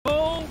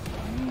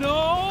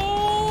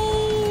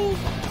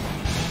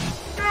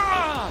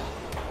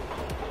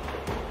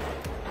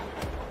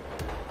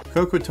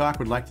Coco Talk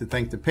would like to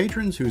thank the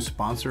patrons who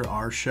sponsor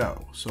our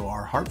show. So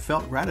our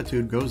heartfelt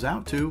gratitude goes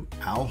out to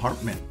Al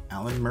Hartman,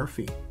 Alan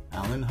Murphy,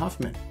 Alan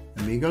Huffman,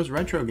 Amigos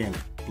Retro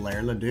Gaming,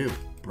 Blair Ledoux,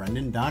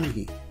 Brendan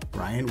Donaghy,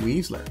 Brian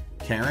Weasler,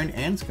 Karen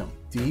Anscombe,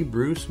 D.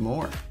 Bruce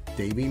Moore,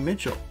 Davey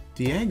Mitchell,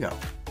 Diego,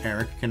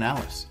 Eric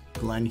Canales,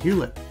 Glenn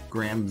Hewlett,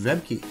 Graham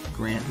Vebke,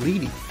 Grant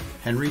Leedy,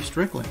 Henry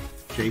Strickland,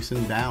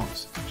 Jason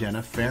Downs,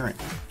 Jenna Farron,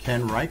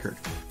 Ken Reichert,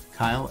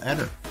 Kyle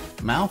Eder,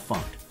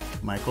 Malfunct,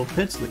 Michael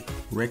Pitsley,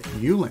 Rick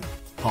Hewlin,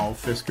 Paul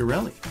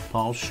Fiscarelli,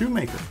 Paul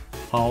Shoemaker,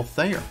 Paul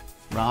Thayer,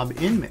 Rob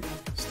Inman,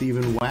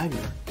 Stephen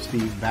Wagner,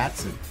 Steve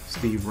Batson,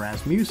 Steve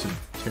Rasmussen,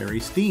 Terry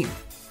Steen,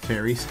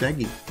 Terry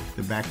Steggy,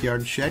 The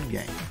Backyard Shed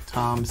Gang,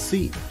 Tom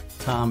C.,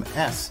 Tom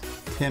S.,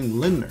 Tim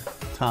Lindner,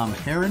 Tom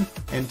Heron,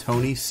 and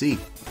Tony C.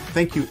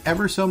 Thank you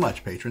ever so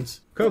much,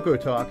 patrons. Coco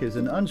Talk is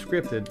an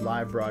unscripted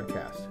live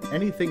broadcast.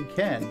 Anything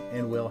can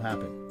and will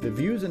happen. The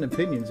views and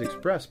opinions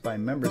expressed by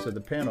members of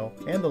the panel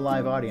and the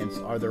live audience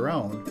are their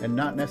own and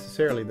not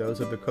necessarily those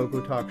of the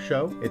Coco Talk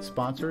show, its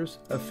sponsors,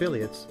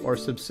 affiliates, or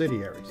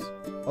subsidiaries.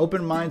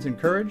 Open minds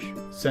encouraged,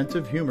 sense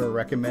of humor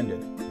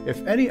recommended.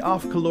 If any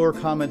off-color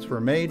comments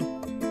were made,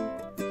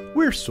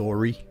 we're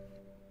sorry.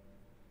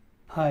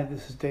 Hi,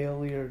 this is Dale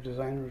Lear,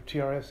 designer of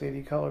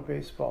TRS-80 Color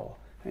Baseball,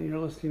 and you're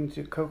listening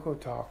to Coco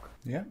Talk.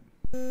 Yeah.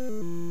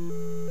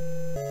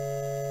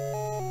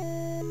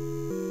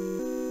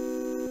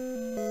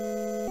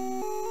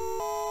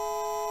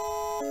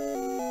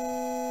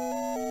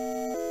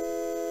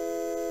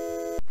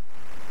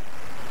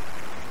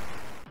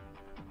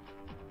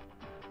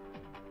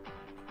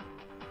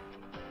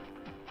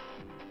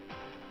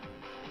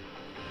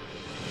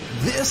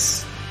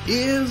 This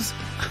is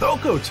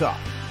Coco Talk,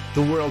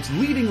 the world's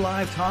leading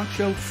live talk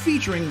show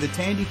featuring the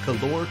Tandy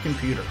Color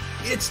computer.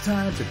 It's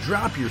time to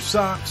drop your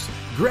socks,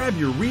 grab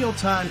your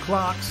real-time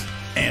clocks,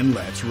 and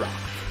let's rock.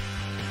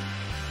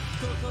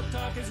 Coco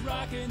Talk is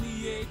rocking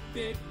the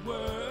 8-bit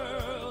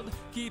world,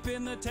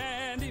 keeping the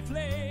Tandy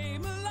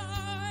flame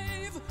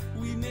alive.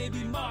 We may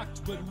be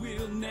mocked, but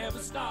we'll never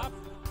stop,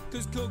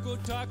 'cause Coco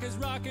Talk is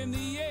rocking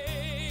the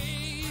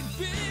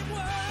 8-bit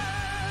world.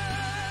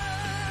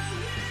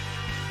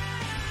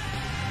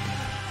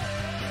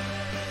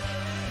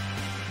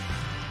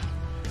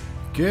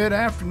 Good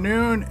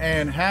afternoon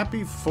and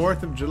happy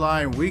 4th of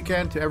July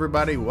weekend to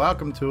everybody.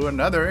 Welcome to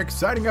another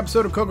exciting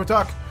episode of Coco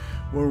Talk,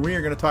 where we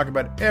are going to talk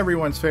about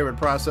everyone's favorite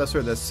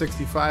processor, the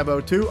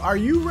 6502. Are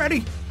you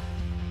ready?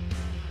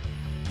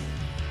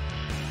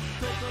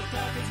 Coco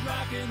Talk is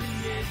rocking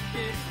the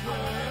 8-bit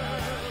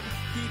world,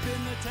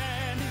 keeping the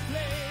Tandy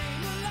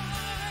flame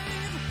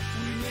alive.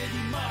 We may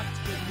be mocked,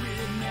 but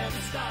we'll never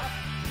stop,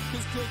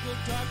 'cause Coco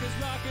Talk is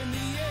rocking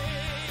the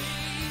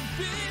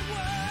 8-bit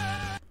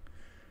world.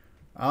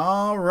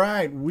 All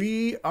right,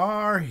 we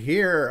are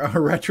here.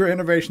 Retro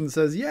Innovation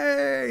says,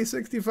 yay,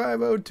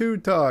 6502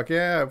 talk.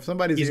 Yeah, He's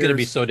going to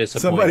be so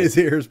disappointed. Somebody's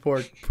ears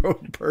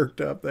perked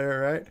up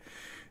there, right?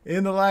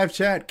 In the live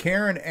chat,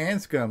 Karen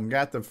Anscombe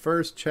got the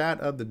first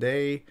chat of the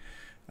day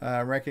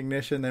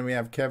recognition. Then we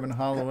have Kevin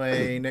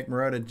Holloway, Nick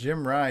Marotta,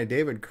 Jim Rye,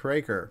 David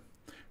Craker,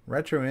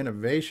 Retro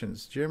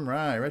Innovations, Jim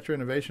Rye, Retro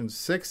Innovations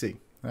 60.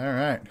 All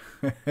right.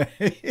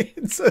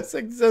 It says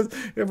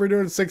if we're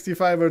doing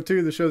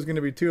 6502, the show's going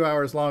to be 2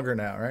 hours longer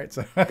now, right?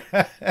 So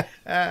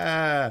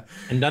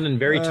and done in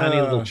very tiny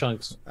little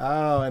chunks.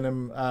 Oh, and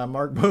then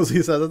Mark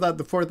Bosley says, I thought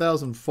the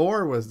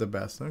 4004 was the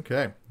best.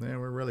 Okay. Yeah,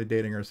 we're really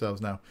dating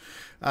ourselves now.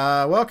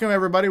 Welcome,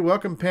 everybody.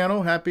 Welcome,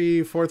 panel.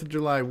 Happy 4th of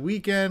July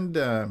weekend.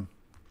 The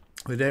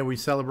day we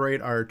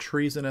celebrate our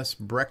treasonous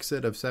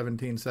Brexit of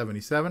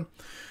 1777.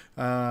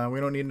 We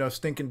don't need no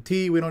stinking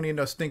tea. We don't need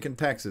no stinking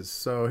taxes.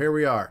 So here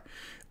we are.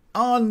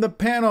 On the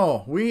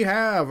panel, we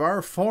have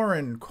our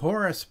foreign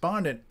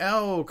correspondent,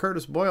 L.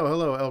 Curtis Boyle.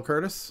 Hello, L.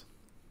 Curtis.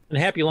 And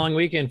a happy long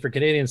weekend for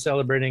Canadians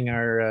celebrating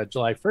our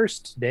July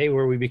 1st day,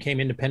 where we became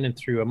independent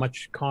through a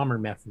much calmer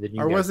method than you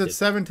guys did. Or was it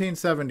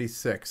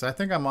 1776? I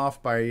think I'm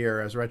off by a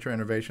year, as Retro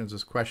Innovations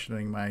is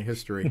questioning my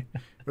history.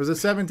 Was it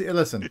 17?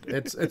 Listen,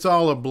 it's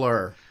all a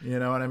blur. You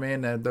know what I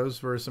mean?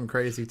 Those were some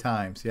crazy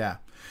times. Yeah.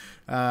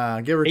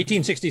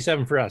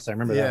 1867 for us. I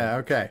remember that. Yeah,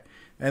 okay.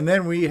 And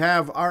then we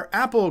have our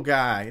Apple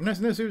guy. No,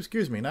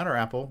 excuse me, not our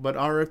Apple, but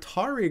our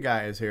Atari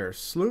guy is here.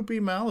 Sloopy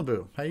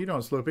Malibu. How you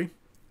doing, Sloopy?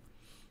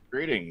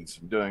 Greetings.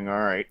 I'm doing all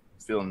right.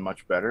 Feeling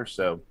much better,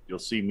 so you'll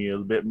see me a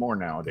little bit more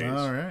nowadays.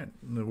 All right.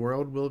 The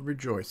world will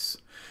rejoice.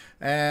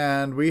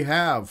 And we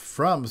have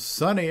from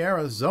sunny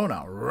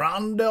Arizona,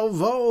 Ron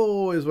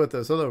Delvaux is with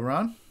us. Hello,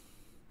 Ron.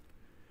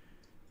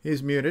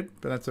 He's muted,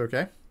 but that's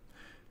okay.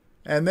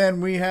 And then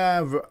we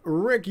have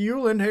Rick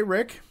Hewlin. Hey,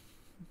 Rick.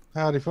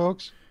 Howdy,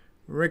 folks.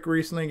 Rick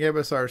recently gave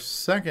us our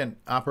second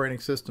Operating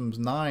Systems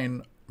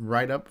 9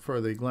 write-up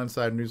for the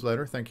Glenside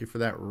newsletter. Thank you for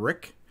that,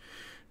 Rick.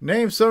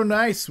 Name so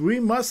nice, we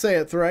must say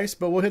it thrice,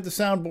 but we'll hit the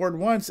soundboard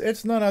once.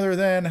 It's none other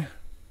than...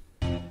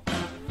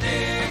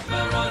 Nick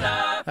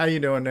Marotta. How you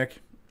doing, Nick?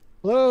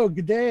 Hello,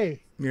 good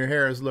day. Your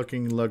hair is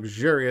looking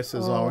luxurious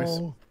as always.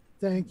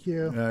 Thank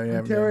you. Yeah,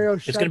 Ontario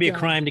It's going to be a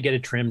crime to get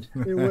it trimmed.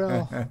 It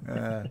will.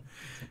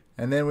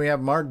 And then we have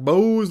Mark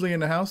Bosley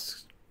in the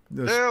house,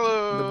 the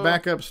Hello.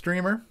 backup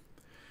streamer.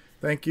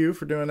 Thank you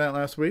for doing that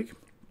last week.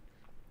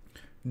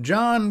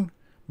 John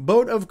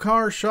Boat of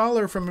Car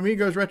Schaller from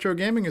Amigos Retro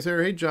Gaming is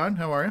here. Hey, John,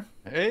 how are you?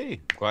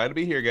 Hey, glad to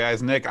be here,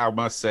 guys. Nick, I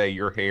must say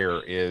your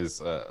hair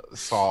is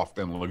soft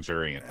and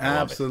luxuriant. I love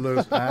it.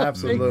 Absolutely,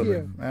 absolutely,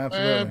 you.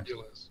 absolutely.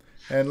 Fabulous.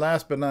 And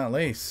last but not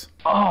least,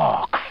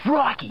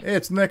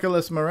 it's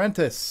Nicholas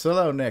Morentis.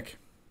 Hello, Nick.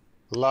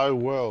 Hello,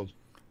 world.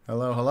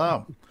 Hello,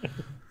 hello.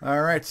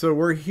 All right, so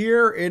we're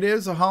here. It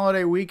is a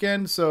holiday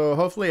weekend, so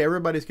hopefully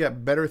everybody's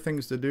got better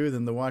things to do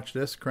than to watch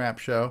this crap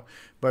show.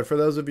 But for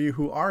those of you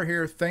who are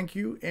here, thank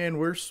you, and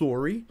we're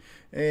sorry.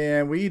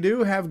 And we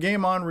do have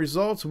Game On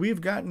results.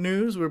 We've got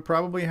news. We'll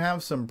probably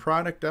have some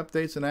product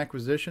updates and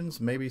acquisitions,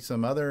 maybe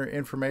some other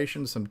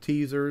information, some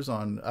teasers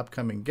on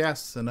upcoming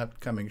guests and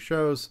upcoming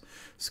shows.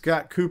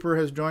 Scott Cooper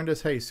has joined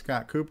us. Hey,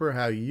 Scott Cooper,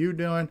 how you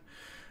doing?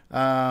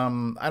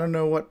 I don't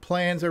know what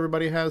plans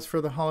everybody has for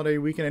the holiday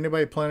weekend.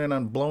 Anybody planning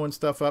on blowing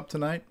stuff up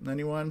tonight?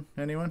 Anyone?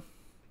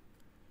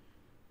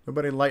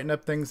 Nobody lighting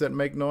up things that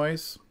make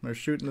noise or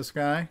shoot in the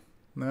sky?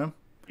 No?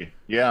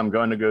 Yeah, I'm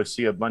going to go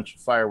see a bunch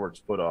of fireworks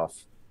put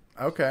off.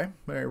 Okay.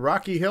 All right.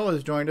 Rocky Hill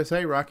has joined us.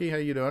 Hey, Rocky, how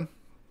you doing?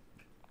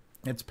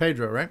 It's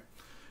Pedro, right?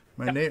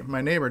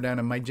 My neighbor down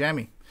in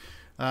Miami.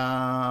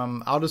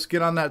 I'll just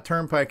get on that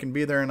turnpike and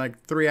be there in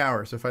like 3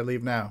 hours if I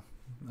leave now.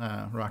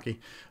 Rocky.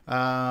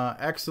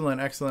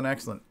 Excellent.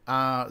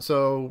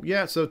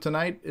 So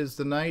tonight is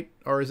the night,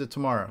 or is it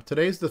tomorrow?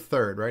 Today's the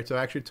 3rd, right? So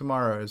actually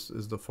tomorrow is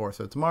the 4th.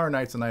 So tomorrow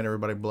night's the night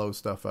everybody blows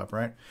stuff up,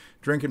 right?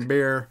 Drinking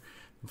beer,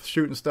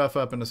 shooting stuff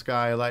up in the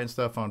sky, lighting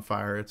stuff on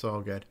fire. It's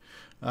all good.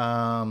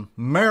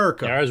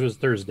 America. Yeah, ours was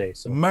Thursday.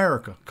 So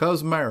America,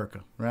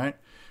 right?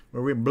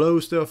 Where we blow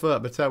stuff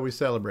up. That's how we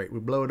celebrate. We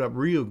blow it up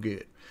real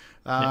good.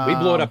 yeah, we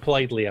blow it up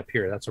politely up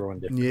here. That's our one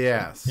difference.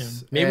 Yes.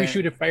 Yeah. Maybe we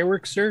shoot at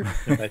fireworks, sir.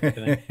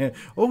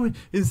 Oh,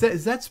 is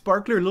that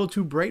sparkler a little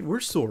too bright? We're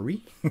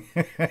sorry.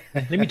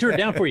 Let me turn it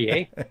down for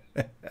you,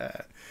 eh?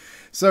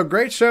 So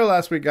great show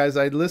last week, guys.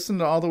 I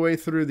listened all the way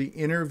through the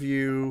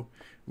interview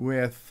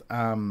with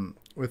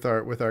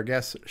our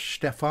guest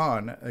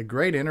Stefan. A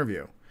great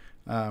interview.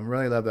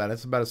 Really love that.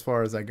 That's about as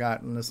far as I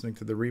got in listening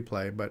to the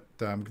replay. But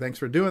thanks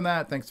for doing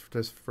that. Thanks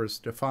for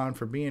Stefan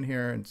for being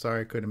here. And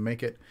sorry I couldn't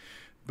make it.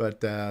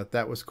 But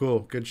that was cool.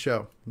 Good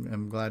show.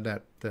 I'm glad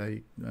that.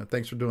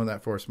 Thanks for doing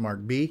that for us,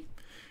 Mark B.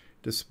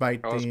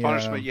 Despite was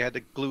punishment, you had to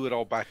glue it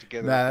all back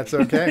together. Nah, that's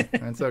okay.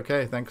 That's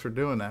okay. Thanks for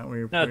doing that.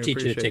 I'll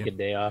teach you to take a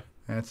day off.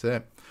 That's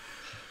it.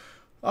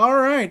 All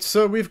right,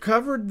 so we've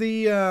covered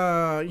the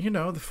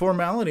the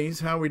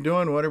formalities, how we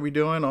doing, what are we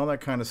doing, all that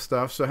kind of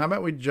stuff. So how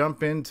about we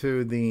jump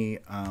into the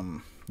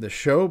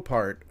show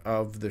part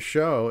of the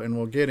show, and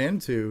we'll get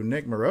into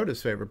Nick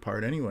Marota's favorite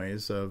part,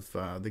 anyways, of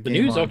the Game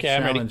news. On Okay,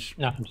 Challenge.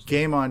 I'm ready. No,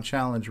 Game On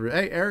Challenge.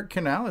 Hey, Eric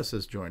Canales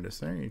has joined us.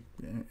 There,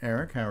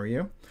 Eric, how are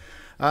you?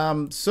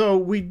 So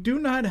we do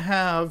not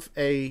have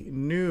a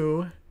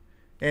new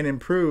and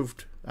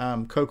improved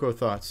Coco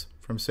Thoughts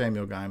from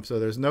Samuel Geim. So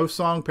there's no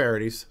song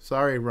parodies.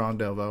 Sorry, Ron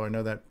Delvo. I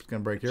know that's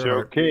going to break your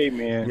heart. It's okay,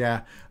 man.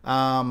 Yeah.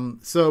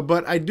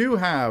 But I do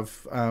have,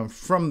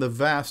 from the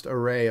vast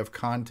array of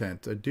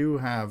content, I do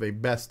have a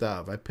best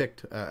of. I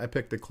picked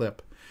a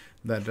clip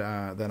that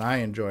I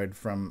enjoyed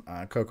from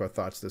Coco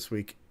Thoughts this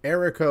week.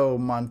 Erico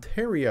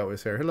Monterio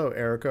is here. Hello,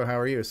 Erico. How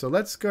are you? So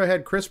let's go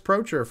ahead. Chris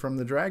Procher from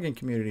the Dragon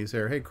community is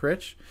here. Hey,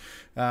 Chris.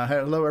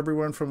 Hello,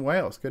 everyone from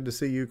Wales. Good to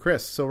see you,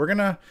 Chris. So we're going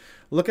to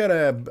look at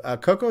a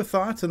Coco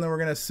Thoughts, and then we're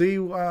going to see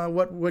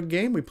what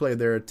game we played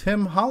there.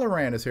 Tim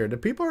Holloran is here. The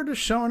people are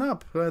just showing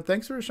up.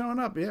 Thanks for showing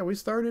up. Yeah, we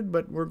started,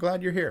 but we're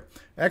glad you're here.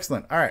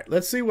 Excellent. All right,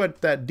 let's see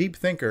what that deep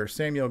thinker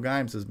Samuel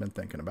Geims has been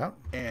thinking about.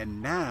 And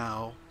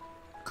now,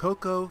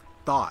 Coco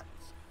Thoughts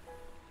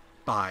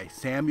by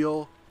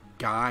Samuel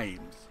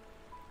Geims.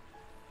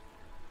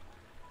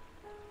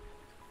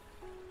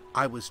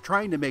 I was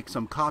trying to make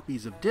some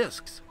copies of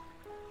discs,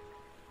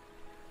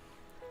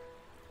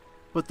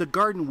 but the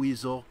garden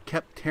weasel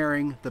kept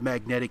tearing the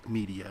magnetic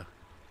media.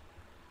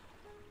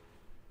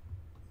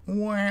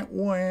 Wah,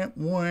 wah,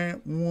 wah,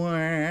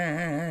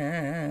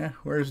 wah.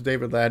 Where's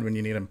David Ladd when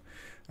you need him?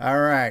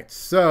 All right,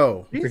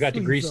 so You forgot to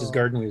grease his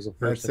garden weasel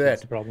first.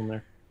 That's the problem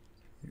there.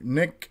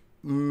 Nick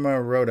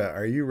Marota,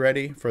 are you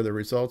ready for the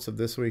results of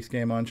this week's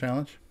Game On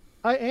Challenge?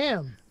 I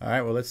am. All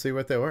right, well, let's see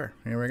what they were.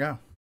 Here we go.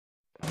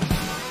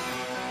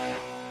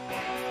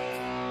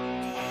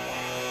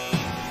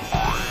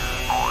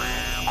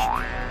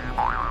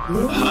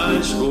 High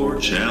Score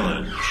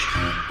Challenge.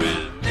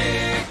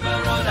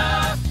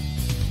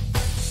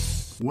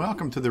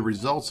 Welcome to the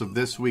results of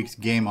this week's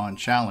Game On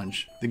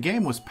Challenge. The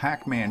game was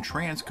Pac-Man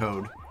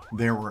Transcode.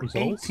 There were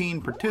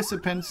 18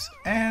 participants,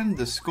 and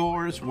the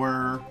scores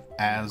were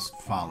as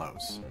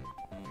follows.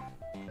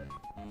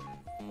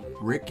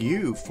 Rick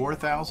U,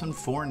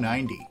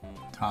 4,490.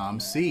 Tom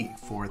C,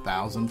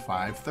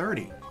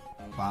 4,530.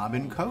 Bob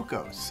and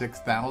Coco,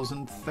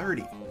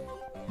 6,030.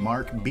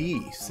 Mark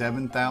B,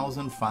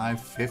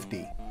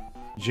 7,550.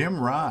 Jim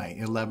Rye,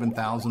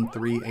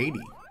 11,380.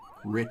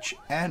 Rich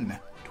N,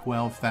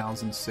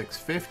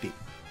 12,650.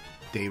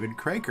 David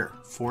Craker,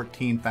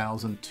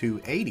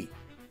 14,280.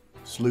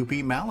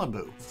 Sloopy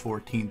Malibu,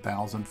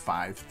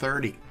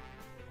 14,530.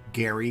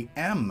 Gary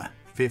M,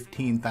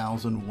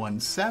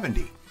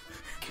 15,170.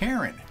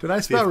 Karen, did I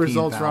spell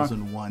results wrong?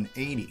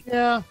 15,180.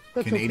 Yeah,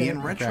 that's Canadian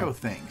okay. Retro Okay.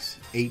 Things,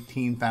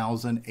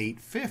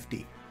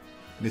 18,850.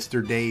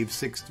 Mr. Dave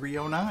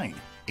 6309,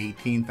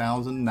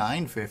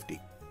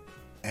 18,950.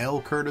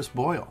 L. Curtis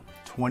Boyle,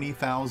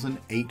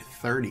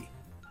 20,830.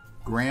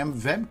 Graham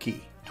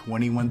Vebke,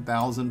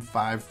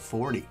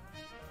 21,540.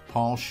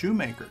 Paul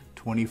Shoemaker,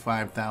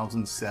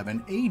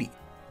 25,780.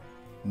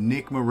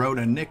 Nick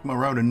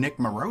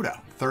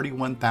Marotta,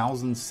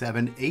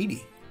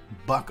 31,780.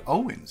 Buck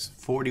Owens,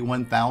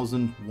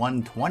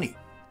 41,120.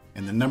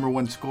 And the number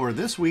one score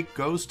this week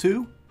goes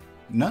to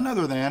none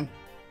other than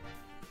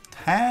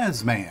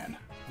Tasman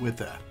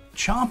with a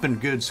chomping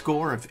good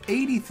score of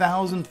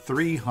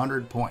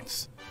 80,300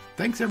 points.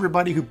 Thanks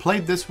everybody who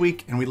played this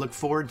week, and we look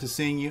forward to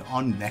seeing you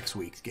on next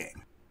week's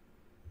game.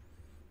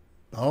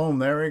 Boom,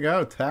 there we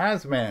go.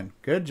 Tasman.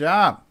 Good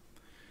job.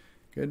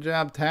 Good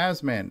job,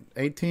 Tasman.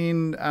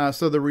 18.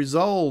 So the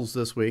results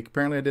this week,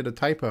 apparently I did a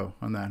typo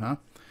on that, huh?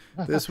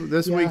 This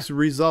Yeah. week's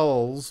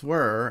results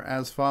were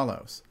as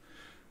follows.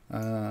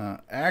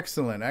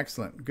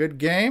 Excellent. Good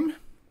game.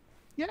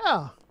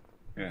 Yeah.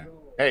 Yeah.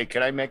 Hey,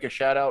 can I make a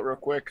shout out real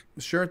quick?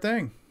 Sure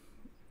thing.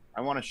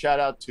 I want to shout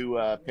out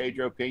to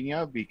Pedro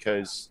Pena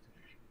because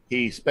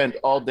he spent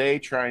all day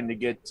trying to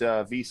get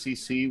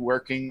VCC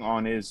working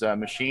on his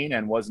machine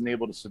and wasn't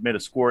able to submit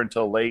a score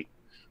until late,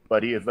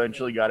 but he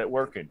eventually got it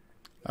working.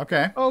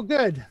 Okay. Oh,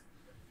 good.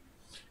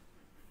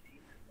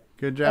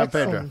 Good job,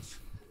 Pedro. Excellent.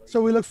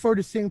 So we look forward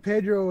to seeing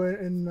Pedro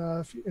in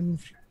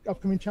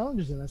upcoming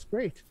challenges, and that's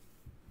great.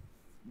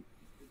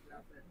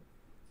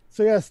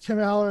 So yes, Tim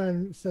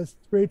Allen says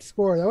great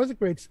score. That was a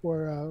great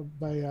score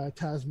by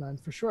Tasman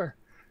for sure.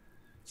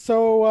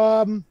 So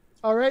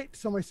all right,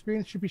 so my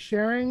screen should be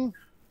sharing.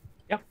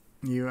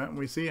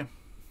 We see you.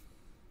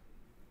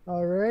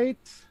 All right.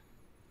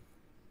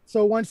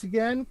 So once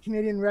again,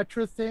 Canadian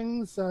Retro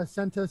Things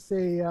sent us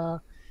a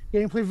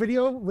gameplay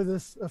video with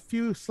a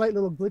few slight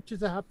little glitches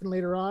that happened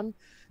later on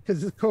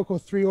because the Coco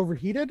 3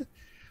 overheated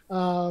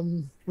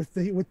with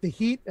the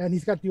heat, and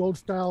he's got the old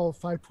style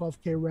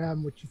 512K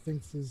RAM, which he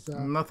thinks is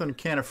Nothing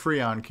Can of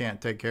Freon can't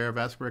take care of.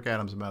 Ask Rick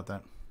Adams about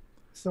that.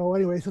 So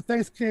anyway, so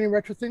thanks Canadian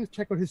Retro Things.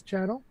 Check out his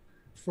channel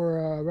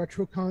for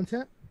retro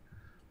content.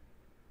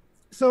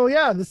 So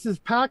yeah, this is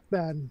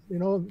Pac-Man,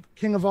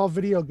 king of all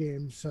video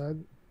games,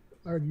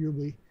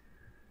 arguably.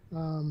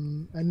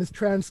 And this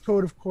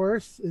transcode, of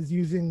course, is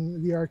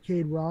using the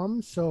arcade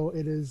ROM, so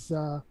it is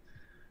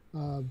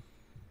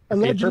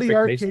allegedly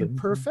arcade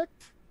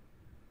perfect.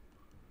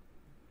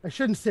 I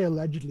shouldn't say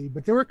allegedly,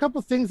 but there were a couple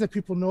of things that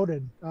people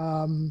noted.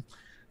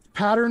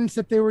 Patterns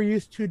that they were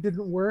used to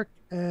didn't work,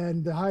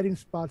 and the hiding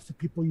spots that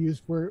people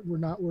used were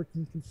not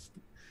working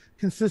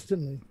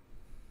consistently.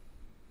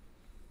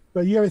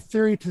 But you have a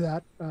theory to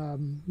that.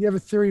 You have a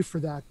theory for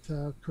that,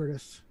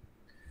 Curtis.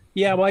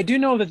 Yeah, well, I do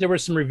know that there were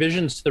some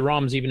revisions to the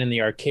ROMs even in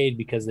the arcade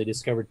because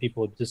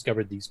people had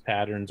discovered these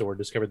patterns or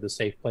discovered the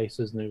safe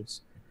places, and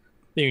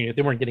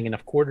they weren't getting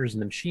enough quarters in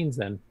the machines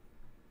then.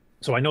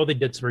 So I know they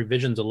did some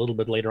revisions a little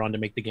bit later on to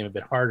make the game a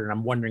bit harder, and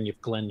I'm wondering if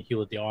Glenn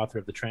Hewlett, the author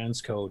of the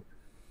transcode,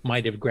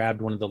 might have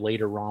grabbed one of the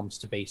later ROMs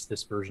to base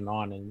this version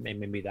on, and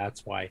maybe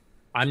that's why.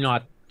 I'm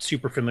not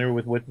super familiar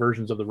with what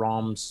versions of the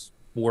ROMs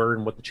were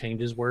and what the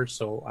changes were,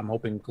 so I'm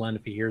hoping Glenn,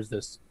 if he hears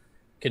this,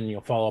 can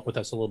follow up with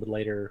us a little bit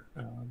later,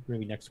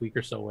 maybe next week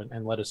or so,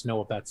 and let us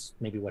know if that's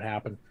maybe what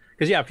happened.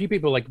 Because a few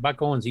people like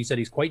Buck Owens, he said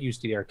he's quite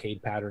used to the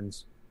arcade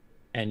patterns,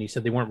 and he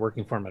said they weren't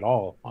working for him at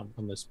all on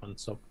this one.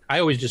 So I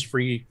always just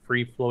free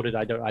floated.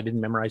 I didn't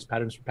memorize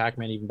patterns for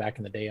Pac-Man even back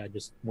in the day. I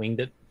just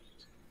winged it.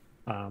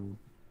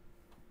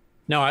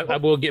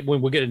 We'll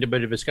get into a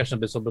bit of discussion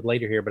of this a little bit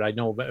later here, but I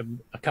know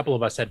a couple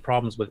of us had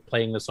problems with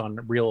playing this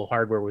on real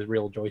hardware with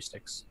real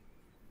joysticks.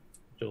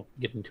 We'll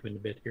get into in a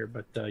bit here,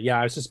 but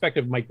I suspect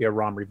it might be a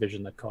ROM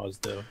revision that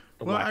caused the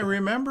well, I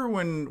remember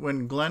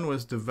when Glenn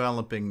was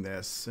developing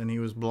this and he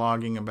was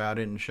blogging about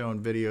it and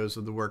showing videos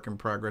of the work in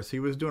progress, he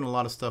was doing a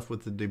lot of stuff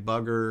with the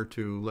debugger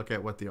to look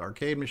at what the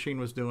arcade machine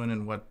was doing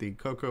and what the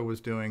Coco was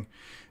doing.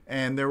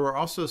 And there were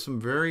also some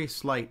very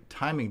slight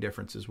timing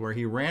differences where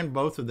he ran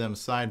both of them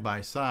side by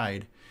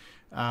side.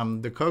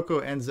 The Coco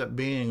ends up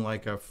being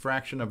like a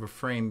fraction of a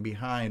frame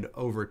behind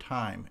over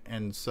time.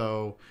 And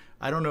so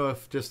I don't know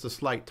if just a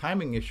slight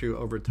timing issue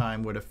over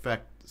time would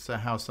affect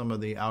how some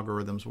of the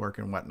algorithms work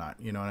and whatnot.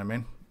 You know what I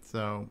mean?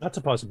 So that's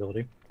a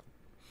possibility.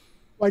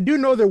 Well, I do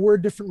know there were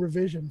different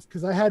revisions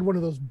because I had one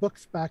of those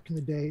books back in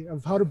the day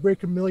of how to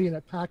break 1 million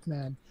at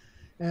Pac-Man.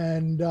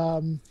 And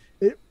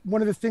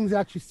one of the things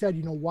actually said,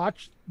 you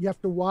have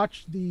to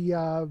watch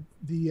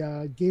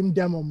the game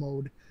demo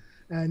mode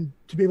and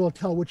to be able to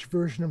tell which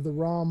version of the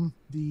ROM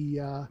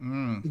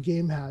the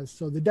game has.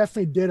 So they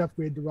definitely did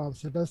upgrade the ROM,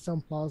 so it does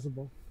sound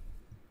plausible.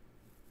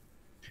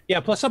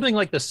 Yeah, plus something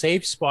like the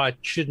safe spot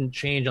shouldn't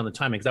change on the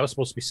timing because that was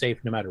supposed to be safe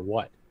no matter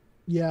what.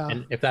 Yeah.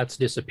 And if that's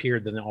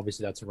disappeared, then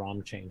obviously that's a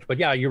ROM change. But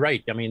yeah, you're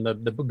right. I mean, the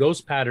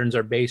ghost patterns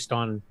are based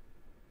on,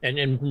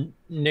 and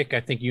Nick,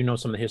 I think you know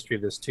some of the history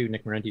of this too,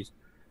 Nick Marentes.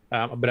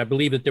 But I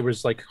believe that there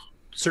was like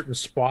certain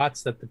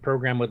spots that the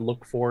program would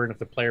look for, and if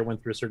the player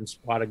went through a certain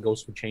spot, a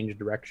ghost would change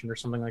direction or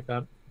something like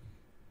that.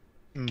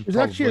 There's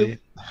actually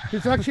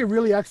a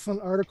really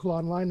excellent article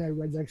online I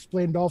read that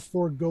explained all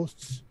 4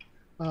 ghosts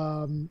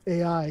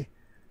AI,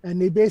 and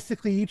they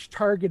basically each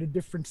target a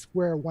different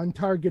square. One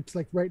targets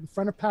like right in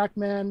front of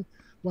Pac-Man,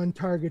 one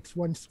targets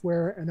one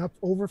square and up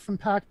over from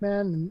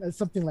Pac-Man, and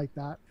something like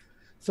that.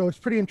 So it's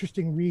pretty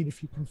interesting read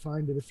if you can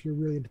find it, if you're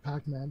really into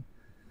Pac-Man.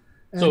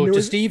 So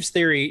to Steve's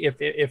theory,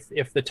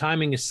 if the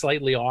timing is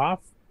slightly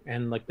off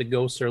and like the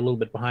ghosts are a little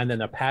bit behind,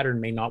 then a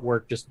pattern may not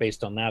work just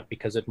based on that,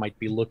 because it might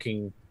be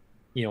looking,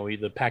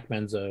 either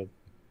Pac-Man's a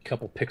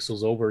couple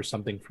pixels over or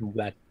something from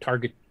that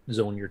target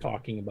zone you're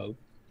talking about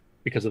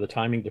because of the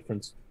timing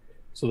difference.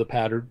 So the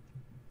pattern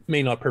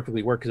may not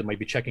perfectly work because it might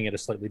be checking at a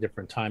slightly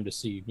different time to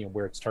see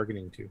where it's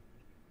targeting to.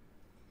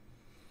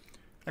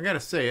 I gotta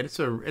say, it's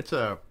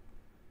a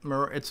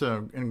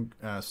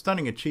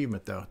stunning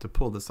achievement though to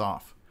pull this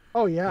off.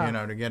 Oh yeah.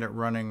 To get it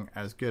running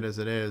as good as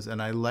it is, and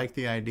I like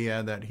the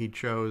idea that he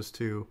chose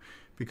to,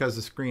 because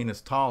the screen is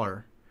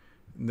taller,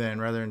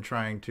 then rather than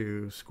trying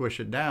to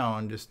squish it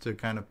down, just to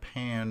kind of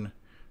pan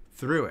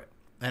through it.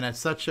 And it's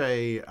such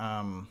a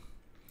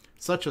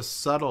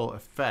subtle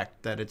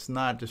effect that it's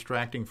not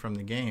distracting from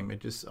the game. It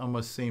just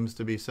almost seems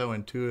to be so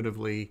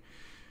intuitively,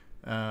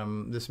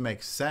 this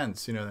makes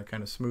sense, that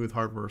kind of smooth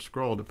hardware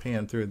scroll to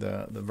pan through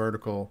the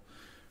vertical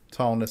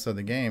tallness of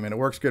the game. And it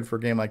works good for a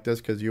game like this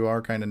because you are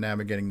kind of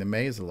navigating the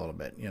maze a little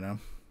bit,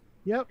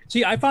 Yep.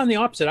 See, I found the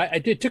opposite.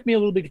 It took me a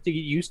little bit to get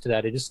used to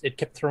that. It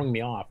kept throwing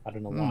me off. I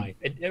don't know why.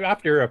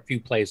 After a few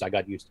plays, I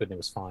got used to it and it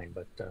was fine.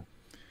 But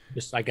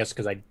just, I guess,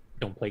 because I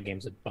don't play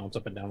games that bounce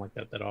up and down like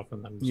that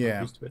often. I'm just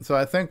not used to it. So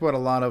I think what a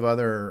lot of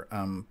other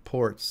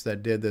ports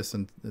that did this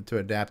and to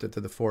adapt it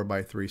to the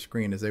 4:3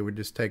 screen is they would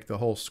just take the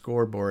whole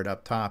scoreboard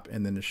up top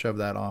and then to shove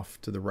that off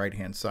to the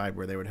right-hand side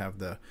where they would have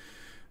the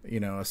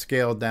a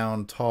scaled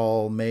down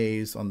tall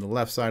maze on the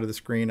left side of the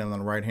screen, and on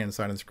the right hand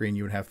side of the screen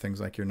you would have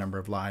things like your number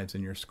of lives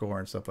and your score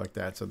and stuff like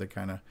that. So they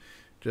kind of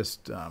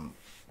just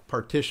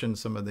partition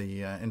some of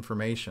the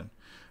information.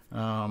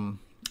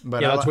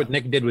 But that's what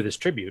Nick did with his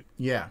tribute.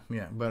 Yeah.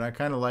 But I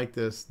kind of like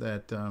this,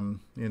 that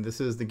this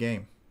is the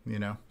game.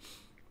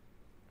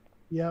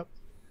 Yep.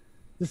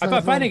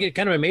 I'm finding it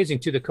kind of amazing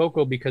too, the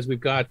Coco, because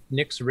we've got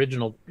Nick's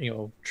original,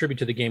 tribute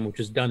to the game, which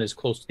was done as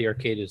close to the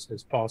arcade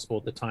as possible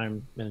at the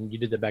time. And you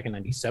did that back in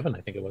 '97,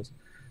 I think it was.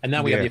 And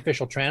now we have the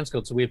official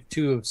transcode. So we have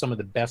 2 of some of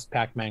the best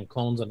Pac-Man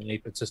clones on an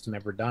 8-bit system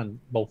ever done,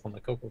 both on the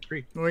Coco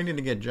 3. Well, we need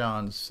to get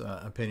John's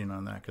opinion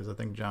on that, because I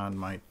think John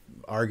might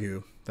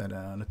argue that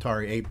an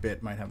Atari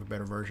 8-bit might have a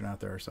better version out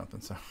there or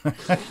something. So.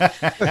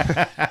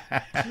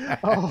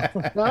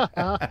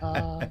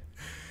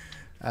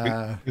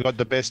 We got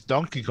the best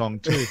Donkey Kong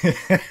too.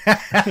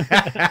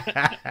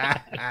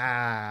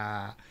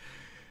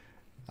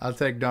 I'll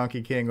take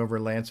Donkey King over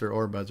Lancer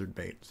or Buzzard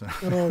Bait. So.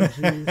 Oh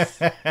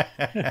jeez.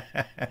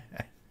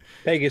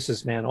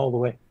 Pegasus, man, all the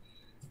way.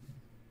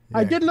 Yeah.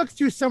 I did look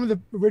through some of the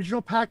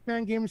original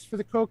Pac-Man games for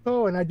the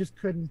Coco, and I just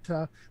couldn't.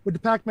 With the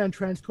Pac-Man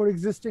transcode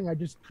existing, I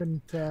just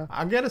couldn't.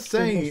 I gotta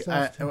say,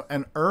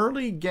 an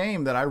early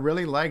game that I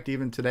really liked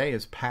even today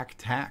is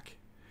Pac-Tac,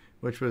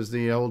 which was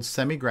the old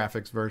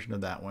semi-graphics version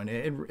of that one.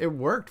 It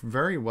worked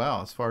very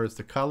well as far as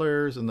the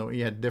colors, and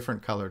you had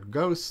different colored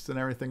ghosts and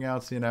everything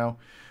else.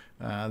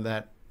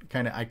 That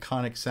kind of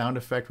iconic sound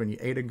effect when you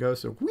ate a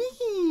ghost, of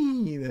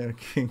whee, the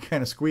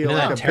kind of squeal, and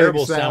like that a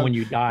terrible pig sound when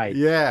you died.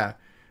 Yeah.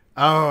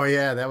 Oh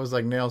yeah, that was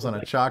like nails on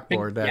a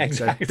chalkboard. That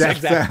exactly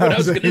sound. what I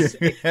was going to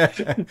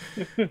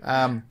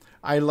say.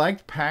 I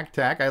liked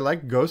Pac-Tac. I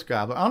liked Ghost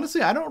Goblin.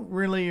 Honestly, I don't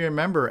really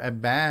remember a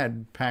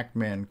bad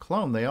Pac-Man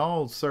clone. They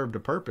all served a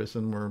purpose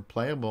and were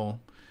playable.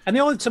 And they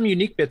all had some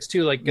unique bits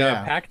too. Like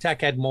Pac-Tac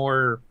had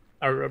more,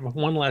 or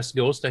one less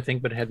ghost, I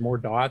think, but it had more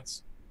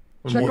dots,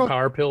 more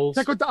power pills.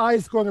 Check out the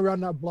eyes going around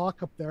that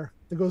block up there.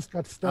 The ghost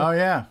got stuck. Oh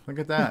yeah, look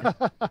at that.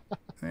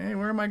 Hey,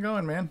 where am I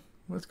going, man?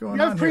 What's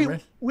going on here,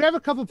 man? We have a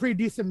couple pretty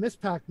decent Miss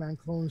Pac-Man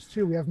clones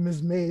too. We have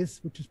Ms. Maze,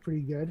 which is pretty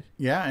good.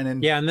 Yeah,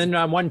 and then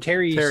one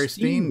Terry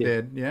Steen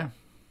did. Yeah.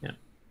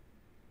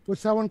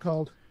 What's that one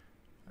called?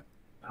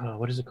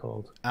 What is it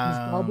called? Miss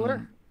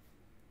Gobbler?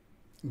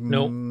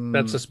 No,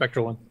 that's the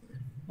Spectral one.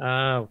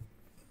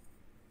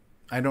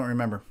 I don't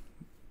remember.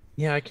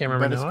 Yeah, I can't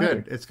remember. But it's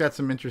good. It's got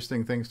some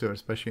interesting things to it,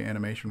 especially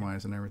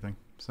animation-wise and everything.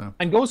 So.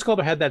 And Ghost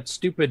Gobbler had that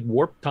stupid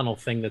warp tunnel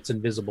thing that's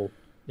invisible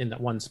in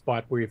that one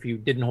spot where if you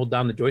didn't hold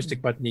down the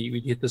joystick button,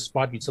 you hit the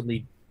spot, you'd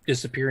suddenly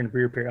disappear and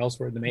reappear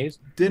elsewhere in the maze.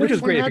 Which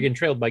was great if you're getting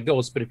trailed by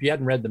ghosts, but if you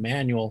hadn't read the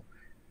manual,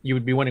 you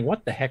would be wondering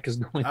what the heck is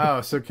going on.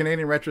 Oh, so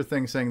Canadian Retro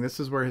Thing saying this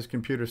is where his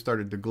computer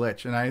started to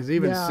glitch. And I was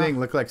even seeing,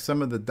 look like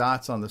some of the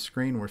dots on the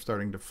screen were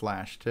starting to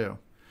flash too.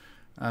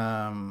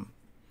 Wasn't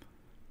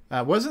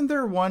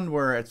there one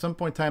where at some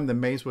point in time the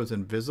maze was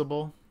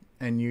invisible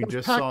and you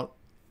just saw...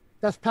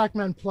 That's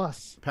Pac-Man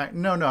Plus.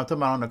 No, I'm talking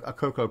about on a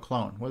Coco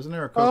clone. Wasn't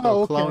there a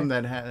Coco clone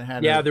that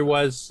had? Yeah, there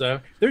was.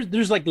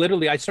 There's like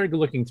literally. I started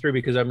looking through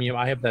because I mean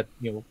I have that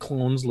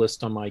clones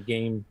list on my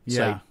game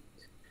site,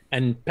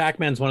 and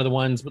Pac-Man's one of the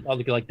ones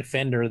like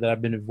Defender that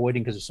I've been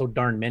avoiding because there's so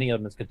darn many of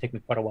them. It's gonna take me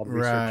quite a while to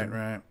research.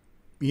 Right.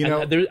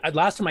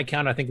 Last time I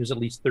counted, I think there's at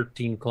least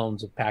 13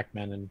 clones of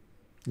Pac-Man and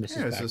Mrs.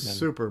 Yeah, it's Pac-Man. a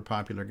super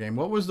popular game.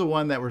 What was the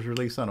one that was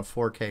released on a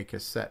 4K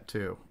cassette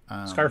too?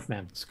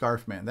 Scarfman.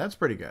 Scarfman. That's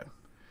pretty good.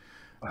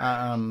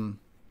 And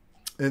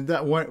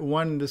that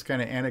one just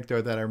kind of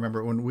anecdote that I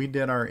remember when we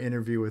did our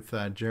interview with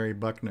Jerry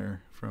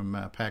Buckner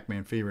from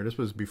Pac-Man Fever. This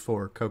was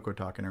before Coco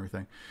Talk and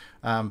everything.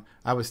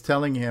 I was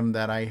telling him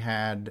that I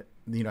had,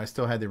 I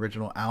still had the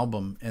original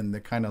album, and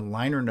the kind of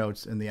liner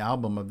notes in the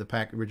album of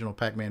the original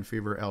Pac-Man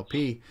Fever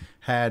LP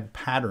had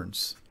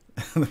patterns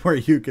where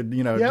you could,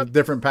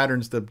 different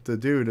patterns to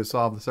do to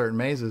solve the certain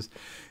mazes.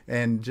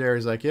 And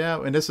Jerry's like,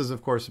 yeah. And this is,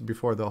 of course,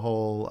 before the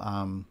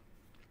whole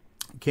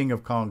King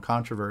of Kong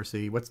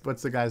controversy. What's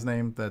the guy's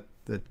name? That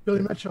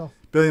Billy Mitchell.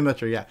 Billy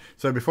Mitchell, yeah.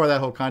 So before that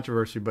whole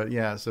controversy, but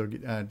yeah. So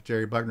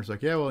Jerry Buckner's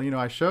like, yeah, well,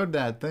 I showed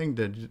that thing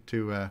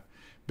to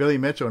Billy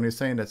Mitchell, and he's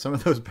saying that some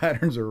of those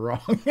patterns are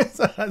wrong.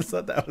 So I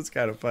thought that was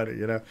kind of funny,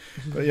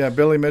 But yeah,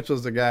 Billy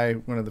Mitchell's the guy,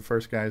 one of the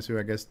first guys who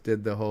I guess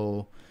did the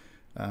whole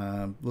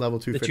level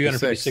 256. The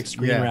 256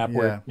 screen wrap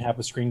where half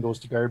the screen goes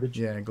to garbage.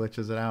 Yeah, it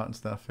glitches it out and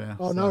stuff. Yeah.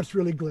 Oh, now it's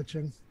really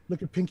glitching.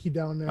 Look at Pinky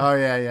down there. Oh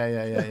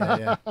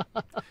yeah.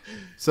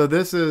 So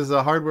this is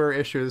a hardware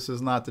issue. This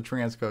is not the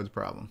transcodes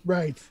problem.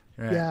 Right.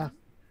 Yeah.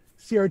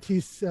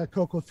 CRT's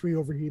Coco 3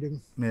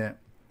 overheating. Yeah.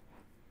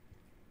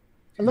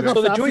 And look how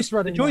fast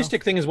the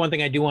joystick thing is one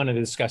thing I do want to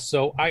discuss.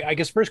 So I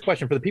guess first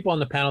question for the people on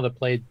the panel that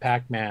played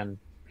Pac-Man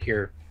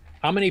here,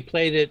 how many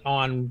played it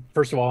on,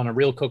 first of all, on a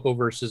real Coco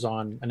versus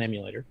on an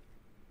emulator?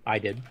 I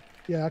did.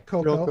 Yeah,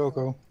 Coco. Real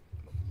Coco.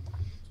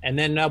 And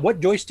then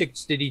what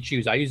joysticks did he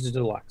choose? I used the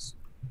Deluxe.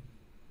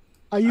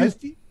 I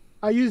used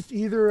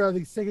either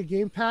the Sega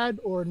Gamepad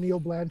or Neil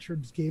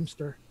Blanchard's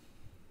Gamester.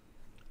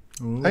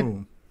 Ooh.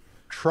 I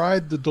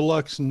tried the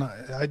Deluxe and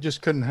I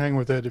just couldn't hang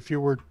with it. If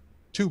you were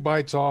 2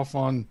 bytes off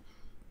on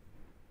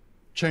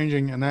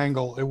changing an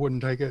angle, it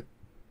wouldn't take it.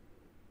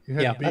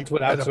 That's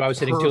what I was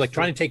hitting too. Like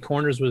trying to take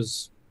corners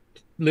was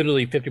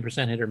literally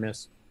 50% hit or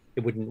miss.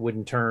 It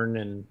wouldn't turn,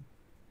 and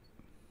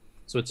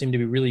so it seemed to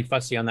be really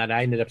fussy on that.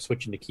 I ended up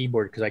switching to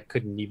keyboard because I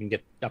couldn't even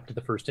get up to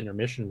the first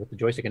intermission with the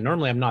joystick. And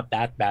normally I'm not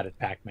that bad at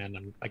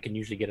Pac-Man. I can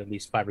usually get at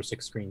least 5 or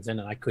 6 screens in,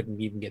 and I couldn't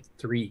even get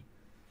 3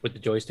 with the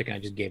joystick, and I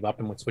just gave up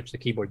and would switch to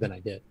keyboard. Then I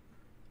did.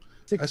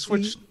 I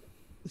switched.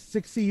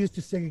 6C used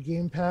the Sega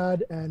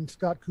Gamepad, and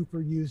Scott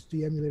Cooper used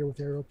the emulator with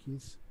arrow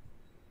keys.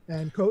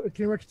 And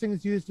Kenny Richardson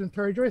is used an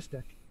Atari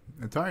joystick.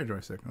 Atari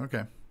joystick,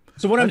 okay.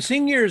 So what I'm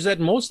seeing here is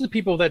that most of the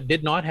people that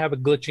did not have a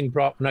glitching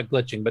problem, not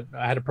glitching, but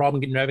I had a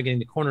problem navigating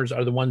the corners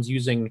are the ones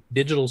using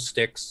digital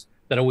sticks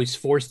that always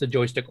force the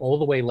joystick all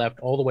the way left,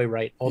 all the way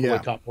right, all the way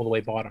top, all the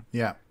way bottom.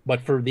 Yeah. But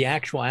for the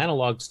actual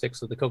analog sticks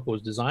that the Coco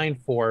was designed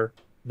for,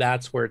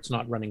 that's where it's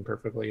not running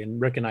perfectly.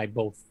 And Rick and I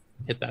both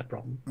hit that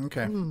problem.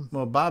 Okay.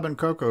 Well, Bob and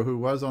Coco, who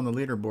was on the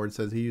leaderboard,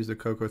 says he used a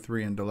Coco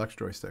 3 and Deluxe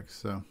joysticks.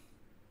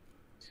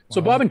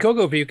 So Bob and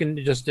Coco, if you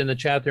can just in the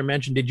chat there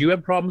mention, did you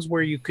have problems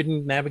where you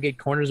couldn't navigate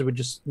corners? It would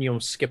just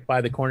skip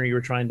by the corner you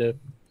were trying to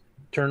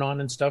turn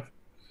on and stuff?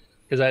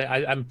 Because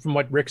I'm from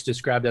what Rick's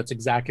described, that's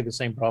exactly the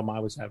same problem I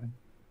was having.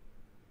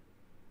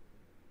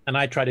 And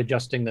I tried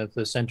adjusting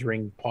the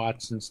centering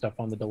pots and stuff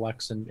on the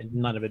Deluxe, and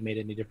none of it made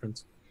any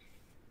difference.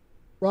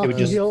 It would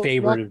just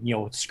favor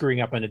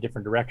screwing up in a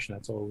different direction.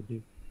 That's all it would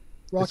do.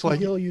 Rocky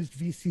Hill used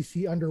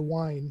VCC under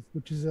Wine,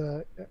 which is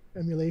a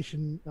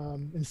emulation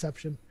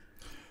inception.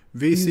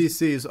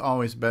 VCC is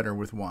always better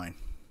with wine.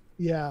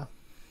 Yeah,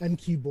 and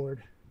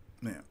keyboard.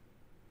 Yeah.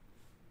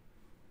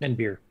 And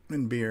beer.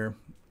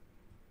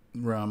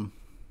 Rum,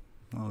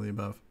 all the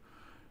above.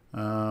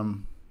 I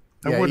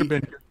would have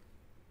been.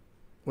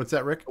 What's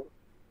that, Rick?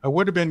 I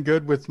would have been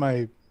good with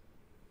my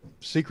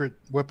secret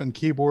weapon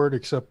keyboard,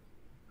 except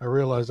I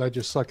realized I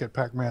just suck at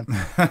Pac-Man.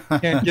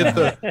 Can't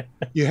get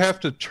you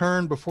have to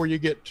turn before you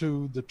get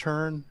to the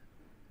turn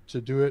to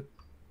do it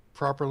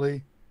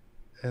properly.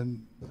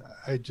 And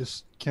I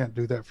just can't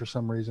do that for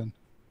some reason.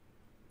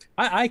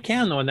 I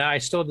can though, and I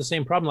still have the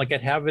same problem. Like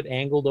I'd have it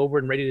angled over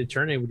and ready to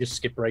turn, and it would just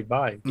skip right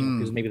by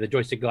because maybe the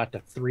joystick got to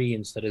 3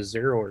 instead of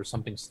 0 or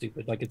something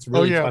stupid. Like it's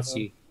really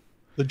fussy.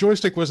 The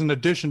joystick was an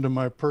addition to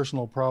my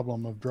personal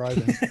problem of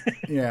driving.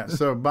 Yeah.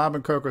 So Bob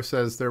and Coco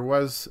says there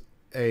was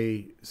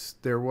a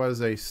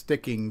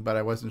sticking, but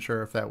I wasn't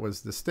sure if that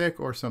was the stick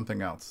or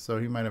something else. So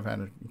he might have had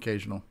an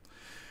occasional.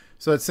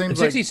 So it seems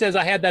like 60 says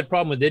I had that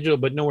problem with digital,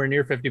 but nowhere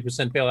near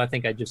 50% fail. I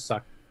think I just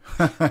suck.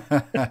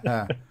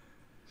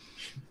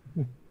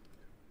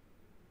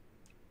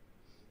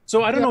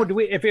 So I don't know. Do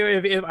we, if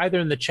either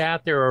in the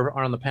chat there or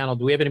on the panel,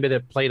 do we have anybody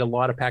that played a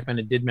lot of Pac-Man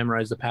and did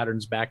memorize the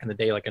patterns back in the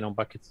day? Like I know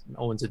Buckets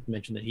Owens had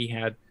mentioned that he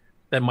had,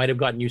 that might have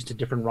gotten used to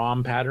different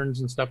ROM patterns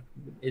and stuff.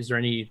 Is there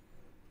any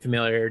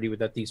familiarity with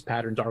that these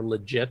patterns are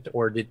legit,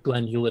 or did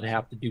Glenn Hewlett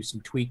have to do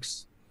some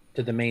tweaks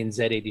to the main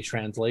Z80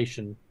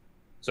 translation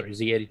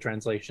Z80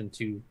 translation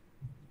to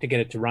get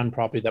it to run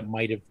properly that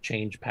might have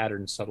changed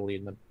patterns subtly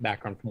in the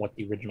background from what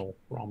the original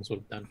ROMs would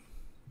have done.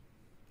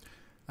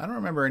 I don't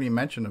remember any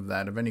mention of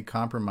that, of any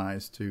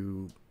compromise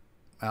to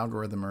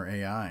algorithm or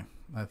AI.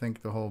 I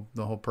think the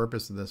whole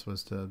purpose of this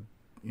was to,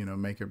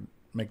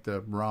 make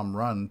the ROM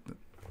run.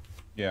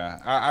 Yeah,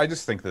 I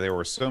just think that there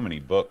were so many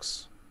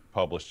books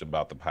published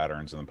about the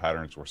patterns, and the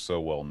patterns were so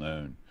well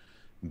known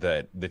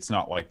that it's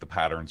not like the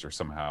patterns are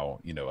somehow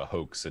a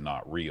hoax and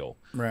not real.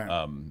 Right.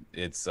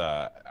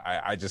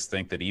 I just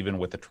think that even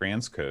with the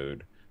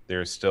transcode,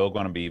 there's still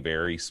going to be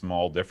very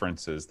small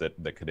differences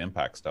that could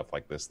impact stuff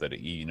like this, that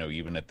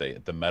even at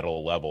the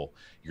metal level,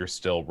 you're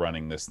still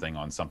running this thing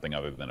on something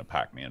other than a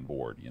Pac-Man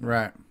board.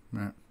 Right.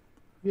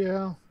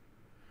 Yeah.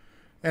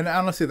 And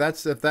honestly,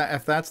 if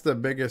that's the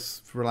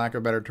biggest, for lack of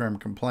a better term,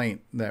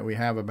 complaint that we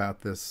have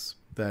about this,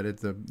 that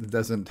it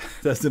doesn't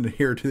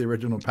adhere to the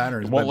original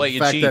patterns. It won't let you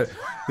cheat.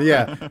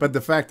 But the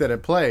fact that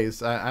it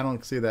plays, I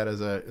don't see that as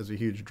a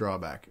huge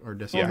drawback or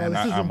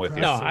disadvantage. Yeah, I'm with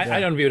you. No,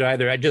 I don't view it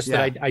either.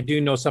 I do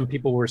know some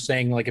people were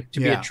saying, like, if to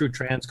be a true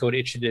transcode,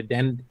 it should be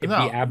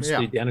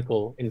absolutely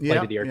identical in play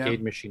to the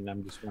arcade machine.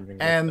 I'm just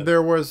wondering. And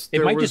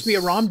it might just be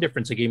a ROM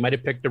difference. Like, you might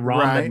have picked a ROM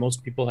that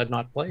most people had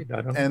not played.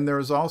 I don't know. And there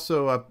was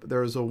also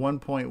there was a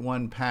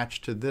 1.1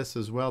 patch to this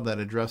as well that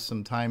addressed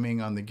some timing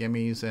on the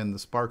gimmies and the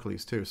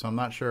sparklies too. So I'm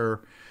not sure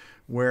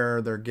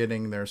where they're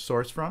getting their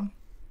source from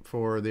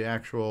for the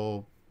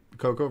actual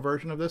Coco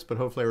version of this, but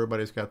hopefully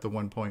everybody's got the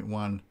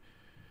 1.1.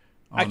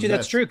 Actually,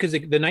 that's true, because the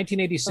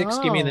 1986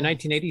 gimme and the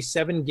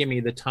 1987 gimme,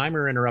 the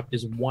timer interrupt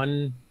is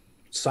one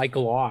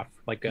cycle off.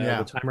 Like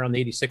the timer on the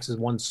 86 is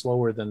one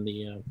slower than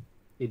the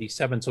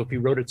 87. So if you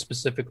wrote it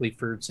specifically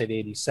for, say, the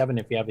 87,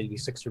 if you have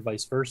 86 or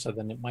vice versa,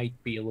 then it might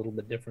be a little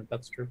bit different.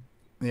 That's true.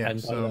 Yeah.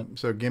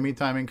 So gimme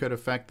timing could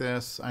affect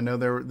this. I know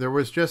there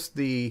was just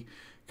the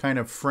kind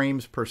of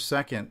frames per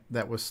second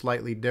that was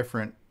slightly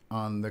different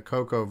on the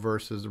Coco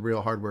versus the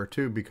real hardware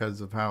too, because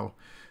of how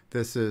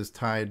this is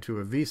tied to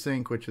a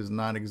VSync, which is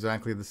not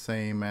exactly the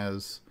same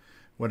as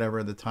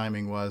whatever the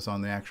timing was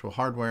on the actual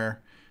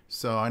hardware.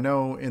 So I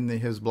know in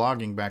his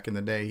blogging back in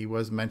the day, he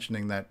was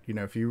mentioning that,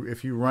 if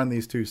you run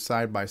these two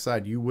side by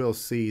side, you will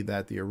see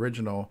that the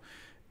original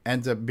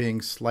ends up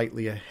being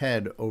slightly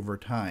ahead over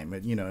time.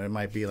 It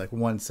might be like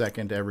 1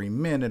 second every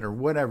minute or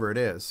whatever it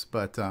is,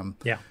 but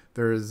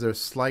there's a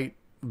slight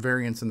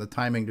variance in the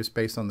timing just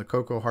based on the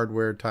Coco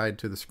hardware tied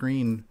to the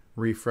screen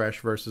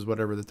refresh versus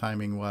whatever the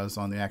timing was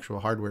on the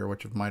actual hardware,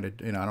 which might have,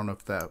 I don't know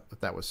if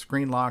that was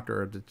screen locked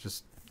or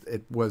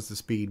it was the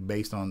speed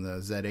based on the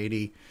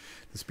Z80.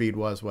 The speed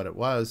was what it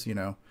was,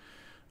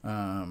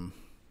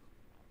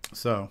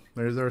 so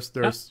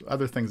there's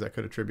other things that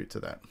could attribute to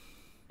that.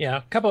 Yeah,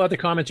 a couple other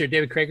comments here.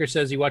 David Krager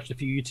says he watched a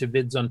few YouTube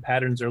vids on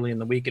patterns early in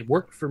the week. It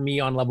worked for me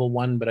on level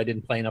 1, but I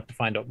didn't play enough to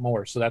find out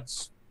more. So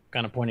that's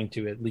kind of pointing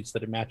to at least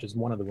that it matches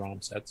one of the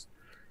ROM sets.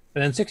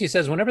 And then 60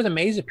 says, whenever the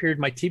maze appeared,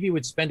 my TV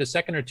would spend a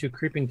second or two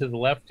creeping to the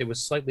left. It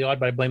was slightly odd,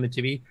 but I blame the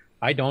TV.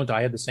 I don't.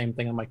 I had the same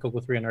thing on my Coco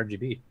 3 on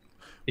RGB.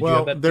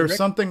 Well, there's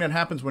something that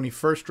happens when he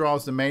first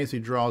draws the maze. He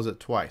draws it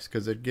twice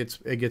because it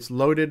gets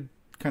loaded,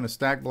 kind of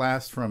stacked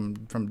blast from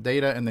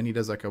data, and then he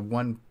does like a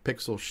 1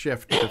 pixel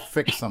shift to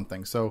fix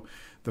something. So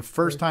the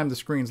first time the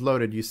screen's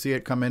loaded, you see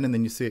it come in, and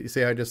then you see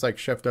how I just like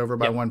shift over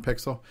by 1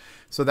 pixel.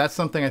 So that's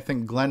something I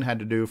think Glenn had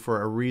to do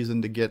for a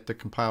reason to get the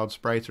compiled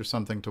sprites or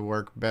something to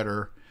work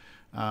better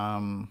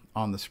on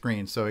the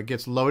screen. So it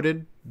gets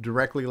loaded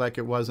directly like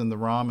it was in the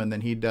ROM, and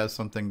then he does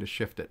something to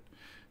shift it.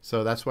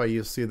 So that's why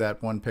you see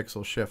that 1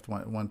 pixel shift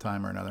one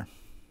time or another.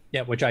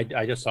 Yeah, which I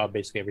just saw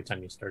basically every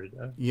time you started.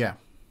 Yeah.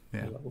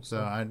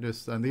 So I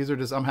just these are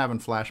just I'm having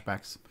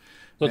flashbacks.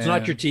 So it's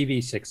not your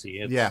TV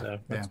 60. It's,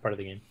 that's part of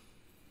the game.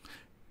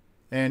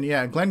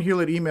 And Glenn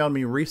Hewlett emailed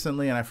me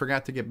recently, and I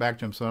forgot to get back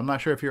to him. So I'm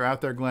not sure if you're out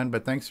there, Glenn,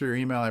 but thanks for your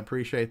email. I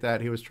appreciate that.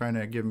 He was trying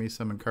to give me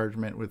some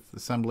encouragement with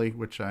assembly,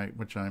 which I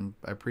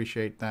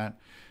appreciate that.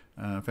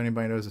 If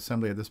anybody knows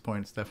assembly at this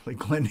point, it's definitely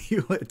Glenn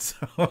Hewlett.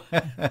 So.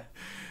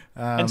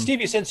 And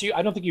Stevie, since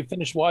I don't think you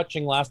finished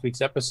watching last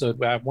week's episode,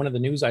 one of the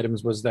news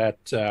items was that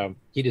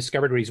he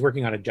discovered he's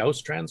working on a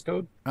Joust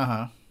transcode.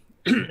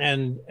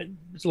 And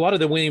a lot of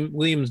the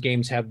Williams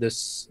games have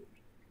this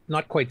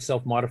not quite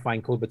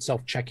self-modifying code, but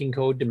self-checking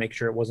code to make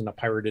sure it wasn't a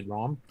pirated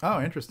ROM.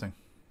 Oh, interesting.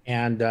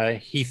 And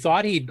he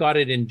thought he'd got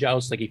it in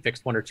Joust, like he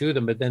fixed 1 or 2 of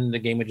them, but then the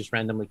game would just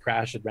randomly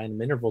crash at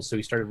random intervals. So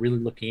he started really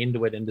looking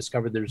into it and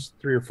discovered there's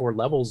 3 or 4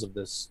 levels of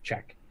this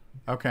check.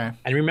 Okay.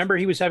 And remember,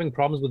 he was having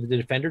problems with the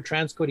Defender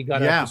transcode. He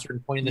got up to a certain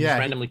point and then just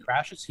randomly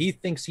crashes. He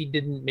thinks he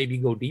didn't maybe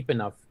go deep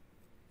enough.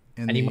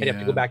 And he might have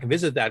to go back and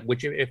visit that,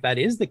 which if that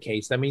is the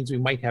case, that means we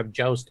might have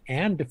Joust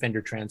and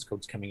Defender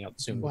transcodes coming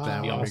out soon. Wow.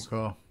 That would be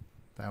cool.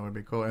 That would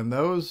be cool. And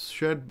those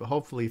should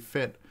hopefully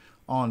fit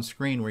on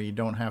screen where you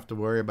don't have to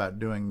worry about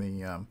doing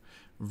the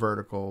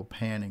vertical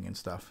panning and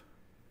stuff.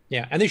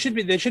 Yeah, and they should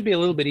be a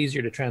little bit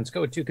easier to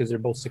transcode too because they're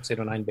both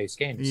 6809 based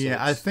games. Yeah,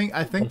 so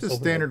I think the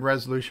standard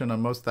resolution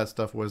on most of that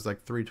stuff was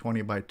like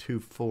 320 by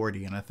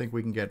 240, and I think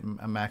we can get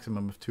a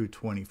maximum of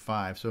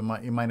 225. So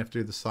you might have to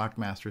do the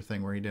Sockmaster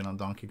thing where he did on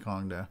Donkey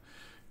Kong to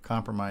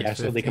compromise. Yeah,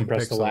 so they 15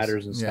 compress the pixels.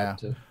 ladders and Yeah. stuff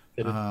to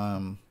fit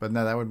it. But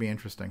no, that would be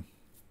interesting.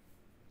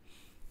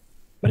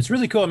 But it's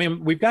really cool. I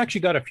mean, we've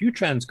actually got a few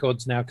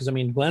transcodes now because I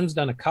mean, Glenn's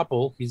done a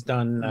couple. He's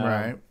done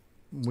Right.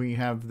 We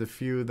have the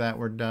few that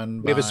were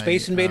done. We have a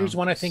Space Invaders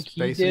one. I think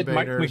he Space did.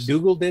 Mark Invaders,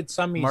 McDougall did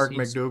some. Mark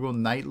McDougall,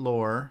 Night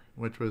Lore,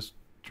 which was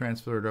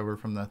transferred over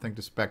from I think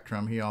to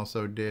Spectrum. He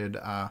also did.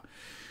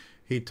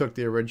 He took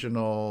the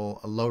original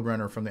Lode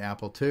Runner from the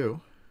Apple II.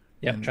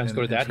 Yeah,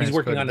 transcoded that. He's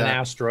working on an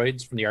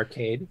Asteroids from the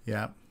arcade.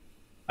 Yeah.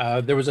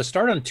 There was a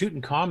start on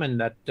Tutankhamun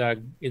that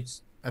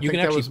you can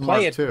actually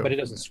play it, but it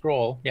doesn't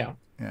scroll. Yeah.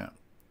 Yeah.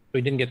 We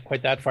didn't get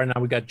quite that far.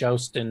 Now we got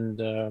Joust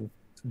and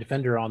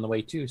Defender on the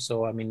way too.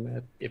 So I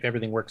mean, if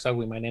everything works out,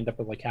 we might end up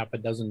with like half a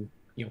dozen,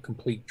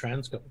 complete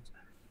transcodes.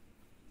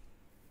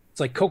 It's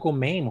like Coco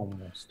Mame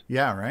almost.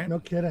 Yeah, right. No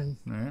kidding.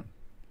 All right.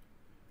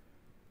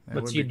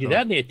 Let's you do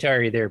that in the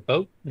Atari there,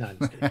 Boat. No, I'm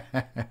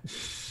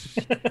just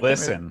kidding.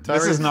 Listen,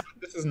 this is not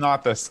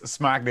the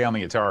Smackdown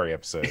the Atari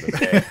episode.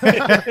 Okay?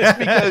 It's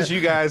because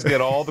you guys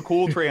get all the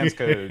cool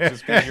transcodes.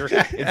 It's because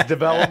it's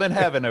development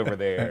heaven over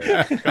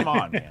there. Come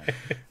on, man.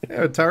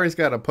 Yeah, Atari's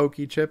got a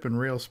pokey chip and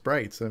real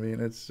sprites. I mean,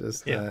 it's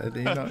just we don't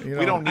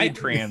need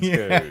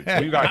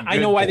transcodes. We got I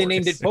know why they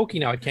named it Pokey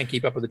now. It can't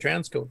keep up with the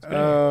transcodes.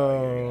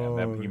 Oh,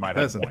 you might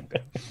have a point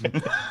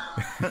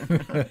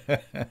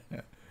there.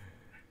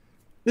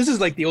 This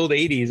is like the old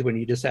 80s when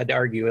you just had to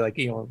argue, like,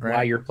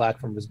 why your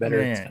platform was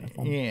better. Yeah, kind of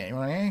fun. yeah.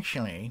 Well,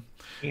 actually,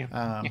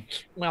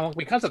 well,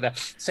 because of that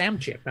SAM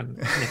chip.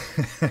 And,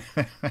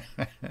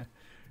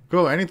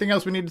 Cool. Anything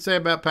else we need to say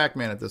about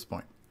Pac-Man at this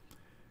point?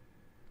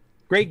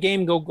 Great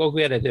game. Go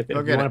get it if you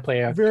want to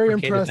play a very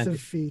arcade impressive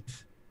authentic.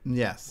 feat.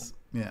 Yes.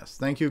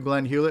 Thank you,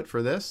 Glenn Hewlett,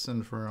 for this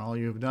and for all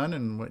you've done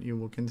and what you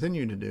will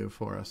continue to do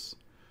for us.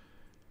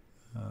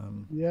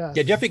 Yeah,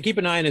 Jeff, keep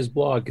an eye on his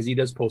blog because he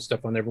does post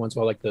stuff on there every once in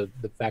a while, like the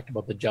fact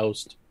about the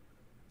Joust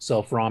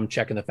self-ROM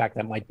check and the fact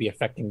that might be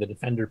affecting the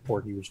Defender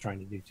port he was trying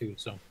to do too.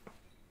 So,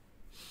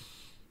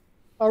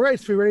 all right,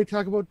 so we ready to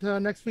talk about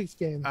next week's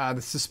game?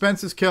 The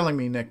suspense is killing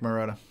me, Nick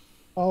Marotta.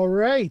 All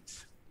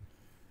right,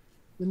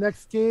 the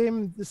next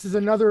game. This is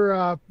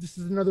another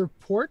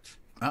port.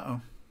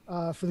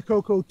 For the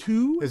Coco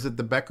 2. Is it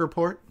the Becker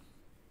port?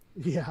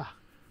 Yeah.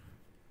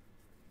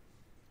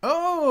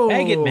 Oh,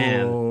 Baggett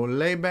Man.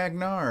 Les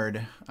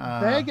Bagnard.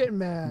 Baggett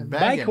Man.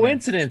 By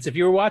coincidence, if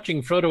you were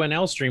watching Frodo and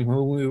Elstream,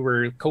 who we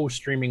were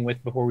co-streaming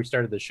with before we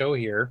started the show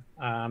here,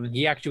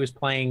 he actually was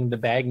playing the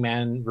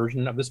Bagman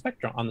version of the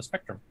Spectrum on the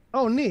Spectrum.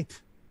 Oh,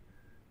 neat.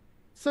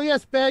 So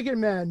yes, Baggett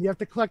Man. You have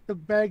to collect the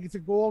bags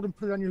of gold and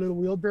put it on your little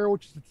wheelbarrow,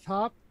 which is at the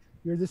top.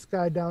 You're this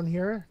guy down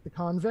here, the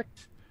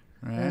convict.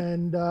 Right.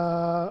 And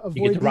avoid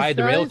you get to ride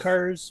the rail guys.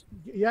 cars.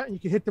 Yeah, you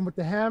can hit them with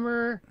the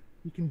hammer.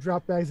 You can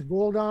drop bags of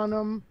gold on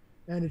them.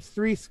 And it's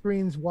 3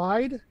 screens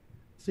wide,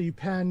 so you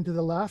pan to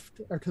the left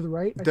or to the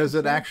right. Does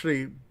it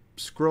actually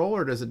scroll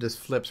or does it just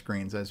flip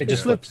screens? As It you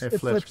just go? flips. It It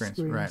flips flips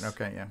screens. Right. screens.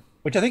 Okay. Yeah.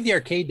 Which I think the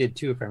arcade did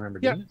too, if I remember.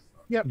 Yep. Didn't it?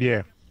 Yep.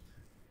 Yeah.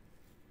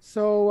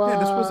 So Yeah.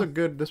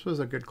 This was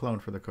a good clone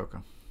for the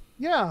Coco.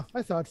 Yeah,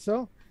 I thought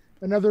so.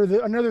 Another of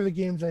the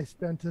games I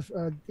spent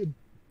a good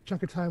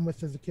chunk of time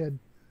with as a kid.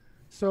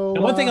 So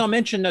And one thing I'll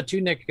mention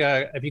too, Nick,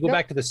 if you go Yep.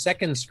 back to the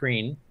second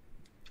screen,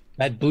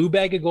 that blue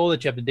bag of gold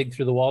that you have to dig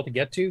through the wall to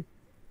get to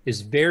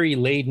is very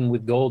laden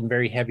with gold and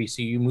very heavy.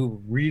 So you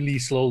move really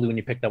slowly when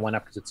you pick that one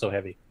up because it's so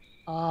heavy.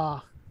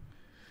 Ah.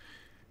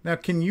 Now,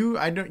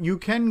 you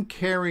can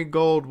carry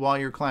gold while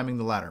you're climbing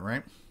the ladder,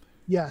 right?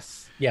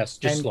 Yes. Yes,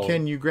 just And slowly.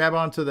 can you grab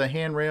onto the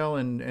handrail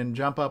and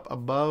jump up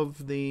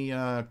above the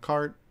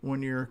cart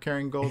when you're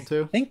carrying gold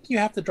too? I think you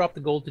have to drop the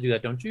gold to do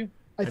that, don't you?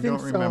 I think don't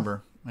so.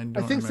 remember.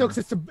 I think so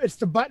because it's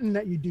the button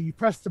that you do. You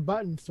press the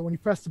button, so when you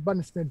press the button,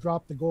 it's going to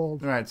drop the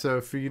gold. All right. So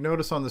if you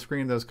notice on the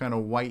screen those kind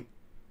of white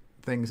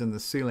things in the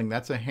ceiling,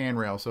 that's a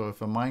handrail. So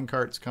if a mine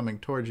cart's coming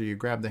towards you, you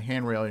grab the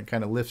handrail and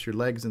kind of lifts your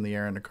legs in the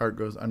air, and the cart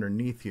goes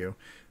underneath you.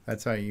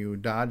 That's how you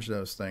dodge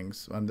those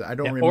things. I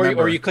don't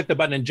remember. Or you click the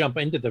button and jump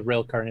into the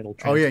rail car and it'll.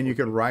 Oh yeah, and you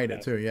could ride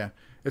it too. Yeah,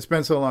 it's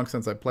been so long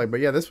since I played, but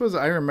yeah,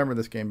 I remember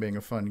this game being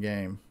a fun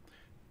game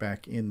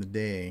back in the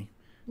day.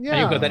 Yeah.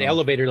 And you've got that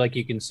elevator like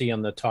you can see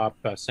on the top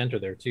center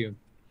there too.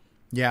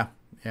 Yeah,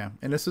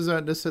 and this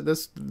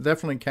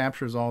definitely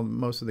captures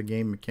most of the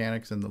game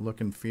mechanics and the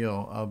look and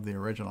feel of the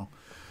original.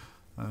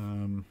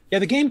 Yeah,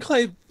 the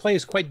gameplay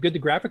is quite good. The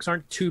graphics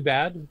aren't too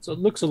bad. So it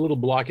looks a little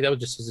blocky. That was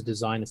just as a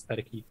design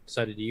aesthetic he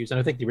decided to use. And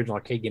I think the original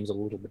arcade game is a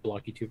little bit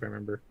blocky too, if I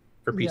remember,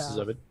 for pieces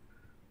Yeah. of it.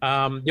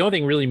 The only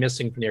thing really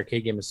missing from the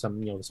arcade game is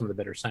some of the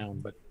better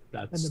sound, but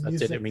that's it. I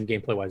music. mean,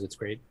 gameplay wise, it's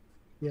great.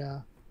 Yeah.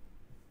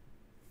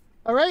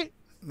 All right.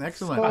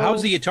 Excellent. So-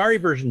 How's the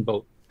Atari version,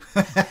 Boat?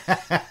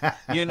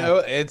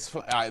 It's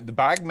the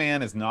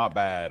Bagman is not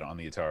bad on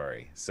the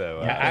Atari.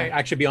 So Yeah, I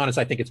actually, be honest,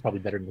 I think it's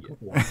probably better than the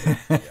Coco one.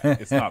 yeah,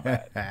 it's not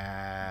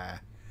bad.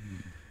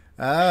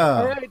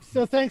 All Oh, right.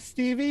 So thanks,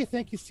 Stevie.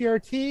 Thank you,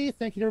 CRT.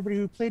 Thank you to everybody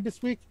who played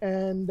this week,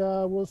 and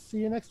we'll see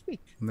you next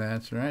week.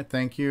 that's right.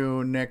 Thank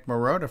you, Nick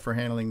Marotta, for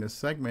handling this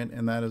segment,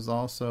 and that is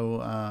also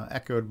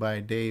echoed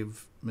by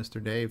Dave,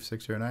 Mr. Dave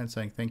 609,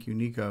 saying thank you,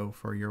 Nico,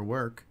 for your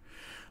work.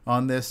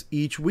 on this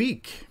each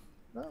week.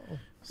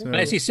 So, And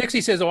I see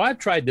Sixty says, "Oh, I've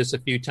tried this a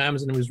few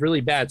times and it was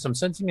really bad." So I'm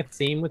sensing a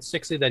theme with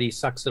Sixty that he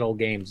sucks at all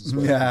games as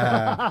well.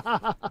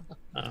 Yeah.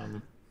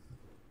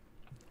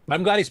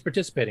 I'm glad he's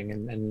participating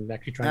and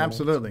actually trying.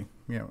 Absolutely.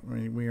 Yeah,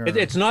 we are.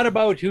 It's not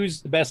about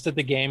who's the best at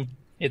the game.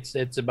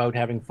 It's about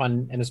having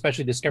fun and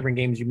especially discovering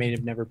games you may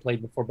have never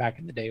played before back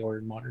in the day or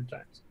in modern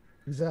times.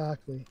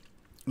 Exactly.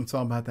 It's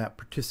all about that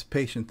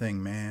participation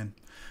thing, man.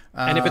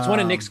 And if it's one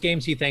of Nick's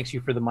games, he thanks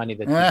you for the money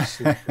that you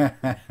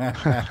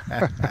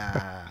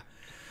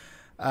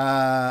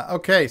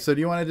okay, so do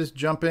you want to just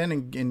jump in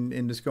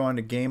and just go on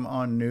to Game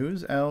On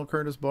News, L.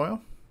 Curtis Boyle?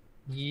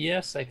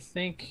 Yes, I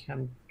think.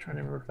 I'm trying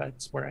to remember if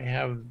that's where I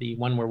have the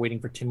one we're waiting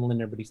for Tim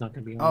Linder, but he's not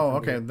going to be on. Oh,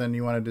 okay. Then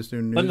you want to just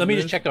do news? Let me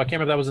just check, though. I can't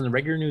remember if that was in the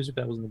regular news or if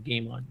that was in the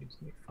Game On News.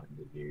 Let me find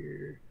it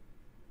here.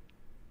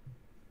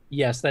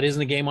 Yes, that is in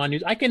the Game On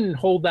News. I can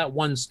hold that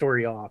one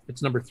story off.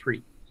 It's number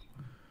 3.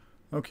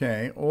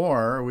 Okay,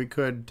 or we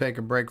could take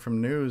a break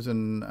from news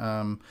and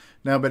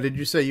no. But did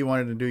you say you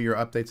wanted to do your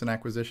updates and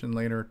acquisition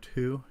later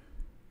too?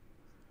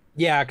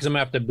 Yeah, because I'm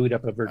gonna have to boot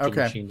up a virtual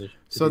machine. To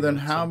so then,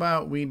 how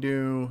about we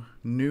do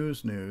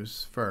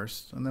news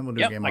first, and then we'll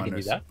do Game On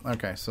News. Do that.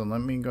 Okay, so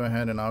let me go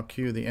ahead and I'll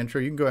cue the intro.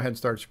 You can go ahead and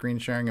start screen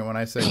sharing, and when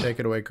I say take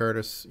it away,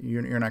 Curtis,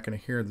 you're not going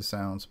to hear the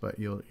sounds, but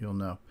you'll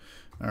know.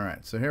 All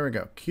right, so here we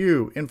go.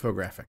 Cue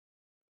infographic.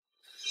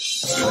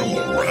 From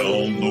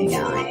around the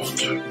world,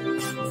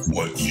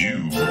 what you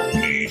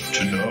need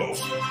to know.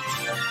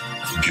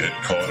 Get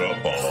caught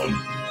up on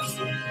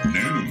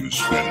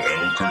News with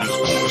L. Curtis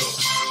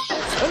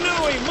Boyle. And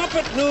now a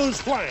Muppet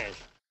News Flash.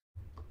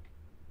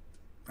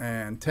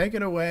 And take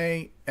it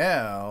away,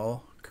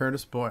 L.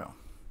 Curtis Boyle.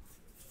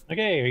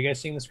 Okay, are you guys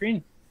seeing the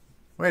screen?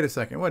 Wait a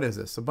second, what is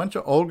this? A bunch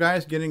of old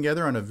guys getting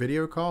together on a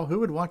video call? Who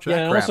would watch that crap?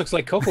 Yeah, it almost looks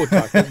like Coco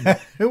Talk, doesn't it?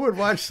 Who would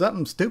watch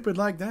something stupid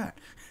like that?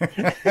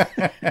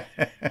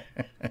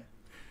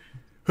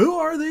 Who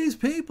are these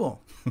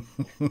people?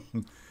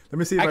 Let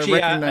me see if I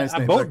recognize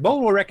names. Bo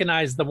will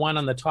recognize the one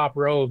on the top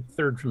row,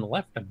 third from the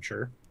left, I'm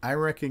sure. I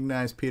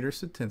recognize Peter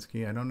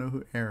Satinsky. I don't know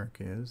who Eric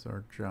is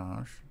or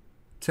Josh.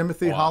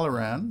 Timothy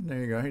Holloran. There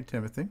you go. Hey,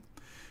 Timothy.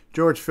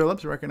 George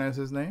Phillips, recognize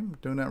his name.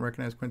 Do not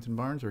recognize Quentin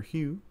Barnes or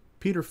Hugh.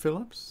 Peter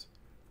Phillips.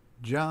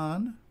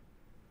 John.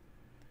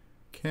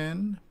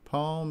 Ken.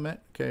 Paul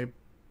Metcalf.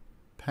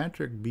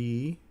 Patrick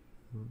B.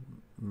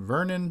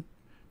 Vernon.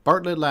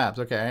 Bartlett Labs.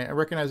 Okay, I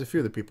recognize a few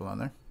of the people on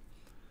there.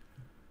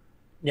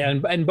 Yeah,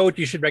 and Boat,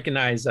 you should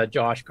recognize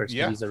Josh, of course.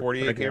 Yeah, he's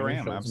 48K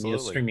RAM, absolutely.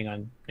 He's streaming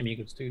on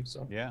Amigos too.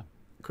 So yeah,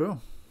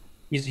 cool.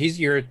 He's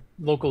your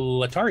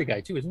local Atari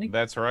guy too, isn't he?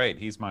 That's right.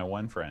 He's my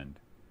one friend.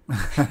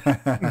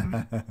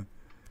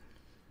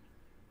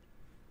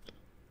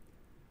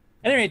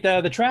 At any rate,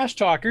 the Trash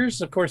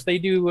Talkers, of course, they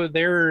do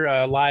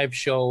their live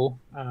show,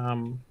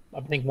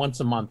 I think once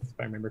a month, if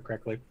I remember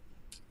correctly.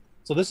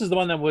 So this is the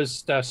one that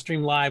was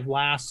streamed live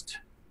last,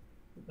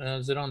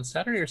 is it on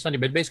Saturday or Sunday?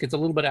 But basically, it's a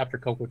little bit after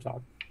Coco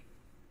Talk.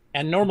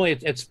 And normally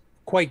it's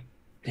quite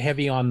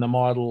heavy on the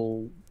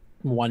model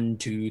 1,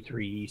 2,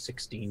 3,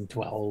 16,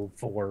 12,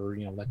 4,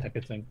 that type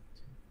of thing.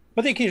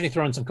 But they occasionally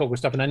throw in some Coco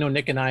stuff. And I know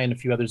Nick and I and a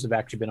few others have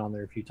actually been on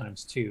there a few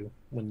times too,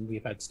 when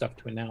we've had stuff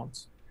to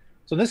announce.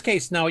 So in this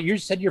case, now you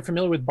said you're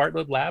familiar with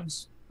Bartlett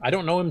Labs. I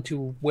don't know him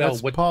too well.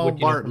 That's Paul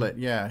Bartlett.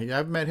 Yeah,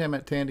 I've met him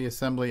at Tandy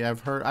Assembly. I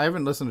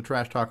haven't listened to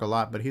Trash Talk a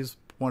lot, but he's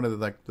one of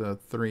the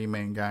 3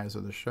 main guys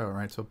of the show,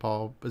 right? So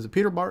Paul, is it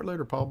Peter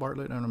Bartlett or Paul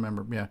Bartlett? I don't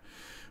remember. Yeah,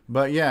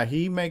 but yeah,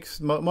 he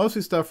makes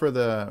mostly stuff for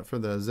the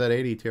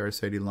Z80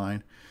 TRS-80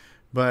 line.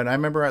 But I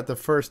remember at the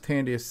first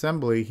Tandy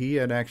Assembly, he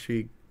had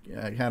actually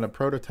had a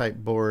prototype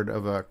board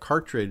of a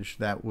cartridge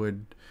that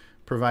would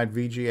provide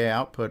VGA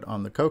output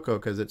on the Coco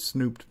because it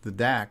snooped the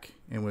DAC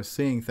and was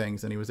seeing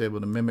things, and he was able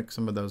to mimic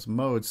some of those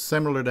modes,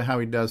 similar to how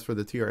he does for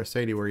the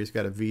TRS-80, where he's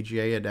got a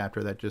VGA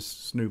adapter that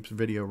just snoops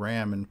video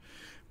RAM and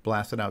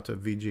blasts it out to a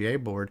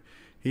VGA board.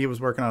 He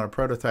was working on a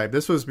prototype.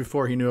 This was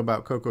before he knew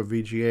about Coco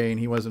VGA, and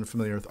he wasn't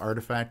familiar with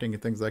artifacting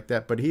and things like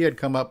that, but he had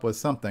come up with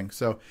something.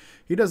 So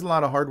he does a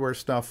lot of hardware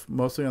stuff,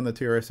 mostly on the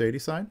TRS-80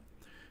 side.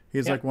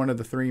 He's like one of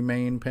the 3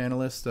 main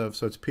panelists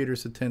so it's Peter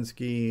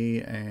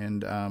Satinsky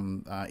and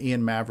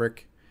Ian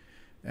Maverick.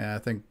 I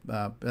think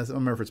I don't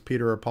remember if it's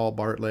Peter or Paul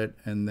Bartlett,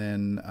 and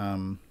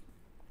then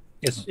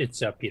it's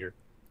Peter.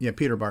 Yeah,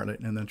 Peter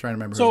Bartlett, and then trying to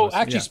remember. So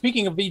actually,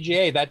 speaking of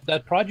VGA,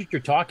 that project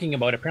you're talking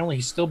about, apparently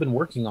he's still been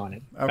working on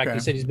it. In fact, he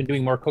said he's been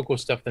doing more Coco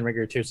stuff than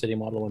regular TRS-80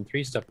 Model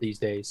 1.3 stuff these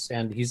days,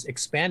 and he's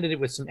expanded it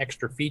with some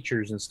extra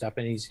features and stuff.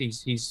 And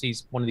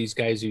he's one of these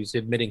guys who's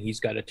admitting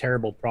he's got a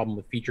terrible problem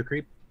with feature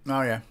creep.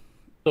 Oh yeah.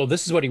 So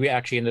this is what he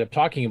actually ended up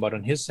talking about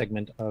on his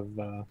segment of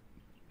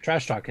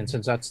Trash Talk, and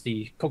since that's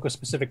the Coco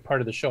specific part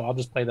of the show, I'll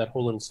just play that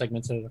whole little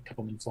segment, so a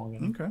couple minutes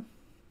long. Okay.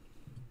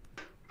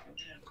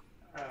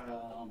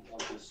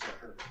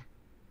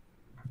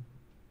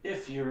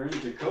 If you're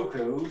into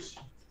Cocos,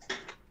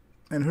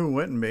 and who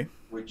wouldn't be?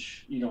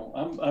 Which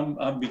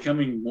I'm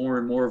becoming more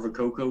and more of a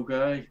Coco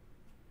guy.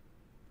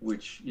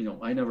 Which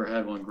I never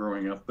had one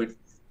growing up, but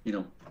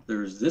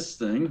there's this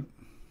thing,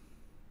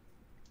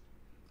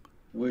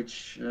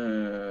 which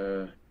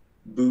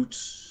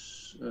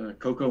boots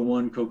Coco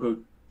 1, Coco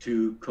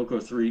 2, Coco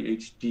 3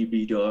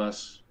 HDB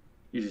DOS.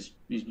 You just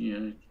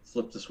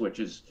flip the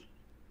switches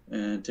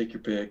and take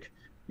your pick.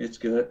 It's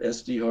got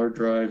SD hard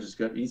drives. It's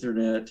got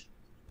Ethernet.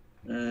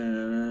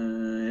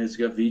 It's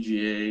got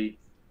VGA.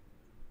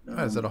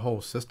 Is it a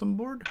whole system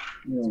board?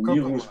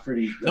 Neil was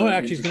pretty. No,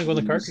 actually, it's going to go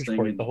on the cartridge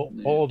port. The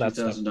whole that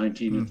stuff.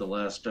 2019 at the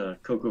last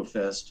Coco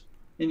Fest,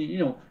 and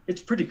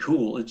it's pretty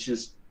cool. It's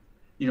just,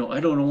 I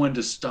don't know when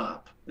to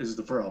stop. Is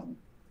the problem?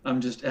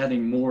 I'm just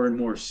adding more and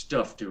more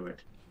stuff to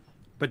it.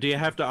 But do you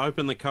have to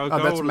open the Coco?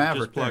 Oh, that's or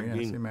Maverick. just plug Yeah,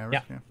 in? see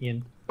Maverick, yeah.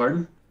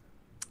 Pardon?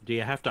 Do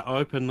you have to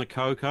open the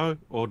Coco,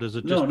 or does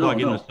it just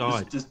plug in the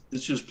side? It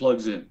just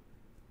plugs in.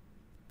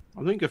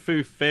 I think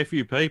fair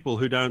few people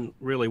who don't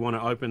really want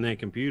to open their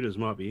computers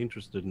might be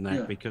interested in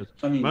that, because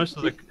most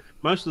of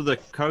the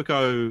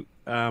Coco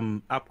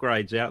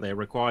upgrades out there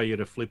require you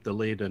to flip the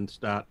lid and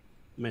start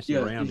messing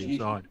around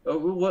inside.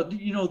 Well,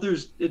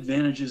 there's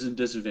advantages and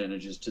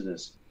disadvantages to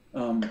this.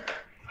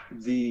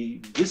 The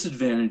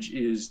disadvantage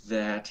is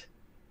that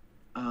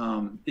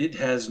it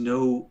has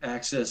no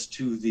access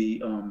to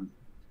the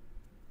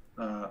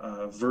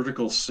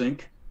vertical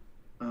sync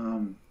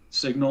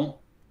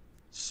signal,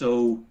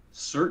 so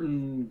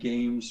certain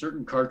games,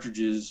 certain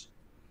cartridges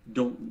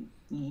don't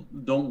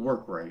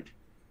work right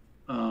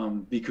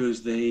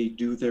because they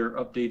do their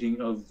updating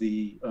of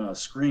the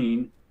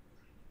screen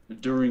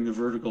during the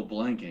vertical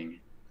blanking,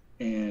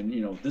 and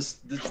this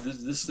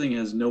thing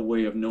has no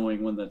way of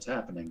knowing when that's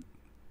happening.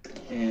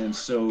 And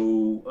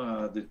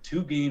so the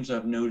two games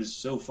I've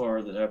noticed so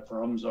far that have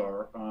problems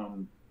are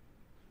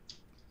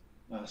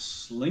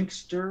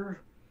Slinkster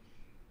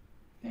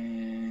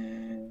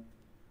and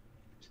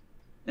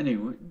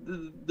anyway,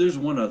 there's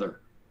one other.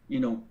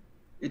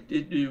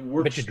 It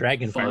works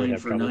fine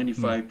for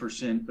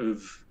 95%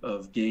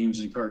 of games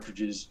and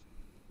cartridges,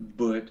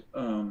 but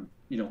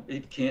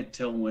it can't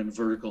tell when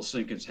vertical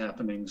sync is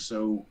happening,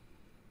 so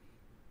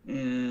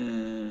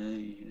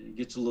it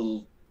gets a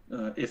little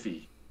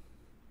iffy.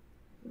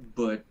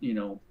 But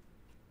TA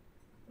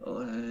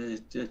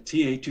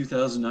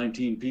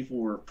 2019, people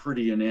were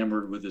pretty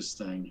enamored with this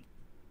thing.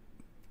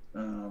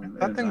 And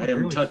I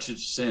haven't touched it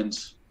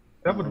since.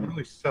 That would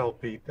really sell,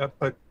 Pete.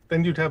 But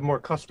then you'd have more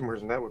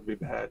customers, and that would be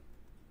bad.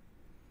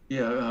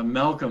 Yeah,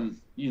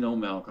 Malcolm,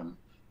 Malcolm.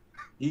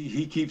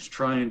 He keeps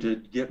trying to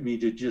get me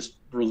to just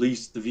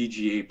release the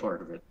VGA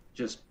part of it,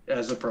 just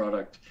as a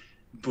product.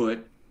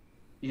 But,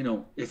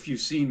 if you've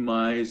seen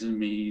My's and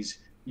Me's,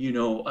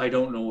 I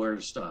don't know where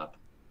to stop.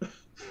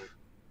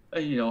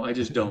 I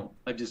just don't.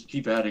 I just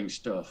keep adding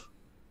stuff.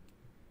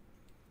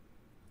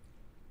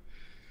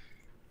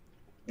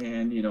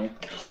 And,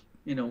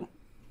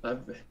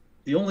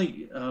 the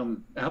only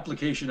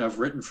application I've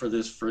written for the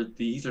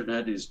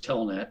Ethernet is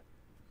Telnet,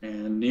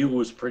 and Neil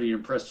was pretty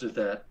impressed with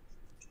that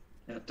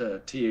at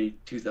TA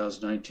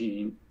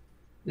 2019.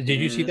 Did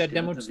you see that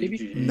demo,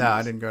 Stevie? No,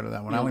 I didn't go to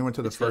that one. I only went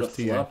to the first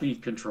TA. Floppy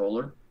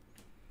controller.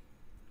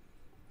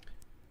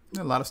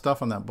 A lot of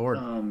stuff on that board.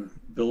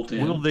 Built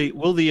in.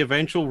 Will the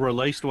eventual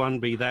released one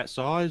be that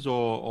size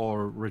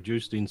or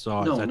reduced in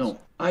size? No.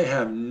 I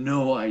have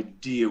no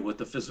idea what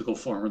the physical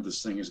form of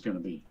this thing is going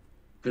to be,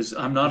 because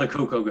I'm not a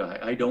Coco guy.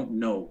 I don't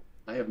know.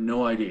 I have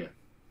no idea.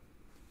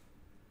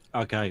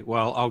 Okay,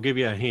 well, I'll give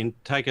you a hint.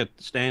 Take a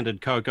standard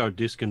Coco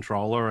disc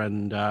controller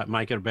and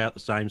make it about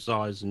the same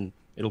size, and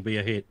it'll be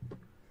a hit.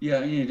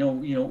 Yeah,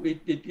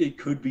 it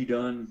could be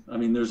done. I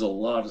mean, there's a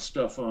lot of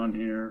stuff on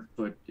here,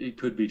 but it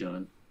could be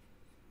done.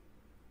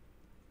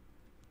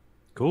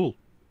 Cool.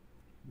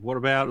 What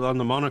about on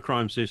the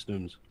monochrome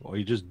systems? Or are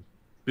you just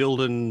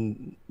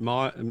building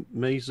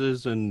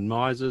Mises and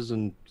Misers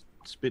and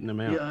spitting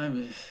them out? Yeah,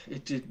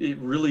 it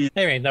really.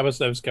 Anyway, that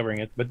was covering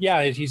it, but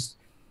yeah, he's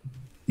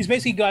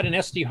basically got an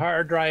SD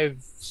hard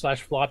drive /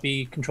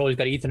 floppy controller. He's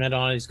got Ethernet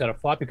on it. He's got a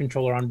floppy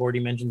controller on board.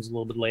 He mentions a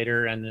little bit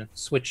later, and a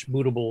switch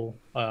bootable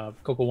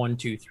Coco 1,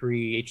 2,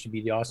 3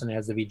 HDB DOS, and it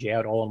has the VGA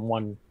out all in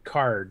one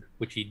card,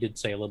 which he did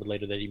say a little bit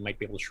later that he might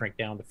be able to shrink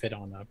down to fit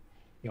on a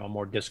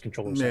more disc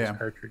controller size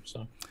cartridge.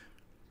 So,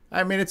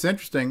 I mean, it's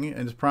interesting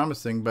and it's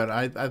promising, but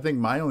I think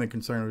my only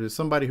concern is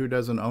somebody who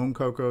doesn't own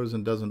Cocos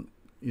and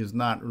is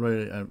not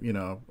really a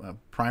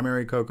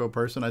primary Coco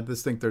person. I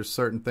just think there's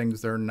certain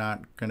things they're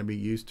not going to be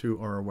used to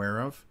or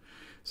aware of.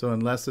 So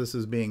unless this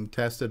is being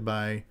tested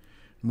by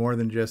more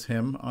than just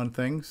him on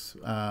things,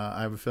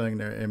 I have a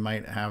feeling it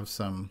might have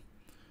some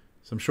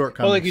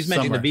shortcomings. Well, like he's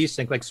mentioned the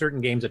V-Sync, like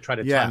certain games that try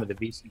to time with the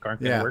V-Sync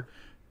aren't going to work.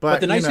 But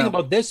the nice thing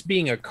about this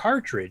being a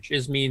cartridge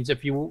means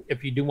if you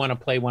do want to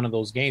play one of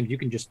those games, you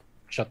can just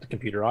shut the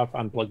computer off,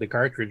 unplug the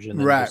cartridge, and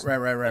then right.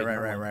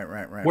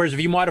 Whereas if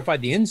you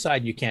modified the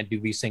inside, you can't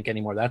do VSync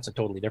anymore. That's a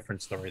totally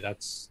different story.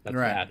 That's right.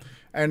 bad.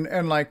 And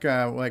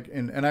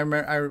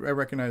I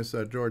recognize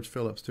George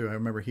Phillips too. I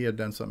remember he had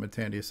done something at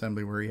Tandy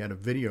Assembly where he had a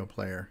video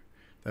player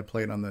that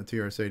played on the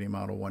TRS-80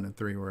 Model 1 and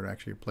 3, where it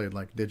actually played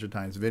like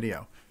digitized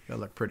video. That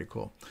looked pretty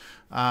cool.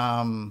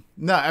 No,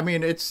 I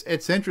mean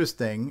it's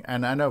interesting,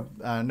 and I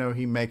know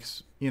he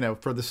makes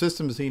for the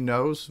systems he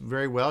knows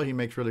very well. He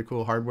makes really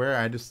cool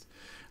hardware.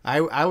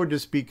 I would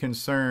just be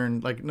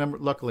concerned, like,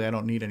 luckily I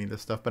don't need any of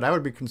this stuff, but I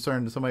would be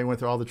concerned if somebody went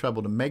through all the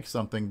trouble to make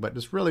something, but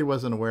just really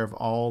wasn't aware of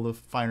all the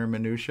finer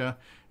minutia,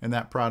 and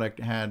that product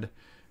had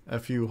a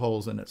few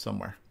holes in it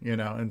somewhere, you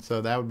know. And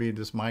so that would be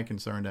just my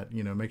concern, that,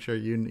 you know, make sure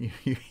you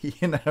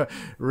know,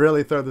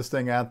 really throw this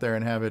thing out there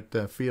and have it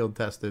field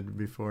tested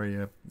before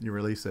you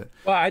release it.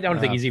 Well, I don't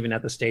think he's even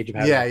at the stage of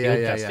having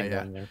field testing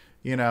down there.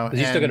 You know, because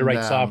he's still got to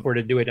write software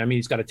to do it. I mean,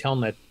 he's got a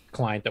Telnet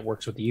client that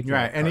works with the Ethernet.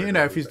 Right, and you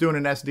know, if he's doing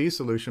an SD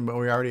solution, but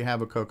we already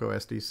have a Coco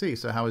SDC,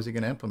 so how is he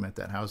going to implement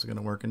that? How is it going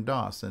to work in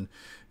DOS? And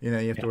you know,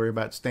 you have to worry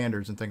about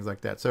standards and things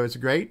like that. So it's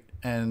great,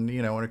 and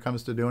you know, when it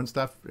comes to doing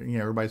stuff, you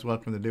know, everybody's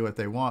welcome to do what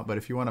they want. But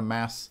if you want to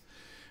mass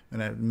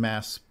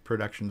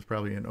production is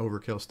probably an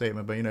overkill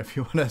statement, but you know, if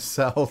you want to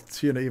sell,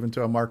 you know, even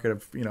to a market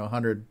of, you know,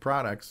 100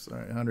 products,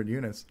 100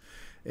 units,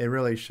 it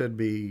really should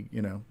be,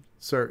 you know,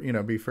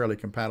 be fairly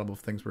compatible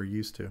with things we're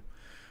used to.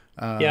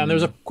 Yeah, and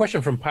there's a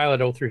question from Pilot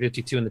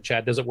 0352 in the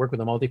chat. Does it work with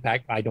a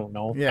multi-pack? I don't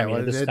know. Yeah, I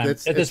mean,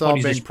 it's all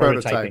being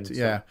prototyped. So.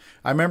 Yeah,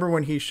 I remember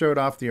when he showed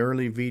off the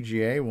early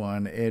VGA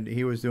one,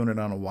 he was doing it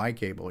on a Y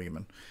cable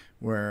even,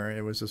 where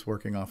it was just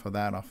working off of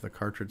that, off the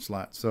cartridge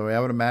slot. So I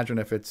would imagine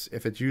if it's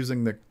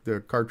using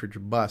the cartridge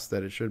bus,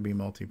 that it should be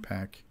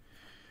multi-pack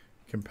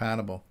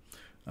compatible.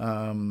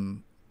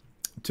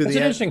 It's an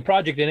interesting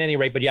project at any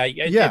rate, but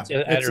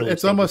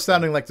it's almost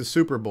sounding like the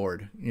Super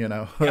Board, you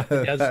know. Yeah,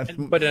 it does,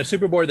 but a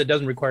Super Board that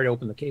doesn't require to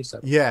open the case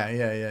up.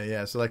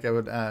 Yeah. So like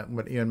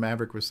what Ian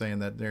Maverick was saying,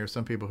 that there are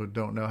some people who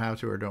don't know how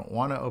to or don't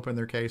want to open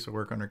their case or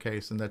work on their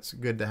case, and that's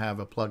good to have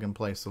a plug and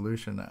play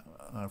solution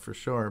for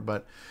sure.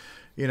 But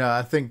you know,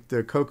 I think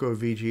the Coco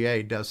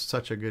VGA does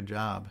such a good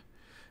job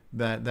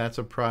that's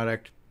a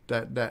product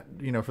that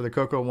you know, for the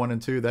Coco 1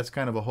 and 2, that's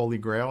kind of a holy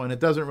grail, and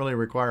it doesn't really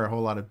require a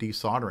whole lot of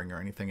desoldering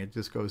or anything. It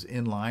just goes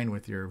in line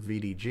with your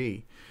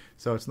VDG,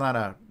 so it's not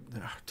a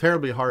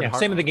terribly hard. Yeah,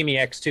 same with the Gimme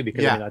X too,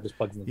 because I mean, that just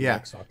plugs into the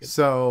X socket.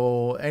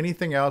 So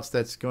anything else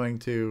that's going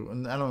to,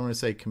 I don't want to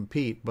say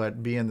compete,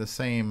 but be in the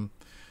same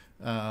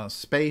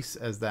space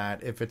as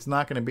that, if it's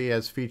not going to be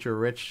as feature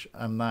rich,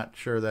 I'm not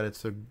sure that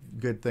it's a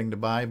good thing to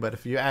buy. But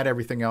if you add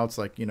everything else,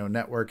 like, you know,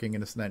 networking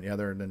and this and that and the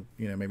other, then,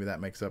 you know, maybe that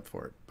makes up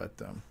for it. But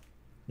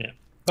yeah.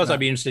 Plus,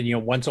 I'd be interested, you know,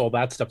 once all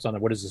that stuff's on there,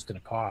 what is this going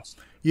to cost?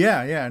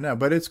 Yeah,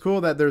 but it's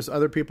cool that there's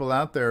other people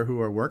out there who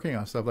are working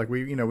on stuff. Like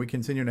we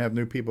continue to have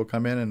new people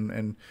come in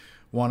and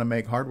want to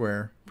make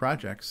hardware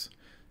projects.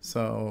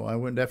 So I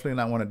would definitely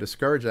not want to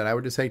discourage that. I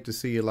would just hate to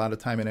see a lot of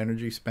time and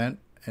energy spent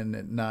and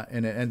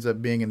it ends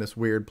up being in this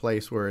weird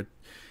place where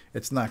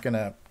it's not going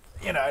to,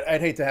 you know,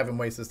 I'd hate to have him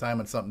waste his time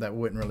on something that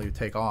wouldn't really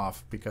take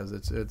off because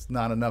it's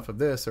not enough of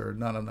this or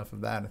not enough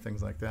of that and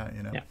things like that,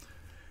 you know. Yeah.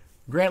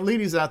 Grant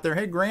Leedy's out there.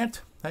 Hey,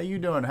 Grant, how you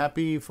doing?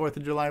 Happy 4th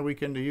of July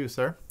weekend to you,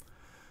 sir.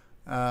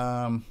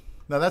 Now,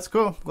 that's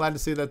cool. Glad to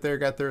see that they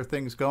got their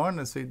things going.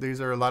 And see, these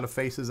are a lot of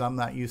faces I'm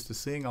not used to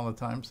seeing all the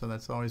time, so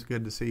that's always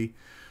good to see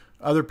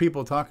other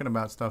people talking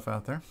about stuff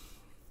out there.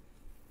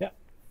 Yeah.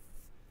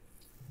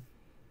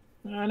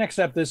 Next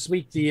up this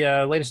week,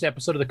 the latest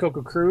episode of the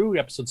Coco Crew,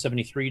 episode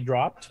 73,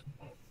 dropped,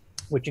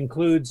 which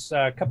includes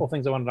a couple of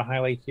things I wanted to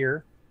highlight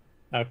here.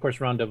 Of course,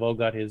 Ron DeVoe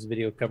got his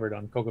video covered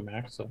on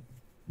CocoMax, so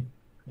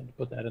I had to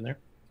put that in there.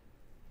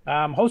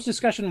 Host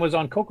discussion was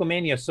on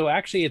CocoMania, so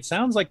actually it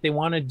sounds like they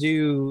want to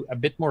do a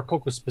bit more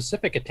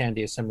Coco-specific at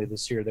Tandy Assembly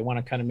this year. They want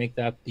to kind of make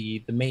that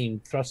the main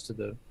thrust of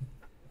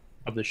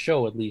the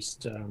show, at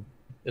least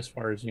as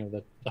far as, you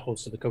know, the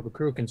hosts of the Coco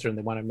Crew are concerned.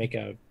 They want to make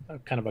a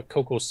kind of a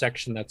Coco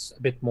section that's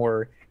a bit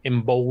more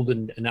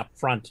emboldened and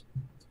upfront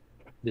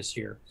this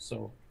year.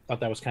 So I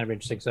thought that was kind of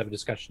interesting, so I have a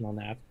discussion on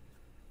that.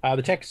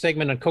 The tech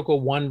segment on Coco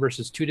 1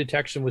 versus 2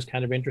 detection was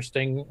kind of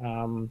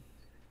interesting.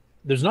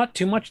 There's not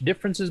too much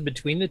differences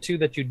between the two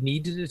that you'd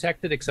need to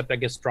detect it, except I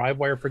guess drive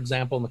wire, for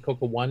example, in the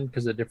Coco 1,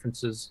 because the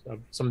differences of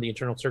some of the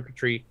internal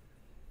circuitry,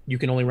 you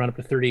can only run up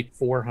to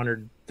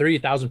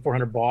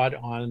 38,400 baud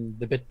on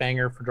the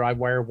Bitbanger for drive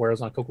wire,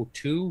 whereas on Coco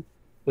 2,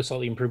 with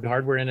slightly improved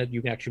hardware in it,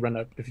 you can actually run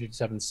up to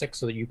 57.6,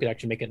 so that you could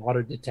actually make an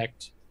auto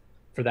detect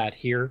for that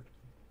here,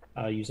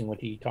 using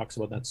what he talks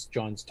about. That's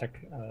John's tech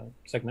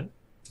segment.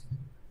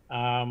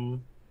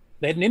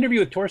 They had an interview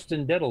with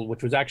Torsten Dittel,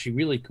 which was actually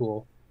really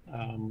cool.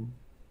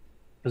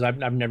 Because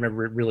I've never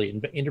really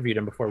interviewed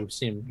him before. We've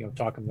seen him, you know,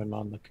 talking to him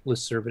on the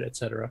listserv,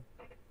 etc.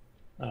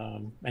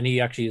 And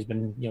he actually has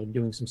been, you know,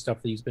 doing some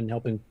stuff that he's been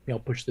helping, you know,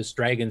 push this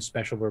Dragon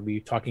special. We'll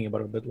be talking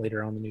about it a bit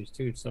later on the news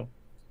too. So,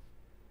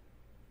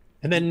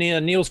 and then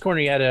Neil's Corner,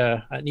 he had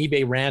an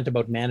eBay rant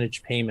about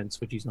managed payments,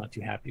 which he's not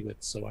too happy with.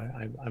 So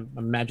I'm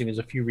imagining there's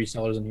a few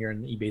resellers in here,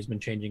 and eBay's been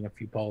changing a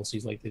few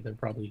policies lately. They're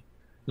probably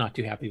not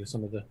too happy with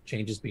some of the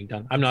changes being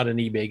done. I'm not an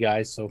eBay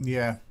guy, so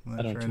yeah,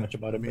 I don't know too much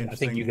about it, but I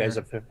think you guys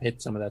have hit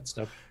some of that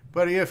stuff.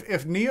 But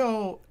if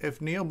Neil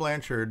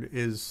Blanchard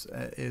is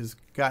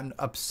gotten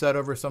upset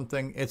over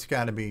something, it's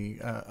got to be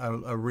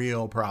a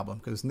real problem,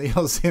 because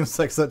Neil seems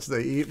like such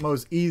the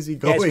most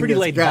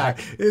easygoing guy.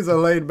 He's a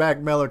laid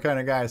back, mellow kind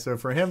of guy. So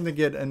for him to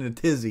get in a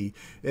tizzy,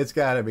 it's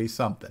got to be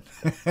something.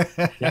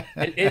 Yeah.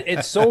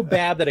 It's so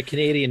bad that a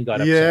Canadian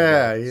got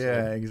upset.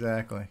 Yeah,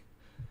 exactly.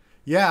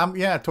 Yeah,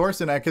 yeah,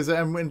 Torsten,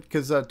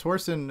 because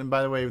Torsten, and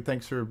by the way,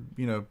 thanks for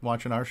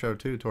watching our show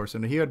too,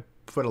 Torsten. He had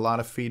put a lot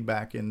of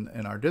feedback in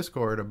our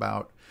Discord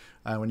about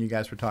when you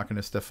guys were talking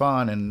to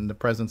Stefan and the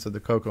presence of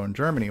the Coco in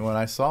Germany. When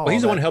I saw, well,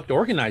 he's the one who helped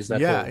organize that.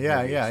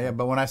 Yeah.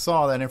 But when I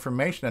saw that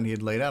information that he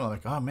had laid out, I'm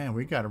like, oh man,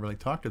 we got to really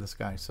talk to this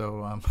guy.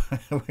 So,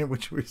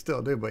 which we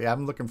still do. But yeah,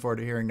 I'm looking forward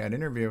to hearing that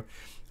interview,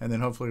 and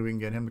then hopefully we can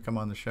get him to come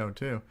on the show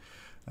too.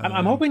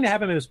 I'm hoping to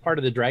have him as part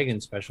of the Dragon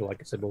special.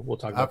 Like I said, we'll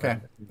talk about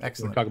that.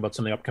 Excellent. We'll talk about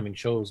some of the upcoming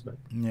shows. But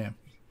yeah.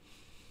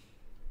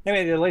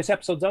 Anyway, the latest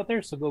episode's out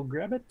there, so go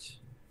grab it.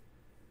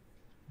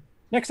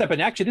 Next up,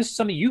 and actually this is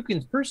something you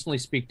can personally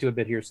speak to a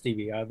bit here,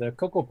 Stevie. The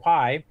Coco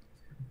Pi.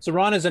 So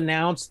Ron has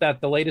announced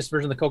that the latest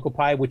version of the Coco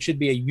Pi, which should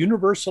be a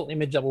universal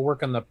image that will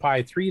work on the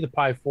Pi 3, the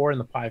Pi 4, and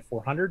the Pi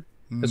 400.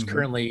 Because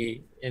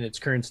currently, in its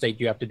current state,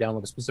 you have to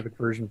download a specific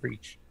version for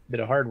each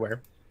bit of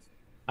hardware.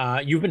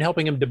 You've been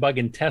helping him debug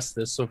and test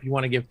this, so if you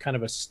want to give kind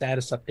of a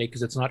status update,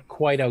 because it's not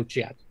quite out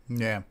yet.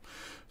 Yeah.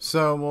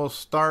 So we'll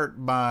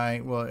start by,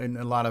 in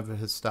a lot of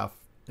his stuff,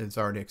 it's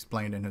already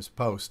explained in his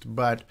post,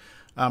 but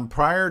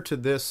prior to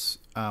this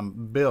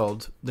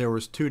build, there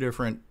was two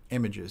different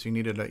images. You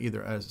needed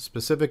either a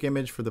specific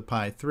image for the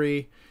Pi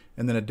 3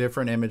 and then a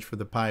different image for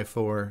the Pi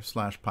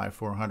 4/Pi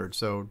 400.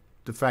 So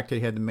the fact that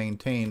he had to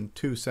maintain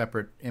two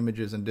separate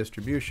images and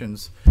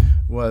distributions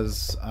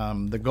was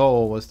the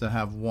goal was to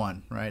have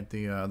one, right?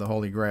 The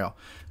Holy Grail.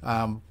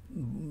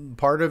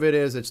 Part of it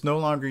is it's no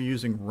longer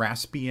using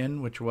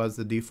Raspbian, which was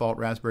the default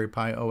Raspberry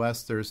Pi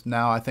OS. There's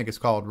now, I think it's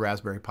called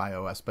Raspberry Pi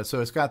OS, but so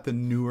it's got the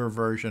newer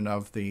version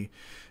of the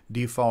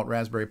default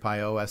Raspberry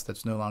Pi OS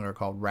that's no longer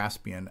called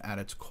Raspbian at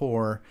its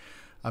core.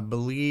 I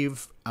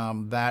believe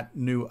that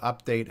new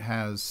update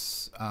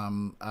has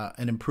an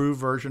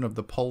improved version of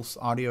the Pulse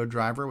audio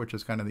driver, which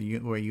is kind of the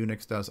way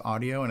Unix does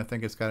audio, and I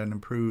think it's got an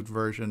improved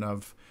version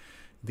of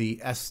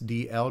the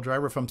SDL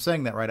driver. If I'm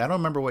saying that right, I don't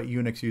remember what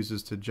Unix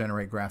uses to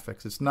generate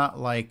graphics. It's not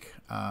like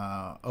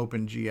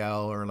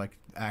OpenGL or like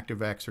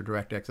ActiveX or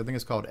DirectX. I think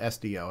it's called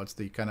SDL. It's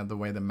the kind of the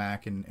way the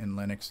Mac and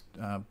Linux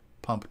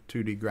pump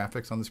 2D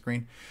graphics on the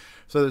screen.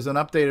 So there's an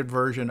updated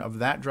version of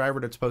that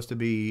driver that's supposed to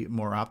be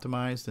more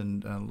optimized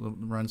and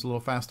runs a little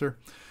faster.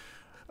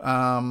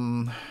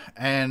 And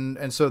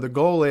so the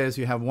goal is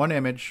you have one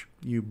image,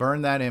 you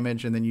burn that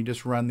image, and then you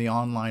just run the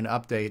online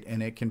update,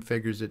 and it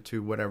configures it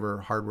to whatever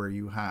hardware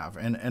you have.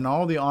 And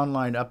all the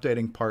online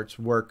updating parts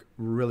work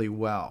really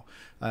well.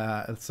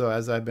 So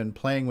as I've been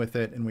playing with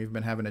it and we've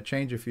been having to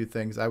change a few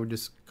things, I would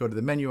just go to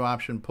the menu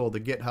option, pull the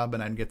GitHub,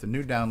 and I'd get the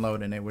new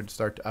download, and it would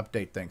start to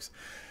update things.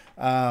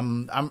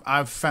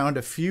 I've found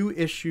a few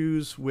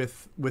issues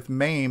with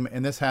MAME,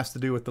 and this has to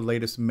do with the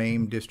latest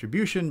MAME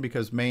distribution,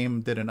 because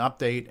MAME did an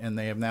update and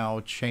they have now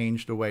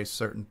changed the way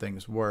certain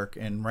things work.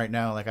 And right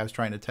now, like I was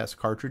trying to test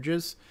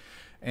cartridges,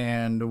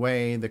 and the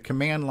way the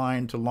command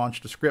line to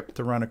launch the script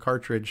to run a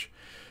cartridge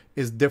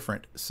is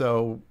different.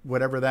 So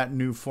whatever that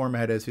new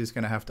format is, he's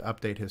going to have to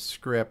update his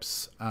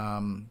scripts.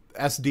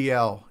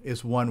 SDL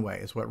is one way,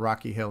 is what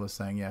Rocky Hill is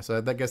saying. Yeah,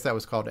 so I guess that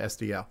was called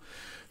SDL.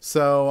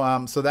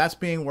 So so that's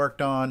being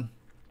worked on.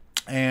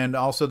 And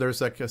also there's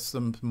like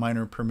some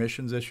minor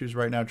permissions issues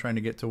right now, trying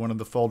to get to one of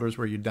the folders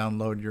where you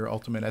download your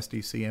Ultimate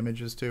SDC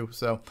images to.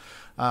 So,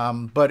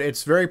 but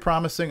it's very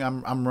promising.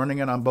 I'm running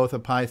it on both a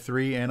Pi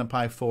 3 and a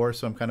Pi 4,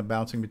 so I'm kind of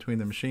bouncing between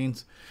the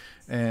machines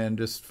and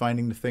just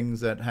finding the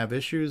things that have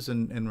issues,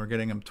 and we're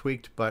getting them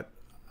tweaked. But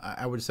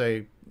I would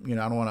say, I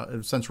don't want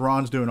to, since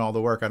Ron's doing all the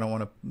work, I don't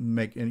want to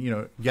make,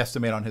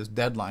 guesstimate on his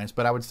deadlines,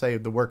 but I would say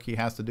the work he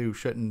has to do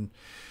shouldn't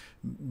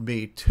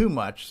be too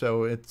much.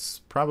 So it's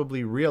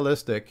probably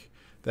realistic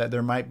that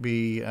there might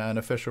be an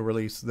official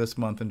release this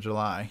month in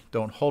July.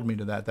 Don't hold me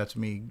to that. That's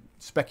me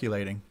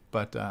speculating,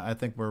 but I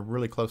think we're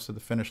really close to the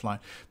finish line.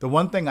 The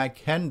one thing I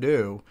can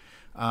do,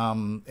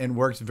 and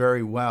works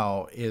very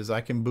well, is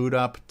I can boot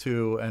up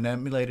to an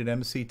emulated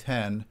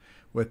MC10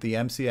 with the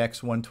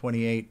MCX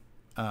 128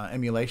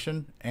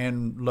 emulation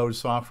and load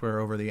software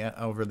over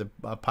the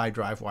Pi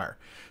DriveWire.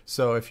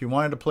 So if you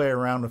wanted to play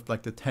around with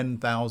like the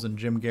 10,000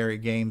 Jim Gary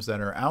games that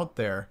are out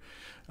there,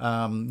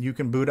 you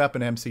can boot up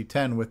an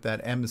MC10 with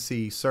that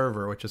MC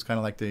server, which is kind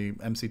of like the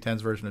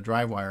MC10's version of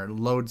DriveWire,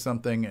 load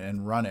something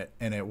and run it,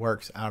 and it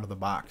works out of the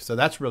box. So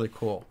that's really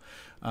cool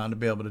to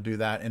be able to do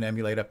that and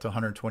emulate up to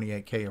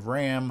 128K of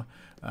RAM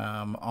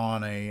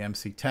on a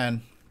MC10.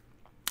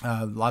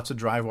 Lots of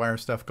DriveWire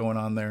stuff going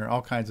on there,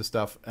 all kinds of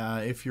stuff.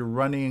 If you're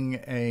running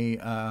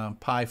a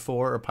Pi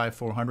 4 or Pi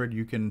 400,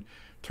 you can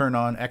turn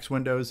on X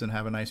Windows and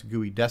have a nice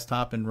GUI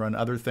desktop and run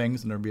other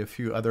things, and there'll be a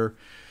few other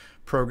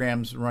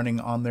programs running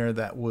on there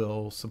that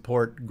will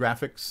support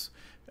graphics.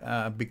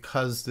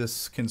 Because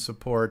this can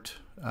support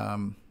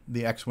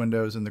the X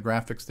Windows and the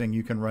graphics thing,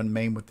 you can run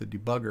MAME with the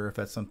debugger if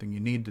that's something you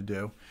need to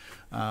do.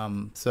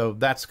 So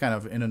that's kind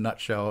of, in a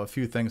nutshell, a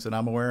few things that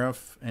I'm aware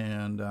of,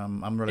 and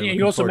I'm really. Yeah,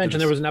 you also mentioned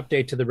there was an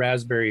update to the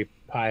Raspberry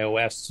Pi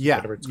OS. Yeah,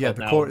 whatever it's yeah,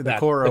 called the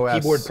core OS. The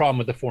keyboard problem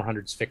with the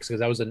 400's fixed, because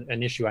that was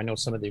an issue. I know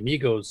some of the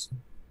Amigos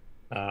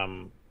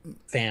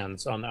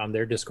fans on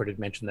their Discord had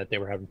mentioned that they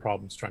were having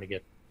problems trying to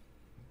get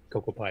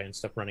Cocoa Pi and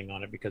stuff running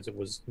on it because it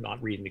was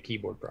not reading the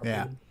keyboard properly.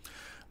 Yeah.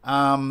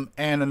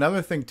 And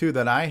another thing too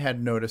that I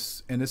had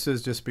noticed, and this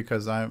is just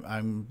because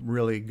I'm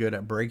really good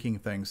at breaking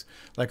things.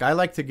 Like I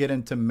like to get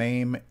into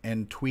MAME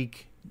and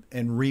tweak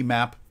and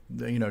remap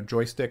the,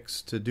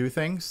 joysticks to do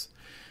things.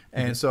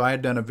 And so I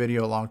had done a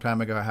video a long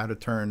time ago how to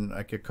turn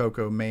like a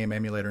Coco MAME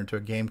emulator into a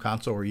game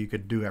console where you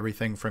could do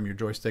everything from your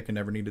joystick and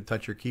never need to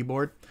touch your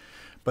keyboard.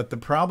 But the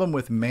problem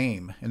with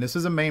MAME, and this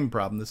is a MAME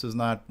problem, this is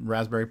not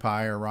Raspberry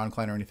Pi or Ron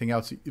Klein or anything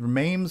else.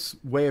 MAME's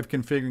way of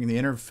configuring the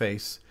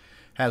interface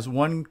has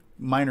one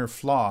minor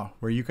flaw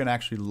where you can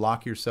actually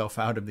lock yourself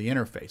out of the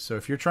interface. So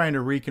if you're trying to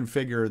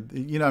reconfigure,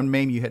 in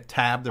MAME you hit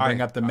tab to bring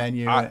up the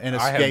menu and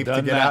escape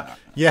to get out.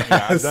 Yeah,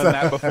 I've done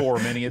that before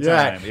many a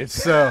time.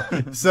 So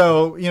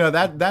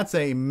that's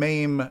a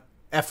MAME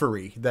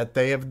effery that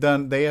they have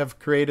done. They have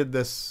created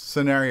this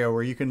scenario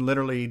where you can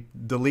literally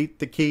delete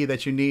the key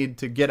that you need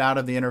to get out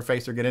of the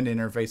interface or get into the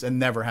interface and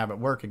never have it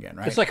work again,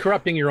 right? It's like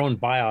corrupting your own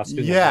BIOS.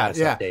 Yeah.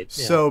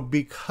 So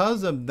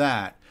because of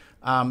that,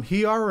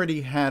 he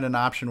already had an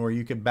option where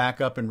you could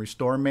back up and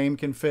restore MAME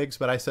configs,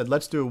 but I said,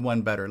 let's do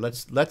one better.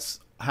 Let's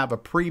have a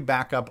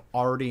pre-backup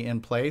already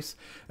in place,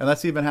 and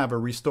let's even have a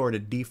restore to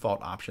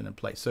default option in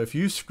place. So if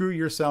you screw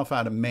yourself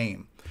out of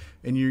MAME,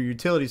 in your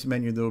utilities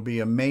menu, there will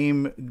be a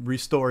MAME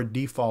restore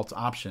defaults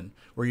option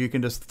where you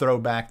can just throw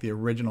back the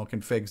original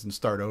configs and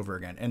start over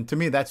again. And to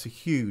me, that's a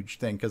huge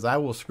thing because I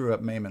will screw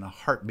up MAME in a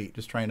heartbeat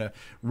just trying to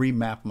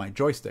remap my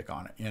joystick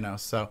on it,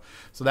 So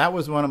that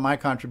was one of my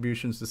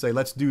contributions to say,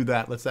 let's do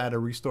that. Let's add a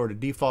restore to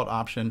default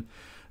option.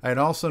 I had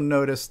also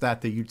noticed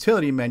that the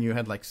utility menu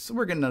had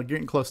we're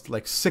getting close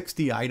to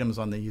 60 items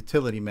on the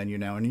utility menu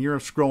now, and you're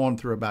scrolling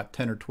through about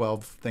 10 or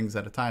 12 things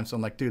at a time. So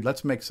I'm like, dude,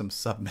 let's make some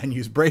sub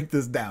menus, break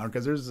this down,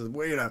 because there's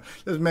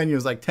this menu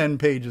is like 10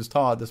 pages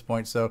tall at this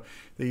point. So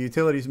the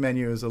utilities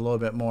menu is a little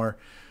bit more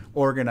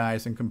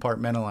organized and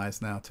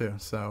compartmentalized now too.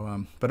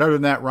 So, but other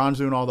than that, Ron's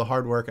doing all the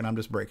hard work, and I'm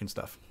just breaking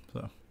stuff.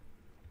 So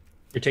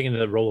you're taking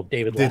the role of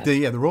David Ladd.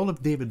 The role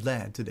of David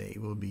Ladd today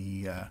will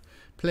be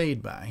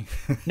played by.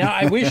 Now,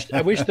 I wish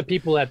the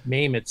people at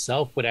MAME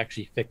itself would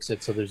actually fix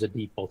it so there's a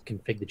default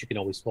config that you can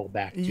always fall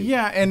back to.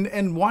 Yeah,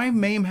 and why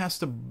MAME has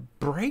to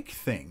break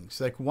things?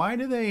 Like, why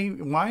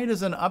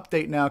does an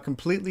update now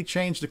completely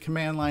change the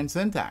command line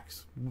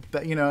syntax?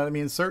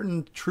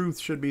 Certain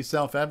truths should be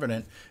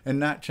self-evident and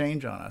not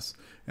change on us.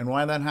 And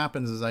why that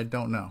happens is I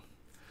don't know.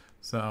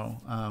 So,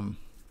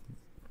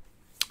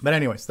 but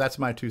anyways, that's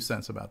my 2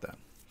 cents about that.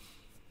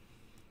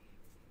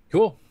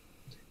 Cool.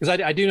 Because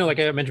I do know, like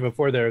I mentioned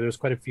before, there's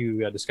quite a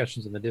few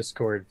discussions in the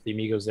Discord, the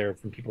Amigos there,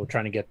 from people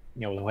trying to get,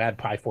 who had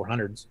Pi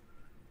 400s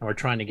and were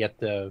trying to get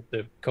the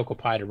Cocoa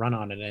Pi to run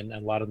on it, and a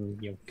lot of them,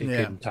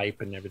 couldn't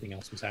type and everything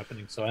else was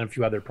happening. So, and a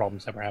few other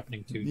problems that were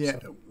happening too. Yeah,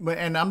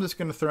 and I'm just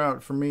going to throw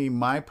out for me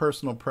my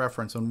personal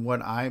preference on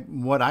what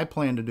I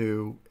plan to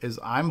do is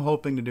I'm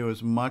hoping to do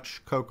as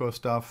much Cocoa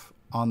stuff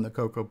on the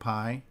Cocoa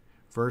Pi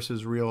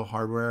versus real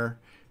hardware.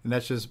 And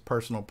that's just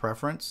personal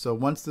preference. So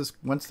once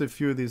the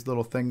few of these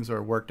little things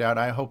are worked out,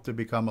 I hope to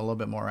become a little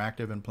bit more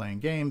active in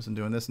playing games and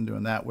doing this and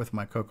doing that with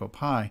my Cocoa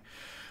Pi.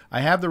 I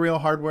have the real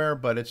hardware,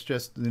 but it's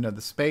just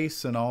the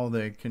space and all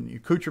the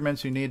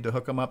accoutrements you need to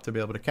hook them up to be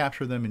able to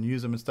capture them and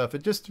use them and stuff.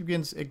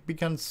 It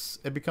becomes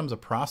a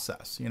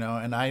process,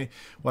 And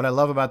what I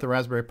love about the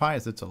Raspberry Pi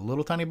is it's a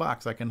little tiny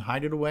box. I can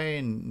hide it away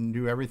and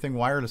do everything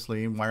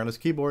wirelessly, wireless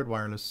keyboard,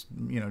 wireless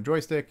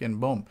joystick,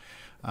 and boom.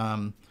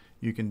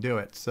 You can do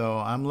it. So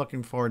I'm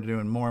looking forward to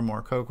doing more and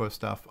more Cocoa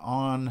stuff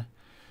on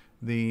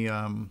the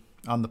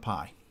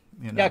Pi.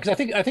 Yeah, because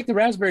I think the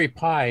Raspberry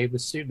Pi, the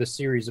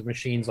series of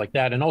machines like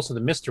that, and also the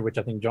Mister, which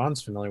I think John's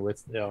familiar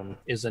with,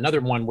 is another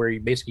one where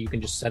you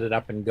can just set it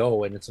up and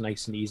go, and it's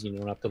nice and easy. And you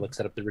don't have to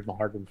set up the original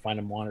hardware and find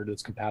a monitor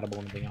that's compatible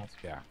and everything else.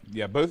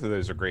 Yeah, both of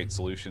those are great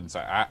solutions.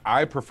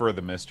 I prefer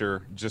the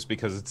Mister just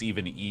because it's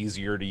even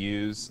easier to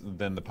use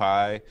than the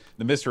Pi.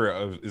 The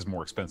Mister is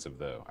more expensive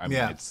though. I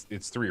mean,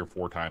 it's 3 or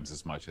 4 times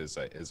as much as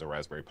a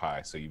Raspberry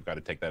Pi, so you've got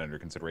to take that under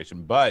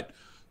consideration. But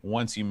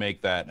once you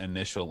make that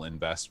initial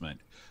investment,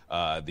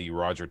 the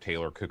Roger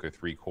Taylor Cocoa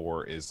 3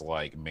 core is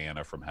like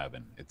manna from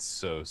heaven. It's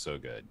so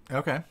good.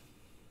 Okay.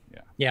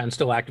 Yeah, and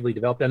still actively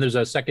developed. And there's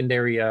a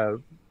secondary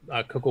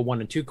Cocoa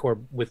 1 and 2 core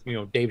with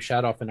Dave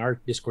Shadoff in our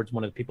Discord's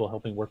one of the people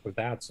helping work with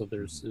that. So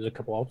there's a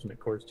couple alternate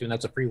cores too, and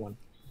that's a free one.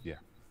 Yeah.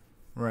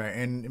 Right,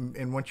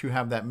 and once you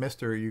have that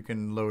Mister, you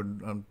can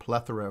load a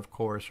plethora of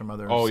cores from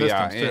other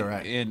systems too,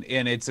 right?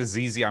 And it's as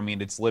easy. I mean,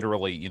 it's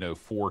literally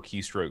 4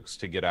 keystrokes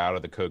to get out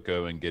of the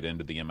Cocoa and get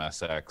into the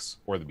MSX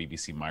or the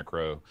BBC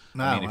Micro.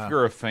 If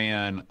you're a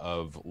fan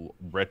of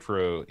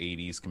retro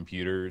 80s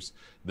computers,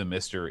 the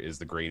Mister is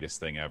the greatest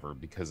thing ever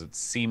because it's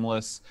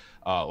seamless.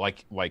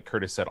 Like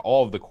Curtis said,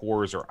 all of the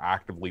cores are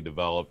actively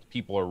developed.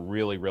 People are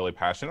really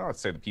passionate. I would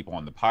say the people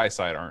on the Pi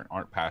side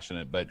aren't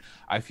passionate, but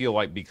I feel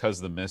like because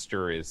the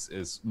Mister is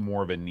is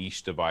more of a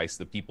niche device.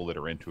 The people that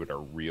are into it are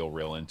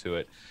real into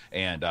it,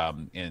 and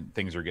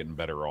things are getting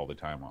better all the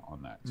time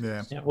on that.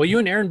 Yeah. Well, you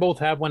and Aaron both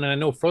have one, and I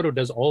know Frodo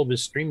does all of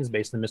his streams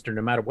based on Mister,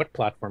 no matter what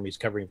platform he's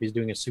covering. If he's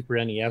doing a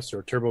Super NES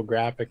or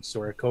TurboGrafx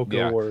or a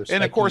Coco or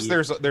and of course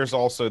there's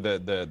also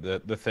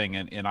the thing,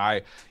 and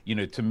I,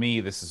 to me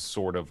this is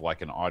sort of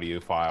like an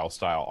audiophile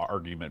style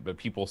argument, but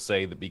people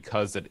say that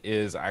because it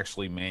is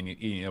actually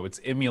it's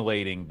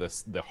emulating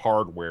the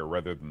hardware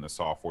rather than the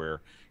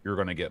software, you're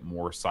going to get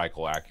more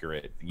cycle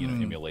accurate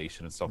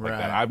emulation and stuff like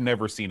that. I've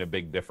never seen a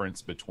big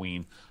difference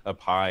between a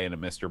Pi and a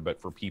Mister, but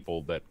for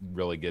people that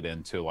really get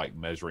into like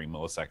measuring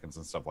milliseconds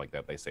and stuff like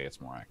that, they say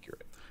it's more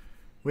accurate.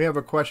 We have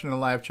a question in the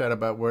live chat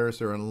about where is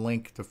there a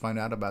link to find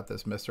out about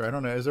this, Mister? I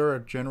don't know. Is there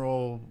a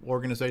general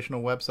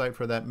organizational website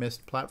for that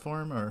MIST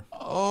platform? Or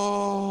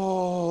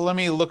let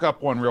me look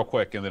up one real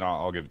quick, and then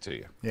I'll give it to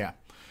you. Yeah.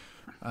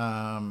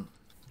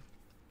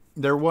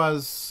 There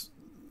was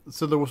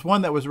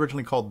one that was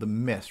originally called the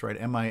MIST, right?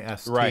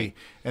 MIST. Right.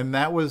 And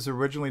that was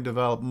originally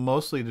developed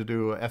mostly to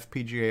do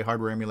FPGA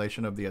hardware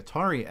emulation of the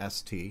Atari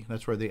ST.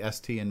 That's where the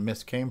ST and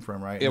MIST came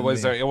from, right? It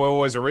was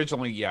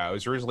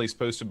originally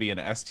supposed to be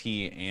an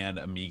ST and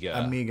Amiga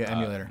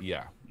emulator.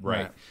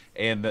 Right.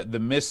 And the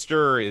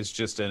Mister is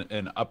just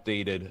an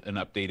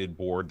updated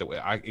board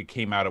that it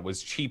came out. It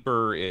was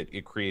cheaper.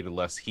 It created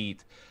less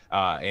heat.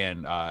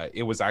 And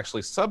it was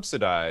actually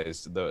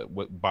subsidized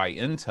by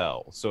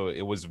Intel, so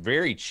it was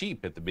very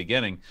cheap at the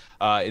beginning.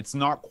 It's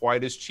not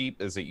quite as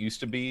cheap as it used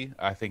to be.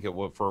 I think it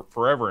was for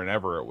forever and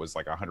ever. It was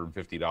like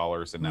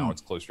 $150, and now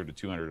it's closer to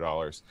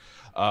 $200.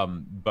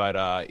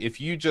 But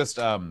if you just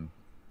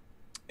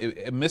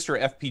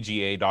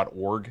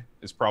MrFPGA.org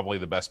is probably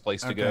the best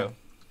place to go.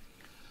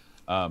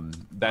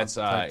 That's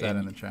type that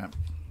in the chat.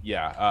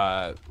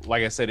 Yeah,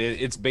 like I said,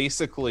 it's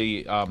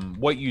basically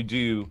what you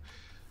do.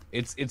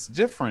 It's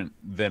different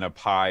than a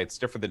Pi. It's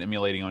different than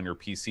emulating on your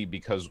PC,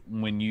 because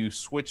when you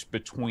switch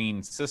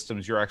between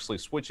systems, you're actually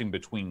switching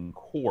between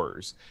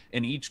cores.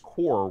 And each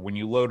core, when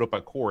you load up a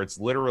core, it's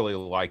literally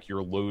like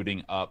you're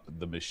loading up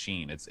the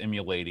machine. It's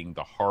emulating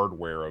the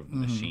hardware of the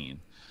machine.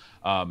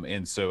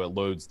 And so it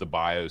loads the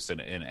BIOS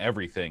and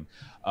everything.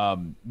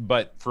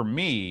 But for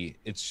me,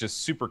 it's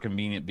just super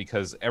convenient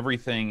because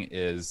everything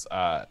is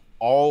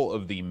all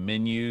of the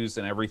menus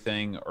and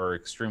everything are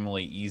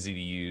extremely easy to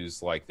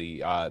use. Like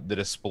the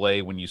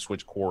display when you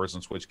switch cores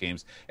and switch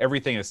games,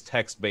 everything is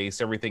text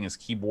based, everything is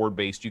keyboard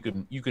based.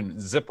 You can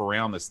zip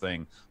around this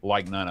thing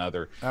like none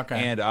other.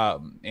 Okay.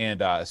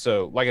 And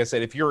so like I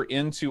said, if you're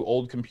into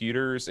old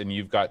computers and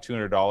you've got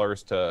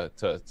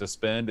 $200 to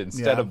spend,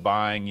 instead of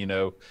buying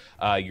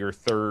your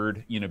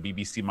third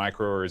BBC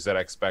Micro or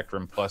ZX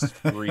Spectrum plus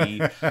 3,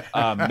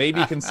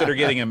 maybe consider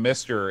getting a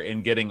Mister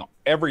and getting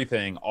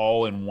everything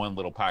all in one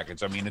little package.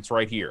 I mean, it's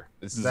right here.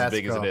 This is as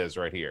big as it is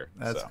right here.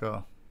 That's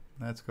cool.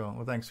 That's cool.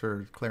 Well, thanks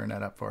for clearing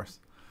that up for us.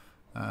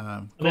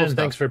 And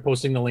thanks for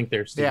posting the link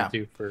there, Steve,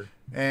 too.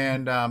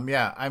 And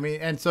I mean,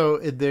 and so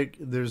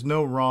there's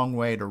no wrong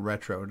way to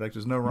retro. Like,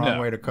 there's no wrong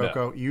way to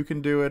Coco. No. You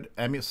can do it.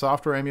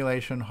 Software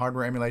emulation,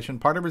 hardware emulation.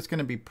 Part of it's going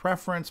to be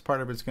preference.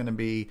 Part of it's going to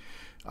be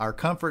our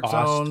comfort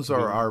zones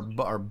or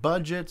our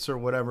budgets or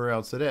whatever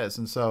else it is.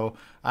 And so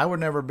I would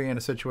never be in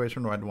a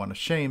situation where I'd want to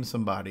shame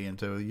somebody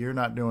into, you're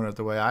not doing it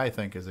the way I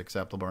think is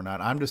acceptable or not.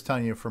 I'm just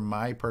telling you from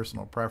my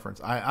personal preference.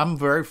 I'm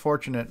very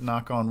fortunate,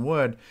 knock on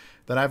wood,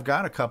 that I've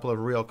got a couple of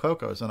real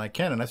Cocos, and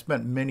I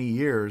spent many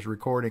years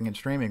recording and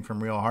streaming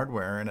from real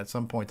hardware. And at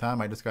some point in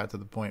time, I just got to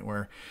the point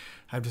where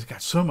I've just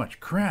got so much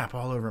crap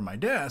all over my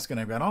desk, and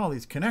I've got all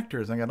these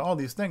connectors, and I got all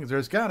these things.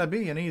 There's got to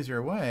be an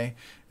easier way.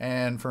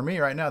 And for me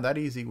right now, that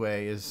easy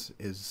way is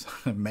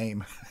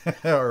MAME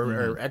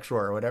or XOR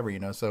or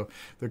whatever, So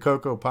the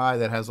Coco Pi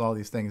that has all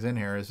these things in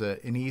here is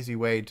an easy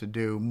way to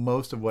do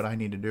most of what I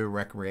need to do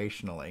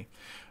recreationally.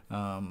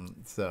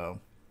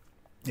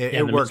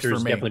 It works for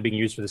me. Definitely being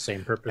used for the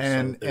same purpose.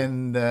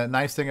 And the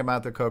nice thing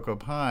about the Coco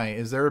Pi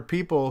is there are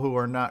people who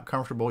are not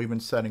comfortable even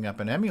setting up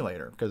an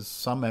emulator, because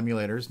some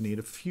emulators need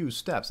a few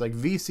steps. Like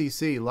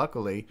VCC,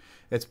 luckily,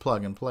 it's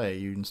plug and play.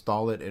 You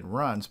install it, it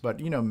runs.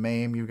 But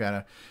MAME, you've got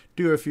to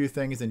do a few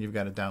things, then you've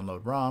got to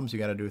download ROMs. You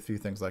got to do a few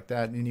things like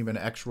that. And even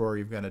XROR,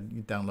 you've got to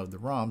download the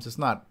ROMs. It's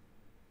not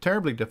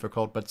terribly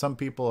difficult, but some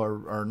people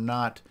are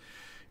not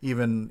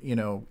even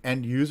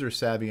end user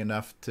savvy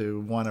enough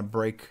to want to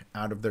break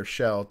out of their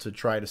shell to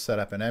try to set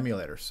up an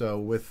emulator. So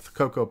with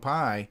Coco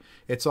Pi,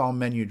 it's all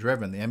menu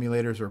driven. The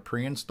emulators are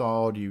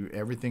pre-installed. You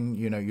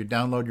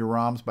download your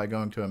ROMs by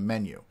going to a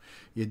menu.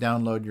 You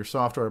download your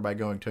software by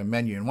going to a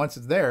menu, and once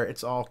it's there,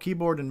 it's all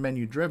keyboard and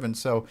menu driven.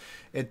 So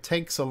it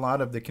takes a lot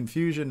of the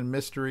confusion and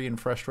mystery and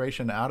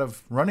frustration out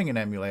of running an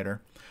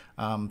emulator.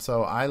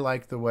 So I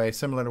like the way,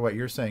 similar to what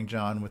you're saying,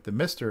 John, with the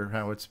Mister,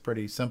 how it's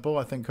pretty simple.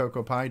 I think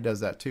Coco Pi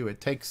does that too.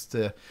 It takes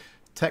the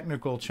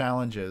technical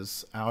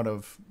challenges out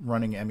of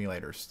running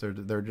emulators.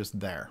 They're just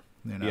there.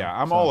 You know? Yeah,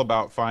 I'm all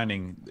about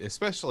finding,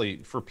 especially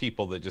for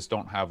people that just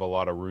don't have a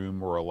lot of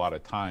room or a lot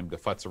of time to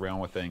futz around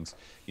with things,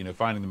 you know,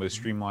 finding the most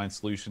streamlined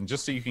solution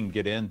just so you can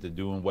get into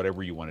doing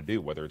whatever you want to do,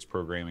 whether it's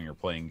programming or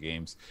playing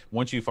games.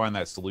 Once you find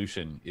that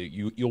solution,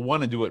 you'll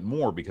want to do it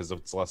more because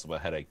it's less of a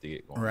headache to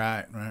get going.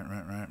 Right.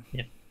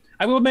 Yeah.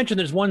 I will mention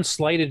there's one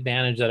slight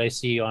advantage that I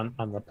see on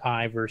the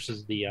Pi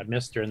versus the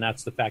Mister, and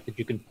that's the fact that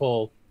you can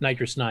pull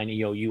Nitrous 9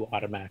 EOU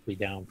automatically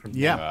down from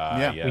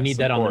Yeah. We need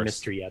that on the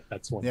Mister yet.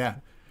 That's one. Yeah.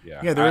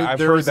 Yeah, I've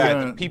heard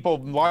that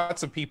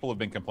lots of people have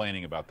been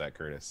complaining about that,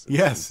 Curtis.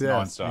 Yes.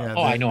 Nonstop.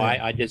 Yeah, I know.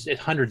 I just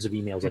hundreds of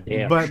emails a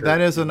day. But sure. That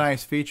is a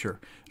nice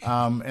feature.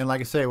 And like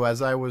I say,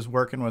 as I was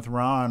working with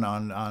Ron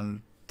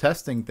on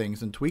testing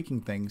things and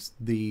tweaking things,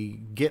 the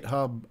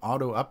GitHub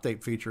auto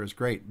update feature is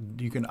great.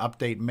 You can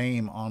update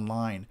MAME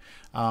online.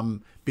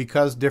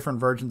 Because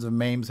different versions of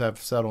MAMEs have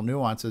subtle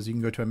nuances, you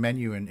can go to a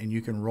menu and you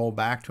can roll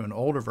back to an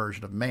older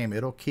version of MAME.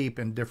 It'll keep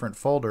in different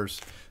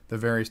folders the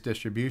various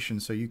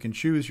distributions. So you can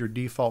choose your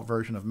default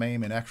version of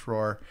MAME and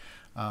XROAR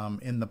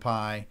in the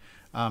Pi.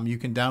 You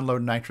can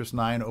download Nitrous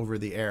 9 over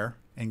the air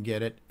and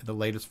get it, the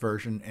latest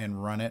version,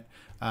 and run it.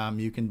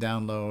 You can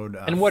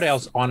download... and what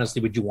else,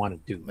 honestly, would you want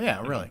to do?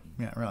 Yeah, really.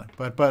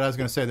 But I was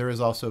going to say, there is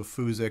also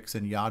Phuzix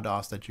and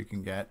YaDOS that you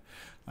can get.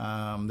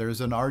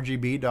 There's an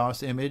RGB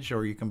DOS image,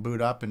 or you can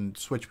boot up and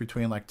switch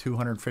between like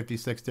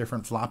 256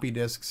 different floppy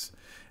disks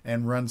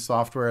and run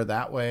software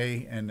that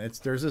way. And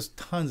there's just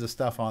tons of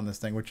stuff on this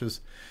thing, which is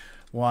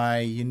why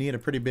you need a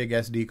pretty big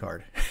SD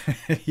card.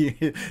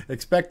 You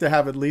expect to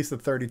have at least a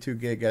 32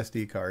 gig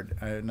SD card,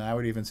 and I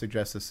would even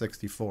suggest a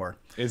 64.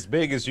 As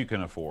big as you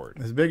can afford.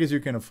 As big as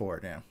you can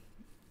afford, yeah.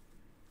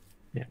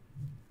 Yeah.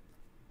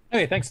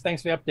 Okay, thanks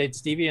for the update,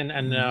 Stevie,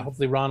 and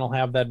hopefully Ron will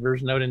have that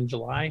version out in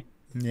July.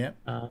 Yeah.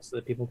 So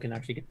that people can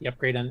actually get the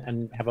upgrade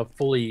and have a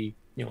fully,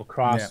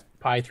 cross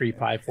Pi 3,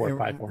 Pi 4,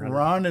 Pi 400.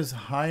 Ron is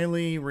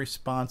highly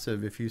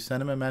responsive. If you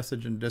send him a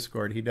message in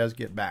Discord, he does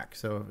get back.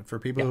 So for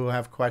people who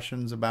have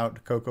questions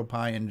about Cocoa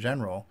Pi in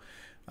general,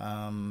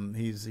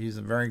 he's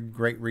a very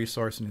great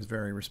resource and he's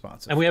very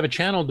responsive. And we have a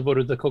channel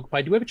devoted to the Cocoa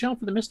Pi. Do we have a channel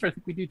for the Mister? I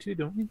think we do too,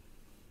 don't we?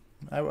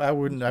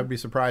 I'd be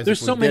surprised. There's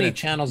if so we many didn't.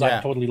 channels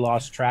I've totally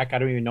lost track. I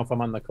don't even know if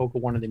I'm on the Cocoa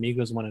one or the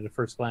Amigos one at a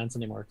first glance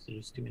anymore. There's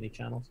just too many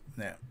channels.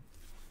 Yeah.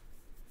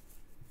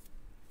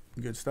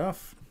 Good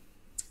stuff.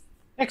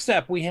 Next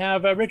up, we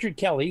have Richard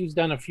Kelly, who's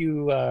done a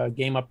few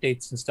game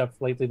updates and stuff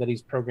lately that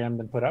he's programmed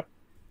and put up.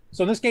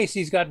 So in this case,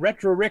 he's got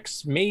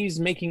RetroRick's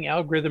maze-making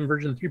algorithm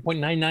version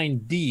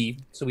 3.99D.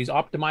 So he's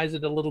optimized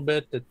it a little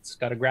bit. It's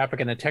got a graphic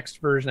and a text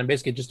version, and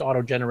basically just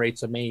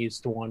auto-generates a maze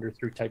to wander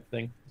through type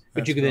thing.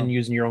 But you can then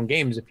use in your own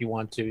games if you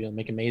want to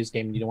make a maze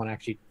game and you don't want to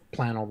actually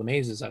plan all the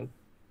mazes out.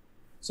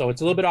 So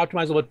it's a little bit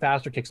optimized, a little bit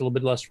faster, takes a little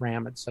bit less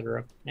RAM,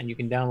 etc. And you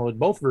can download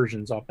both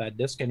versions off that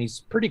disk, and he's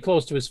pretty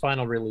close to his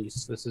final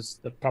release. This is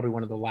probably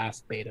one of the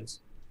last betas.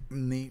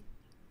 Neat.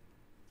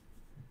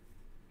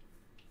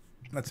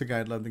 That's a guy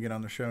I'd love to get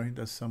on the show. He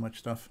does so much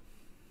stuff.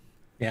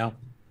 Yeah.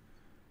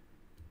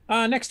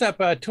 Next up,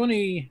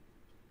 Tony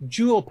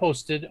Jewell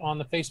posted on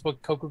the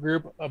Facebook Cocoa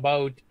group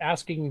about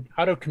asking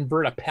how to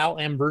convert a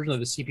PAL-M version of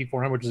the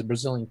CP400, which is a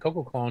Brazilian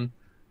Cocoa clone,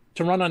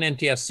 to run on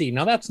NTSC.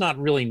 Now, that's not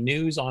really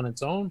news on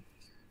its own,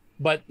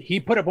 but he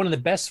put up one of the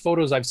best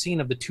photos I've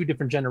seen of the two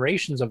different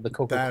generations of the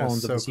Cocoa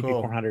clones of the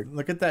CP400. Cool.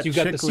 Look at that. So you've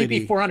got the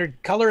CP400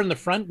 color in the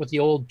front with the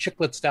old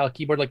chiclet style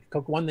keyboard like the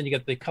Cocoa 1. Then you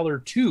got the color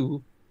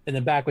 2 in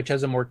the back, which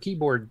has a more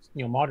keyboard,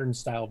 modern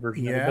style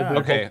version. Yeah.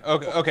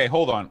 Okay.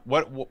 Hold on.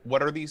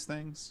 What are these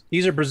things?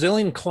 These are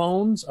Brazilian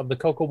clones of the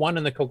Cocoa 1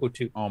 and the Cocoa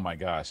 2. Oh my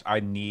gosh, I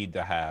need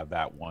to have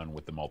that one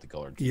with the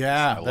multicolored keys.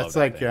 Yeah, that's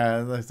like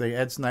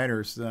Ed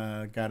Snyder's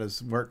got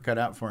his work cut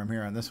out for him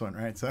here on this one,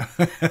 right? So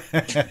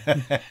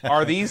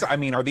are these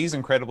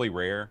incredibly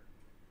rare?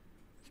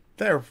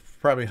 They're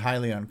probably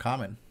highly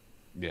uncommon.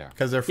 Yeah,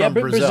 because they're from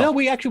Brazil.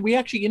 We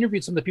actually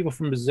interviewed some of the people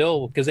from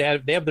Brazil because they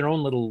have their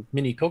own little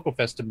mini Cocoa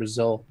Fest in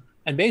Brazil,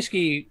 and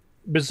basically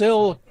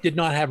Brazil did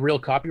not have real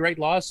copyright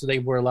laws, so they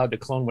were allowed to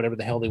clone whatever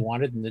the hell they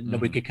wanted, and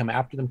nobody could come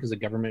after them because the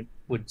government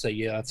would say,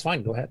 "Yeah, that's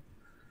fine, go ahead."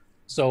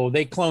 So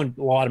they cloned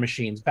a lot of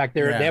machines. In fact,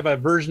 they have a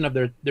version of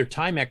their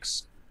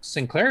Timex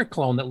Sinclair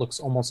clone that looks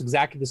almost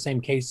exactly the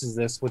same case as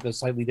this, with a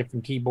slightly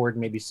different keyboard,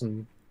 maybe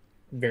some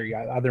very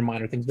other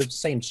minor things, but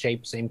same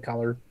shape, same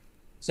color,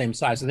 same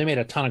size. So they made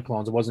a ton of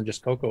clones. It wasn't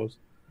just Cocos.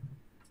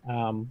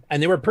 And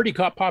they were pretty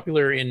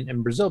popular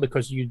in Brazil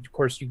because you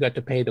got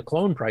to pay the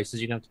clone prices.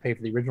 You didn't have to pay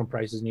for the original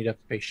prices, and you'd have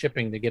to pay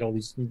shipping to get all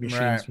these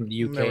machines from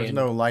the UK. There was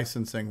no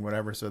licensing,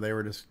 whatever, so they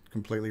were just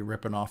completely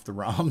ripping off the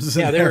ROMs.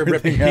 Yeah, they were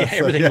ripping. Yeah,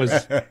 everything was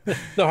the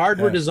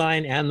hardware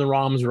design and the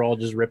ROMs were all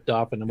just ripped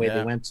off, and the way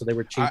they went, so they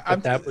were cheap.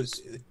 But that was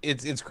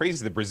it's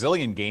crazy. The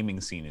Brazilian gaming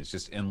scene is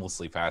just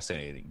endlessly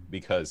fascinating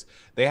because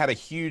they had a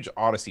huge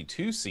Odyssey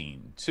 2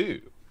 scene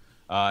too.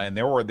 And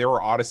there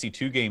were Odyssey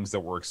 2 games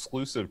that were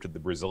exclusive to the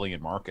Brazilian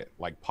market.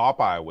 Like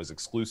Popeye was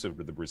exclusive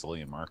to the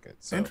Brazilian market.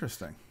 So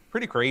interesting.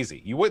 Pretty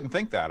crazy. You wouldn't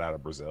think that out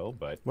of Brazil,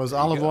 but was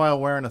Olive Oil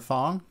wearing a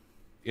thong?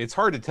 It's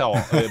hard to tell.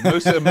 Could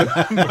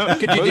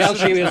you tell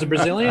she was a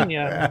Brazilian?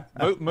 Yeah.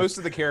 Most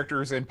of the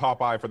characters in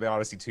Popeye for the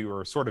Odyssey 2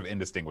 are sort of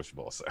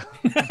indistinguishable. So.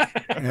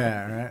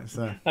 Yeah, right.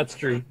 So that's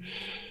true.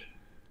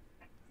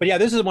 But yeah,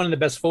 this is one of the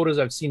best photos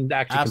I've seen to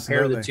actually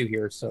compare the two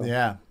here. So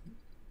yeah,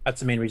 that's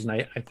the main reason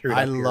I threw it.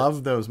 I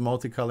love those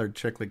multicolored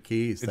chiclet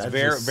keys. It's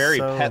very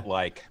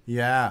pet-like.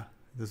 Yeah,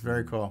 it's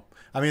very cool.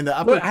 I mean,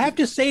 I have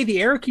to say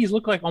the arrow keys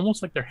look like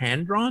almost like they're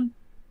hand drawn.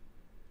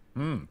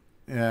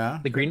 Yeah,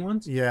 the green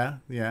ones. Yeah.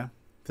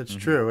 That's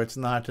true. It's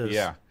not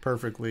as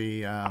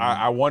perfectly.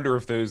 I wonder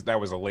if that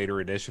was a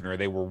later edition or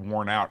they were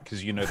worn out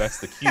because that's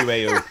the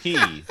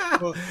QAOP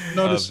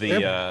of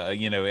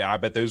the I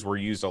bet those were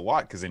used a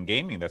lot because in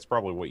gaming that's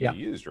probably what you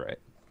used, right?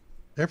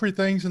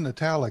 Everything's in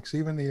italics,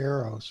 even the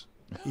arrows.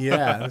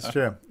 Yeah, that's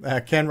true.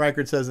 Ken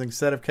Reichert says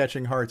instead of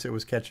catching hearts, it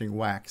was catching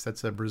wax.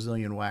 That's a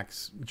Brazilian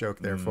wax joke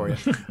there for you.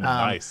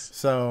 Nice.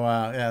 So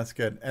yeah, that's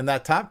good. And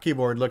that top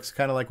keyboard looks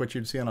kind of like what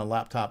you'd see on a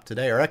laptop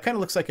today, or that kind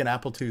of looks like an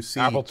Apple IIc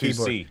Apple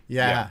keyboard. IIc.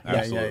 Yeah.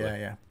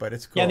 But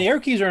it's cool. Yeah, and the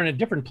arrow keys are in a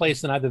different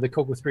place than either the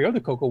Coco 3 or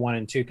the Coco 1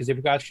 and 2 because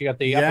they've actually got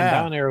the up and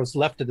down arrows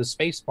left of the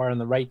space bar and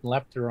the right and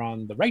left are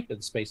on the right of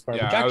the space bar,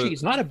 which actually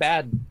is not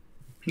a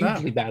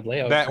hugely bad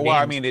layout.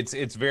 I mean,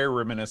 it's very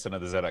reminiscent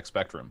of the ZX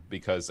Spectrum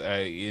because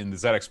in the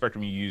ZX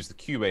Spectrum you use the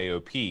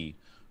QAOP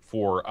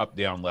for up,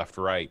 down, left,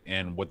 right,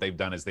 and what they've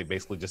done is they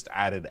basically just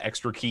added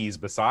extra keys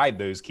beside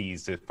those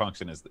keys to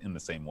function as in the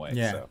same way.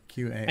 Yeah, so.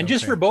 QAOP. And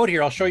just for both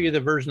here, I'll show you the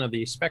version of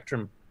the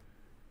Spectrum.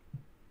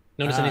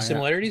 Notice any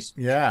similarities?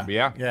 Yeah.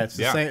 It's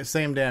the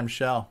same damn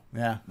shell.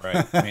 Yeah.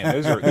 Right.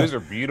 Man, those are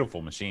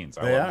beautiful machines.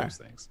 I love those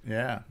things.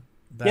 Yeah.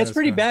 It's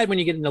pretty bad when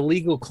you get an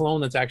illegal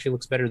clone that actually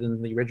looks better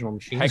than the original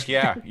machine. Heck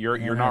yeah,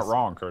 you're not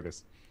wrong,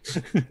 Curtis.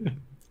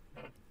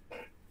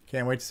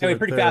 Can't wait to see. Anyway,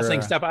 pretty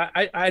fascinating stuff.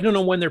 I don't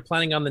know when they're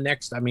planning on the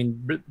next. I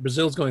mean,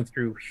 Brazil's going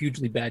through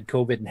hugely bad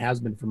COVID and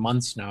has been for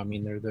months now. I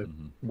mean, they're the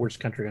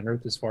worst country on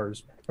earth as far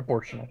as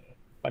proportional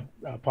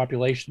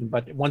population.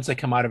 But once they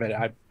come out of it,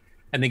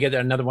 and they get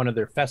another one of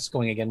their fests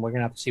going again, we're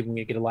gonna have to see if we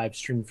can get a live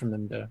stream from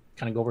them to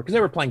kind of go over because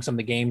they were playing some of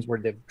the games where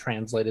they've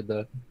translated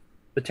the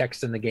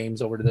text in the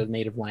games over to the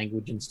native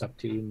language and stuff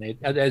too. And they,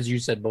 as you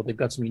said, both they've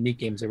got some unique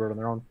games they wrote on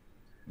their own.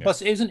 Yeah.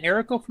 Plus, isn't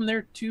Erico from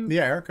there too?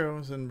 Yeah, Erico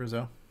was in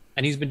Brazil,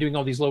 and he's been doing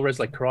all these low res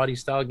like karate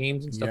style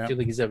games and stuff too.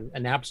 Like he's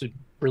an absolute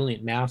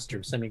brilliant master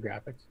of semi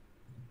graphics.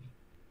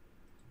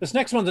 This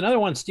next one's another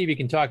one Stevie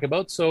can talk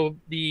about. So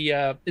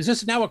the is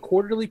this now a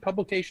quarterly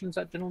publication? Is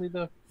that generally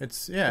the?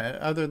 It's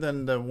other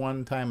than the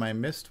one time I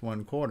missed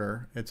one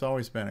quarter, it's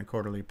always been a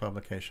quarterly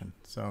publication.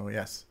 So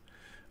yes.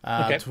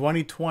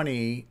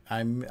 2020,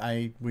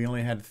 we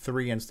only had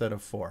 3 instead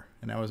of 4,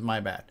 and that was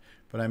my bad.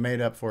 But I made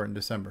up for it in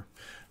December.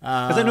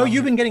 Because I know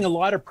you've been getting a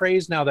lot of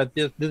praise now that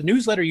the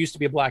newsletter used to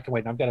be a black and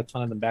white. And I've got a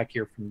ton of them back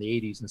here from the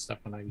 80s and stuff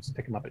when I used to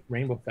pick them up at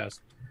Rainbow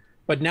Fest.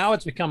 But now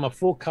it's become a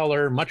full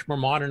color, much more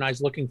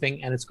modernized looking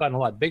thing, and it's gotten a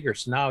lot bigger.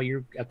 So now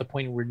you're at the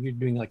point where you're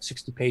doing like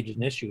 60 pages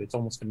an issue. It's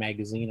almost a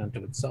magazine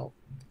unto itself.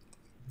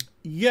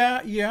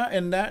 Yeah,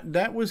 and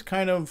that was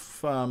kind of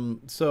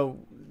so.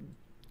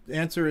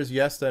 Answer is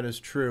yes, that is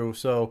true.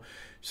 So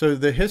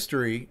the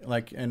history,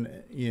 so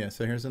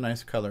here's a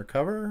nice color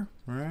cover,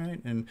 right?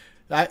 And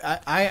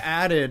I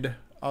added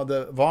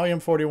the volume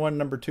 41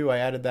 number 2. I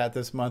added that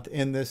this month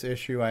in this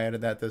issue. I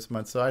added that this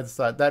month. So I just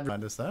thought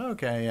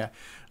okay, yeah.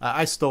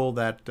 I stole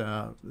that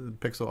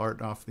pixel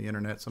art off the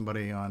internet.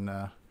 Somebody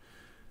on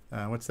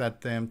what's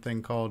that damn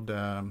thing called?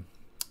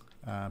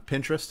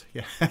 Pinterest.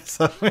 Yeah.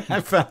 So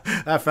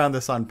I found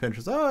this on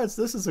Pinterest. Oh,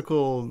 this is a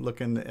cool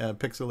looking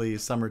pixely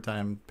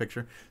summertime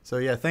picture. So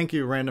yeah, thank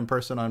you, random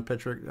person on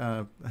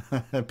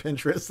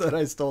Pinterest that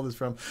I stole this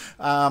from.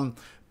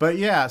 But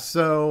yeah,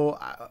 so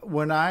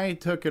when I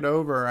took it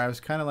over, I was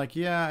kind of like,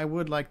 yeah, I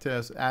would like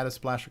to add a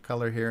splash of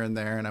color here and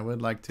there, and I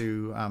would like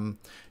to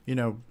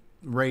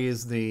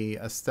raise the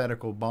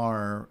aesthetical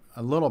bar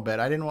a little bit.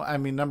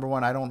 Number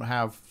one, I don't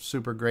have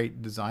super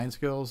great design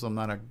skills. I'm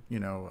not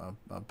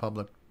a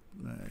public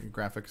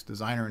graphics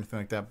designer or anything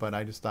like that, but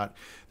I just thought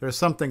there's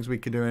some things we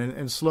could do,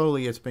 and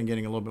slowly it's been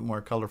getting a little bit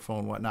more colorful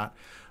and whatnot.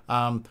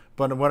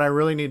 But what I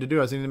really need to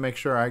do is I need to make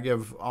sure I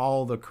give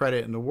all the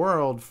credit in the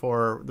world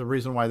for the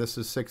reason why this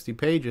is 60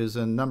 pages.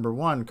 And number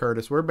one,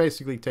 Curtis, we're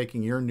basically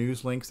taking your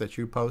news links that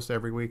you post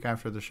every week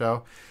after the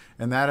show,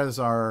 and that is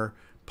our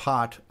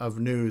pot of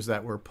news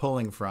that we're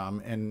pulling from,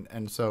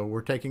 and so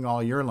we're taking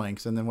all your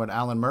links, and then what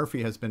Alan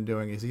Murphy has been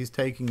doing is he's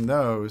taking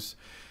those,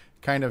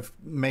 kind of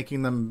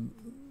making them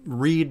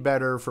read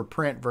better for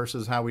print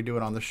versus how we do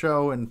it on the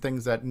show, and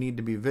things that need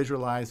to be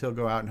visualized, he'll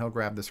go out and he'll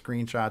grab the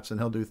screenshots and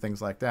he'll do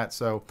things like that.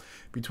 So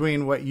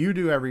between what you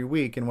do every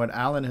week and what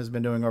Alan has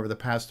been doing over the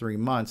past 3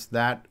 months,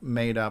 that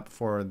made up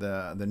for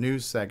the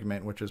news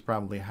segment, which is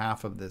probably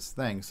half of this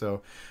thing.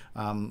 So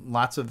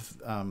lots of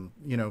kind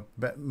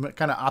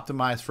of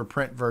optimized for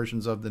print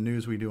versions of the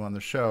news we do on the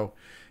show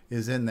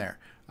is in there.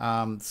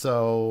 As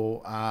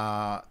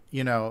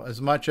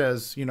much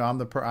as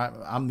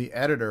I'm the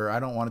editor, I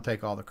don't want to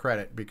take all the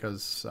credit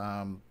because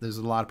there's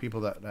a lot of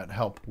people that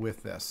help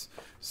with this.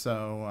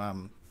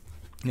 So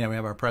we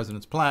have our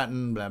President's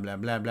Platen, blah, blah,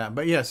 blah, blah.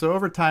 But yeah, so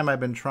over time, I've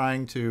been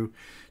trying to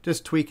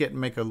just tweak it and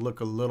make it look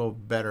a little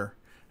better.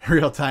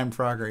 Real-time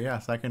Frogger,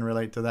 yes, I can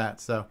relate to that.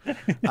 So,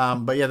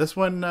 but yeah, this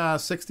one,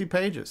 60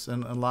 pages,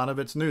 and a lot of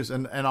it's news.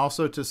 And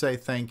also to say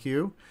thank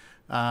you.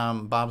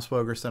 Bob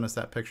Swoger sent us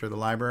that picture of the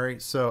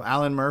library. So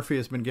Alan Murphy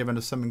has been giving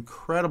us some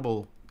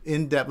incredible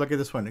in-depth, look at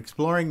this one,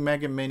 Exploring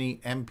Mega Mini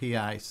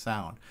MPI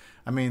Sound.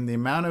 I mean, the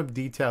amount of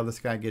detail this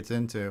guy gets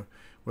into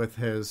with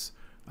his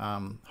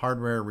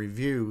hardware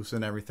reviews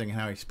and everything, and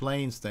how he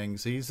explains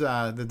things. He's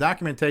the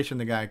documentation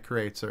the guy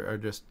creates are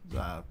just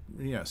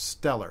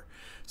stellar.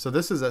 So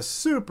this is a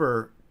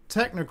super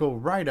technical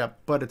write-up,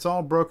 but it's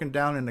all broken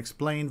down and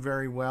explained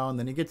very well. And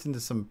then he gets into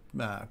some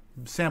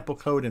sample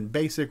code in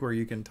BASIC where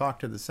you can talk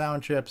to the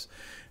sound chips.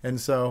 And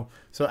so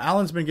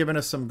Alan's been giving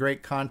us some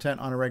great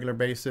content on a regular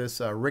basis.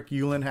 Rick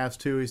Hewlin has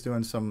too. He's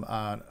doing some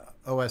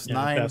OS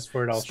 9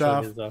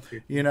 stuff.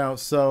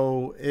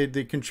 So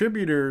the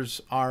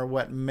contributors are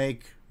what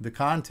make the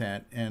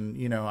content,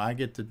 and I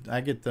get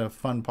the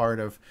fun part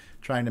of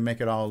trying to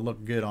make it all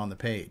look good on the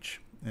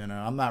page.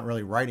 I'm not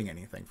really writing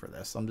anything for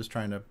this. I'm just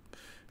trying to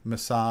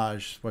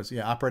massage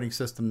operating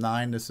system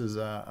 9. This is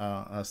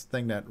a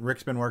thing that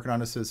Rick's been working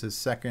on. This is his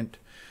second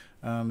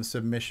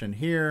submission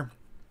here.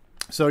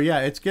 So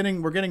yeah,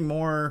 we're getting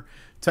more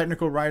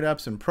technical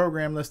write-ups and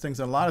program listings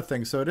and a lot of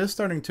things. So it is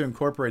starting to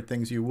incorporate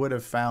things you would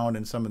have found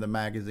in some of the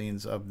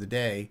magazines of the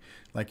day,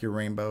 like your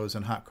Rainbows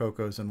and Hot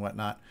Cocos and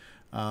whatnot.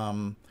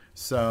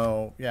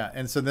 So yeah,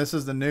 and so this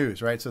is the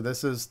news, right? So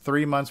this is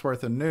 3 months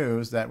worth of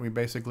news that we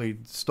basically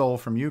stole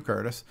from you,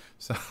 Curtis.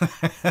 So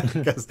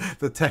because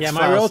the text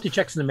my royalty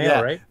checks in the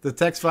mail, right? The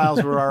text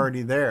files were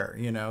already there,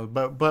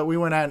 but we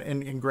went out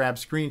and grabbed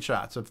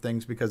screenshots of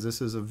things because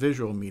this is a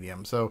visual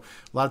medium. So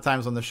a lot of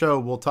times on the show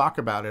we'll talk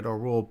about it or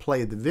we'll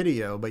play the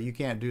video, but you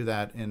can't do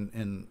that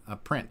in a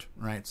print,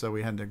 right? So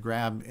we had to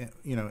grab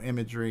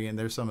imagery, and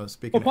there's some of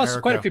speaking. Well, plus of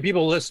Erica, quite a few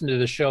people listen to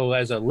the show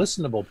as a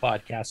listenable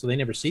podcast, so they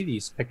never see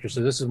these pictures.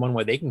 So this is one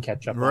way they can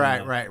catch up.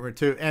 Right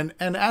too. And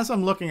as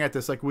I'm looking at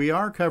this, like, we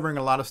are covering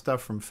a lot of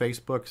stuff from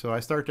Facebook, so I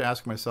start to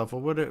ask myself,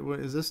 well, what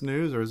is this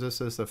news, or is this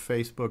just a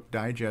Facebook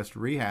Digest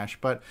rehash?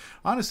 But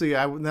honestly,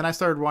 then I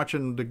started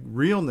watching the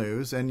real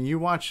news, and you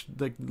watch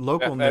the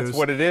local news. That's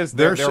what it is.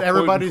 There's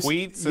everybody's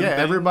tweets and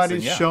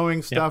everybody's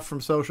showing stuff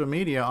from social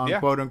media on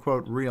quote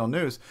unquote real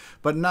news,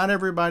 but not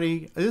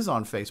everybody is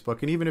on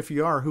Facebook. And even if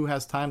you are, who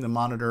has time to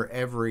monitor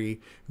every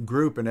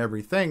group and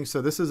everything?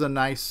 So this is a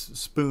nice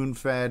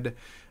spoon-fed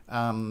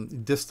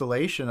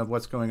distillation of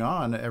what's going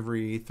on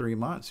every 3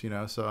 months,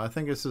 so I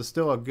think this is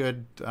still a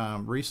good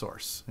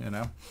resource.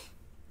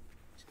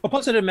 Well,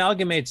 plus it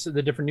amalgamates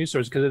the different news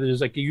sources, because there's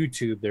like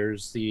YouTube,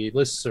 there's the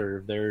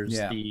listserv, there's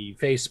the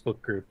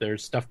Facebook group,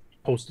 there's stuff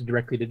posted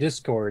directly to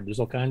Discord, there's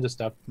all kinds of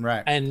stuff,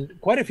 right? And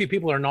quite a few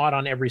people are not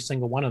on every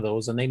single one of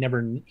those, and they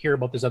never hear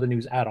about this other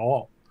news at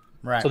all,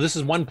 right? So this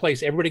is one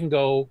place everybody can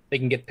go. They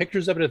can get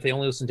pictures of it if they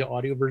only listen to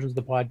audio versions of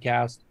the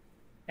podcast.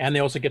 And they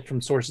also get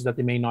from sources that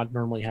they may not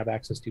normally have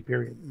access to,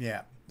 period.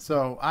 Yeah.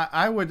 So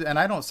I would, and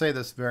I don't say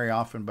this very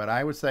often, but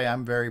I would say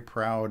I'm very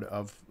proud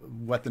of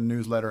what the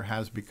newsletter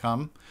has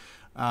become.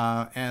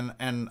 And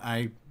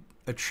I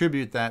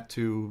attribute that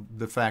to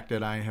the fact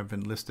that I have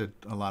enlisted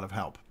a lot of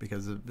help,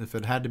 because if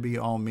it had to be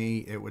all me,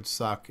 it would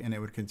suck and it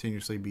would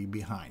continuously be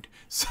behind.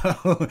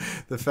 So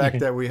the fact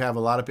that we have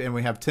and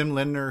we have Tim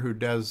Lindner, who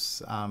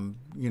does,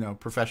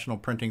 professional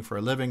printing for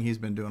a living. He's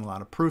been doing a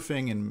lot of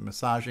proofing and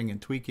massaging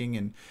and tweaking,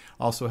 and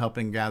also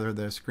helping gather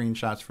the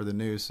screenshots for the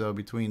news. So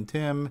between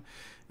Tim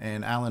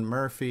and Alan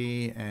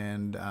Murphy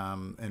and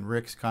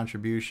Rick's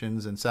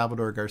contributions, and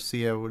Salvador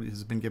Garcia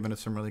has been giving us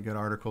some really good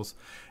articles.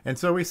 And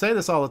so we say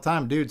this all the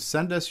time, dude,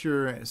 send us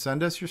your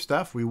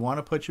stuff. We want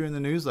to put you in the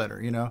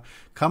newsletter.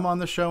 Come on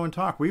the show and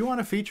talk. We want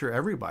to feature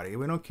everybody.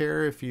 We don't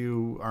care if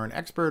you are an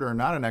expert or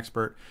not an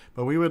expert,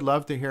 but we would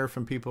love to hear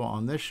from people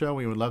on this show.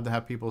 We would love to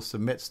have people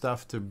submit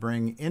stuff to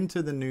bring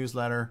into the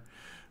newsletter.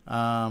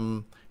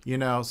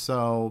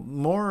 So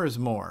more is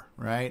more,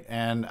 right?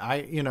 And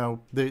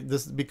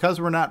this,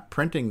 because we're not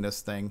printing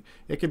this thing,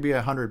 it could be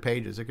 100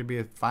 pages. It could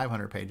be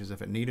 500 pages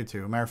if it needed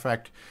to. Matter of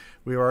fact,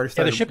 we already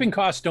started. The shipping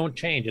costs don't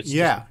change. It's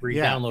just a free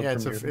download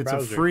from your browser. It's a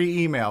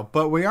free email.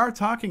 But we are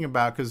talking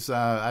about, because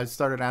I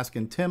started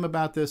asking Tim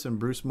about this, and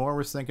Bruce Moore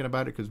was thinking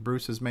about it, because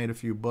Bruce has made a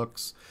few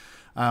books.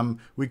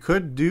 We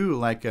could do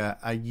like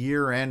a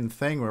year-end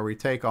thing where we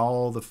take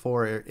all the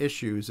 4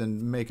 issues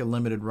and make a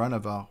limited run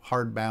of a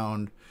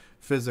hardbound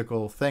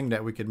physical thing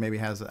that we could maybe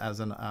have as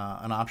an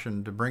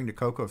option to bring to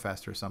Cocoa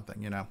Fest or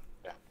something, Yeah.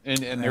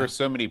 And there's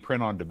so many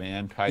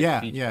print-on-demand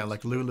type features.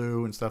 Like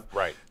Lulu and stuff.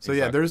 Right. So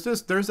exactly.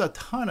 There's a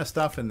ton of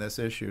stuff in this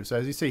issue. So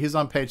as you see, he's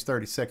on page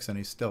 36 and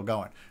he's still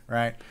going,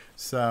 right?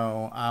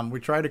 So we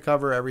try to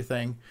cover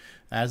everything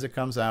as it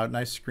comes out.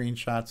 Nice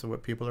screenshots of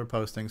what people are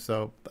posting.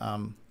 So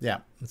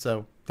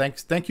So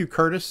thank you,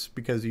 Curtis,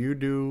 because you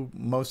do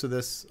most of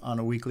this on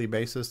a weekly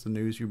basis, the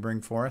news you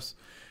bring for us,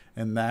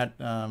 and that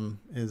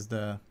is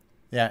the.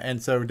 Yeah,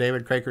 and so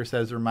David Craker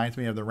says, reminds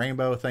me of the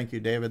Rainbow. Thank you,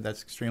 David.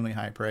 That's extremely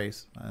high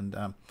praise. And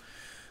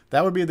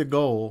that would be the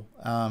goal.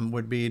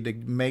 Would be to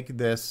make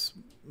this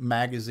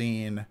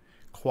magazine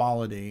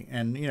quality,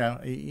 and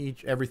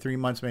every 3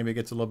 months maybe it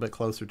gets a little bit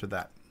closer to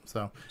that.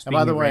 So, and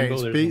by the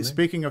way,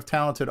 speaking of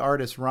talented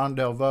artists, Ron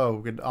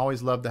Delvaux, would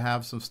always love to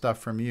have some stuff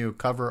from you,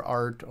 cover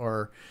art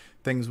or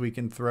things we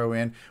can throw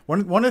in.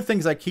 One of the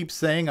things I keep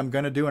saying I'm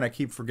going to do and I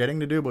keep forgetting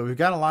to do, but we've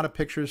got a lot of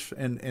pictures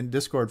in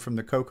Discord from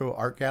the Coco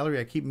Art Gallery.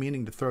 I keep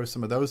meaning to throw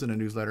some of those in a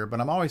newsletter,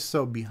 but I'm always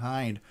so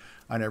behind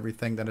on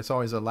everything that it's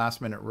always a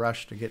last minute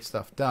rush to get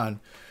stuff done.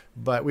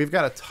 But we've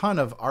got a ton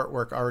of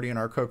artwork already in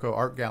our Coco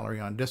Art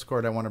Gallery on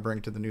Discord I want to bring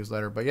to the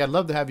newsletter. But yeah, I'd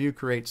love to have you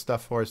create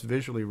stuff for us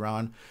visually,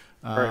 Ron.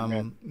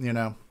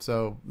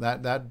 So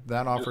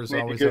that offer is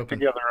always open.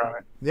 Together on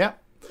it. Yeah.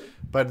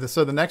 But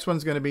so the next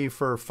one's going to be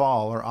for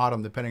fall or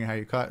autumn, depending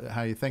on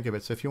how you think of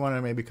it. So if you want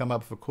to maybe come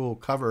up with a cool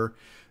cover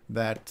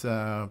that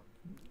kind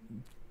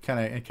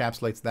of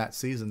encapsulates that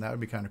season, that would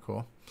be kind of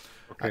cool.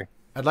 Okay.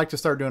 I'd like to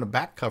start doing a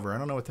back cover. I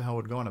don't know what the hell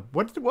would go on it.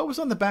 What was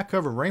on the back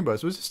cover of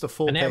Rainbows? It was just a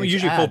full page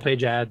usually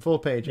ad. Full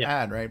page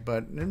ad, right?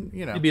 But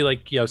it'd be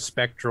like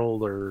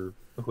Spectral or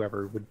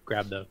whoever would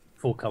grab the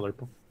full color.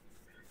 Because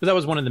that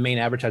was one of the main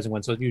advertising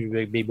ones, so it'd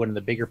usually be one of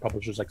the bigger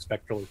publishers like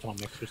Spectral or Tom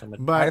Mix or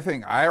something. But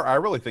I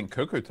really think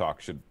Coco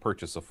Talk should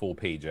purchase a full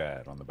page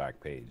ad on the back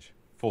page,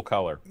 full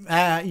color.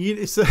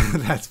 So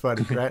that's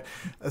funny, right?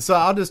 So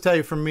I'll just tell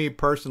you, from me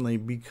personally,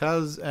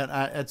 because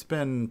it's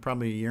been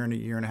probably a year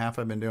and a half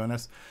I've been doing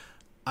this.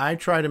 I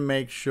try to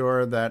make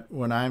sure that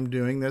when I'm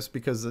doing this,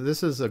 because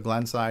this is a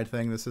Glenside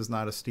thing, this is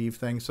not a Steve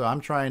thing, so I'm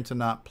trying to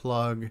not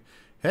plug,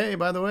 hey,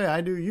 by the way,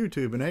 I do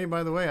YouTube, and hey,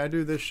 by the way, I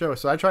do this show.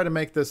 So I try to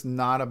make this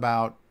not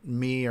about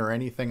me or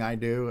anything I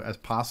do as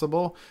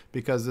possible,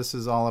 because this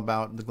is all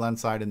about the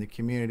Glenside and the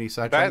community.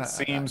 So that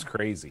seems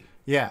crazy.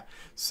 Yeah.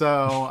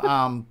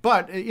 So,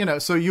 but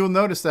so you'll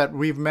notice that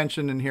we've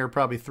mentioned in here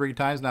probably 3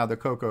 times now the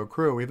Coco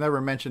Crew. We've never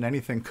mentioned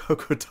anything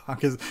Coco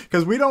Talk,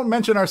 because we don't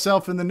mention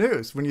ourselves in the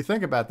news. When you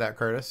think about that,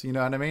 Curtis, you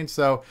know what I mean?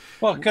 So,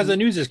 well, because the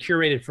news is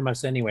curated from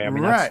us anyway. I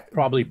mean, that's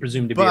probably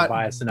presumed to be a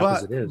bias enough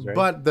as it is, right?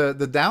 But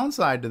the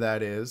downside to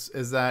that is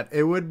that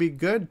it would be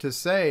good to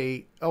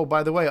say, oh,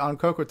 by the way, on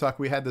Coco Talk,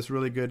 we had this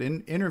really good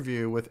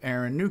interview with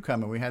Aaron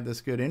Newcomb, and we had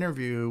this good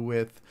interview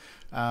with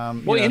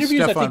interviews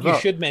Stefan I think Vogt. You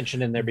should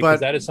mention in there, because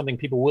that is something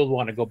people will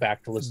want to go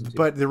back to listen to.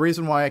 But the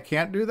reason why I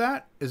can't do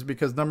that is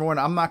because, number one,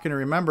 I'm not going to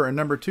remember, and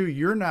number two,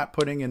 you're not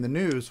putting in the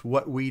news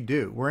what we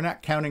do. We're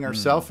not counting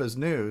ourselves as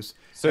news.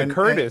 So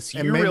Curtis,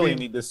 you really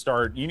need to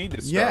start. You need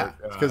to start.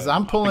 Yeah, because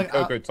I'm pulling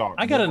Coco Talk.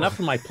 I got enough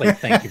on my plate.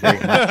 Thank you very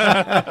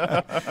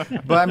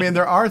much. But I mean,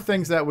 there are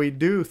things that we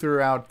do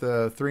throughout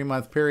the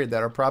 3-month period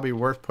that are probably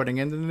worth putting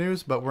into the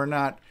news, but we're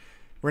not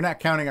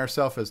counting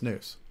ourselves as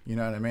news. You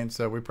know what I mean?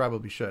 So we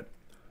probably should.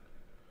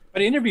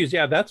 But interviews,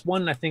 yeah, that's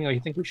one I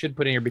think we should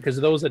put in here, because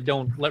those that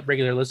don't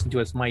regularly listen to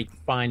us might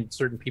find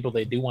certain people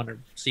they do want to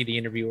see the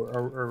interview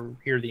or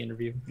hear the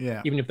interview.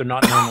 Yeah. Even if they're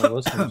not normal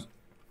listeners.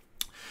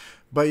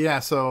 But yeah,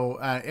 so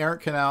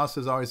Eric Canales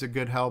is always a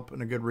good help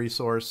and a good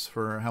resource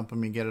for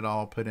helping me get it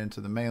all put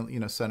into the mail,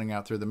 sending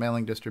out through the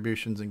mailing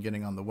distributions and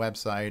getting on the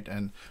website.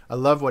 And I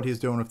love what he's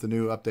doing with the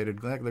new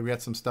updated. We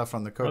got some stuff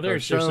on the Coco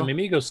there's show. There's some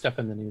Amigos stuff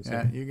in the news.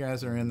 Yeah, you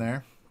guys are in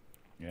there.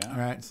 Yeah. All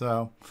right.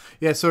 So,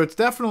 yeah, so it's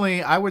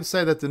definitely, I would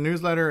say that the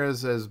newsletter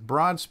is as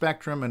broad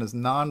spectrum and as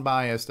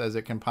non-biased as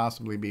it can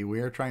possibly be. We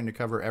are trying to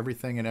cover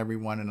everything and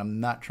everyone, and I'm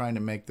not trying to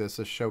make this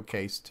a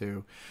showcase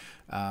to,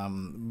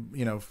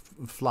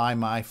 fly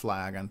my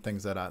flag on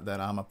things that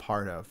I'm a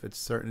part of. It's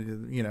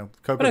certainly,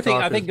 Coco But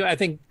Talk I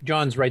think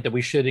John's right that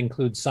we should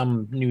include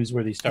some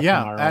newsworthy stuff.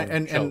 Yeah, on our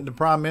own and the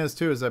problem is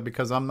too is that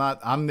because I'm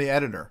the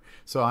editor,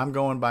 so I'm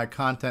going by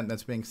content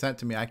that's being sent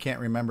to me. I can't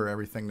remember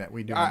everything that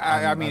we do.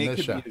 I mean, it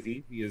could show. be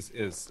as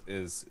easy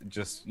as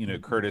just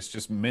Curtis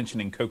just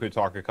mentioning Coco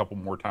Talk a couple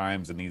more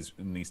times in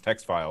these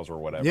text files or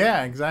whatever.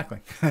 Yeah, exactly.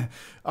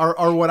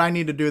 or what I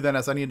need to do then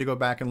is I need to go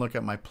back and look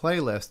at my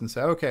playlist and say,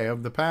 okay,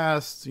 of the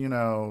past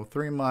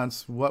 3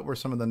 months, what were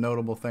some of the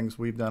notable things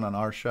we've done on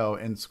our show,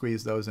 and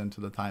squeeze those into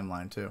the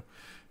timeline too.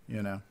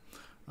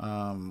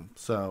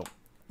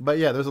 But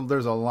yeah,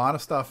 there's a lot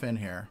of stuff in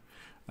here.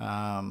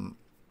 And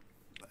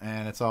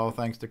it's all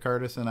thanks to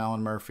Curtis and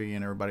Alan Murphy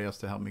and everybody else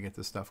to help me get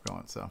this stuff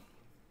going. So,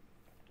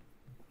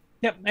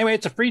 yep. Anyway,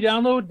 it's a free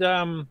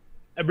download.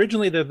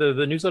 Originally, the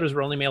newsletters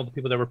were only mailed to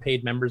people that were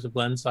paid members of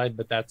Glenside,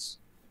 but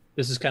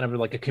this is kind of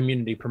like a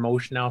community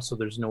promotion now, so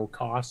there's no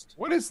cost.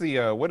 What is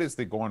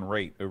the going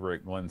rate over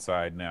at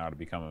Glenside now to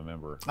become a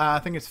member? I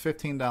think it's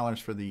 $15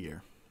 for the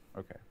year.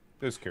 Okay,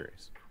 just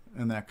curious.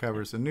 And that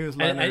covers the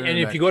newsletter. And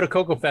if you go to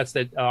Coco Fest,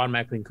 that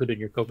automatically included in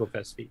your Coco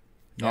Fest fee.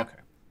 Yeah. Okay.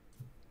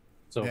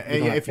 So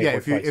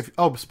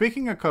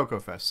speaking of Coco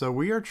Fest, so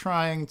we are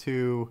trying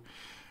to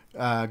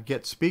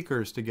get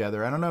speakers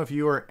together. I don't know if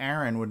you or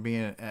Aaron would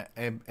be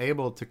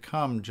able to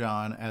come,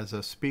 John, as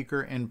a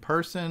speaker in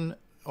person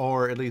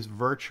or at least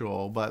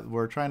virtual, but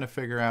we're trying to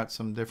figure out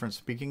some different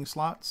speaking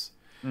slots.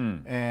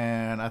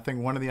 And I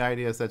think one of the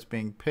ideas that's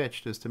being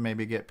pitched is to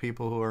maybe get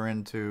people who are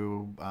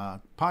into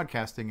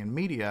podcasting and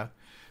media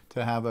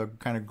to have a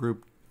kind of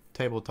group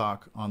table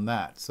talk on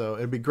that. So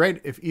it'd be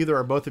great if either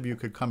or both of you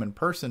could come in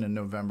person in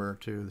November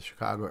to the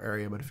Chicago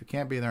area. But if you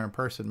can't be there in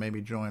person,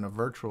 maybe join a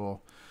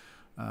virtual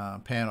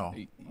panel.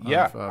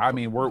 Yeah, I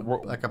mean, we're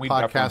like a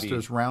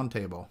podcasters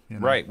roundtable.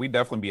 Right, we'd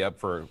definitely be up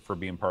for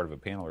being part of a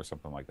panel or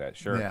something like that.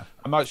 Sure. Yeah.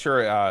 I'm not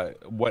sure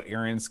what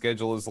Aaron's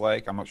schedule is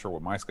like. I'm not sure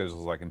what my schedule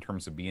is like in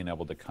terms of being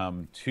able to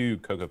come to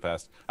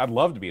CocoFest. I'd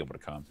love to be able to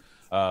come,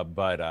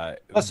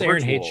 but plus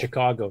Aaron hates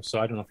Chicago, so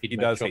I don't know if he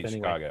does hate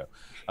Chicago.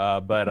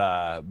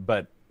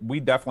 But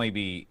we'd definitely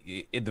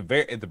be at the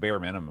bare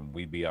minimum.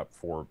 We'd be up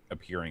for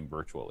appearing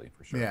virtually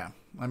for sure. Yeah,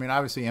 I mean,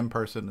 obviously in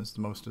person is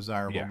the most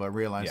desirable, but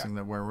realizing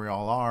that where we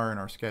all are and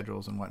our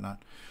schedules and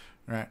whatnot.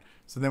 All right.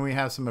 So then we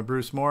have some of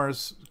Bruce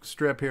Moore's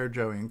strip here,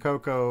 Joey and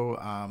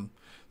Coco.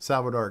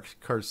 Salvador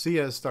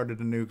Garcia started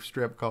a new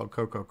strip called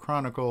Coco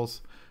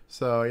Chronicles.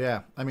 So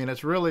yeah, I mean,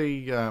 it's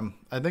really, I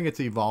think it's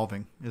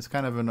evolving. It's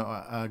kind of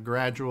a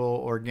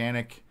gradual,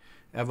 organic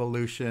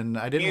evolution.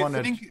 I didn't want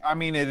to. I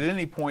mean, at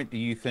any point, do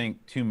you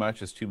think too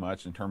much is too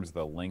much in terms of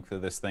the length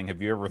of this thing?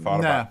 Have you ever thought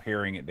about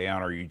paring it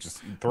down, or are you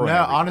just throwing?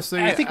 No,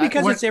 honestly, I think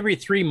because it's every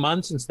 3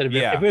 months instead of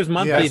if it was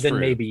monthly, then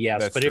maybe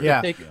yes. That's but true.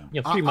 if it take 3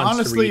 months,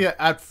 honestly, to read.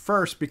 At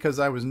first, because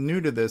I was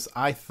new to this,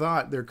 I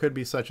thought there could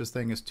be such a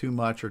thing as too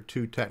much or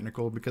too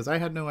technical because I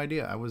had no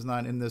idea. I was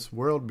not in this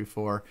world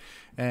before,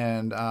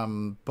 and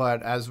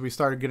but as we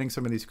started getting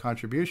some of these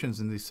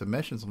contributions and these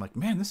submissions, I'm like,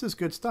 man, this is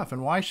good stuff.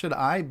 And why should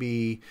I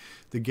be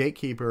the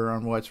gatekeeper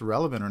on what's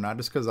relevant or not?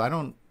 Just because I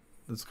don't,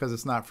 it's because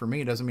it's not for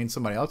me doesn't mean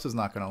somebody else is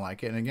not going to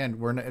like it. And again,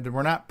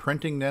 we're not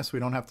printing this. We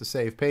don't have to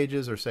save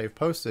pages or save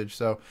postage.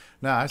 So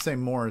no, I say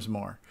more is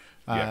more.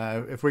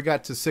 If we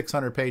got to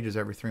 600 pages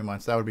every 3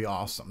 months, that would be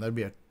awesome. That'd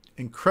be a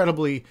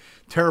incredibly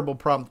terrible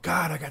problem.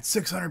 God, I got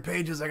 600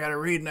 pages I got to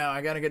read now.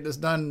 I got to get this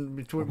done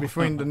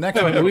between the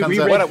next one that comes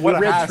out. We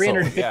read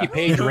 350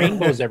 page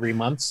rainbows every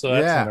month, so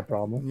that's not a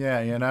problem. Yeah,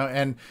 you know,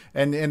 and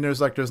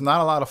there's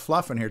not a lot of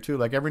fluff in here too.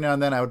 Like every now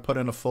and then I would put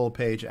in a full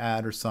page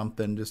ad or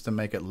something just to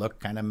make it look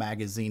kind of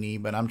magazine-y,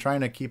 but I'm trying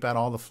to keep out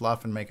all the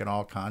fluff and make it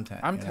all content.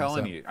 I'm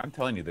telling you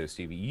though,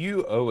 Stevie,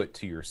 you owe it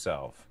to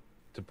yourself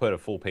to put a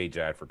full page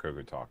ad for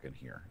Coco Talk in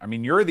here. I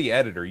mean, you're the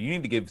editor. You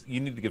need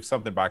to give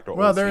something back to.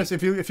 Well, there's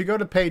if you go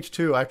to page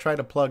 2, I try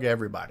to plug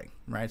everybody,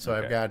 right? So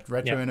I've got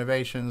Retro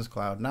Innovations,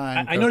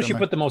 Cloud9. I noticed you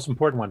put the most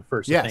important one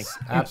first. Yes,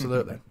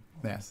 absolutely.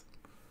 Yes.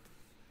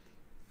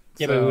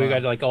 Yeah, but we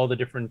got like all the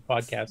different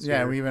podcasts.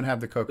 Yeah, we even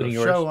have the Coco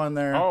Show on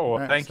there. Oh,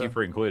 well, thank you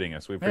for including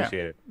us. We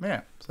appreciate it.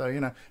 Yeah.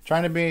 So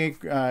trying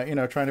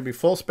to be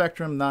full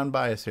spectrum,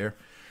 non-bias here,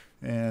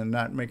 and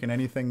not making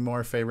anything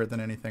more favorite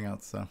than anything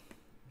else. So.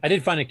 I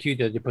did find it cute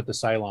that you put the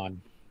Cylon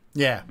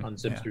on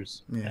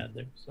Zipsters. Yeah.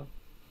 There, so.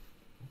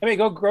 Anyway,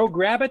 go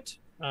grab it.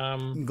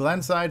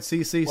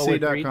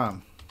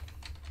 GlensideCCC.com.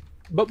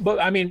 But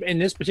I mean, in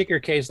this particular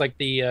case, like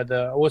the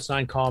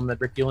OS9 column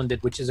that Rick Ulan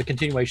did, which is a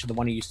continuation of the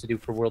one he used to do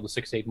for World of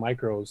 6.8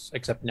 Micros,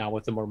 except now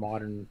with the more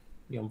modern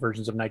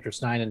versions of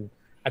Nitrous 9. And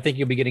I think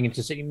you'll be getting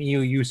into some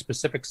EUU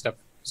specific stuff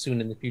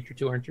soon in the future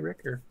too, aren't you,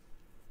 Rick? Or...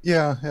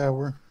 Yeah,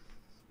 we're.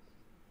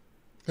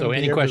 So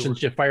any questions,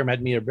 just fire them at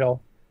me or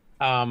Bill.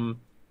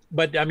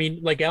 But I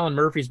mean, like Alan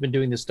Murphy's been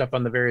doing this stuff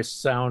on the various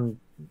sound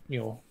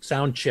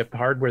chip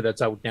hardware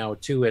that's out now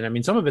too. And I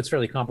mean, some of it's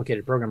fairly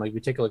complicated program. Like we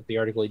take a look at the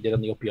article he did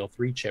on the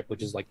OPL3 chip,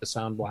 which is like the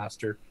Sound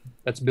Blaster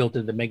that's built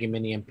into the Mega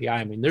Mini MPI.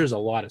 I mean, there's a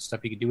lot of stuff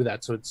you can do with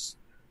that. So it's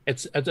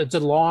a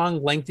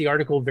long, lengthy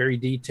article, very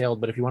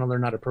detailed. But if you want to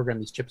learn how to program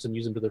these chips and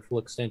use them to their full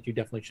extent, you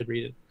definitely should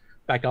read it.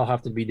 In fact, I'll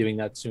have to be doing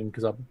that soon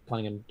because I'm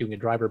planning on doing a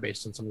driver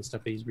based on some of the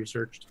stuff that he's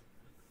researched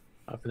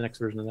for the next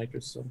version of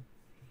Nitrous.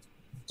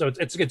 So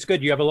it's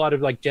good. You have a lot of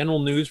like general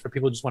news for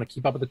people who just want to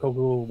keep up with the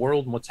Coco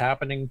world and what's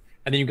happening,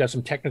 and then you've got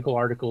some technical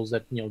articles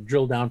that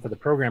drill down for the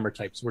programmer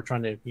types. We're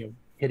trying to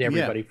hit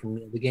everybody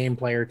from the game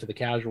player to the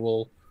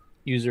casual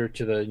user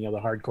to the the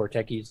hardcore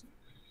techies.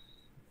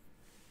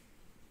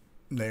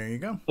 There you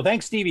go. Well,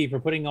 thanks, Stevie, for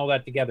putting all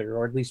that together,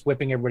 or at least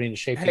whipping everybody into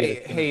shape.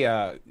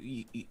 I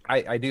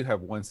do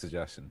have one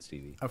suggestion,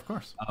 Stevie. Of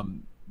course.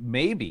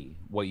 Maybe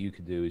what you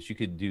could do is you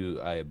could do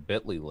a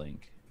Bitly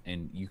link.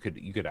 And you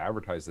could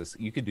advertise this.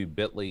 You could do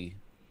bit.ly,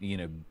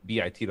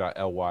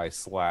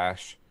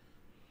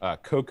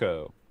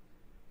 bit.ly/Coco,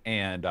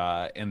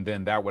 and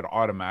then that would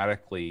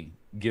automatically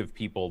give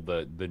people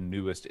the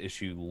newest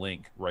issue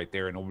link right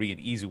there, and it'll be an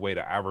easy way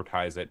to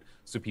advertise it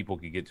so people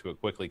can get to it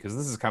quickly. Because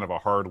this is kind of a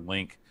hard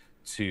link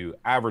to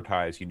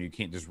advertise. You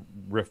can't just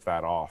riff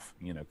that off,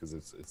 because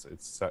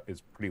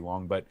it's pretty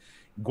long. But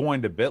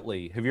going to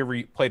Bitly, have you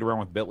ever played around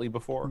with Bitly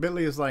before?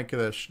 Bitly is like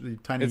the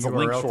tiny it's URL a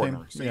link thing.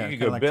 shortener. So you can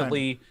go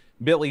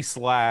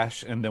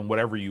Bitly/ and then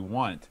whatever you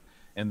want,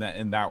 and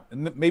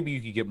maybe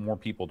you could get more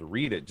people to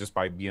read it just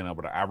by being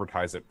able to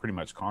advertise it pretty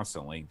much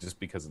constantly, just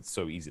because it's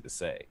so easy to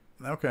say.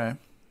 Okay,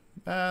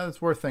 it's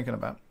worth thinking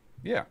about.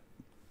 Yeah.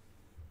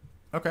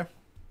 Okay.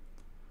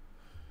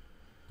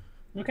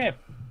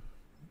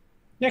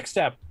 Next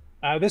up,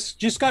 this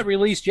just got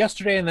released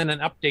yesterday, and then an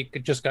update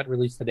just got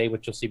released today,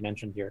 which you'll see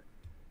mentioned here.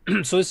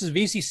 So this is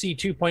VCC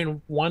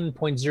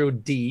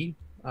 2.1.0D,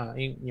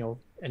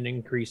 an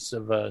increase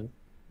of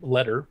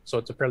letter, so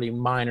it's a fairly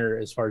minor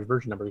as far as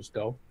version numbers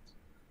go.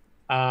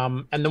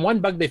 And the one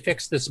bug they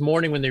fixed this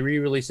morning when they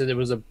re-released it, there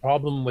was a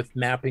problem with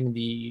mapping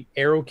the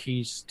arrow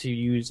keys to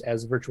use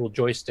as virtual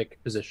joystick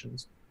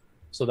positions.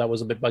 So that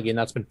was a bit buggy, and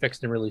that's been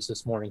fixed and released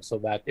this morning. So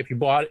that if you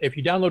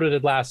downloaded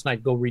it last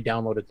night, go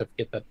re-download it to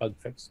get that bug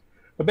fixed.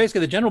 But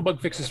basically, the general bug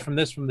fixes from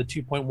the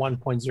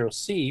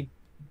 2.1.0c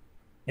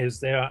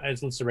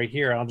is listed right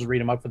here. I'll just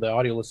read them up for the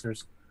audio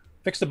listeners.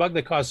 Fix the bug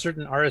that caused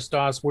certain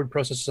RS-DOS word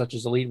processors such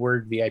as Elite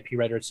Word, VIP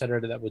Writer,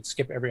 etc. that would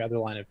skip every other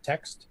line of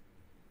text,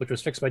 which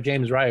was fixed by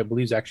James Rye, I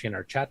believe is actually in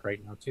our chat right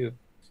now too.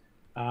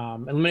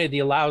 Eliminated the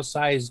allow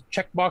size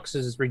checkbox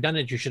is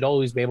redundant. You should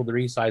always be able to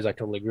resize. I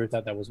totally agree with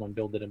that. That was one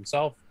Bill did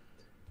himself.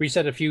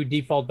 Reset a few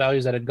default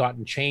values that had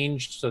gotten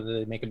changed so that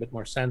they make a bit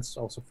more sense,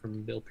 also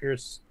from Bill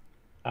Pierce.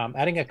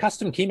 Adding a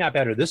custom key map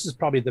editor. This is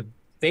probably the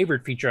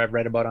favorite feature I've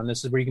read about on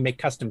this, is where you can make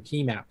custom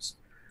key maps.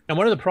 And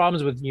one of the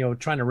problems with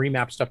trying to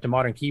remap stuff to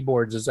modern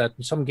keyboards is that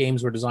some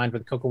games were designed for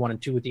the Coco 1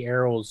 and 2 with the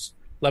arrows,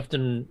 left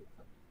and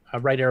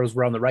right arrows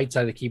were on the right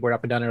side of the keyboard,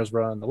 up and down arrows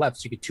were on the left,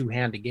 so you could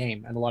two-hand a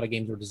game. And a lot of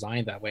games were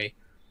designed that way.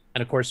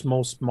 And of course,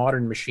 most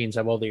modern machines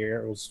have all the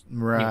arrows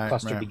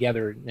clustered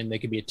together, and they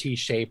could be a T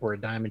shape or a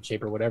diamond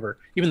shape or whatever.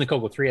 Even the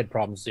Coco 3 had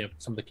problems.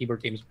 Some of the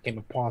keyboard games became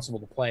impossible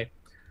to play.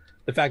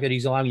 The fact that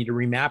he's allowing you to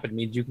remap it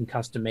means you can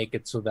custom make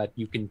it so that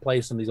you can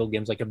play some of these old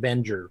games like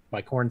Avenger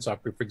by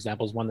Cornsoft Group, for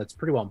example, is one that's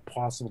pretty well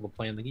impossible to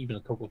play on even a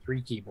Coco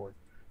 3 keyboard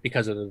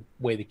because of the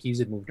way the keys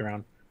had moved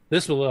around.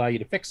 This will allow you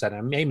to fix that.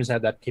 And MAME has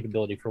had that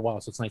capability for a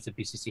while, so it's nice that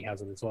VCC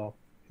has it as well.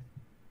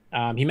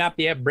 He mapped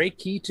the F break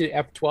key to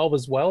F12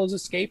 as well as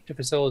escape to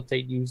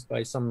facilitate use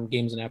by some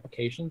games and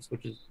applications,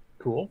 which is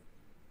cool.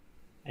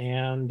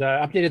 And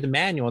updated the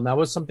manual. And that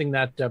was something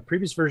that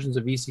previous versions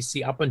of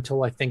VCC, up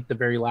until I think the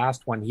very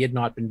last one, he had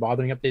not been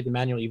bothering to update the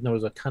manual, even though there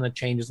was a ton of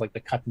changes like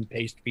the cut and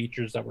paste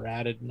features that were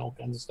added and all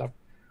kinds of stuff.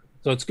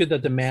 So it's good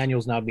that the manual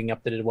is now being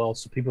updated well,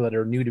 so people that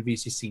are new to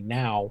VCC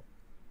now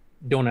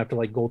don't have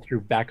to go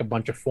through back a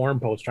bunch of forum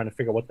posts trying to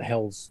figure out what the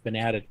hell's been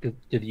added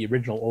to the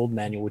original old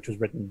manual, which was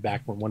written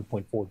back when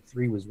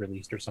 1.43 was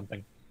released or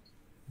something.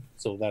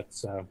 So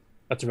that's a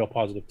real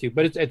positive too.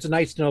 But it's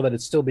nice to know that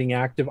it's still being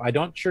active. I'm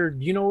not sure.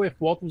 Do you know if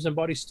Walter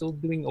Zambotti's still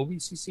doing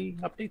OVCC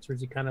updates, or is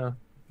he kind of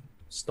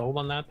stalled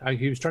on that?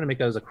 He was trying to make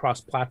that as a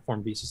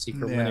cross-platform VCC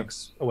for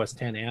Linux, OS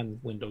 10, and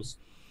Windows,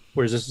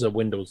 whereas this is a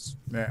Windows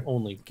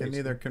only. Can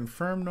neither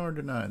confirm nor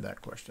deny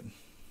that question.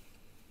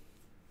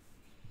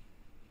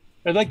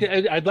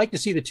 I'd like to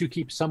see the two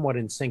keep somewhat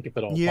in sync if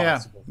at all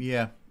possible.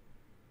 Yeah.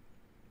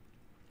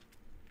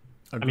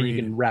 Agreed. I mean,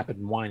 you can wrap it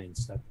in wine and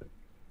stuff. But...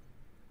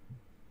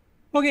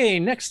 Okay,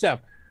 next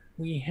up,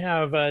 we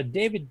have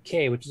David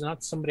K, which is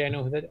not somebody I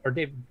know or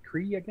David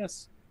Cree, I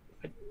guess.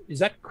 Is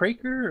that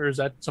Craker or is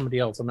that somebody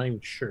else? I'm not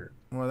even sure.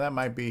 Well, that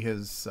might be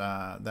his.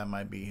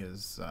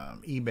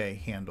 eBay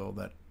handle.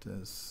 That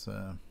is.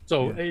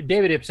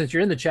 David, since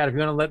you're in the chat, if you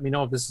want to let me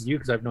know if this is you,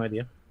 because I have no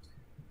idea.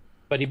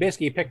 But he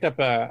basically picked up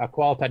a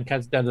Qualipad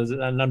and does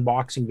an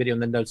unboxing video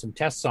and then does some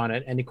tests on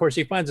it. And of course,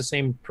 he finds the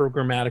same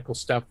programmatical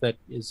stuff that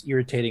is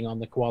irritating on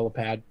the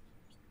Qualipad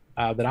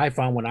that I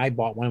found when I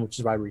bought one, which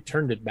is why I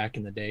returned it back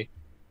in the day.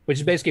 Which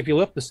is basically, if you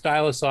lift the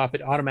stylus off,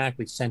 it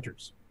automatically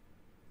centers.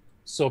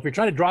 So if you're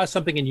trying to draw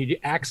something and you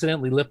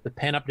accidentally lift the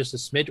pen up just a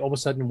smidge, all of a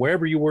sudden,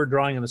 wherever you were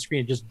drawing on the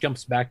screen, it just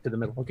jumps back to the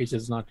middle. Okay, so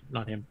it's not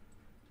him.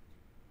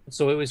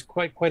 So it was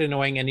quite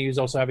annoying, and he was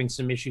also having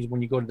some issues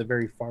when you go to the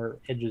very far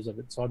edges of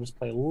it. So I'll just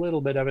play a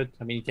little bit of it.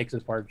 I mean, he takes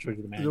it apart and shows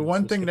you the manual. The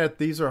one thing that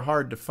these are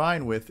hard to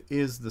find with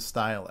is the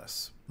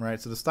stylus, right?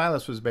 So the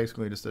stylus was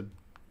basically just a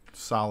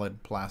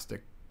solid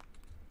plastic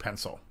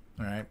pencil,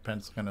 all right?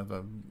 Pencil, kind of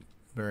a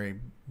very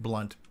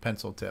blunt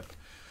pencil tip.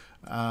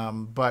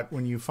 But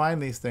when you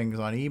find these things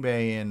on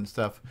eBay and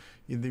stuff,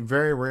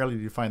 very rarely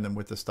do you find them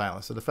with the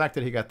stylus. So the fact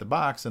that he got the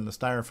box and the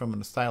styrofoam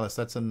and the stylus,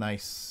 that's a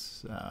nice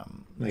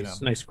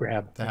nice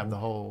grab to have the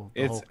whole.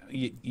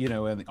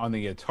 On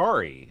the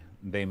Atari,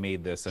 they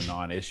made this a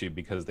non-issue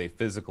because they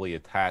physically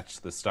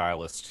attached the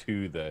stylus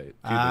to the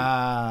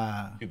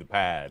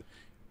pad.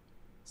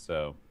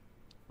 So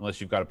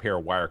unless you've got a pair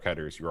of wire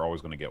cutters, you're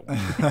always going to get one.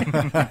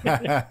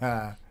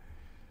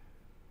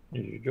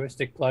 Your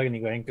joystick plug, and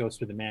you go and goes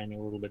through the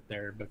manual a little bit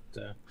there. But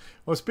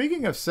well,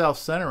 speaking of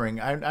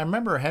self-centering, I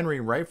remember Henry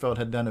Reifeld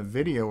had done a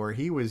video where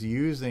he was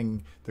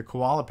using the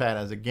Qualipad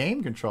as a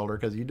game controller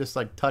because you just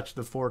touch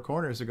the four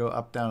corners to go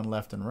up, down,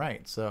 left, and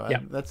right. So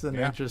that's an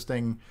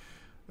interesting.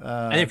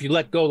 And if you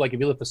let go, if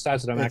you lift the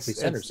stylus, it automatically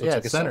centers. So it's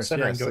like a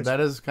self-centering so that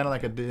is kind of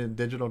like a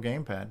digital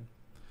gamepad.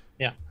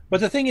 Yeah. But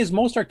the thing is,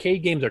 most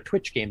arcade games are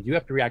twitch games. You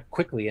have to react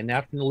quickly, and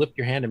have to lift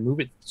your hand and move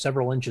it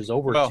several inches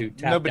over to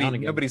tap down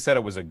again. Nobody said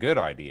it was a good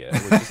idea.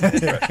 It was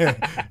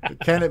just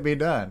Can it be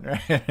done?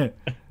 Right?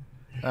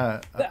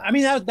 I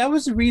mean, that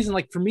was the reason.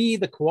 For me,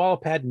 the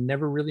Qualipad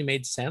never really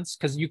made sense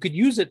because you could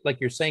use it, like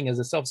you're saying, as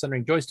a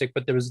self-centering joystick,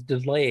 but there was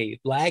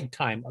lag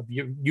time of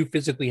you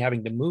physically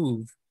having to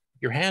move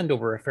your hand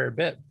over a fair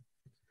bit.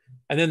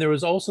 And then there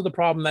was also the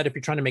problem that if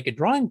you're trying to make a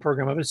drawing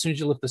program of it, as soon as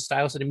you lift the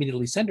stylus, it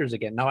immediately centers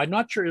again. Now, I'm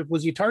not sure,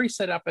 was the Atari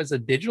set up as a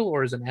digital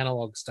or as an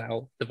analog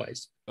style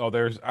device? Oh,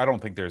 I don't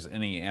think there's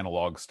any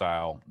analog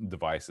style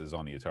devices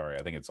on the Atari.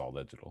 I think it's all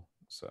digital.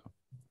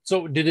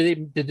 So did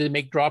it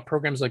make draw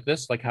programs like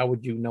this? Like, how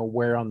would you know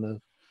where on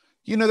the?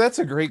 That's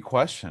a great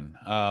question.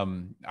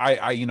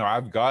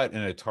 I've got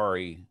an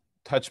Atari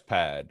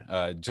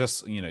touchpad,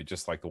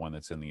 just like the one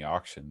that's in the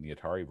auction, the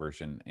Atari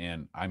version,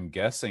 and I'm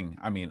guessing.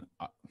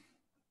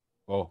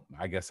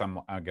 I guess I'm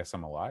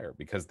a liar,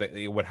 because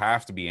it would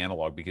have to be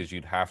analog, because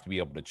you'd have to be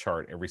able to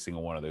chart every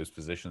single one of those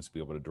positions to be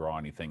able to draw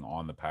anything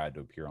on the pad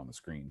to appear on the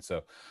screen.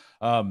 So,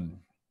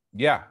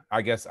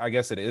 I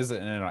guess it is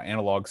an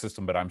analog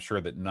system, but I'm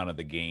sure that none of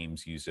the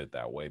games used it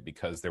that way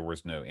because there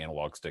was no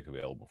analog stick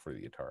available for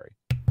the Atari.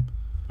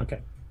 Okay.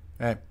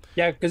 Hey.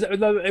 Yeah, because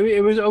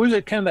it was always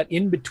a kind of that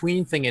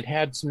in-between thing. It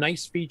had some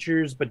nice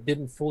features, but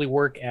didn't fully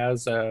work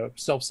as a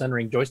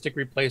self-centering joystick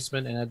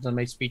replacement, and had some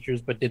nice features,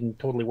 but didn't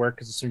totally work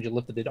because as soon as you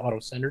lifted it,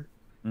 auto-centered.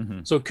 Mm-hmm.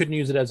 So it couldn't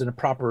use it as a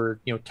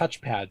proper,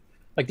 touchpad.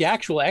 Like the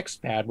actual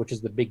X-Pad, which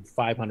is the big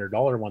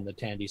 $500 one that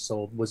Tandy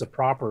sold, was it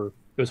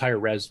was higher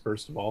res,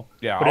 first of all.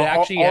 Yeah, but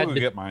I'll go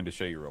get mine to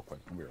show you real quick.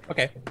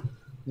 Okay.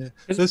 Yeah.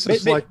 This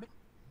is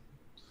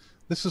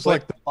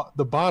like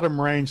the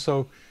bottom range.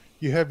 So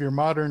you have your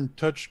modern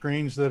touch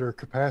screens that are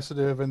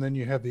capacitive, and then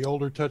you have the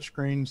older touch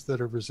screens that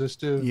are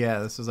resistive. Yeah,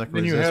 this is like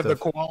then resistive. You have the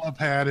Koala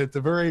pad at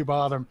the very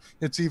bottom.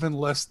 It's even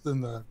less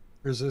than the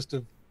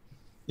resistive.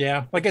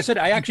 Yeah, like I said,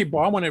 I actually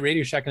bought one at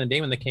Radio Shack in the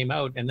day when they came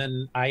out, and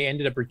then I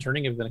ended up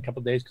returning it within a couple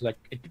of days because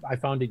I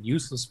found it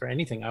useless for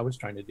anything I was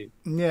trying to do.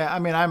 Yeah, I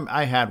mean,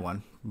 I had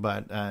one,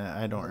 but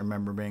I don't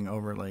remember being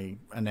overly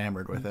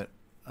enamored with it.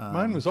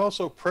 Mine was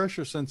also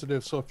pressure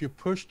sensitive, so if you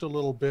pushed a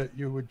little bit,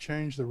 you would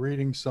change the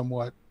reading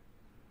somewhat.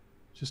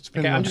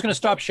 Okay, I'm just going to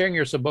stop sharing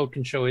here so Bo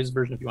can show his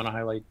version if you want to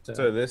highlight.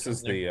 So this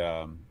is the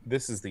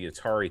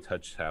Atari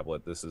Touch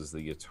tablet. This is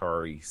the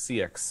Atari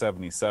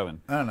CX77.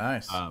 Oh,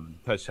 nice.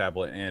 Touch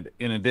tablet, and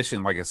in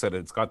addition, like I said,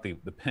 it's got the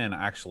pin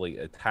actually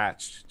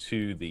attached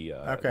to the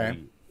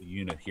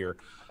unit here.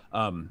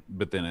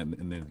 But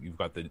then you've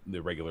got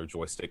the regular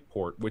joystick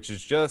port, which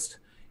is just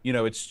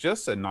it's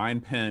just a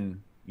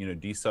 9-pin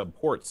D-sub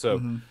port. So.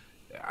 Mm-hmm.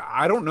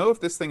 I don't know if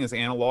this thing is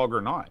analog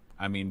or not.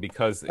 I mean,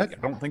 because I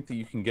don't think that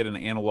you can get an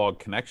analog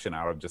connection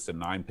out of just a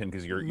 9-pin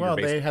because you're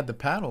they had the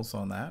paddles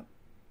on that.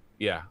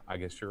 Yeah, I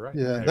guess you're right.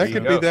 Yeah, that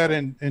could be that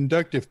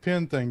inductive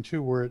pin thing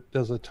too, where it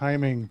does a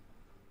timing.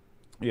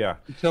 Yeah,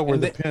 you tell where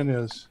the pin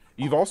is.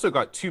 You've also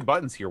got two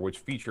buttons here, which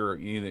feature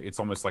it's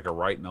almost like a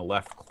right and a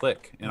left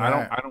click. And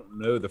right. I don't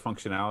know the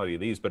functionality of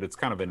these, but it's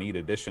kind of a neat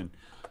addition.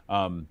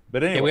 But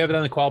anyway, yeah, we have it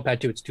on the Qual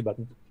pad too. It's 2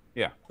 buttons.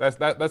 Yeah,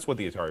 that's what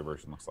the Atari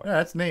version looks like. Yeah,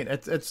 that's neat.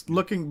 It's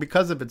looking,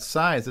 because of its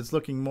size, it's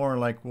looking more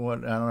like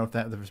what, I don't know if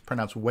that was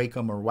pronounced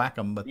Wacom or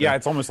Wacom, but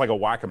it's almost like a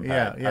Wacom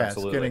pad. Yeah,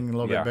 absolutely. It's getting a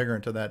little bit bigger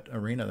into that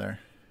arena there.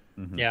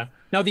 Mm-hmm. Yeah.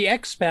 Now the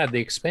X-Pad, the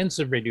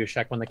expensive Radio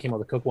Shack one that came out,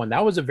 the Cook one,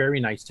 that was a very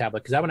nice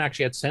tablet because that one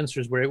actually had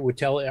sensors where it would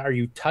tell, are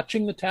you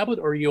touching the tablet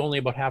or are you only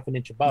about half an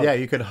inch above? Yeah,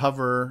 you could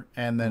hover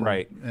and then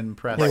and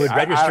press. It would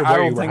register I where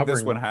don't you were think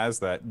this hovering. one has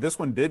that. This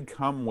one did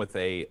come with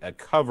a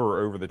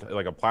cover over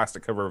like a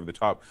plastic cover over the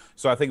top.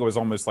 So I think it was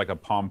almost like a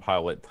Palm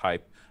Pilot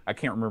type. I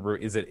can't remember.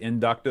 Is it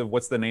inductive?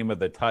 What's the name of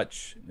the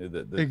touch?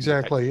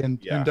 Exactly,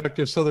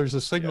 inductive. So there's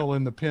a signal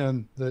in the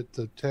pin that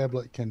the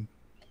tablet can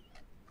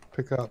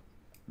pick up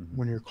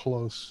when you're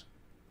close.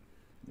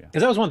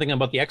 Because that was one thing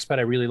about the X-Pad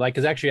I really liked,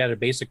 because actually it had a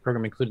basic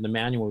program included in the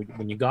manual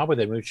when you got with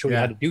it. It would show you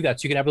how to do that.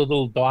 So you could have a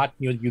little dot,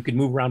 you could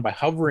move around by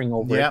hovering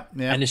over it.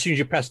 And as soon as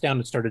you press down,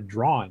 it started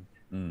drawing.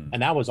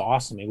 And that was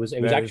awesome. It was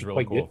actually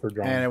really quite good for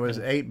drawing. And it was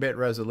 8-bit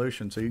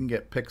resolution, so you can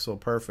get pixel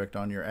perfect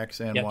on your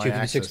X and Y axis.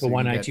 256 by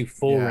 192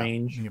 full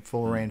range. You get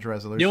full range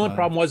resolution. The only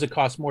problem was it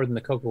cost more than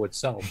the Coco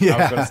itself. I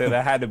was going to say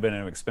that had to have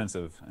been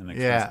expensive.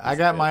 Yeah, I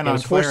got mine on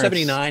clearance. It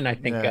was $479, I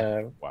think.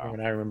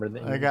 When I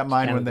remember. I got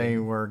mine when they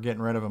were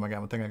getting rid of them. I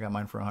think I got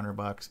mine for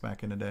 $100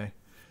 back in the day.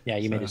 Yeah,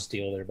 you made a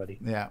steal there, buddy.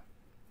 Yeah.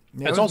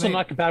 It's also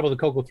not compatible with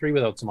the Coco 3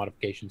 without some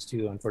modifications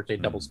too.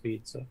 Unfortunately, double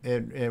speed. So I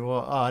didn't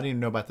even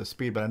know about the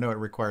speed, but I know it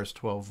requires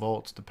 12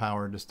 volts to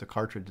power just the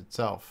cartridge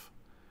itself.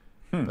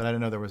 But I didn't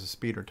know there was a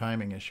speed or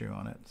timing issue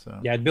on it. So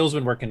yeah, Bill's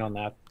been working on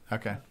that.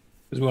 Okay.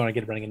 Because we want to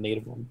get it running a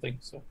native one thing.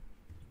 So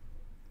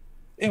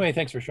anyway,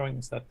 thanks for showing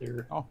us that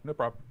there. Oh, no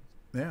problem.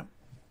 Yeah.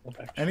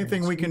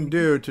 Anything we can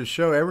do to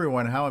show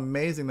everyone how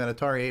amazing that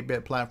Atari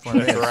 8-bit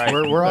platform is. Right.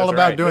 We're all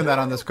about doing that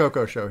on this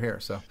Coco show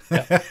here. So.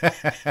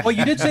 Well,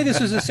 you did say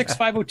this was a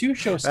 6502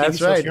 show, Steve. That's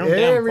right.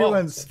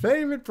 Everyone's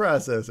favorite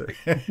processor.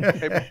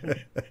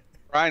 Hey,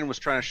 Brian was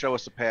trying to show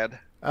us a pad.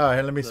 Oh,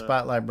 here, let me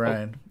spotlight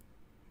Brian.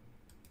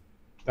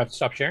 I have to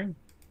stop sharing?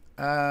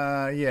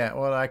 Yeah.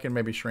 Well, I can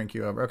maybe shrink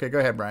you over. Okay, go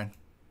ahead, Brian.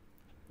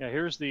 Yeah,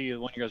 here's the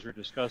one you guys were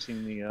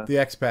discussing. The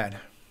X-Pad.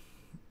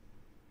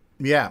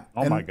 Yeah.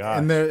 Oh my God.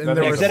 And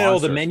there Is that all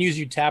the menus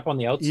you tap on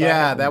the outside?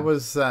 Yeah, that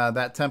was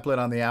that template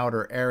on the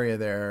outer area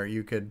there.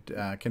 You could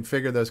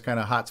configure those kind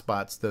of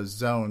hotspots, those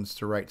zones,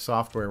 to write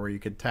software where you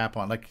could tap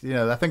on. Like,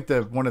 I think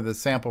one of the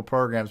sample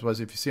programs was,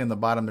 if you see on the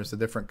bottom, there's the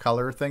different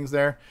color things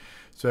there.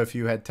 So if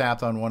you had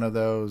tapped on one of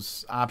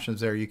those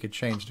options there, you could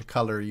change the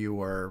color you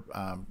were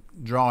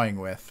drawing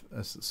with,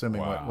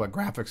 assuming what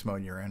graphics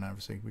mode you're in.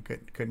 Obviously, we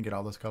couldn't get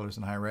all those colors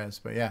in high res.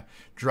 But yeah,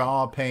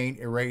 draw, paint,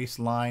 erase,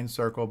 line,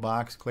 circle,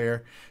 box,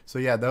 clear. So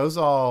yeah, those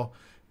all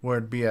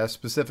would be a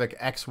specific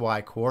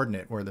XY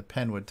coordinate where the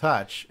pen would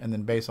touch, and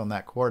then based on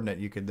that coordinate,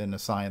 you could then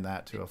assign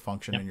that to a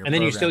function in your And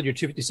then program. you still had your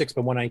 256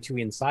 by 192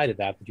 inside of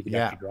that you could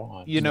actually draw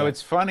on.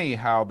 It's funny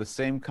how the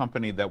same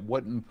company that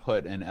wouldn't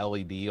put an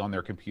LED on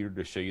their computer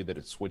to show you that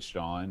it's switched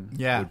on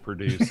would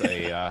produce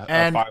a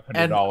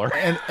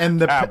 $500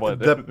 and the tablet.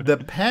 the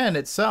pen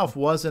itself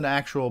was an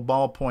actual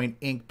ballpoint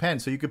ink pen,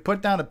 so you could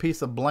put down a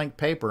piece of blank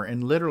paper,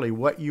 and literally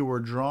what you were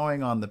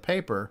drawing on the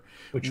paper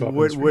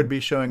would be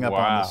showing up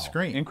on the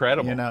screen.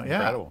 Incredible.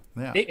 Incredible.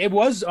 Yeah. It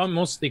was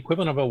almost the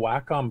equivalent of a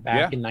Wacom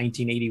back in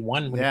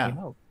 1981 when it came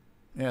out.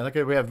 Yeah, look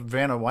at we have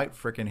Vanna White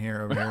frickin'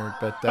 here over here,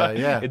 but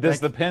yeah. Does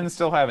the pen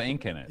still have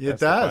ink in it? It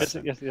does.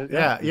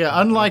 Yeah.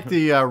 Unlike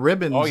the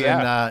ribbons,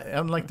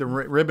 unlike the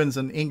ribbons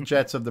and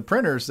inkjets of the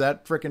printers,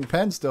 that frickin'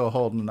 pen's still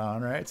holding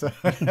on, right? So.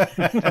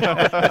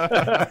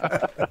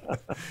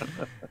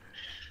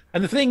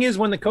 And the thing is,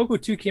 when the Coco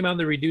 2 came out and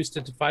they reduced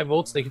it to 5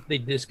 volts, they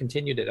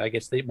discontinued it. I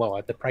guess at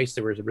the price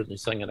they were originally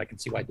selling it, I can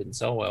see why it didn't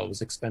sell well. It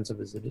was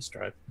expensive as a disk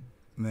drive.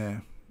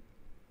 Yeah.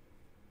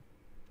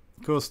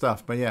 Cool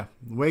stuff. But yeah,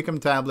 Wacom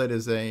tablet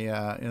is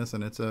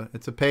it's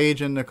a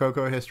page in the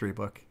Coco history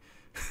book.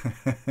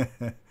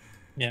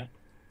 Yeah.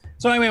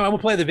 So anyway, I will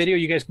play the video.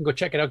 You guys can go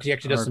check it out because he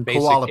actually does some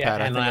basic Koala pad.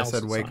 I think I analysis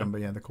said Wacom,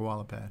 but yeah, the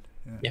Koala pad.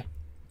 Yeah.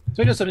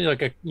 So he does something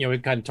like it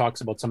kind of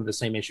talks about some of the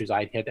same issues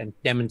I had and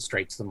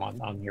demonstrates them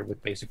on here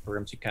with basic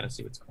programs. You kind of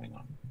see what's going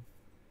on.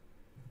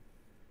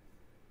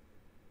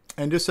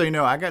 And just so you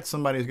know, I got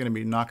somebody who's going to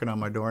be knocking on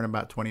my door in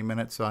about 20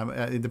 minutes. So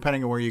I'm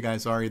depending on where you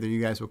guys are, either you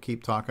guys will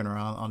keep talking or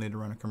I'll need to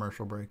run a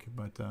commercial break.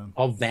 But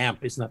I'll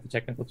vamp. Isn't that the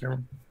technical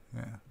term?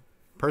 Yeah.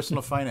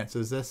 Personal finance.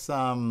 Is this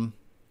yeah.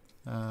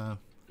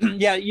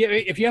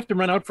 If you have to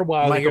run out for a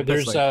while, here,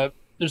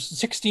 there's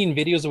 16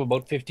 videos of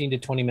about 15 to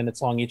 20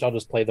 minutes long each. I'll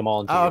just play them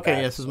all.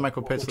 Okay. Yes, this is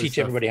Michael Pitsley. We'll teach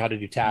everybody how to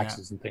do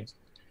taxes and things.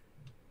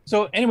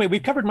 So anyway,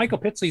 we've covered Michael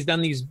Pitsley. He's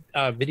done these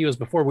videos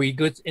before where he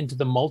goes into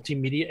the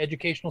multimedia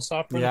educational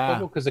software in the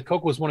Coco, because the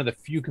Coco was one of the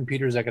few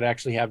computers that could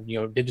actually have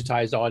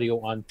digitized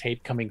audio on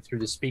tape coming through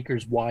the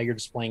speakers while you're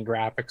displaying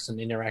graphics and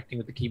interacting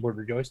with the keyboard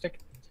or joystick.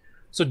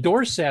 So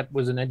Dorset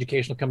was an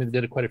educational company that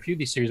did quite a few of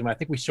these series, and I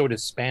think we showed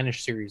his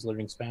Spanish series,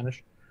 Learning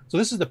Spanish. So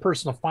this is the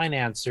personal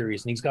finance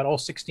series, and he's got all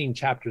 16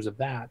 chapters of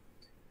that,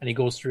 and he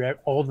goes through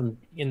all of them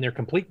in their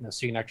completeness,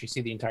 so you can actually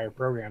see the entire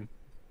program.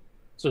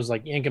 So it's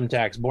like income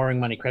tax, borrowing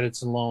money,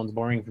 credits and loans,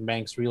 borrowing from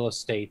banks, real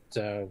estate.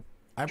 I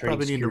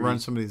probably need to run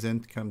some of these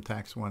income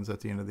tax ones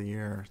at the end of the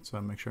year, so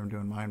I make sure I'm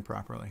doing mine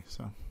properly.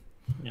 So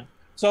yeah.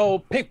 So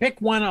pick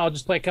one. I'll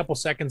just play a couple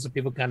seconds so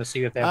people kind of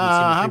see if they haven't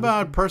seen it. How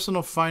about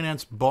personal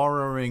finance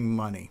borrowing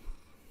money?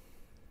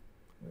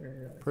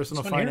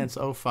 Personal finance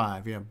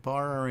 05. Yeah,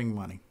 borrowing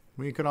money.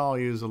 We could all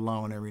use a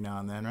loan every now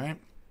and then, right?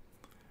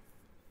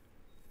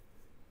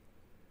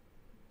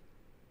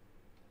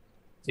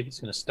 See if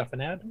he's going to stuff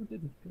an ad.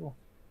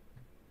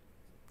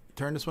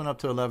 Turn this one up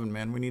to 11,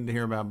 man. We need to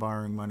hear about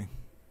borrowing money.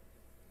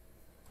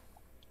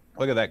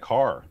 Look at that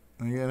car.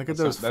 Yeah, look at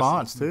those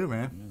fonts too,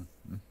 man.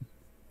 Yeah.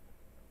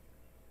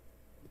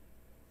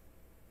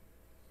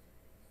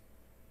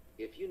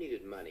 If you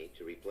needed money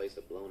to replace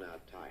a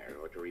blown-out tire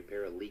or to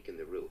repair a leak in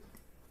the roof,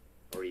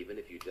 or even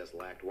if you just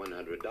lacked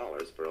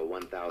 $100 for a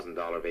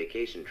 $1,000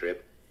 vacation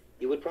trip,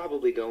 you would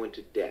probably go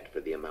into debt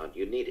for the amount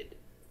you needed.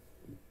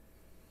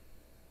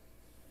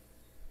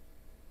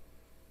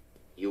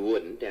 You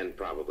wouldn't and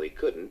probably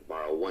couldn't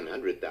borrow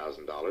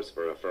 $100,000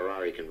 for a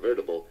Ferrari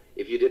convertible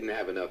if you didn't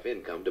have enough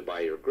income to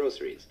buy your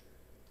groceries.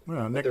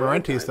 Well, Nick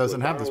Laurentiis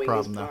doesn't have this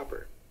problem, though.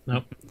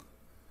 Nope.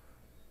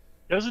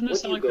 Doesn't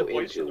this sound like the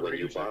voice of the when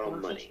you borrow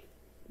money?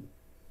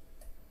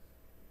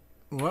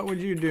 What would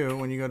you do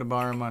when you go to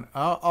borrow money?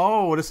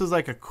 Oh, this is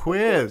like a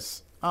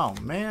quiz. Oh,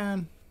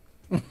 man.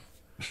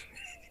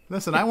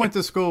 Listen, I went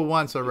to school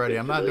once already.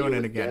 I'm not doing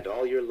it again. Debt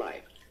all your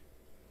life.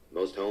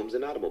 Most homes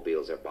and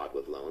automobiles are bought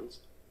with loans.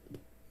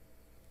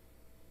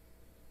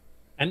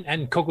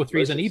 And Coco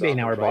 3s on eBay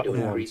now are bought with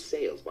loans. Increase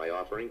sales by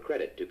offering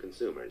credit to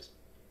consumers.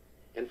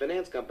 And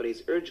finance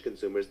companies urge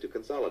consumers to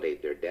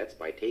consolidate their debts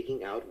by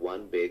taking out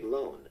one big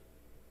loan.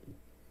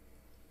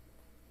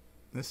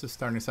 This is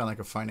starting to sound like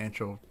a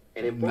financial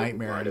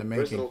nightmare in the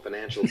making. Personal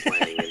financial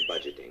planning and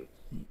budgeting.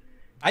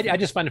 I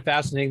just find it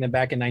fascinating that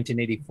back in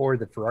 1984,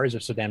 the Ferraris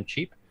are so damn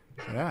cheap.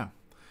 Yeah.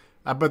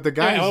 But the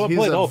guy,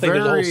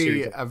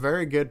 he's a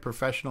very good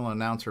professional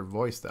announcer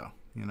voice, though,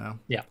 you know?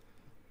 Yeah.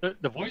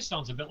 The voice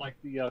sounds a bit like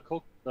the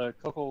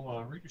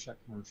Coco Radio Shack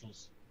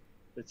commercials.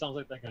 It sounds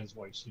like that guy's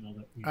voice, you know.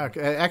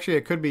 Actually,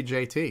 it could be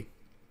JT.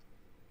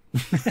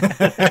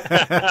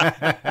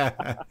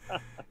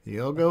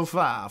 You'll go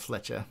far,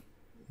 Fletcher.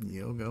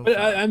 You'll go But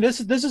far. and this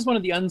is one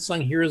of the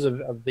unsung heroes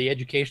of the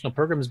educational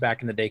programs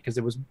back in the day, because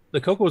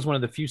the Coco was one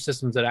of the few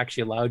systems that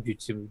actually allowed you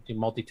to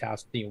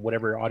multitask,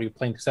 whatever audio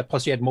playing cassette.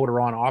 Plus, you had motor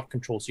on/off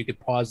control, so you could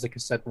pause the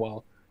cassette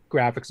while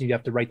graphics, and you'd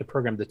have to write the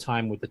program to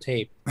time with the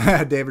tape.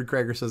 David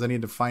Krager says, I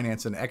need to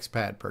finance an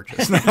XPad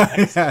purchase.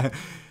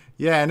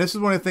 Yeah, and this is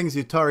one of the things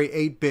the Atari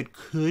 8-bit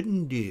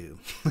couldn't do.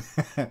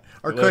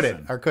 Or could it?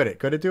 Or could it?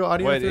 Could it do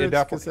audio? Well, through it its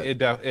definitely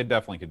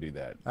cassette? could do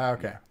that.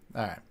 Okay.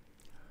 All right.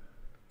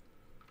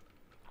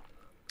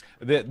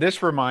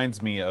 This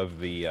reminds me of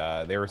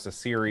there was a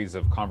series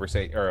of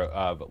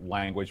of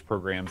language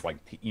programs like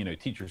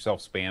Teach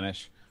Yourself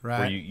Spanish, where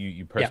Right.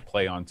 you press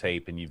play on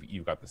tape and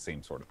you've got the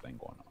same sort of thing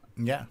going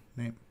on. Yeah.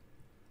 Neat.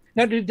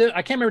 Now,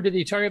 I can't remember. Did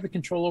the Atari have the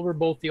control over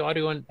both the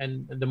audio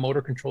and the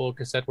motor control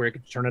cassette, where it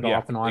could turn it Yeah,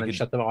 off and on it and could-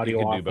 shut the it audio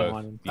could do off and both.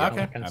 on? And Yeah, all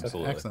that kind of stuff.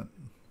 absolutely. Excellent.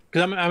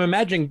 Because I'm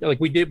imagining, like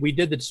we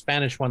did the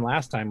Spanish one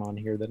last time on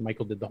here that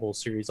Michael did the whole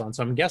series on.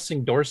 So I'm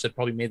guessing Dorset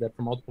probably made that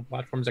for multiple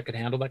platforms that could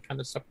handle that kind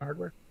of stuff in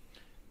hardware.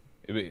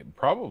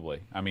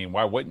 Probably. I mean,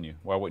 why wouldn't you?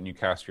 Why wouldn't you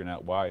cast your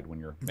net wide when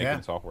you're making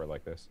Yeah. software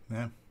like this?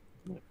 Yeah.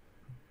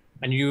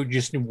 And you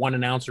just need one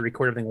announcer,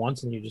 record everything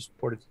once, and you just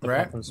port it to the Right.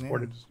 platform Yeah,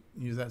 supported. just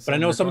use that But I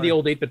same know some of the recording.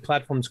 old 8-bit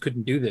platforms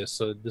couldn't do this,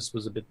 so this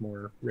was a bit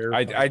more rare.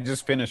 I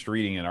just finished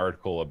reading an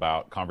article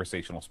about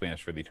conversational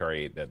Spanish for the Atari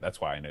 8.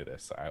 That's why I know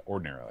this.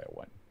 Ordinarily,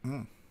 I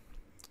wouldn't.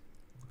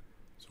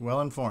 It's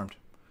well informed.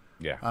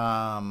 Yeah.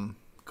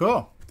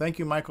 Cool. Thank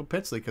you, Michael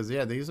Pitsley, because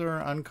these are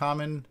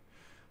uncommon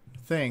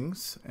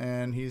things,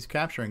 and he's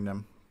capturing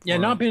them. Yeah,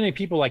 for- not many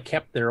people like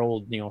kept their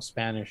old,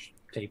 Spanish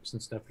tapes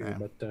and stuff here,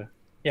 Yeah. but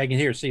I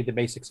can see the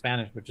basic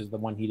Spanish, which is the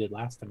one he did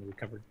last time we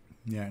covered.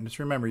 Yeah, and just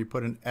remember, you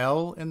put an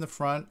L in the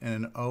front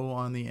and an O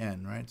on the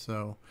end, right?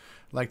 So,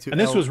 And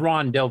this was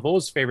Ron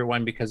Delvaux's favorite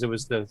one because it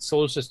was the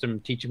Solar System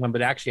teaching one,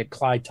 but actually had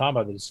Clyde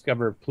Tombaugh, the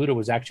discoverer of Pluto,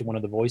 was actually one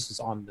of the voices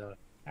on the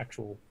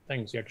actual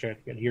things. You actually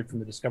had to hear it from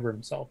the discoverer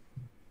himself.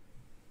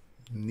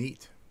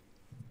 Neat.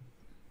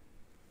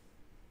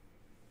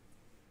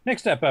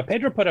 Next up,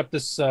 Pedro put up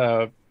this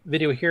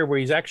video here where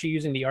he's actually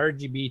using the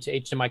RGB to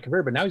HDMI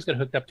converter, but now he's got it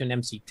hooked up to an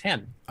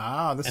MC10.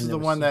 Ah, this And is there the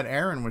was one some- that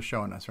Aaron was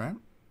showing us, right?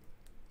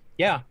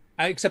 Yeah,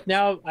 except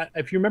now,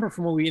 if you remember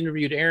from when we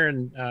interviewed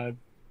Aaron,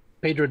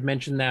 Pedro had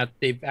mentioned that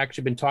they've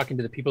actually been talking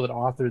to the people that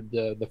authored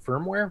the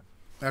firmware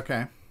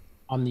Okay.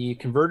 on the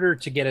converter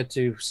to get it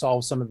to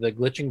solve some of the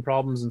glitching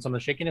problems and some of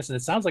the shakiness, and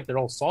it sounds like they're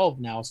all solved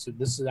now. So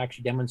this is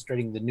actually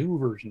demonstrating the new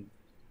version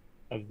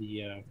of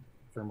the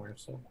firmware.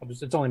 So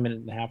it's only a minute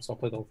and a half, so I'll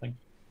play the whole thing.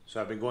 So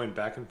I've been going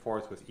back and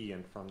forth with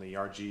Ian from the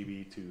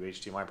RGB to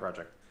HDMI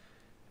project,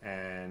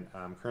 and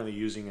I'm currently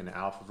using an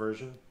alpha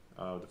version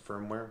of the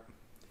firmware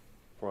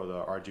for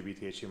the RGB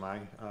to HDMI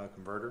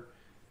converter,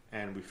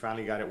 and we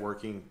finally got it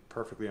working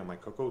perfectly on my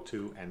Coco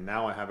 2, and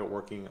now I have it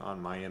working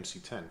on my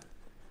MC10.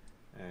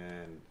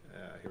 And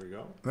here we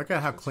go. Look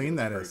at how It's clean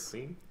that very is.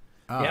 Clean.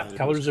 Oh. Yeah, And it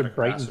colors moves are kinda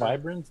bright and faster,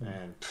 vibrant.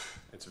 and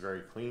it's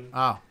very clean.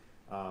 Oh,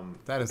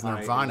 that is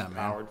Nirvana, I am man.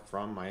 powered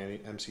from my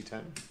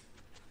MC10.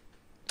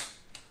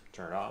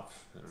 Turn it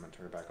off, and I'm gonna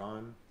turn it back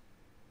on.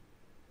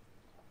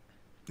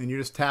 And you're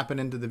just tapping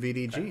into the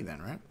VDG Okay.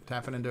 then, right?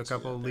 Tapping into a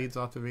couple of leads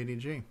off the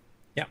VDG.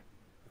 Yeah.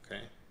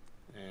 Okay,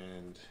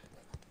 and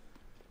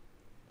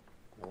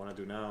what I want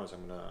to do now is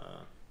I'm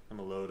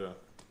gonna load a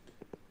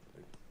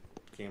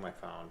game I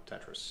found,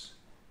 Tetris,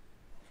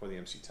 for the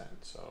MC10.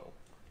 So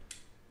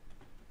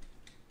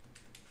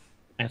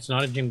And it's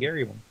not a Jim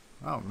Gary one.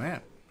 Oh man,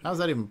 how's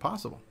that even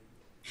possible?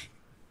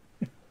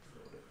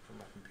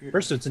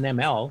 First, it's an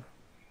ML,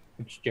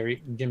 which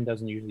Jim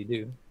doesn't usually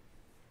do.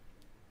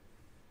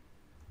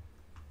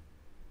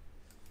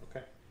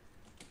 okay,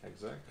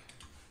 exec.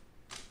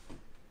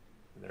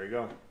 And there you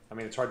go. I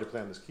mean, it's hard to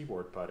play on this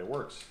keyboard, but it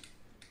works.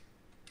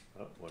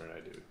 Oh, what did I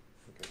do?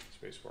 Okay,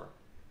 spacebar.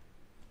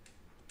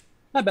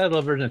 Not bad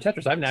little version of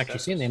Tetris. I haven't actually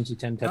seen the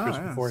MC10 Tetris Oh,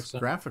 yeah, before. it's So.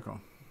 graphical.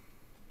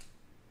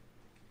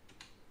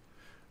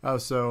 Oh,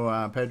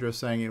 so Pedro's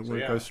saying it So,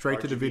 would yeah, go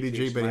straight to the RGB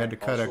VDG, but he had to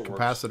cut a also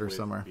works capacitor with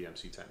somewhere. the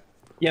MC10.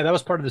 Yeah, that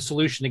was part of the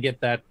solution to get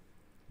that,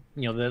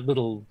 the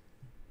little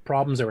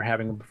problems they were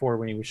having before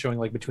when he was showing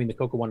like between the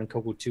Coco 1 and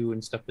Coco 2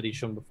 and stuff that he's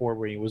shown before,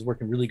 where he was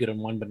working really good on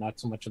one but not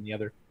so much on the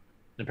other.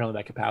 And apparently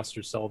that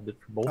capacitor solved it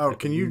for both. Oh, Like,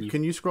 can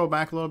really- you scroll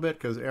back a little bit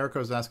because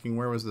Erico's asking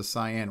where was the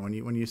cyan when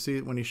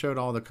you showed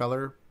all the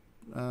color.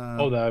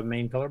 the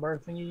main color bar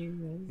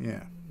thingy.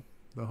 Yeah,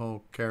 the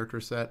whole character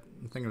set.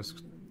 I think it was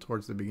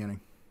towards the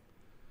beginning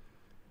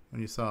when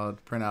you saw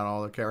it print out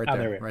all the characters.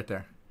 there we are. Right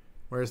there.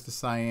 Where's the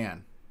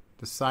cyan?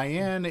 The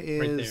cyan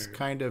is there.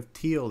 kind of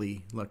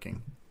tealy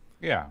looking.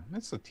 Yeah,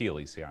 it's a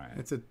tealy cyan.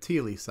 It's a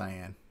tealy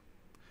cyan,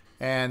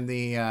 and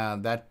the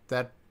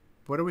that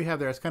what do we have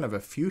there? It's kind of a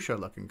fuchsia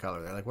looking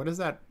color there. Like what is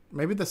that?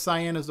 Maybe the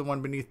cyan is the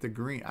one beneath the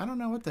green. I don't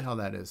know what the hell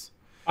that is.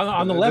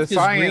 On the left is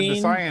green. The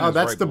cyan Oh, is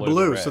that's right the below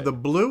blue. red. So the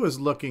blue is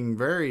looking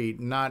very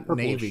not Purplish,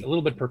 navy. a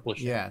little bit purplish.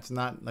 Yeah, it's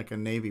not like a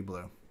navy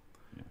blue.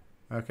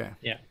 Okay.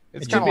 Yeah.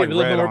 It's It should kinda be a like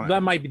little red more, on it.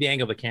 that might be the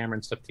angle of the camera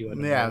and stuff too. I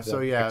don't Yeah. know, So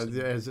the yeah, accent.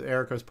 as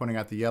Erica's pointing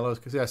out the yellows,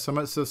 because some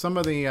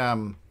of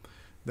the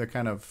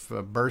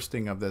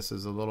bursting of this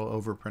is a little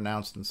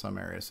overpronounced in some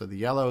areas. So the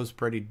yellow's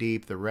pretty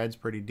deep, the red's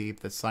pretty deep,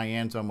 the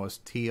cyan's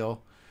almost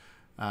teal.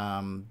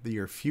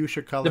 Your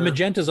fuchsia color, the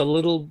magenta's a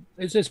little,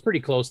 it's pretty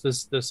close.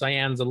 The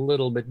cyan's a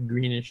little bit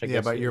greenish, I guess.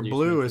 Yeah, but your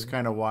blue is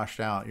kind of washed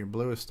out. Your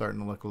blue is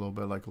starting to look a little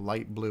bit like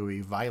light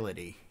bluey,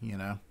 violety, you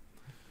know.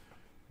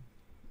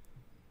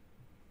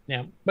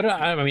 Yeah, but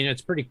I mean,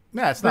 it's pretty.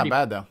 Yeah, it's not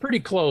bad though.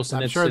 Pretty close,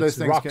 and I'm sure those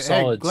things. Rock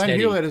solid. Hey, Glenn steady.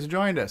 Hewlett has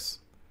joined us.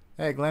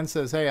 Hey, Glenn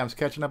says, "Hey, I'm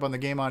catching up on the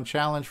Game On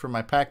Challenge for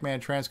my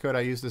Pac-Man transcode. I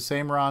use the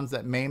same ROMs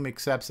that MAME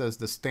accepts as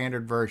the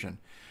standard version.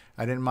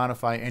 I didn't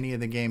modify any of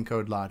the game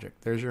code logic."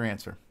 There's your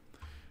answer.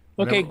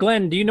 Okay,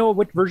 Glenn, do you know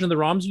what version of the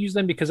ROMs you use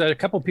then? Because a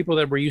couple of people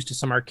that were used to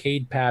some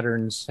arcade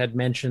patterns had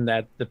mentioned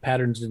that the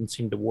patterns didn't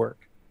seem to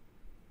work.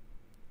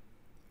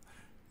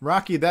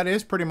 Rocky, that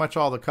is pretty much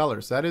all the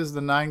colors. That is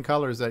the 9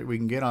 colors that we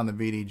can get on the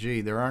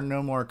VDG. There are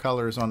no more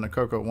colors on the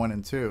Coco 1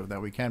 and 2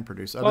 that we can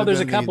produce. Well, there's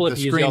a couple if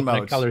you use the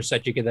alternate color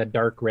set, you get that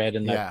dark red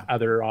and that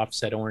other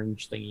offset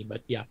orange thingy.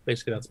 But yeah,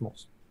 basically that's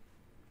most.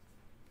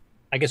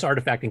 I guess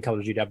artifacting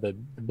colors, you'd have the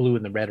blue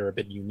and the red are a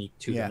bit unique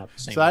too. Yeah. Not the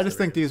same So I just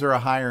think these are a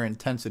higher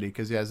intensity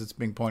because, as it's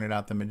being pointed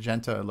out, the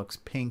magenta looks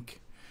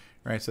pink,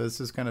 right? So this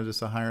is kind of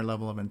just a higher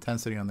level of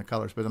intensity on the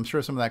colors. But I'm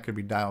sure some of that could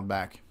be dialed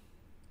back.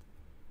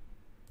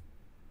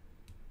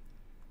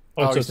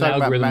 So it's an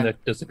algorithm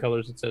that does the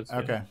colors, it says.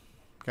 Okay,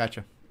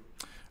 gotcha.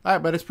 All right,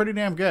 but it's pretty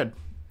damn good.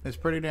 It's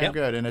pretty damn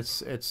good, and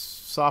it's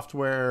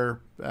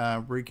software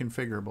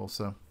reconfigurable.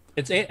 So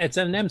it's an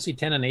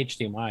MC10 and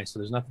HDMI, so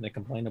there's nothing to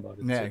complain about.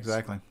 It's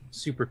exactly.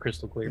 Super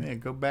crystal clear. Yeah,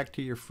 go back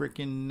to your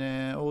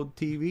freaking old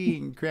TV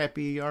and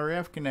crappy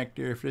RF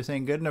connector if this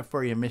ain't good enough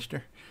for you,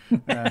 mister.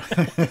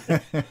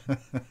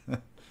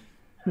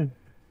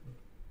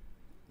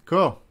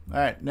 Cool. All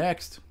right,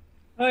 next.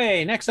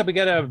 Okay, next up we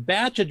got a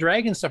batch of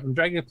Dragon stuff from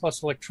Dragon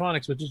Plus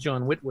Electronics, which is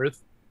John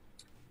Whitworth.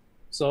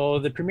 So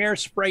the Premiere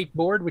Sprite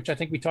board, which I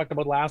think we talked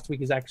about last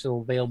week, is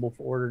actually available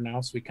for order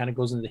now. So it kind of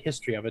goes into the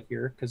history of it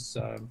here, because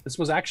this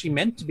was actually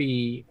meant to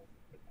be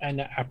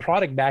a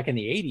product back in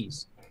the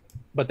 80s.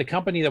 But the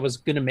company that was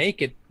going to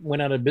make it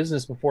went out of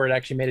business before it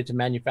actually made it to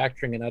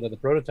manufacturing and out of the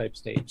prototype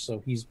stage.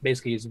 So he's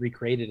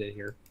recreated it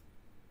here.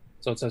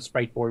 So it's a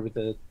Sprite board with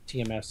the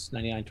TMS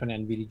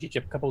 9929 VDG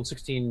chip, a couple of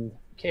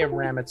 16K of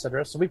RAM,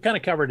 etc. So we've kind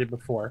of covered it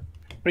before,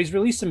 but he's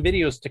released some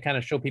videos to kind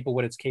of show people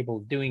what it's capable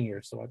of doing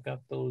here. So I've got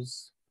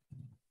those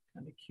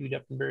kind of queued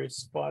up in various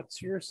spots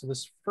here. So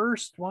this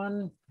first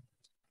one,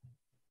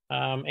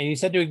 and he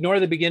said to ignore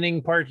the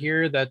beginning part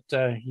here that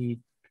he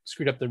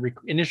screwed up the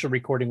initial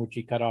recording, which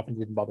he cut off and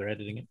didn't bother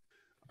editing it.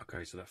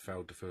 Okay, so that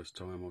failed the first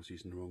time. I was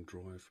using the wrong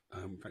drive.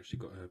 We've actually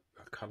got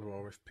a colour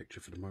RF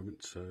picture for the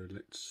moment, so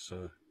let's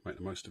make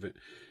the most of it.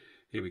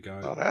 Here we go.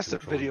 Oh, that's the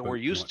video we're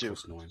used to.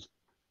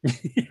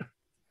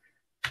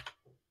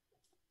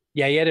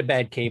 Yeah, he had a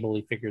bad cable,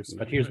 he figures,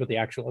 but here's what the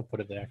actual output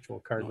of the actual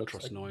card looks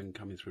like. 9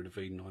 coming through the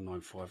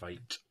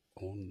V9958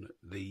 on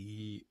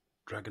the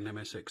Dragon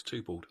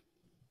MSX2 board.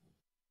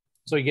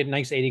 So you get a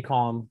nice 80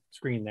 column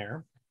screen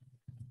there.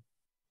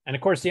 And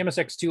of course, the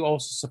MSX2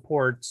 also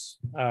supports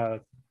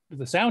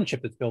the sound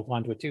chip that's built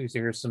onto it too. So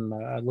here's some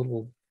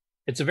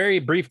it's a very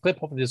brief clip.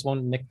 Hopefully this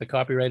won't nick the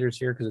copywriters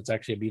here because it's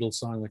actually a Beatles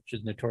song, which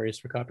is notorious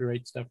for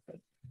copyright stuff. But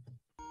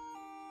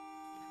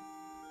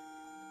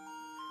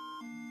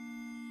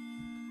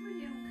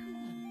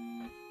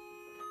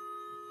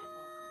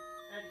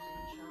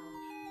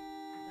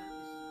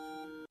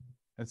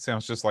it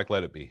sounds just like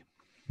Let It Be.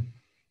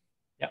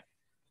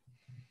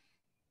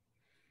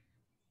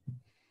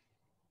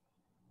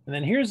 And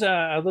then here's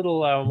a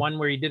little one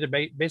where he did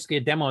basically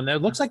a demo, and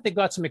it looks like they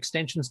got some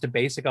extensions to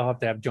BASIC. I'll have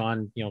to have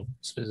John,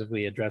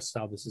 specifically address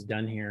how this is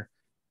done here.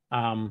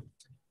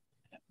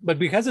 But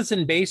because it's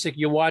in BASIC,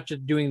 you watch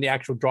it doing the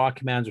actual draw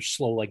commands are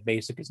slow, like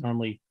BASIC is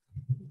normally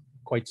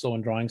quite slow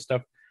in drawing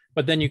stuff.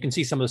 But then you can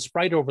see some of the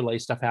sprite overlay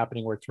stuff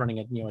happening where it's running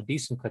at a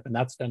decent clip, and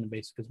that's done in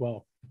BASIC as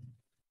well.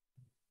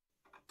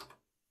 So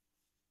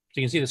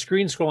you can see the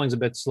screen scrolling is a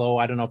bit slow.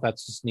 I don't know if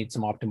that's just needs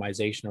some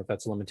optimization or if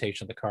that's a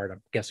limitation of the card.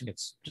 I'm guessing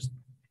it's just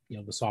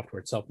the software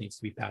itself needs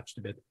to be patched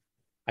a bit.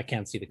 I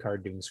can't see the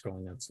card doing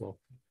scrolling that slow.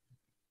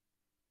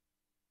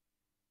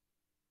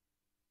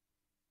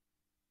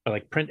 But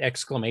like print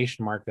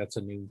exclamation mark, that's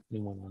a new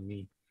one on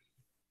me.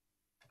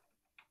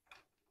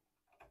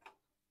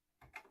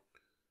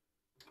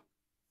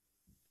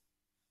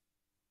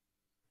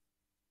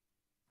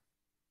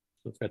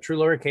 So it's got true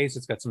lowercase.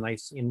 It's got some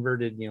nice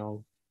inverted,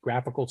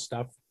 graphical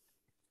stuff,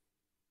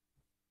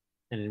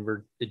 and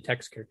inverted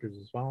text characters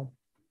as well.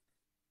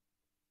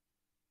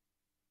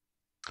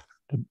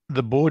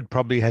 The board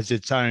probably has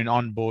its own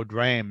onboard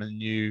RAM,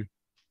 and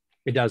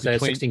it does. It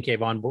has 16K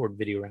of onboard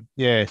video RAM.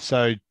 Yeah,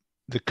 so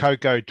the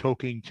Coco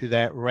talking to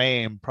that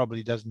RAM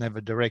probably doesn't have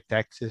a direct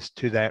access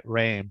to that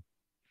RAM.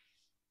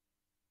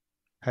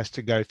 Has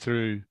to go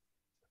through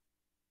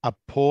a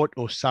port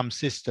or some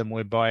system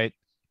whereby it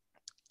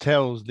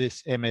tells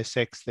this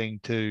MSX thing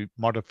to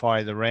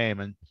modify the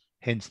RAM, and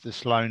hence the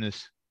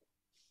slowness.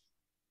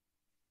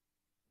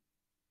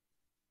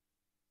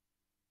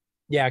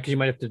 Yeah, because you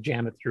might have to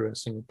jam it through a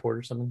single port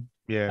or something.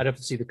 Yeah. I'd have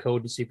to see the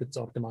code to see if it's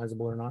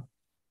optimizable or not.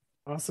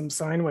 Awesome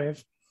sine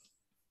wave.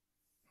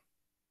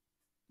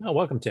 Oh,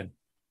 welcome, Tim.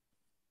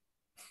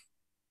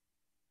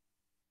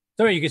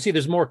 So you can see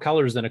there's more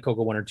colors than a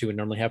Coco 1 or 2 would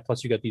normally have.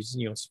 Plus, you got these,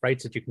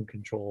 sprites that you can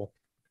control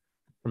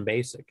from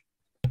basic.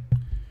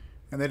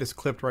 And they just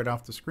clipped right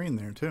off the screen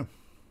there too.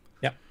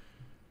 Yep.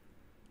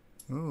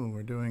 Ooh,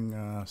 we're doing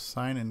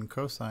sine and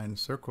cosine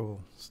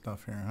circle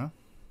stuff here, huh?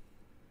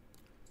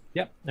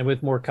 Yep. And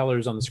with more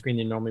colors on the screen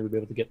than normally we'd be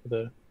able to get with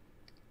a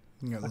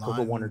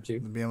Coco 1 or 2.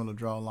 To be able to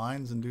draw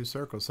lines and do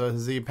circles. So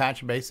is he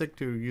patch basic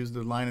to use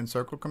the line and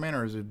circle command,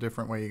 or is it a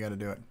different way you got to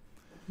do it?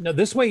 No,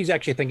 this way I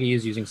think he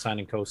is using sine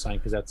and cosine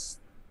because that's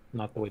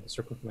not the way the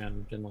circle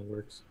command generally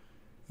works.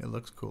 It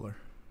looks cooler.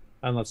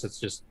 Unless it's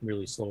just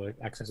really slow at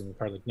accessing the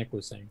card like Nick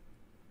was saying.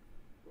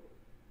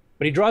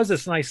 But he draws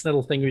this nice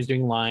little thing where he's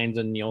doing lines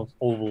and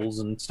ovals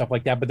and stuff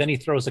like that. But then he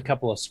throws a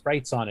couple of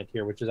sprites on it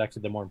here, which is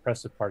actually the more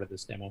impressive part of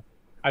this demo.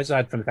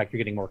 Aside from the fact you're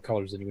getting more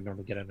colors than you would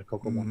normally get in a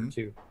Coco 1 or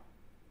 2.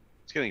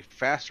 It's getting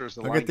faster as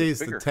the Look line at these,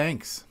 gets bigger. the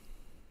tanks.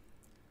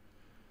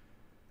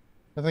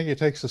 I think it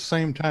takes the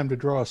same time to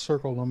draw a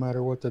circle no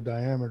matter what the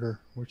diameter,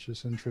 which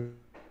is interesting.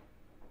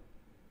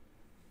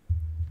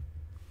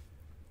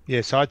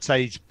 Yes, I'd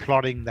say he's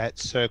plotting that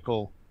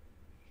circle,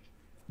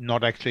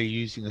 not actually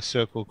using a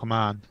circle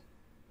command.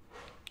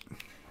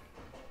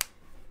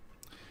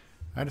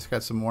 I just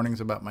got some warnings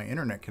about my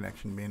internet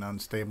connection being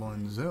unstable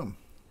in Zoom.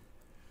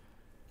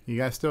 You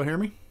guys still hear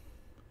me?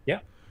 Yeah.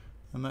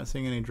 I'm not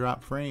seeing any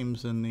drop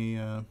frames in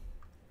the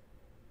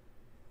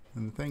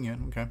thing yet.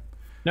 Okay.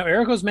 Now,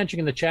 Erico's mentioning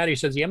in the chat, he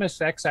says the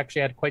MSX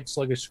actually had quite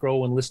sluggish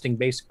scroll when listing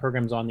basic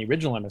programs on the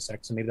original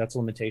MSX, and maybe that's a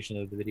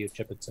limitation of the video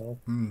chip itself.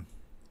 Yeah,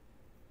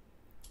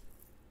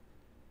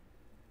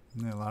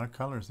 a lot of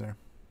colors there.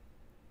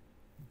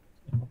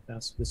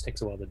 This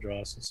takes a while to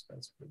draw, so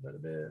let's put that a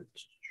bit.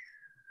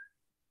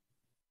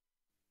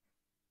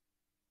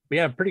 We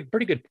have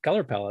pretty good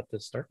color palette to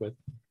start with.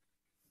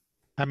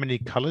 How many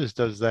colors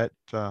does that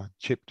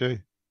chip do?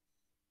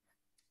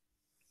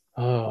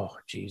 Oh,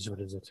 geez,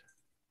 what is it?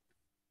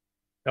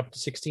 Up to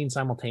 16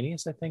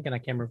 simultaneous, I think, and I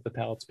can't remember if the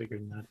palette's bigger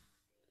than that.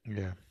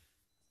 Yeah.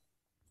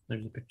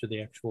 There's a picture of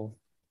the actual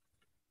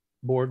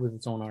board with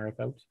its own RF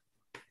out.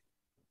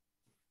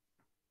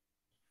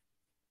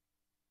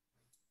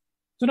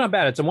 So not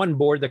bad. It's a one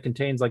board that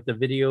contains like the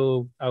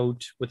video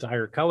out with the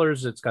higher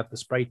colors. It's got the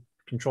sprite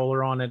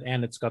controller on it,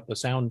 and it's got the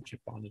sound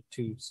chip on it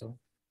too. So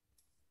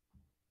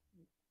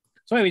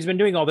anyway, he's been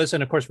doing all this,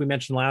 and of course we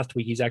mentioned last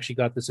week he's actually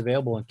got this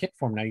available in kit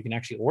form now. You can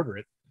actually order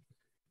it,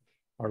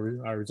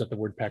 or is that the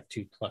WordPak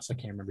 2 Plus? I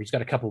can't remember. He's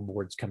got a couple of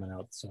boards coming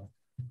out. So,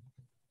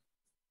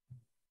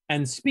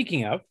 and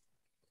speaking of,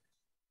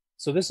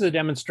 so this is a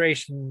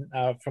demonstration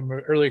from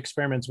early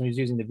experiments when he was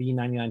using the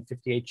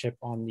V9958 chip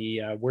on the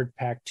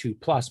WordPak 2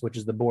 Plus, which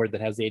is the board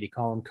that has the 80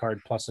 column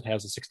card, plus it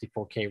has a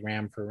 64K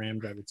RAM for RAM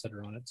drive, et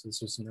cetera, on it. So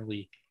this was some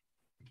early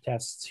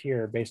tests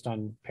here based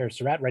on Per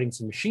Surratt writing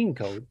some machine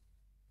code.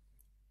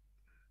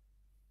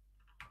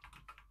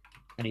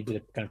 And he did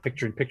it kind of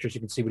picture in picture, so you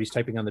can see what he's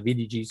typing on the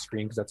VDG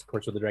screen, because that's, of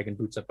course, where the Dragon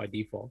boots up by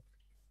default.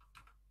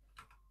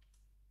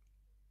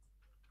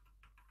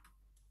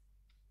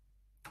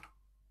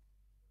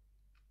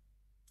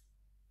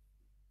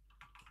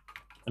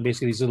 And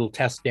basically, these little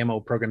test demo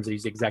programs that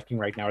he's execing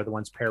right now are the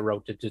ones Per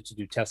wrote to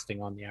do testing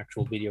on the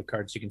actual video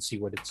card, so you can see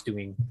what it's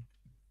doing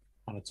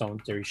on its own.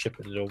 There he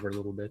shifted it over a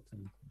little bit.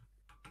 And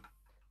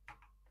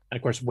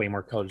of course, way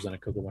more colors than a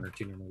Coco 1 or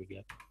 2 normally would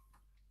get.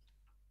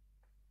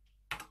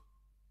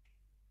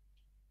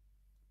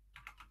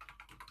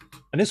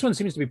 And this one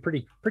seems to be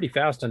pretty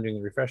fast on doing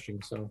the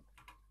refreshing, so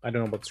I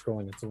don't know about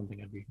scrolling. That's the one thing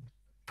I'd be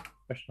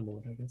questionable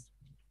with, I guess.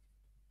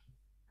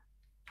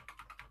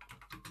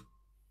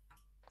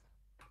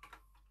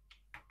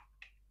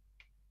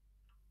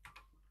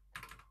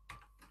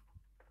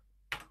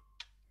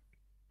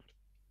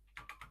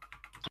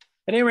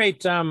 At any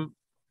rate,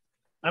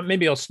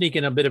 maybe I'll sneak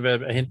in a bit of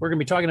a hint. We're going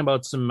to be talking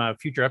about some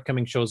future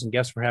upcoming shows and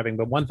guests we're having,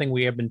 but one thing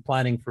we have been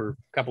planning for a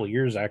couple of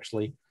years,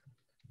 actually,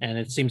 and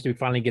it seems to be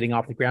finally getting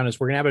off the ground, is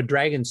we're going to have a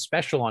Dragon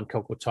special on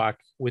Coco Talk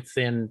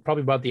within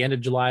probably about the end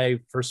of July,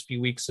 first few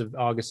weeks of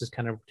August is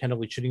kind of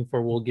tentatively shooting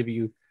for. We'll give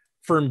you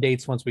firm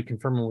dates once we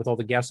confirm them with all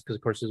the guests, because,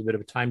 of course, there's a bit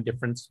of a time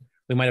difference.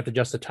 We might have to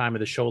adjust the time of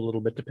the show a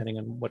little bit, depending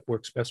on what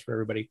works best for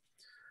everybody.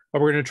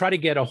 But we're going to try to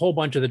get a whole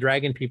bunch of the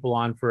Dragon people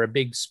on for a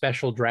big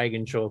special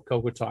Dragon show of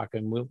Coco Talk.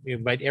 And we'll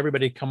invite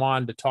everybody to come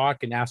on to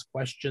talk and ask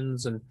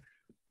questions. And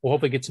we'll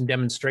hopefully get some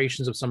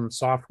demonstrations of some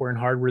software and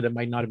hardware that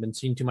might not have been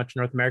seen too much in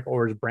North America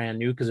or is brand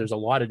new, because there's a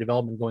lot of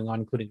development going on,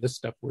 including this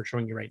stuff we're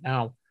showing you right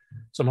now.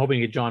 So I'm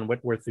hoping to get John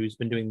Whitworth, who's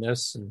been doing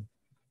this, and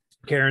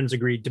Karen's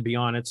agreed to be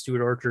on it.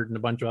 Stuart Orchard and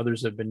a bunch of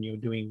others have been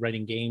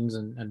writing games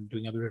and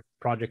doing other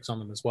projects on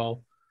them as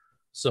well.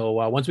 So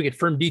once we get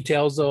firm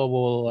details, though,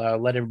 we'll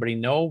let everybody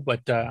know.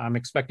 But I'm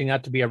expecting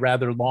that to be a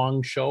rather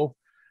long show,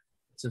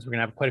 since we're going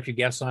to have quite a few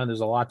guests on.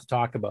 There's a lot to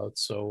talk about,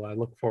 so I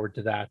look forward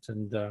to that.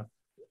 And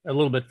a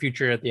little bit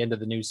future at the end of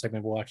the news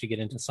segment, we'll actually get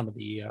into some of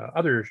the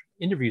other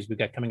interviews we've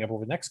got coming up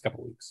over the next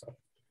couple of weeks. So.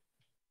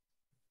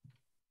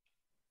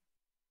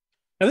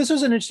 Now, this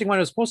was an interesting one.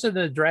 It was posted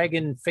in the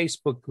Dragon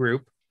Facebook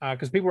group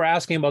because people were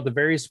asking about the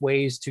various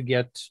ways to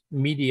get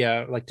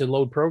media, like to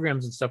load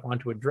programs and stuff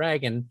onto a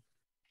Dragon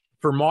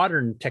for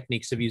modern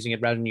techniques of using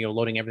it rather than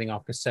loading everything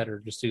off cassette or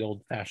just the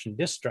old-fashioned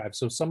disk drive.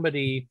 So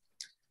somebody,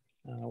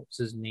 what's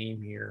his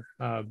name here?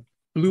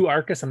 Blue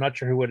Arcus, I'm not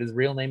sure what his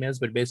real name is,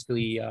 but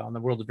basically on the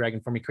World of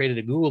Dragon Forum, he created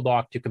a Google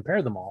Doc to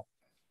compare them all.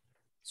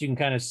 So you can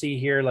kind of see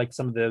here, like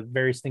some of the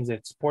various things that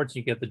it supports.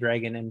 You get the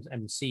Dragon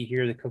MC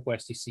here, the Coco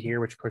SDC here,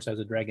 which of course has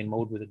a Dragon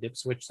mode with a dip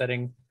switch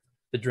setting,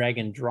 the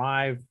Dragon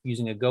drive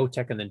using a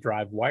GoTech and then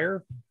drive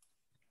wire.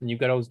 And you've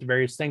got all those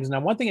various things. Now,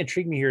 one thing that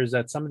intrigued me here is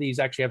that some of these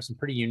actually have some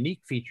pretty unique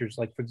features.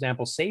 Like, for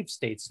example, save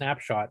state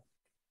snapshot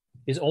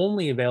is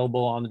only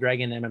available on the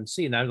Dragon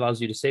MMC, and that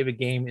allows you to save a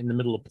game in the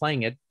middle of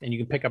playing it, and you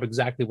can pick up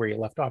exactly where you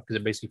left off because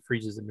it basically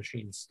freezes the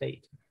machine's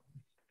state.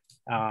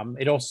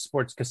 It also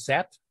supports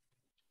cassette,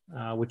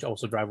 which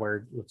also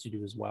DriveWire lets you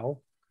do as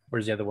well,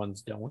 whereas the other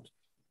ones don't.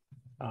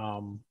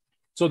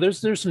 So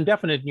there's some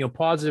definite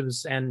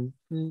positives and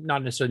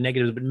not necessarily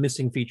negatives, but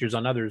missing features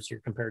on others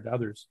here compared to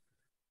others.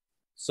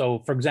 So,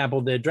 for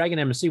example, the Dragon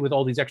MSC with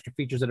all these extra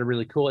features that are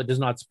really cool, it does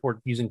not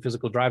support using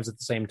physical drives at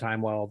the same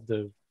time, while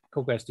the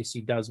Coco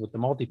SDC does with the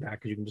multi-pack,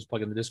 because you can just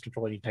plug in the disk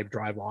controller and you type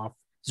drive off,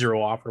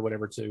 0 off, or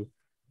whatever to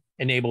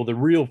enable the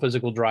real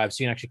physical drive.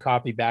 So you can actually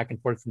copy back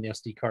and forth from the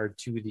SD card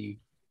to the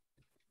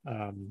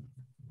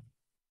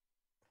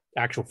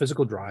actual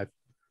physical drive,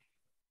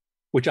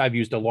 which I've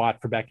used a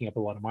lot for backing up a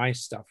lot of my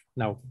stuff.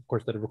 Now, of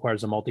course, that it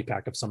requires a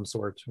multi-pack of some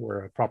sort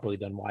or a properly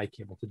done Y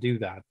cable to do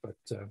that. But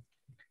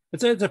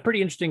it's a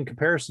pretty interesting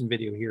comparison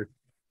video here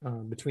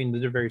between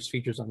the various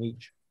features on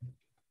each.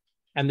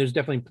 And there's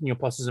definitely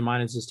pluses and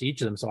minuses to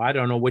each of them. So I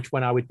don't know which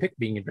one I would pick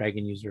being a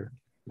Dragon user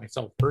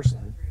myself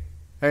personally.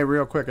 Hey,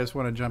 real quick, I just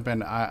want to jump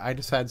in. I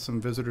just had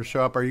some visitors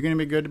show up. Are you going to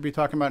be good to be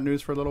talking about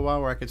news for a little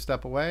while where I could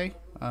step away?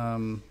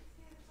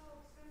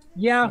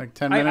 Yeah, like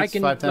 10 minutes, I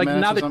can. 5-10 like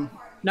minutes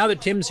now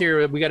that Tim's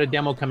here, we got a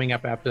demo coming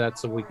up after that,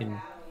 so we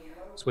can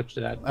switch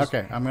to that.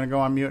 Okay, I'm going to go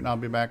on mute and I'll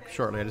be back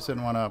shortly. I just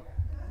didn't want to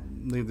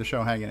leave the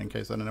show hanging in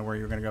case I don't know where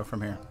you're going to go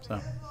from here. So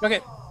okay,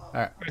 all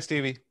right, bye,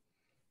 Stevie.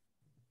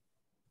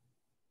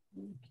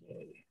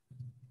 Okay.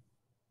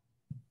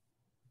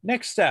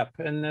 Next step,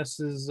 and this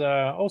is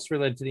also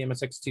related to the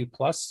MSX2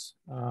 Plus.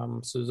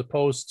 So there's a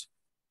post,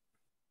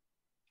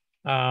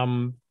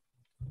 and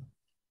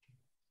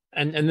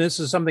this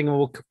is something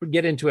we'll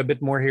get into a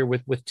bit more here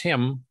with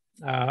Tim.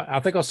 I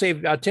think I'll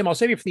save Tim. I'll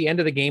save you for the end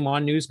of the game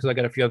on news because I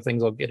got a few other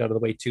things I'll get out of the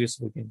way too,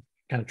 so we can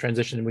kind of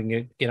transition and we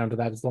can get onto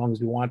that as long as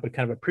we want. But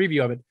kind of a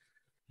preview of it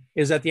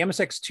is that the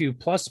MSX2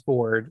 Plus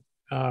board,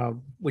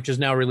 which is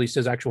now released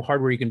as actual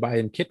hardware you can buy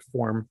in kit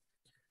form,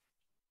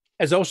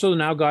 has also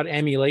now got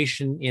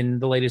emulation in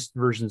the latest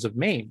versions of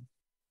MAME.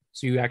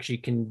 So you actually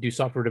can do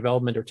software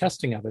development or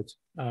testing of it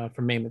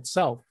from MAME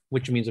itself,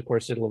 which means, of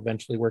course, it'll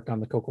eventually work on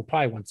the Coco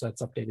Pi once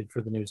that's updated for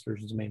the newest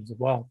versions of MAME as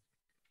well.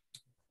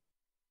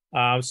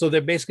 So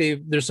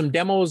there's some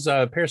demos.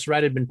 Paris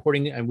Red had been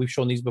porting, and we've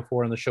shown these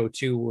before on the show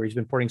too, where he's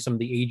been porting some of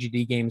the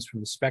AGD games from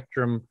the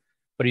Spectrum,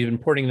 but he's been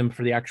porting them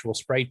for the actual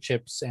sprite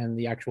chips and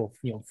the actual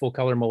full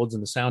color modes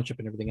and the sound chip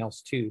and everything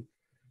else too.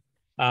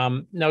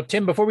 Now,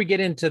 Tim, before we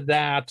get into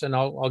that, and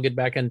I'll get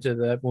back into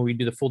that when we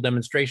do the full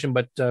demonstration,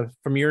 but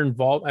from your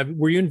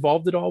were you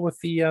involved at all with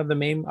the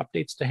MAME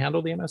updates to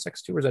handle the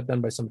MSX2, or is that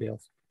done by somebody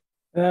else?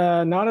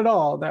 Not at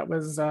all. That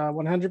was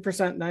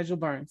 100% Nigel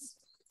Barnes.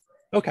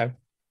 Okay.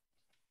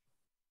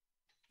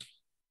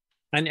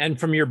 And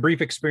from your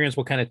brief experience,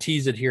 we'll kind of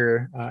tease it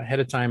here ahead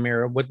of time,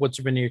 Era. What's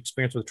been your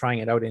experience with trying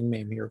it out in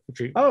MAME here?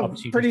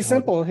 Pretty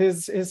simple.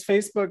 His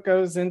Facebook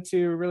goes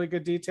into really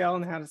good detail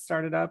on how to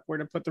start it up, where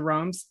to put the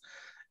ROMs,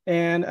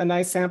 and a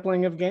nice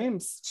sampling of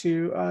games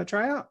to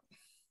try out.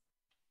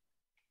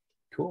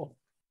 Cool.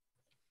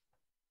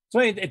 So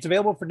it's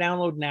available for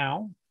download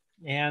now.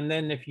 And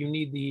then if you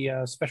need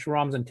the special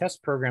ROMs and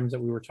test programs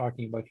that we were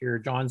talking about here,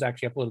 John's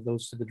actually uploaded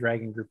those to the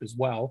Dragon group as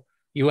well.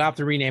 You have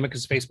to rename it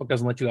because Facebook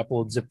doesn't let you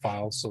upload zip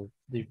files. So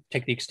you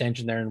take the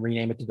extension there and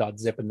rename it to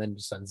 .zip and then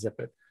just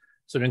unzip it.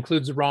 So it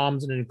includes the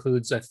ROMs and it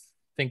includes, I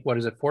think, 4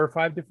 or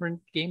 5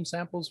 different game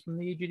samples from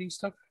the AGD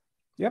stuff?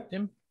 Yep.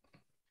 Tim?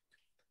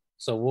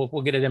 So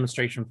we'll get a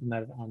demonstration from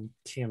that on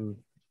Tim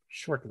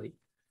shortly.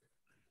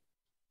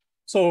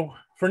 So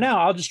for now,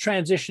 I'll just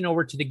transition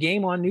over to the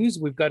game on news.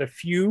 We've got a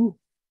few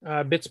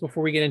bits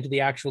before we get into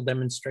the actual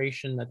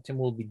demonstration that Tim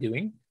will be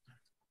doing.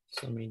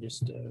 So let me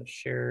just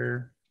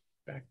share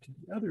back to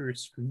the other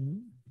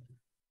screen.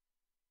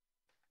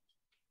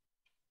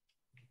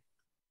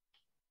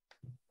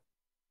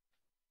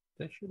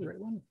 Did I share the right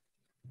one?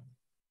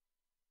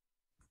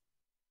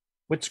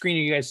 What screen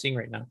are you guys seeing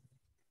right now?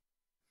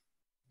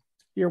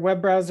 Your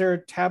web browser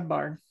tab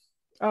bar.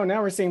 Oh,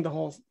 now we're seeing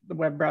the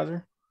web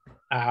browser.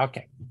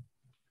 Okay.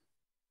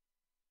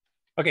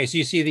 Okay, so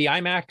you see the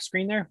iMac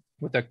screen there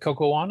with the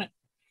Coco on it?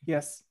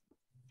 Yes.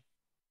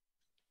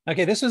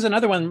 Okay, this was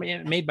another one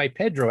made by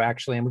Pedro,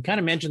 actually, and we kind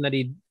of mentioned that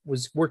he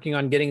was working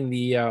on getting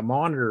the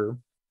monitor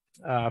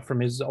from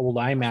his old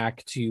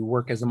iMac to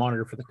work as a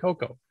monitor for the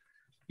Coco,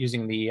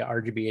 using the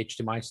RGB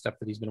HDMI stuff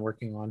that he's been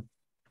working on.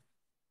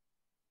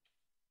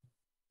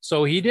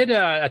 So he did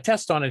a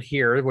test on it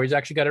here, where he's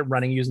actually got it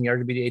running using the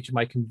RGB to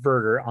HDMI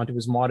converter onto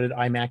his modded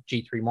iMac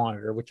G3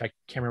 monitor, which I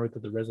can't remember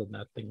what the res on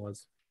that thing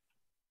was.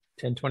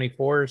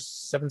 1024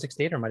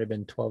 768, or it might have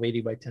been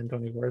 1280 by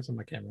 1024 or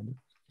something. I can't remember.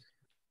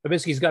 But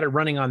basically, he's got it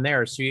running on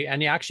there. So, he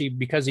actually,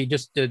 because he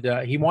just did,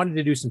 he wanted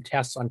to do some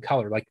tests on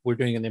color, like we're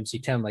doing in the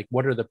MC10, like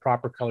what are the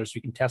proper colors so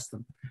you can test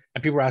them.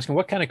 And people were asking,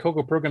 what kind of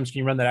Coco programs can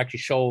you run that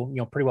actually show,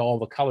 pretty well all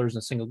the colors in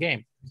a single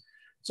game?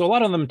 So a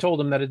lot of them told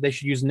him that they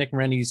should use Nick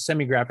Morendi's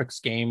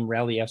semi-graphics game,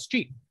 Rally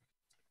SG.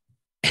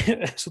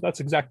 So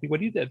that's exactly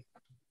what he did.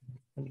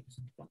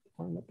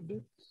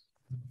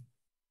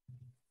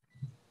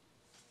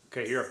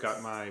 Okay, here I've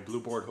got my blue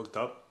board hooked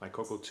up, my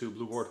Coco 2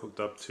 blue board hooked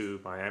up to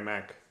my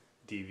iMac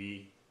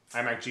G3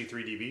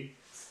 DV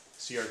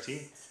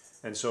CRT.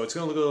 And so it's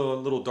going to look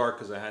a little dark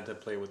because I had to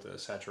play with the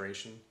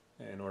saturation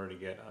in order to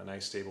get a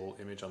nice stable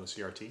image on the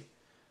CRT.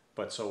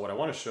 But so what I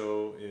want to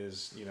show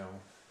is,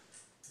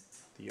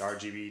 the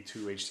RGB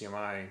to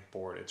HDMI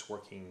board. It's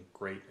working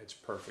great. It's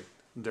perfect.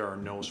 There are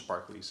no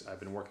sparklies. I've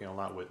been working a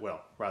lot with,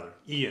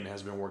 Ian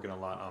has been working a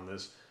lot on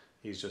this.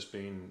 He's just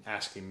been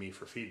asking me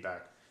for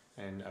feedback,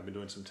 and I've been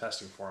doing some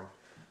testing for him.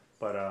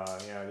 But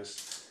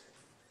just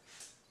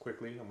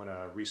quickly, I'm going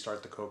to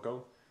restart the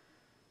Coco.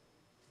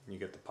 You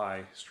get the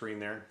Pi screen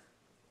there,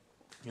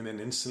 and then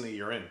instantly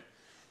you're in.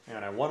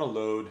 And I want to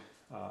load,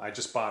 I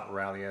just bought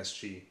Rally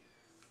SG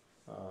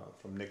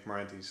from Nick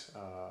Morendi's,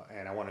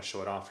 and I want to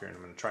show it off here, and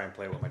I'm going to try and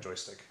play with my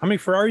joystick. How many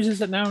Ferraris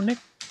is it now, Nick?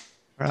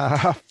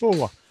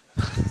 4.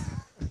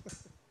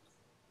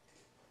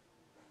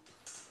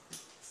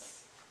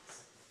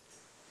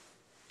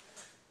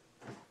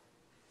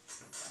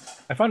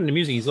 I found it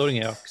amusing. He's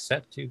loading a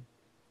cassette too.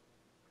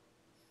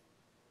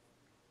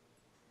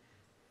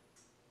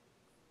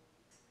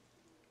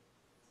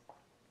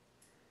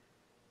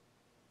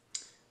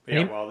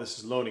 Yeah, while this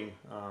is loading,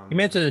 he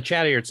mentioned in the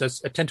chat here, it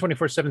says a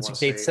 1024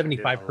 768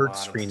 75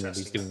 hertz screen that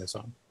he's doing this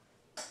on.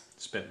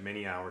 Spent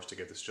many hours to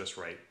get this just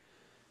right.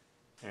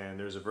 And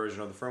there's a version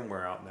of the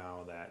firmware out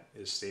now that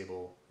is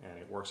stable, and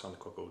it works on the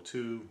Coco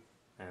 2,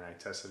 and I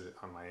tested it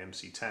on my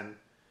MC10,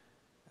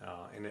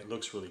 and it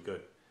looks really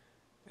good.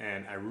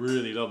 And I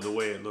really love the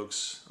way it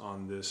looks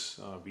on this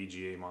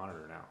VGA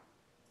monitor now,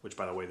 which,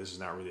 by the way, this is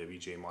not really a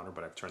VGA monitor,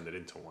 but I've turned it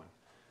into one.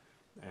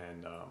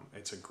 And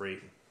it's a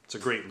great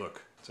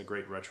look. It's a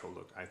great retro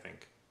look, I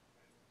think,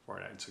 for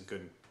it. It's a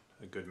good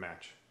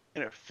match.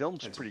 And it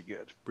films pretty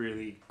good.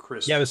 Really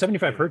crisp. Yeah, the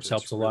 75 hertz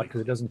helps a lot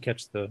because it doesn't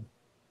catch the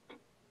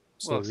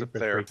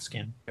refresh rate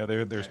scan. Yeah,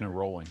 there's no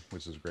rolling,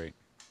 which is great.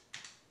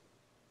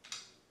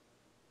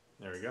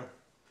 There we go.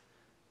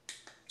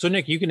 So,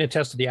 Nick, you can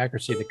attest to the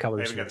accuracy of the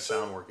colors. I haven't got the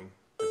sound working.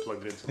 I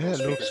plugged it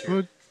into it looks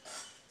good.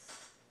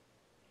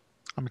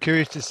 I'm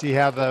curious to see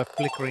how the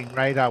flickering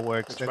radar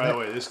works. Which, by the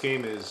way, this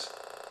game is...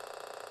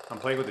 I'm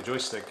playing with the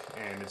joystick,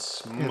 and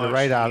it's much the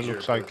radar easier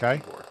looks for the okay.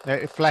 keyboard.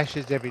 It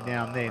flashes every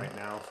now and then. Right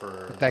now,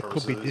 but that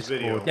could be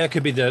Discord. Yeah, it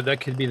could be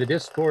that could be the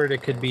Discord.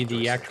 It could be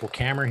the actual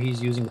camera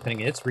he's using,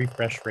 depending on its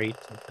refresh rate.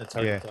 That's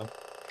hard to tell.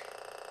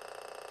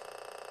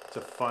 It's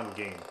a fun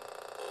game.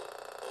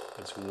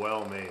 It's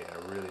well made. I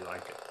really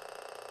like it.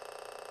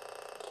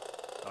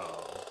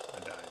 Oh, I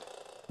died.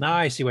 Now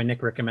I see why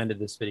Nick recommended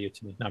this video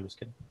to me. No, I'm just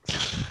kidding.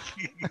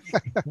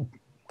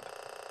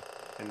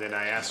 And then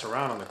I asked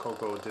around on the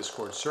Coco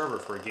Discord server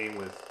for a game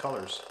with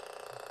colors.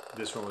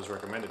 This one was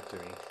recommended to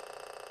me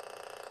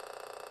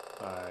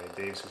by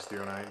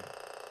Dave6309,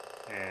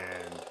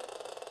 and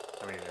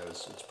I mean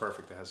it's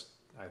perfect.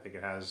 I think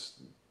it has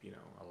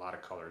a lot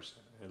of colors.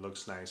 It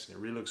looks nice, and it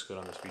really looks good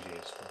on this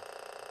VGA display.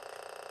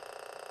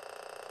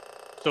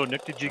 So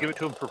Nick, did you give it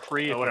to him for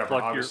free? Oh, whatever.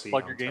 Plug Obviously,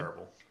 your game.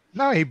 terrible.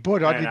 No, he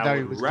bought. I And didn't know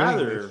he would was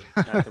rather doing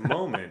at the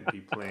moment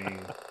be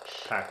playing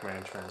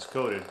Pac-Man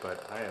Transcoded,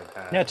 but I have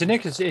had Yeah, to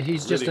Nick,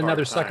 he's just really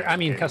another hard sucker. time I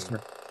mean, getting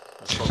customer.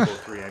 a Coco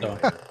 3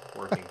 emulator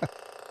working.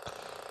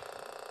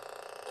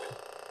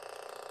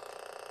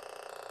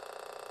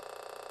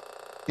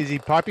 Is he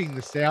piping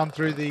the sound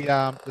through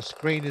the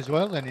screen as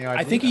well? Any idea?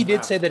 I think he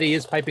did say that he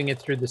is piping it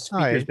through the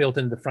speakers yeah. built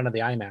into the front of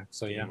the iMac.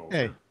 So yeah,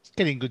 Yeah, it's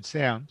getting good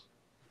sound.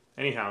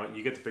 Anyhow,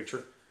 you get the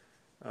picture.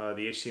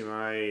 The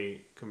HDMI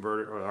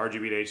converter, or the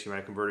RGB to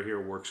HDMI converter here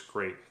works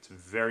great. It's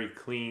very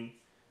clean.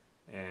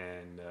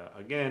 And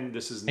again,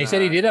 this is he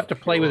said he did have to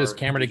play with his pure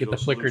camera to get the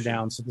digital flicker solution.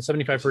 down, so the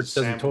 75 hertz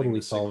doesn't sampling totally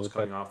the solve signals it, but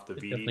coming off the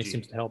it definitely VDG.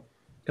 seems to help.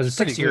 Because it's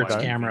 60 hertz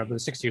camera, but the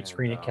 60 hertz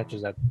screen, it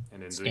catches that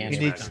scan. He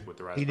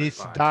needs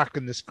to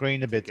darken the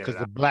screen a bit because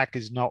the black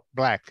is not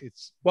black.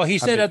 It's Well, he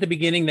said at the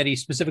beginning that he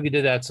specifically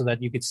did that so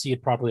that you could see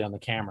it properly on the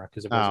camera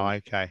because it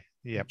wasn't okay.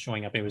 Yep.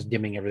 showing up. It was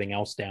dimming everything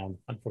else down,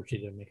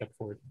 unfortunately, to make up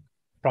for it.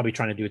 Probably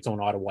trying to do its own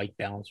auto white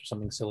balance or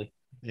something silly.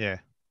 Yeah.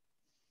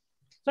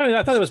 So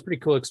I thought it was a pretty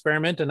cool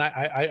experiment, and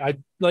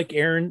I'd like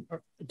Aaron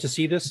to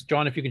see this.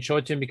 John, if you can show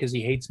it to him, because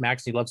he hates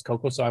Max, he loves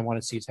Coco, so I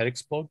want to see his head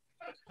explode.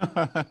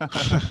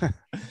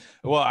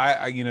 Well,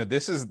 I you know,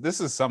 this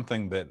is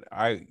something that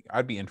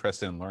I'd be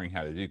interested in learning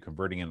how to do,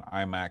 converting an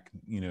iMac,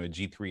 you know, a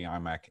G3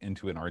 iMac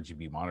into an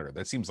RGB monitor.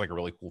 That seems like a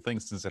really cool thing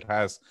since it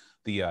has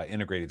the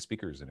integrated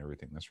speakers and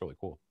everything. That's really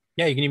cool.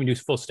 Yeah, you can even do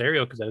full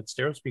stereo because it's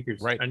stereo speakers,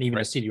 right? And even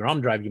right. a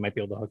CD-ROM drive you might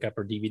be able to hook up,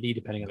 or DVD,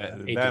 depending on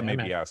the age that of may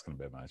iMac. be asking a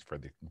bit much for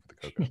the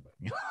Coco.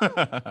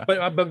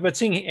 but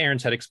seeing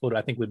Aaron's head explode,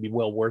 I think would be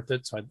well worth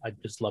it. So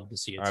I'd just love to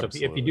see it. Absolutely.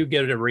 So if you do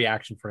get a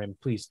reaction from him,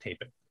 please tape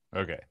it.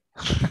 Okay.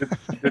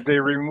 Did they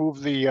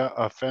remove the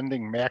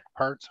offending Mac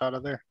parts out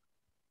of there?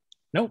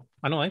 No,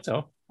 I don't think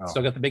so. Oh.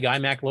 Still got the big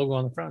iMac logo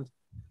on the front.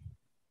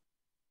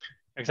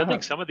 Because I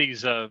think some of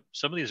these are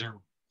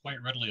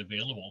quite readily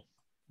available.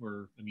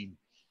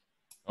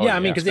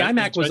 Because the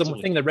iMac was the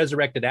thing that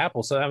resurrected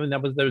Apple. So I mean,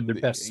 that was their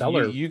best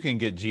seller. You can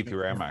get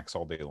G3 iMacs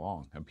all day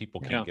long, and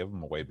people can't give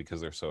them away because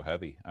they're so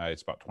heavy.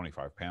 It's about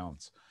 25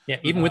 pounds. Yeah,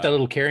 even with that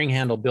little carrying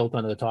handle built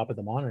onto the top of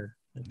the monitor.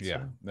 It's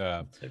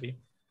heavy.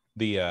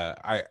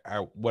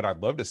 What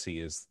I'd love to see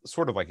is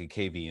sort of like a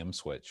KVM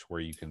switch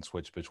where you can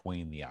switch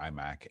between the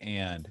iMac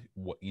and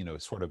what, you know,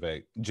 sort of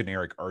a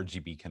generic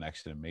RGB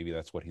connection, and maybe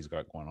that's what he's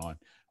got going on. I'm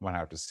gonna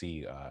have to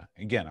see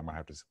again. I'm gonna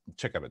have to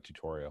check out a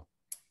tutorial.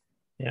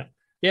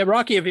 Yeah,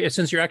 Rocky,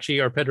 since you're actually,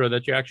 or Pedro,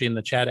 that you're actually in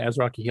the chat as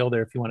Rocky Hill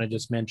there, if you want to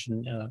just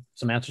mention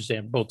some answers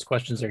to both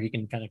questions there, he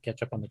can kind of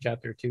catch up on the chat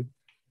there too.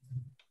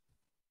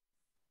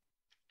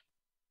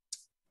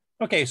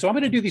 Okay, so I'm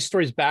going to do these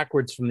stories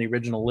backwards from the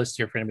original list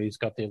here for anybody who's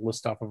got the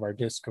list off of our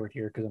Discord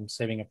here, because I'm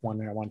saving up one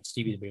that I want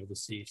Stevie to be able to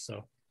see.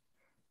 So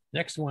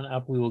next one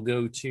up we will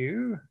go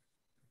to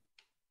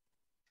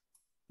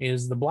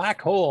is the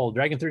Black Hole,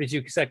 Dragon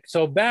 32 cassette.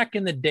 So back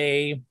in the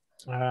day,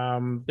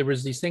 there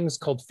was these things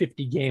called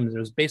 50 games. There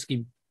was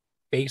basically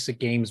basic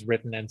games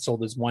written and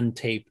sold as one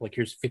tape. Like,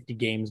 here's 50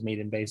 games made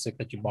in BASIC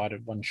that you bought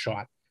at one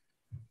shot.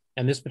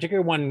 And this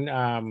particular one,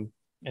 and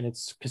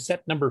it's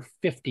cassette number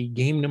 50,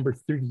 game number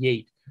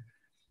 38.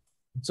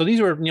 So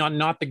these were, you know,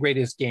 not the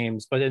greatest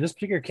games, but in this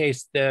particular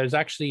case, there's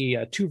actually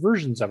two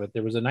versions of it.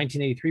 There was a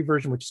 1983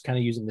 version, which is kind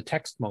of using the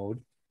text mode.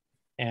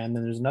 And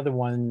then there's another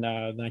one,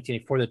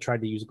 1984, that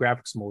tried to use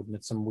graphics mode, and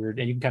it's some weird,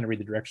 and you can kind of read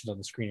the directions on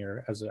the screen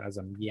here as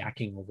I'm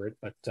yakking over it,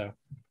 but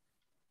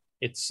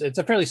it's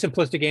a fairly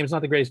simplistic game. It's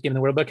not the greatest game in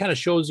the world, but it kind of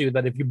shows you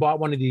that if you bought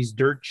one of these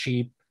dirt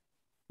cheap,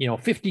 you know,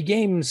 50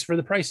 games for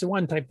the price of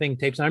one type thing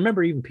tapes. And I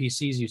remember even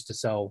PCs used to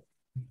sell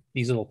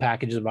these little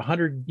packages of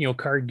 100, you know,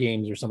 card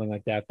games or something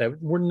like that,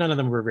 that were, none of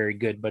them were very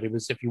good, but it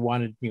was, if you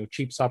wanted, you know,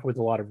 cheap software with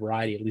a lot of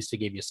variety, at least it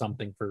gave you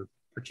something for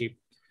cheap.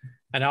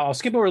 And I'll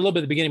skip over a little bit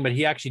at the beginning, but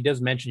he actually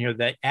does mention here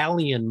that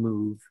alien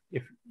move,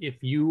 if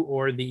you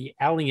or the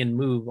alien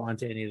move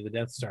onto any of the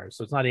Death Stars.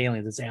 So it's not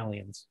aliens, it's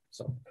aliens.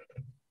 So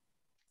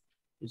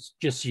it's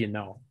just so you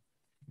know.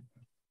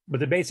 But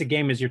the basic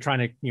game is you're trying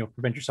to, you know,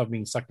 prevent yourself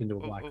being sucked into a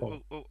black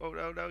hole. Oh,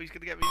 no, he's going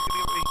to get me, he's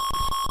going to get me.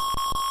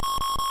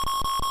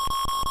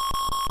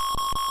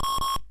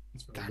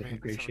 Damn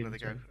it, let's have another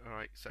go. All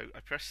right, so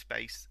I press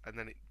space and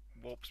then it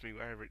warps me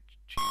wherever it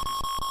chooses.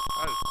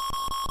 Oh.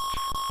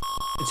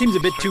 It seems a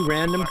bit too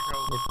random. It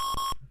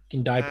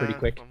can die pretty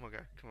quick. Oh my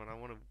god, come on, I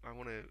want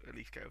to at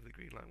least get over the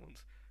green line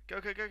once.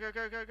 Go.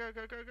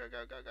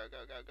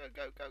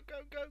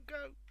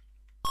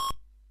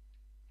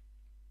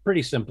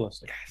 Pretty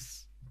simplistic.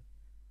 Yes.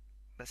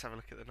 Let's have a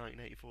look at the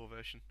 1984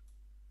 version.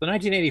 The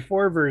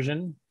 1984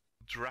 version.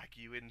 Drag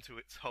you into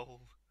its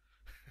hole.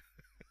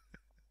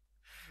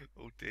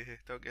 Oh dear,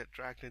 don't get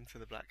dragged into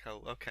the black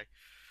hole. Okay.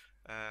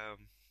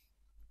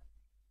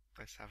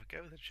 Let's have a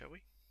go then, shall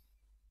we?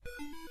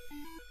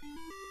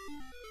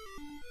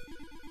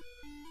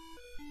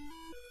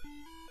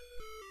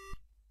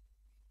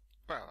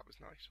 Well, that was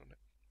nice, wasn't it?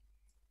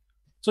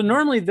 So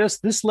normally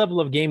this level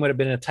of game would have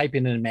been a type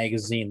in a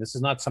magazine. This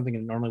is not something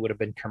that normally would have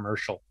been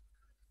commercial,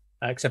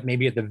 except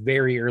maybe at the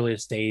very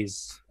earliest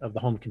days of the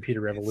home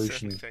computer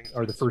revolution,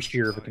 or the first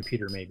year of a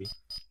computer, maybe.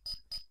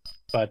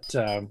 But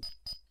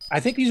I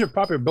think these are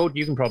popular. Both,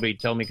 you can probably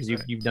tell me because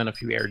you've done a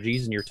few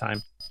ARGs in your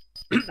time.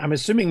 I'm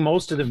assuming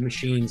most of the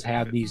machines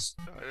have these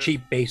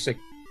cheap, basic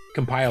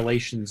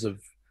compilations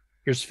of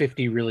here's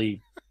 50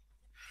 really,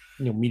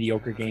 you know,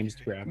 mediocre games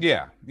to grab.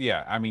 Yeah.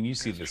 I mean, you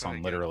see this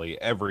on literally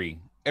every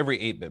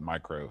 8-bit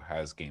micro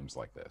has games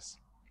like this.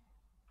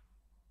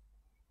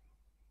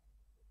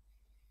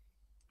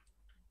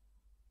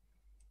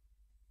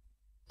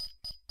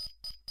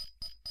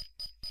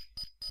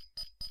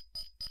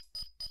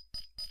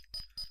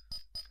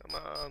 Come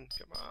on.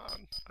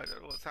 I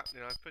don't know what's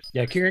happening.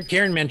 Yeah,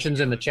 Kieran mentions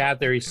in the chat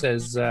there, he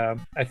says,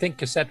 I think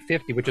Cassette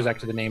 50, which is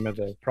actually the name of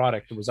the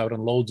product, was out on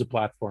loads of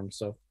platforms.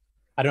 So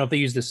I don't know if they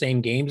use the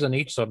same games on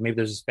each, so maybe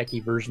there's a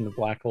specky version of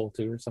Black Hole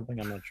too or something.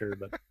 I'm not sure,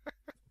 but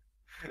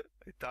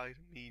it died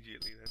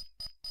immediately then.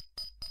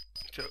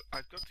 So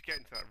I've got to get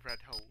into that red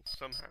hole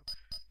somehow.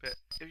 But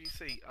if you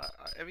see,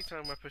 every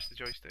time I push the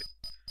joystick...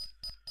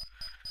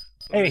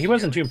 Hey, he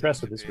wasn't too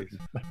impressed with this version.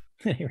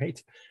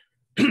 Right.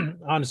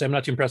 Honestly, I'm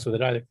not too impressed with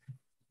it either.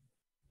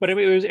 But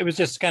it was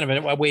just kind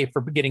of a way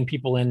for getting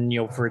people in,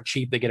 for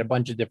cheap. They get a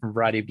bunch of different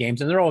variety of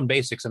games, and they're all in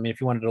basics. I mean, if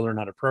you wanted to learn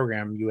how to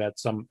program, you had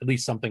at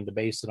least something to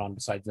base it on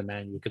besides the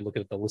manual. You could look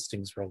at the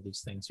listings for all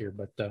these things here,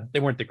 but they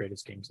weren't the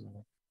greatest games in the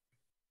world.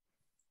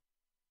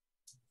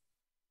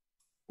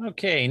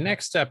 Okay,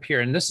 next up here,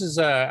 and this is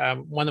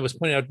one that was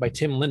pointed out by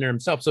Tim Linder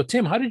himself. So,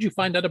 Tim, how did you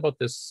find out about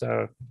this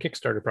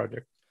Kickstarter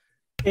project?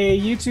 A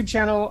YouTube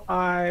channel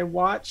I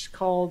watch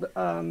called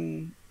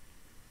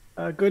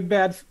Good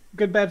Bad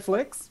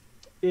Flicks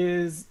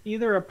is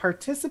either a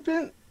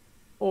participant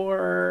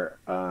or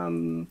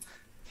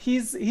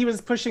he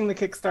was pushing the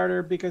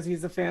Kickstarter because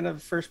he's a fan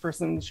of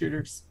first-person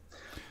shooters.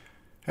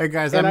 Hey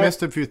guys, I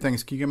missed a few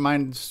things. Can you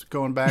mind just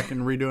going back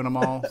and redoing them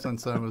all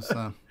since I was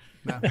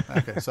no?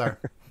 Okay, sorry.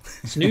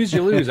 Snooze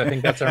you lose. I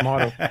think that's our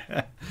motto.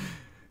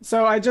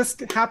 So I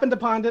just happened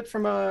upon it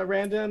from a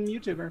random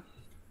YouTuber.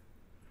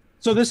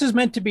 So this is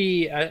meant to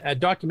be a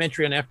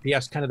documentary on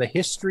FPS, kind of the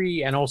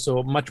history, and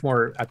also much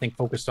more, I think,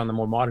 focused on the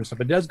more modern stuff.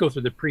 But it does go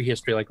through the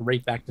prehistory, like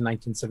right back to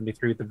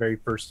 1973 with the very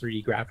first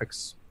 3D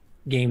graphics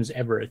games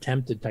ever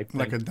attempted type thing.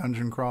 Like a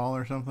dungeon crawl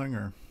or something,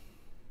 or?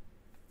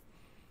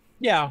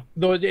 Yeah,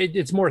 though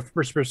it's more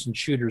first-person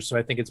shooters, so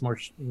I think it's more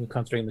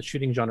concentrating on the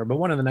shooting genre. But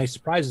one of the nice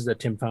surprises that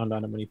Tim found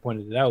on it when he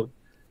pointed it out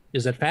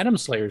is that Phantom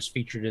Slayer is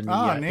featured in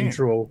the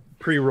intro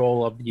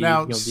pre-roll of the.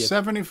 Now,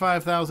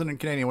 75,000 in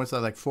Canadian. What's that,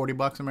 like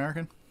 $40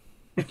 American?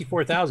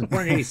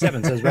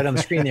 54,487 says right on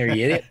the screen there,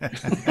 you idiot.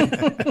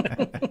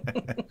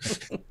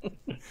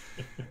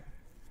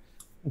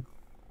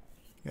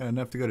 Got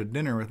enough to go to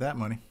dinner with that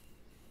money.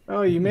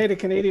 Oh, you made a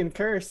Canadian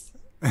curse.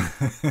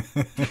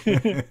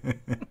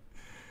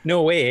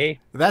 No way, eh?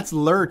 That's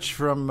Lurch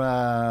from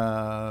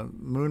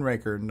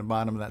Moonraker in the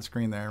bottom of that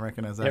screen there. I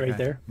recognize that right guy.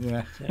 There.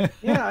 Yeah.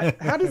 Yeah.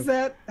 How does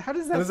that have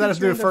to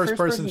do with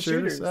first-person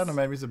shooters? I don't know.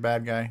 Maybe he's a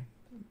bad guy.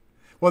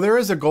 Well, there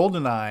is a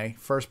GoldenEye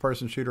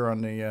first-person shooter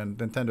on the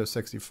Nintendo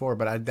 64,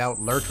 but I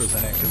doubt Lurch was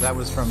in it because that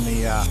was from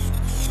the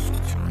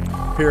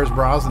Pierce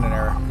Brosnan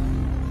era.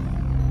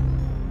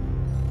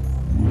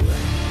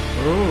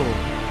 Ooh.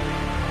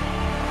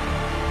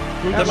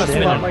 That must be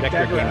like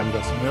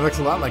Daggereth. It looks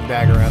a lot like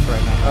Daggereth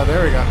right now. Oh,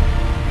 there we go.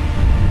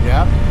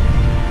 Yep.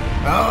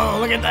 Oh,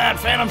 look at that,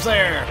 Phantom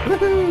Slayer.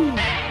 Woohoo!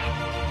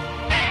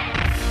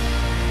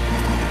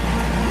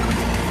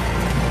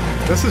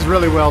 This is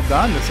really well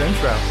done, this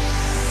intro.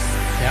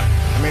 Yeah.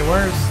 I mean,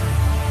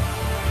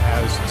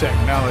 as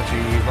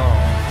technology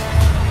evolves.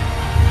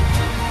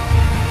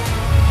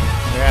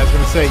 Yeah, I was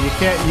gonna say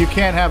you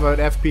can't have an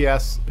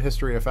FPS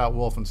history without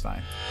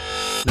Wolfenstein.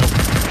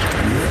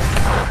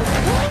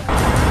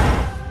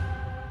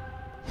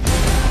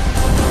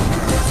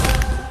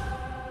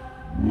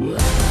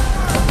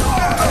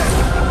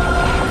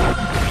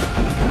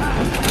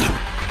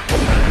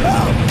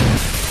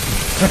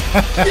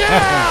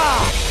 Yeah!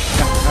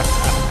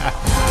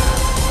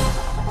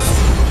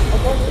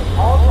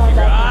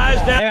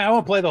 I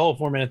won't play the whole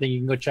 4-minute thing. You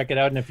can go check it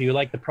out, and if you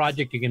like the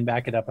project, you can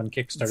back it up on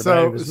Kickstarter.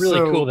 But it was really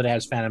cool that it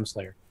has Phantom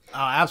Slayer. Oh,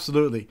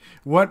 absolutely.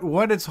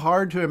 What it's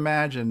hard to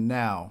imagine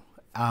now,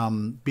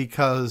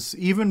 because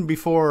even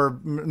before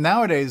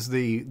nowadays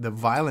the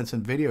violence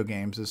in video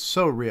games is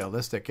so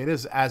realistic. It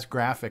is as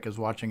graphic as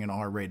watching an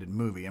R-rated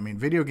movie. I mean,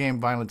 video game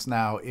violence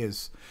now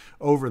is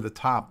over the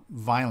top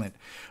violent.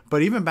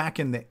 But even back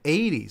in the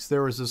 80s,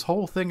 there was this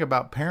whole thing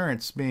about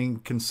parents being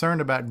concerned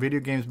about video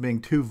games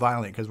being too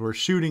violent because we're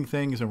shooting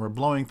things and we're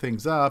blowing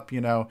things up,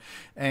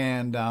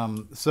 And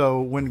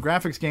so when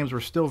graphics games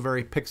were still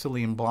very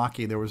pixely and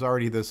blocky, there was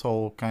already this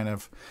whole kind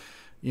of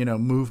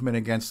movement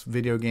against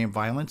video game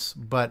violence.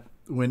 But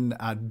when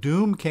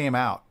Doom came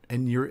out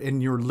and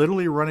you're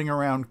literally running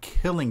around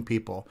killing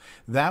people,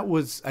 that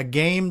was a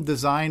game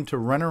designed to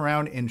run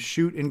around and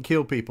shoot and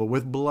kill people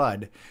with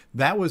blood.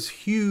 That was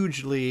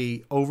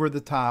hugely over the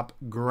top,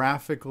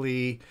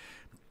 graphically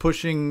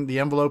pushing the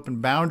envelope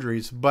and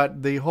boundaries. But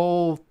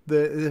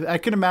I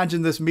can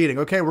imagine this meeting.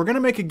 Okay, we're going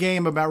to make a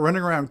game about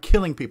running around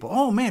killing people.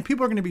 Oh man,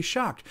 people are going to be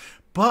shocked.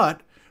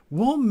 But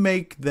we'll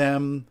make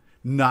them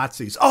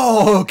Nazis.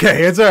 Oh,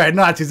 okay, it's all right.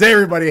 Nazis.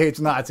 Everybody hates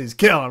Nazis.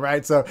 Kill them,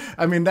 right? So,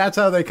 I mean, that's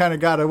how they kind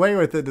of got away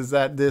with it. Is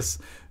that this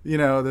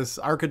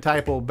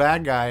archetypal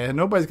bad guy, and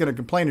nobody's going to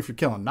complain if you're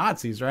killing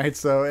Nazis, right?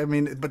 So, I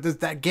mean, but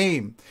that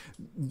game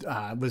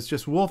was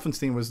just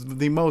Wolfenstein was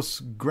the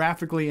most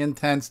graphically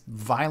intense,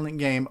 violent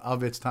game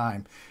of its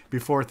time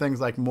before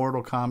things like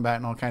Mortal Kombat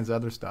and all kinds of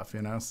other stuff.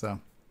 So.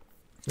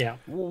 Yeah,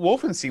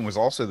 Wolfenstein was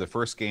also the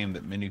first game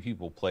that many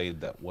people played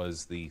that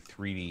was the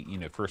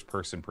 3D,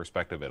 first-person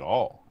perspective at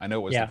all. I know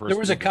it was the first. There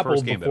was a couple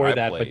before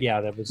that, but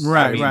yeah, that was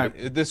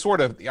right. This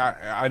sort of,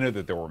 I know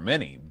that there were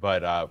many,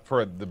 but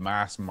for the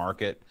mass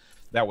market,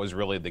 that was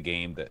really the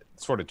game that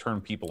sort of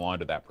turned people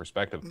onto that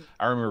perspective.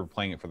 I remember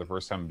playing it for the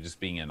first time, just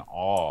being in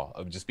awe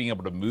of just being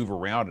able to move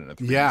around in a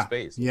 3D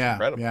space. It's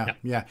incredible.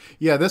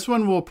 Yeah. This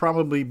one will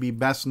probably be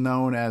best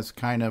known as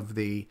kind of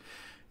the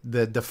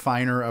the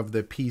definer of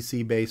the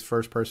PC-based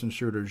first-person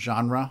shooter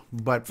genre.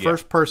 But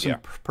first-person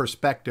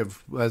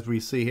perspective, as we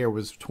see here,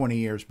 was 20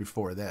 years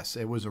before this.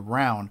 It was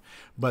around,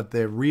 but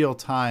the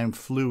real-time,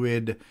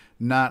 fluid,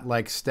 not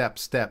like step,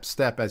 step,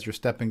 step as you're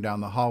stepping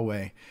down the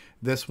hallway.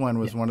 This one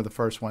was one of the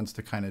first ones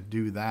to kind of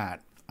do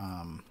that.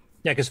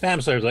 Yeah, because Phantom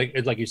Slayer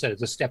is like you said,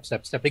 it's a step,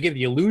 step, step. They give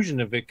the illusion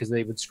of it because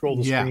they would scroll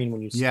the screen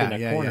when you sit in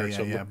that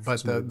corner.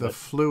 But the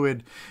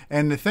fluid,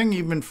 and the thing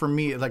even for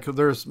me, like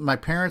my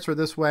parents are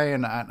this way,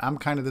 and I'm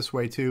kind of this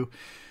way too.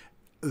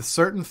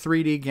 Certain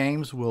 3D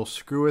games will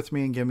screw with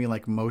me and give me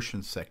like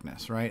motion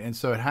sickness, right? And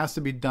so it has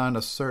to be done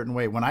a certain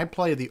way. When I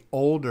play the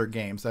older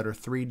games that are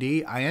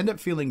 3D, I end up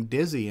feeling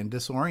dizzy and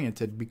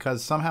disoriented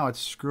because somehow it's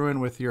screwing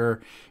with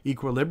your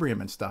equilibrium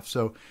and stuff.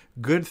 So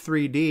good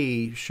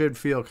 3D should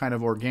feel kind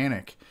of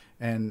organic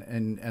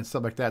and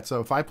stuff like that.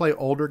 So if I play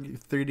older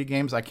 3D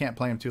games, I can't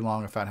play them too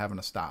long without having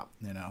to stop,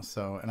 you know.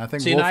 So, and I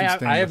think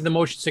I have the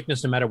motion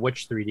sickness no matter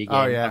which 3D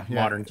game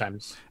modern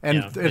times.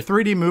 And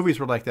 3D movies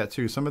were like that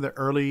too. Some of the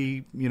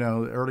early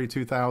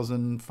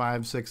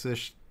 2005,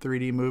 6-ish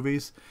 3D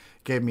movies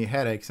gave me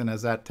headaches, and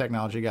as that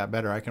technology got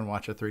better, I can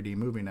watch a 3D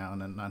movie now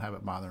and then not have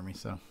it bother me.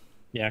 So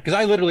yeah, because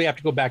I literally have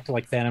to go back to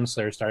like Phantom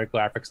Slayer, started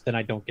graphics, then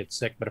I don't get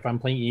sick. But if I'm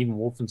playing even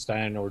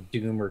Wolfenstein or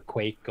Doom or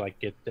Quake, like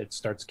it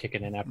starts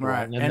kicking in after a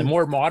while. And the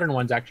more modern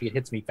ones, actually, it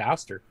hits me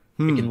faster.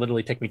 It can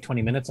literally take me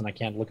 20 minutes, and I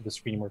can't look at the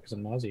screen more because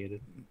I'm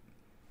nauseated.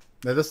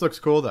 Yeah, this looks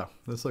cool though.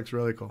 This looks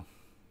really cool.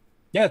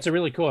 Yeah, it's a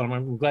really cool.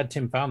 I'm glad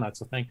Tim found that.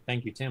 So thank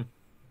you, Tim.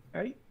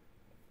 All right.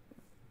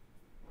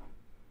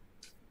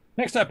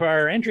 Next up,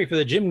 our entry for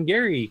the Jim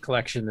Gary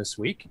collection this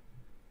week.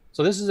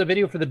 So this is a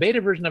video for the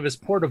beta version of his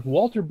port of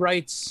Walter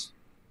Bright's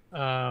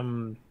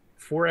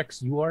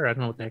 4XUR. I don't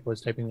know what the heck I was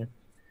typing there.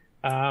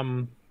 I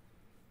don't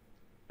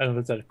know if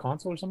it's a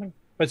console or something,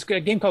 but it's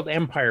a game called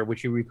Empire,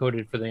 which he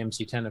recoded for the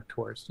MC10, of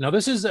course. Now,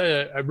 this is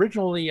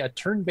originally a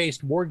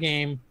turn-based war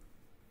game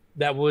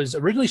that was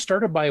originally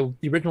started by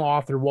the original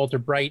author Walter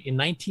Bright in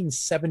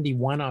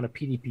 1971 on a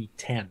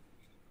PDP-10.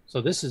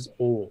 So this is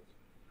old.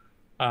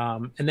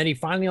 And then he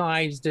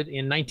finalized it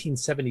in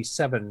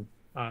 1977.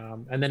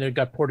 And then it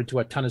got ported to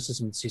a ton of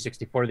systems: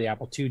 C64, the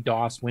Apple II,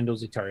 DOS,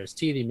 Windows, Atari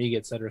ST, the Amiga,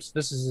 etc. So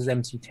this is his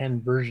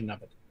MC10 version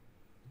of it.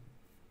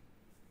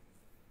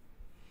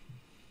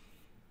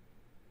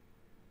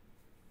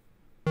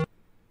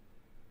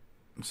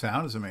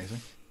 Sound is amazing.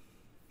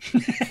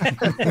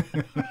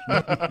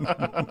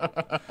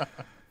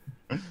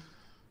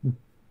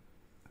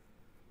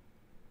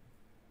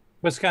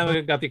 It's kind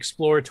of got the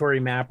exploratory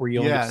map where you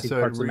only see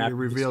parts of the map. It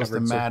reveals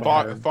the map.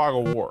 Fog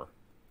of War.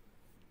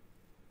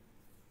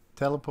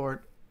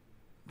 Teleport,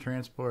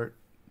 transport.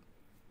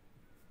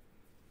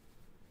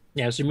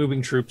 Yeah, so you're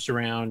moving troops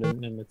around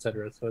and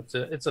etc. So it's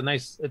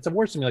a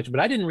war simulation. But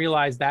I didn't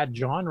realize that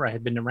genre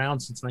had been around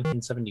since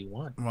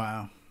 1971.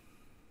 Wow.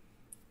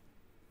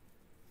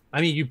 I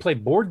mean, you play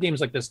board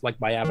games like this, like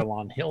by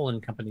Avalon Hill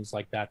and companies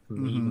like that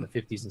from even the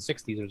 50s and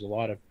 60s. There's a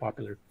lot of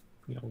popular,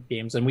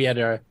 games. And we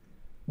had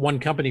one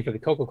company for the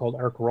Coco called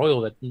Arc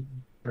Royal that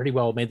pretty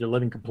well made their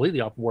living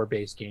completely off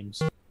war-based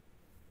games,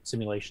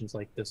 simulations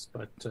like this.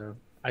 But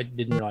I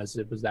didn't realize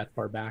it was that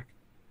far back.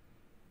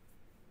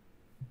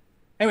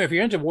 Anyway, if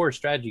you're into war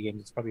strategy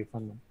games, it's probably a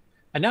fun one.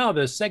 And now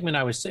the segment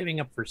I was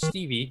saving up for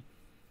Stevie.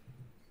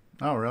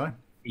 Oh, really?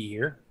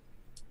 Here.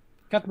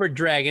 Cuthbert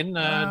Dragon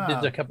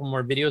did a couple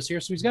more videos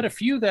here. So he's got a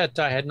few that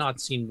I had not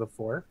seen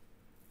before.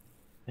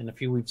 And a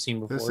few we've seen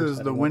before. This is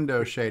the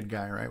window shade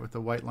guy, right? With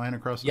the white line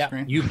across the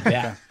screen? You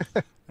bet.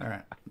 All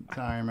right.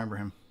 I remember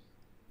him.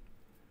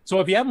 So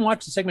if you haven't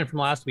watched the segment from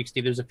last week,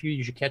 Steve, there's a few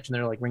you should catch in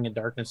there, like Ring of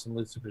Darkness and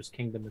Lucifer's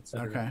Kingdom,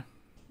 etc. Okay.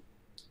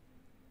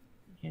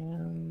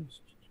 And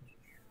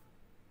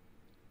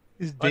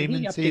is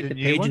Demon Seed the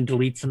page and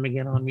delete them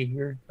again on me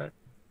here? But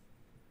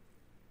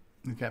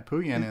you got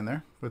Puyan in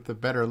there with the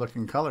better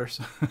looking colors,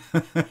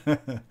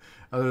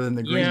 other than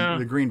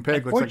the green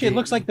pig. Unfortunately, it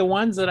looks like the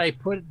ones that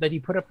he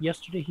put up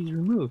yesterday. He's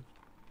removed.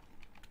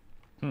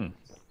 Let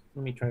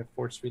me try to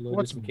force reload.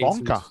 What's this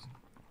Bonka?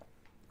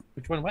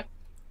 Which one? What?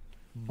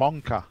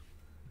 Bonka.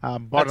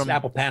 That's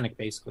Apple Panic,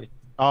 basically.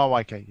 Oh,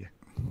 okay, yeah.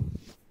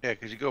 Yeah,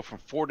 because you go from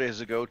 4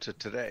 days ago to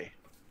today.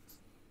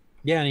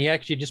 Yeah, and he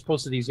actually just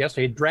posted these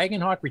yesterday.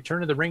 Dragonhawk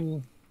Return of the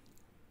Ring.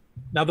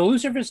 Now, the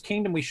Lucifer's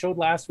Kingdom we showed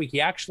last week,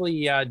 he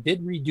actually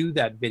did redo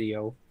that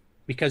video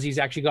because he's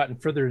actually gotten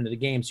further into the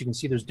game. So you can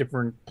see there's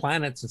different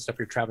planets and stuff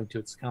you're traveling to.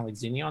 It's kind of like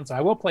Xeneon. So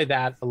I will play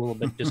that a little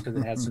bit just because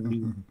it has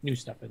some new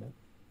stuff in it.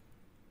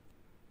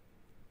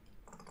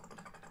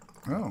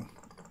 Oh.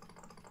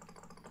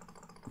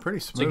 Pretty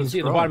smooth. So you can see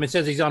at the bottom, it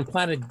says he's on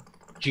planet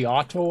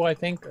Giotto, I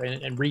think,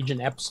 and region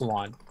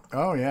Epsilon.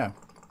 Oh, yeah.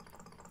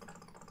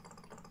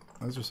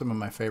 Those are some of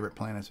my favorite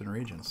planets and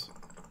regions.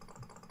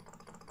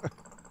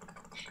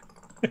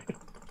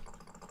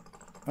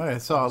 Oh, I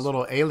saw a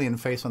little alien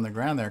face on the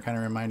ground there. Kind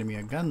of reminded me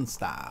of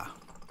Gunstar.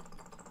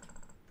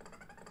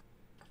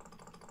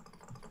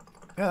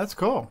 Yeah, that's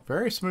cool.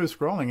 Very smooth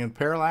scrolling and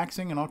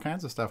parallaxing and all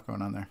kinds of stuff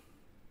going on there.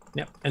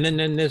 Yep. And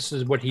then this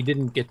is what he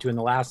didn't get to in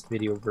the last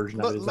video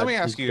version of it. Let me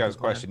ask you guys a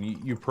question.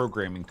 You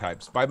programming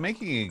types, by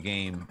making a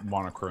game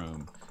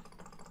monochrome,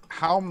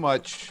 how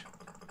much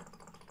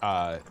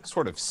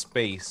sort of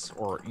space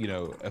or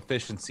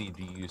efficiency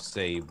do you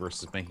save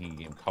versus making a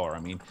game color? I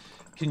mean,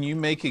 can you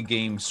make a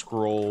game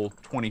scroll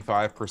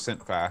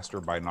 25%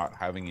 faster by not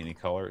having any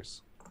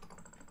colors?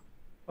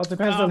 Well, it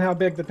depends on how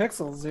big the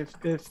pixels.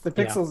 If the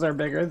pixels are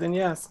bigger, then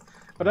yes.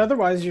 But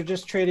otherwise, you're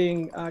just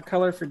trading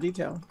color for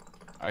detail.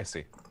 I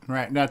see.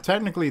 Right. Now,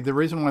 technically, the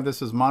reason why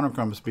this is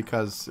monochrome is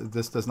because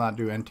this does not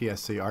do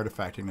NTSC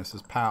artifacting. This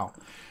is PAL.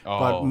 Oh.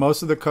 But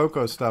most of the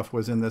Coco stuff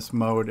was in this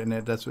mode, and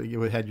that's what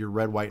you had your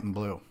red, white, and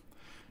blue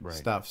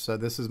stuff. So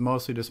this is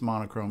mostly just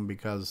monochrome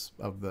because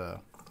of the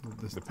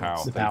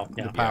PAL.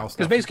 The PAL stuff.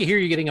 Because basically here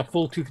you're getting a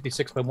full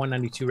 256 by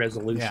 192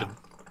 resolution. Yeah.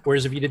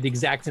 Whereas if you did the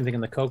exact same thing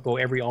in the Coco,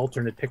 every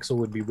alternate pixel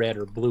would be red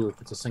or blue.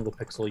 If it's a single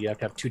pixel, you have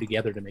to have two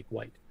together to make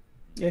white.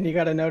 And you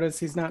got to notice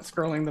he's not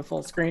scrolling the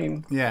full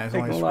screen. Yeah, he's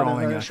only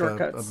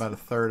scrolling about a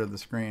third of the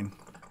screen.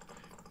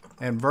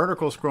 And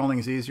vertical scrolling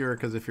is easier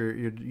because if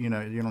you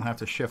don't have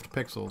to shift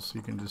pixels.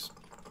 You can just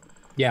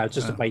it's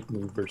just a byte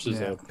move versus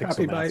a pixel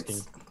copy masking.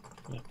 bytes.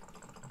 Yeah.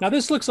 Now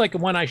this looks like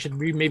one I should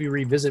maybe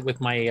revisit with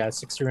my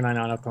 609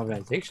 on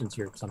optimizations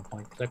here at some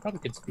point because I probably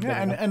could speed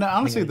that up. And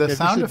honestly, the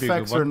sound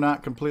effects are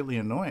not completely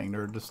annoying.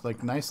 They're just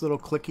like nice little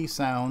clicky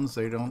sounds.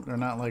 They're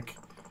not like.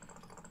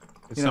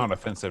 It's not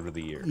offensive to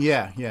the ears.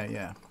 Yeah.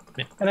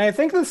 And I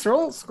think the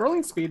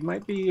scrolling speed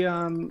might be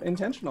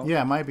intentional.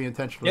 Yeah, it might be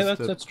intentional. Yeah,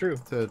 that's true.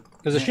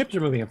 Because the ships are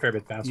moving a fair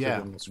bit faster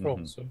than the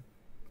scrolls. So.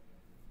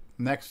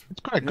 Next,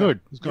 it's quite good.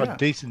 It's got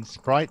decent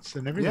sprites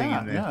and everything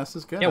in there. Yeah, this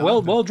is good. Yeah,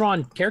 well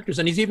drawn characters,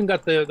 and he's even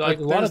got a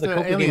lot of the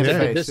Coco games that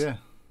did this.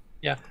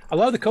 Yeah, a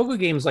lot of the Coco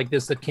games like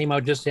this that came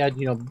out just had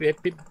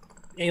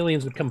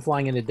aliens would come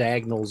flying into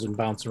diagonals and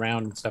bounce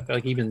around and stuff.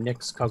 Like even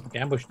Nick's Cosmic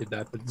Ambush did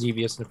that, but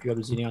Xevious and a few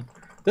others.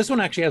 This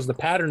one actually has the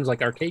patterns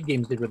like arcade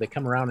games did, where they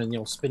come around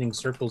and spinning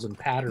circles and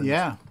patterns.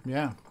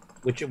 Yeah.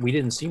 Which we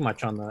didn't see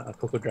much on the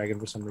Coco Dragon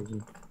for some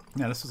reason.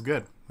 Yeah, this is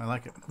good. I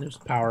like it. There's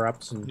power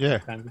ups and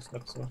kind of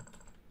stuff. So.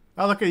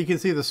 Oh, look! You can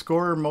see the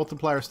score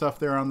multiplier stuff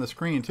there on the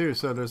screen too.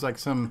 So there's like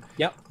some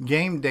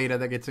game data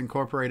that gets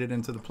incorporated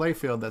into the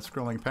playfield that's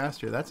scrolling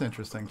past you. That's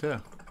interesting too.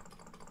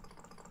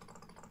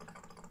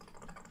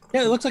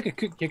 Yeah, it looks like a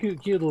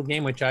cute little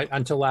game, which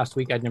until last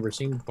week I'd never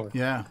seen before.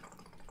 Yeah.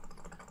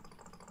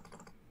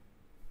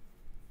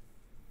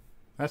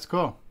 That's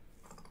cool.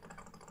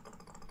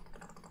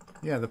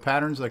 Yeah, the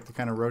patterns, like the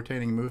kind of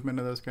rotating movement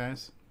of those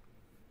guys.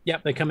 Yeah,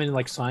 they come in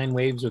like sine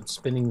waves with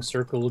spinning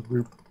circle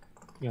group,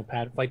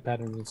 flight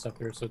patterns and stuff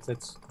there. So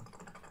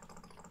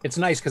it's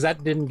nice because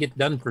that didn't get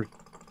done for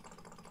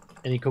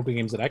any Coco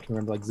games that I can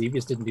remember. Like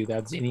Xevious didn't do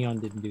that. Xeneon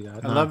didn't do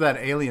that. I love that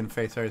alien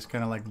face. I was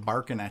kind of like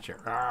barking at you.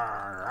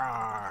 Rawr,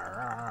 rawr,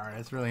 rawr.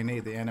 It's really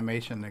neat. The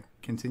animation, the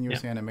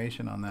continuous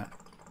animation on that.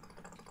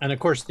 And of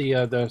course, the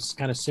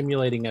kind of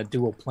simulating a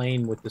dual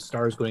plane with the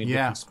stars going at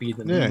different speeds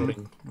and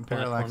moving.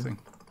 Parallaxing.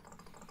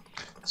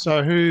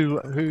 So who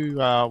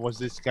was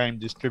this game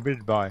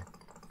distributed by?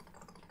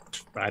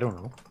 I don't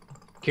know.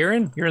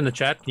 Karen, you're in the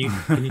chat.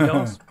 Can you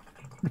tell us?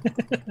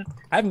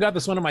 I haven't got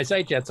this one on my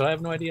site yet, so I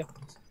have no idea.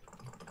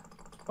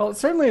 Well, it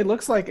certainly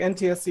looks like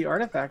NTSC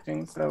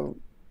artifacting, so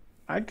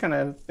I'd kind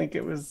of think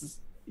it was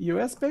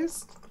US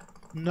based.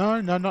 No,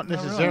 not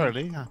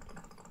necessarily. Really.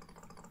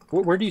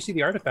 Where do you see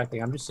the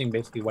artifacting? I'm just seeing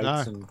basically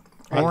whites and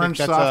Orange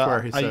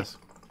Software. He says.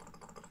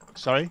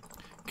 Sorry,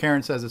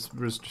 Karen says it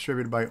was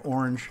distributed by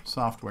Orange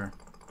Software.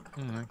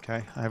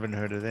 Okay, I haven't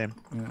heard of them.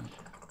 Yeah.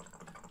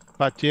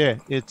 But yeah,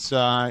 it's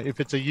if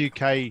it's a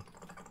UK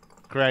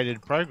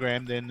created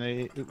program, then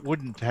it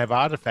wouldn't have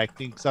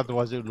artifacting because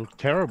otherwise it would look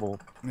terrible.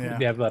 Yeah,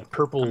 you have like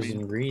purples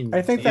and greens.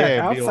 I think that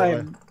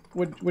outside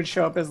would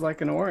show up as like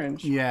an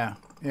orange. Yeah.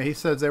 He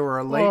says they were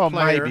a late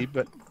player. Maybe,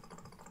 but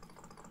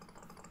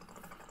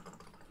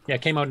yeah,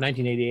 it came out in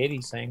 1988.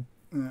 He's saying.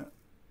 Yeah.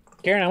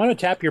 Karen, I want to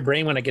tap your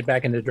brain when I get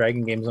back into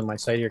Dragon games on my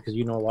site here because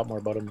you know a lot more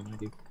about them than I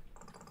do.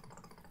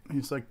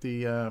 He's like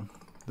the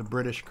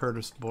British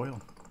Curtis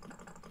Boyle.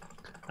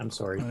 I'm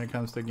sorry. When it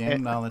comes to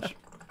game knowledge.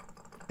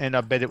 And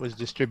I bet it was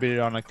distributed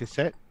on a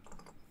cassette.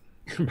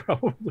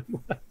 Probably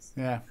was.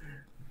 Yeah.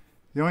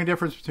 The only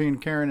difference between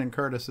Karen and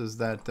Curtis is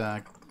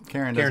that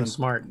Karen's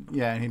smart.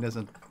 Yeah, and he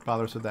doesn't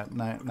bother us with that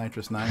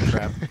Nitrous 9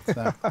 crap.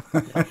 So.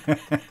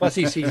 Plus,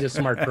 he's a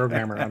smart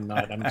programmer. I'm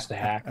not. I'm just a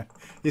hack.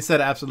 He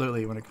said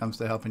absolutely when it comes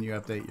to helping you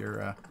update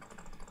your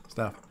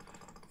stuff.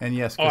 And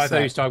yes, I thought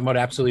he was talking about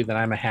absolutely that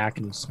I'm a hack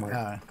and he's smart.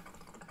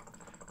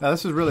 No,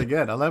 this is really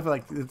good. I love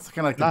it's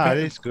kind of like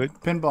the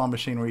pinball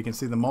machine where you can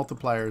see the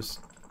multipliers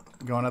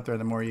going up there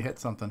the more you hit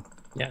something.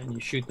 Yeah, and you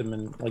shoot them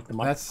and light them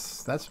up.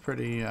 That's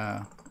pretty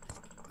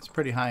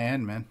high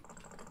end, man.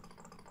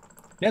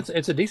 Yeah,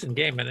 it's a decent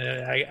game, and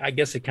I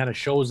guess it kind of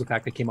shows the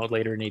fact it came out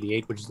later in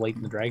 '88, which is late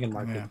in the Dragon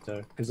market,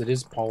 because it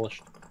is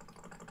polished.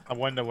 I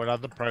wonder what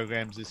other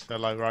programs this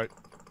fellow wrote.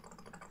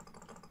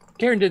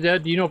 Karen, do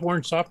you know if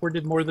Orange Software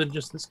did more than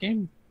just this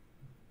game?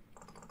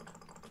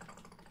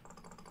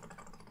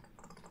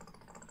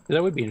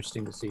 That would be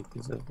interesting to see.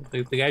 'Cause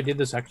the guy did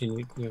this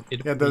actually.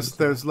 Did Yeah,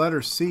 those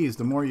letters C's.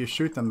 The more you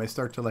shoot them, they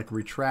start to like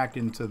retract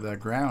into the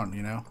ground.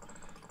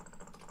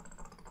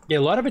 Yeah, a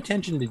lot of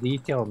attention to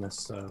detail in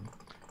this.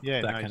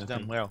 Yeah, that no, kind he's of done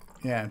thing. well.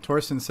 Yeah, and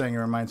Torsten's saying it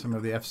reminds him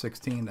of the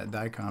F-16 that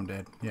Dicom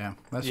did. Yeah,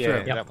 that's Yeah,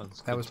 true. that one's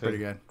That good was too. pretty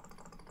good.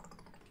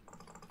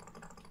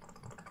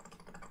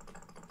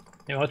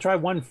 Yeah, I'll try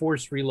one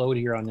force reload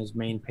here on his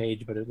main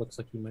page, but it looks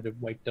like he might have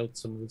wiped out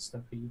some of the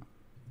stuff he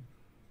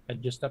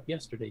had just up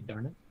yesterday.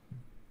 Darn it!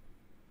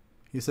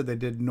 He said they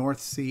did North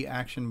Sea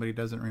action, but he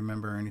doesn't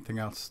remember anything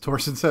else.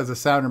 Torsten says the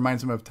sound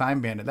reminds him of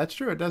Time Bandit. That's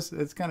true. It does.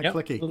 It's kind of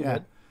clicky. little Yeah,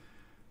 bit.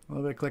 a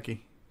little bit clicky.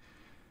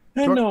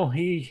 No,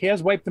 he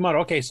has wiped them out.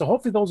 Okay, so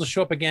hopefully those will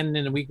show up again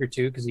in a week or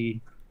two because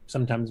he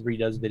sometimes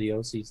redoes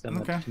videos. He's done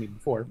that to me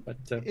before, but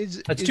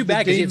Is that's the too bad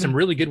because he had some demon-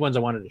 really good ones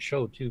I wanted to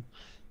show too.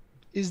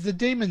 Is the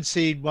Demon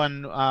Seed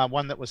one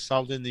one that was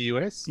sold in the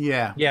US?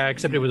 Yeah. Yeah,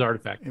 except it was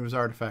Artifact. It was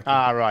Artifact.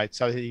 Ah, right.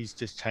 So he's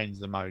just changed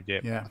the mode. Yeah.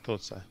 Yeah. I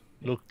thought so.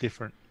 Looked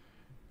different.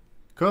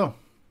 Cool.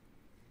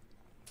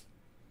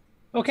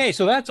 Okay,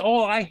 so that's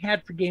all I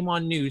had for Game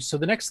On News. So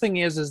the next thing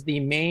is the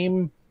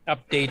MAME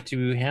update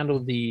to handle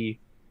the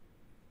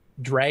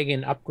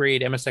Dragon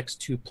upgrade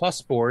MSX2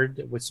 Plus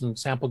board with some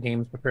sample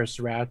games prepared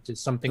Surratt is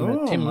something that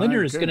Oh, Tim my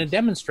Linder is going to goodness.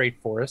 demonstrate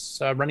for us,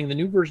 running the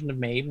new version of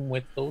MAME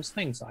with those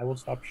things. I will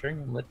stop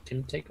sharing and let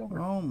Tim take over.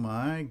 Oh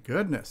my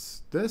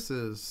goodness, this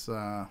is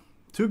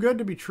too good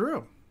to be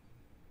true.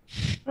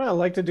 Well, I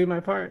like to do my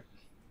part.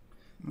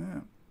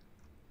 Yeah.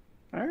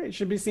 All right,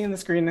 should be seeing the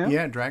screen now.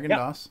 Yeah, Dragon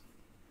DOS.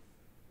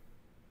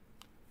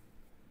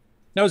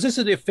 Now, is this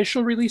the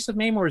official release of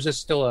MAME or is this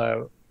still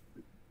a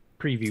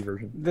preview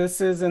version?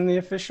 This is in the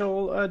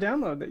official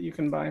download that you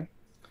can buy.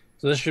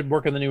 So this should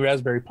work on the new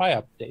Raspberry Pi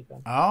update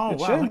then. Oh, It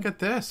wow, should. look at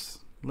this.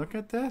 Look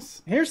at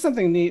this. Here's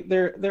something neat.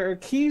 There are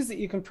keys that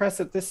you can press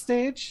at this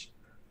stage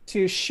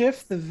to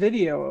shift the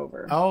video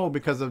over. Oh,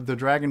 because of the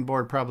Dragon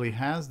board probably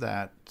has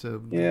that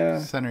to Yeah.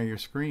 center your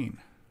screen.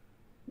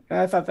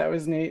 I thought that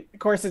was neat. Of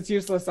course, it's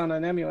useless on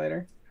an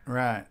emulator.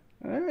 Right.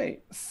 All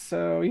right,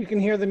 so you can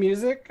hear the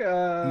music. No,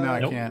 I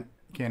Nope.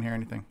 can't hear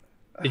anything.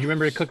 Did you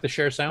remember to click the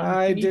share sound?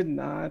 I thingy? did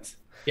not.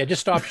 Yeah,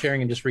 just stop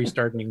sharing and just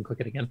restart and you can click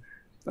it again.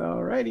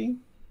 All righty.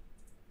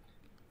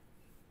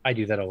 I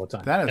do that all the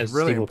time. That is as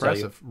really Steve will tell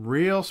you. impressive.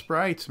 Real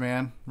sprites,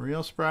 man.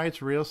 Real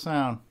sprites, real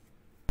sound.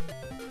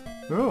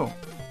 Ooh.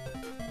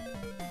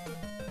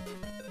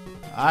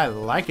 I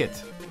like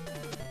it.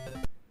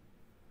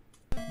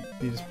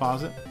 You just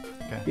pause it?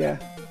 Okay. Yeah.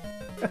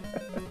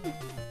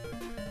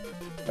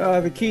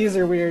 The keys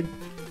are weird.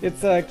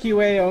 It's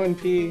QA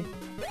O&P.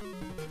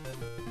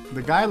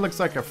 The guy looks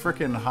like a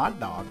freaking hot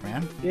dog,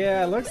 man.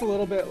 Yeah, it looks a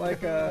little bit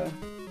like a.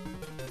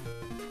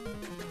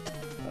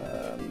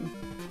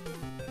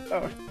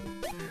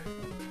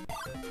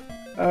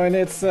 Oh, and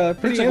it's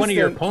pretty. Looks like one of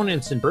your instant.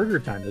 opponents in Burger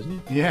Time, doesn't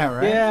it? Yeah,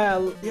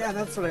 right? Yeah,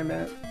 that's what I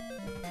meant.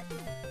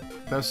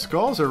 Those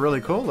skulls are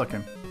really cool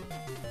looking.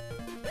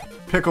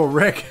 Pickle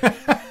Rick.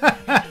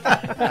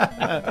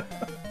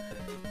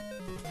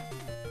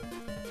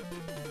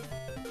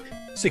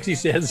 60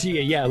 says,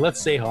 yeah, let's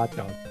say hot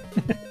dog.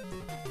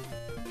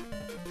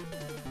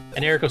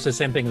 And Erico says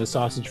same thing with the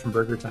sausage from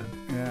Burger Time.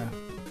 Yeah.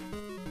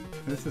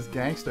 This is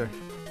gangster.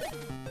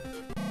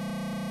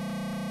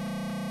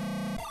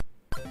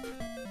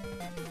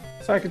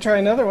 So I could try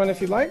another one if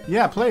you'd like.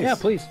 Yeah, please. Yeah,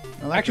 please.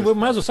 I like Actually, this. we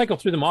might as well cycle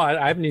through them all.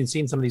 I haven't even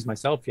seen some of these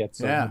myself yet,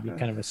 so Yeah. it'd be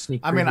kind of a sneak.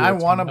 I mean, preview I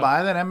what's want to coming up.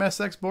 buy that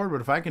MSX board, but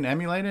if I can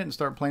emulate it and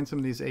start playing some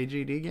of these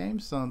AGD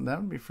games, so that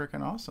would be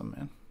freaking awesome,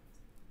 man.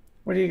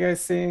 What are you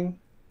guys seeing?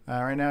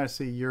 Right now, I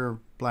see your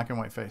black and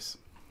white face.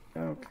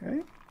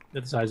 Okay.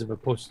 The size of a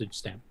postage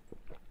stamp.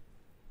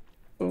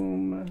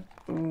 Boom,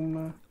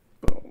 boom,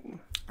 boom.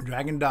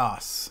 Dragon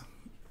DOS.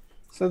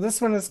 So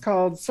this one is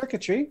called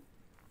Circuitry.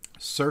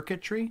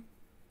 Circuitry?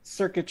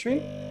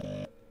 Circuitry.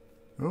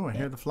 Oh, I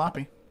hear the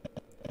floppy.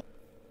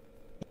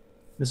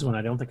 This is one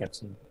I don't think I've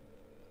seen.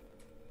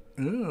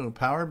 Ooh,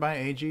 powered by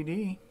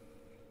AGD.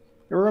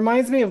 It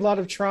reminds me of a lot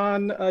of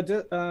Tron.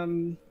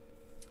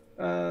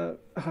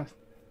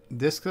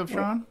 Discs of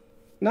Tron?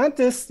 Not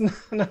this.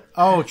 No.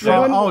 Oh,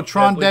 Tron! one-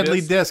 Tron Deadly Deadly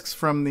Discs? Discs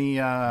from the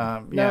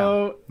yeah.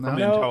 No, From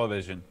no.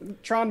 Intellivision.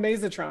 Tron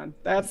Mazatron.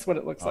 That's what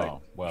it looks like.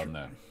 Oh, well,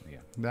 no. Yeah.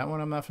 That one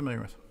I'm not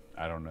familiar with.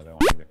 I don't know that one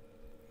either.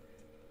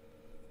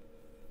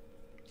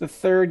 The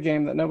third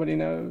game that nobody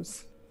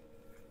knows.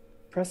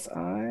 Press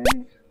I.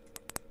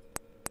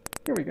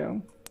 Here we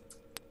go.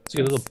 So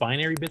you got little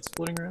binary bits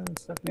floating around and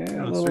stuff. Yeah,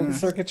 Oh, little certainly.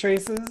 circuit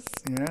traces.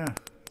 Yeah.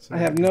 I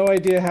have no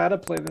idea how to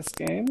play this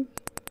game.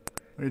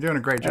 You're doing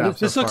a great Yeah, job.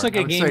 this so looks far. like a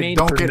I would game say made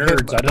don't for get nerds.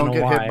 Hit, I don't don't know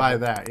get why, hit by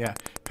but- that. Yeah.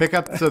 Pick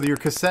up. So your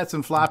cassettes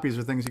and floppies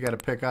are things you got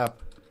to pick up.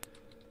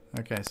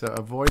 Okay. So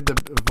avoid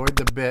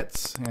the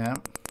bits. Yeah.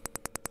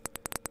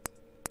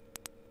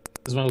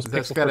 This is one of those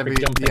That's pixel got to be.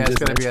 perfect jump Yeah, things, it's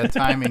got to isn't be it? a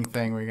timing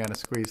thing where you got to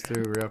squeeze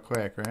through real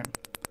quick, right?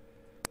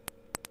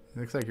 It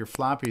looks like your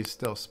floppy's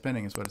still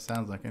spinning. Is what it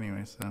sounds like,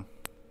 anyway. So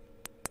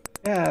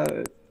Yeah,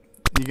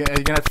 you're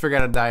gonna have to figure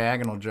out a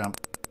diagonal jump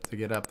to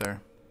get up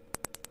there.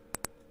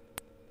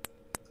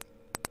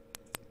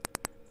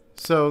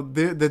 So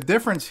the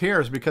difference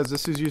here is because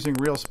this is using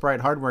real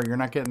sprite hardware, you're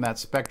not getting that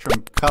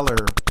spectrum color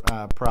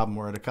problem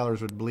where the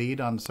colors would bleed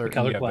on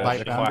certain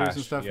light boundaries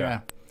and stuff.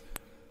 Yeah.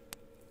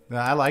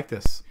 I like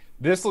this.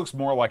 This looks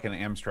more like an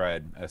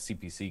Amstrad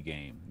CPC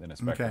game than a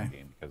Spectrum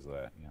game because of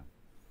that. Yeah.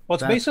 Well,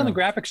 it's based on the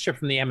graphics chip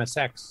from the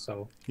MSX,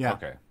 so yeah.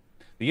 Okay.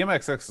 The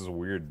MSX is a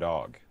weird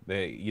dog.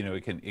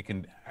 It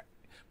can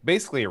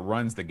basically it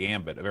runs the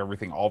gambit of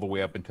everything all the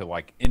way up into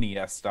like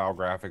NES style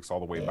graphics,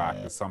 all the way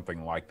back to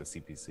something like the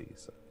CPC.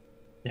 So.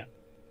 Yeah.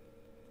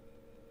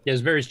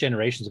 There's various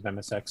generations of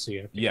MSX, so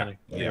you have to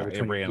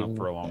it ran up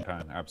for a long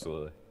time.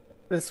 Absolutely.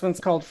 This one's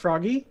called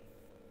Froggy.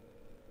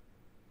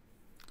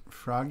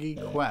 Froggy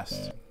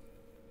Quest.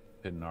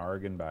 To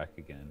Narg and back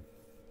again.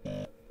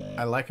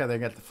 I like how they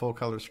got the full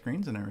color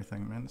screens and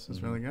everything, man. This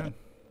is really good.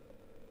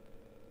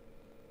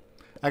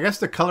 I guess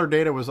the color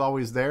data was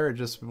always there,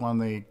 just on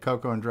the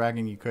Coco and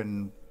Dragon you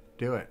couldn't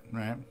do it,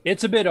 right?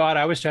 It's a bit odd.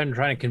 I was trying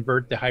to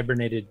convert the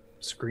hibernated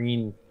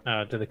screen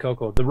to the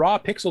Coco. The raw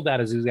pixel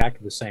data is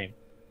exactly the same,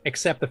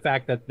 except the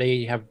fact that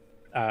they have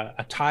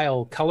a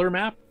tile color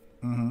map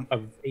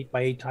of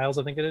 8x8 tiles,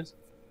 I think it is.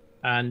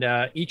 And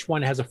each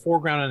one has a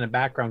foreground and a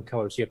background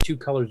color. So you have two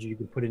colors you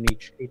can put in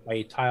each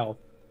 8x8 tile.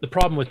 The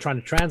problem with trying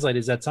to translate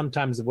is that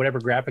sometimes whatever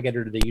graphic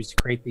editor they use to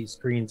create these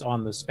screens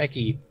on the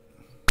Speccy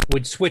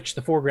would switch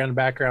the foreground and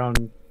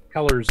background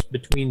colors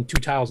between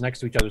two tiles next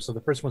to each other. So the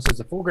first one says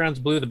the foreground's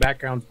blue, the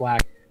background's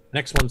black. The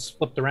next one's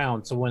flipped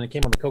around. So when it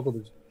came on the Coco,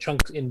 there's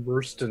chunks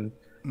inversed, and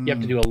you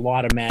have to do a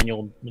lot of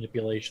manual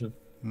manipulation.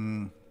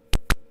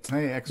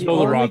 Hey, the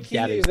only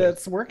key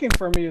that's working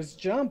for me is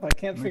jump. I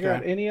can't figure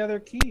out any other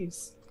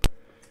keys.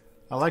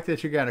 I like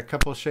that you got a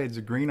couple shades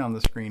of green on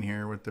the screen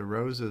here with the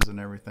roses and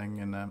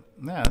everything. And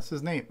yeah, this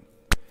is neat.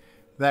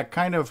 That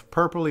kind of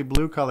purpley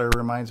blue color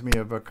reminds me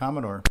of a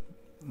Commodore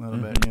a little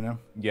bit, you know?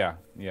 Yeah,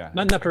 yeah.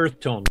 Not enough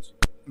earth tones.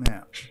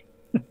 Yeah.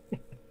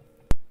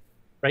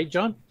 Right,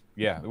 John?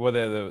 Yeah. Well,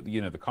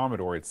 the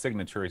Commodore, its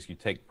signature is you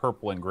take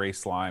purple and gray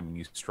slime and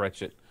you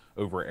stretch it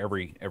over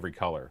every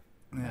color.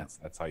 Yeah.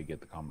 That's how you get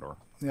the Commodore.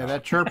 Yeah,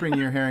 that chirping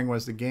you're hearing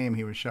was the game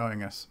he was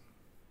showing us.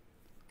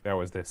 That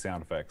was the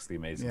sound effects, the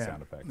amazing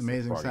sound effects.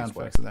 Amazing sound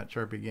effects of that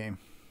chirpy game.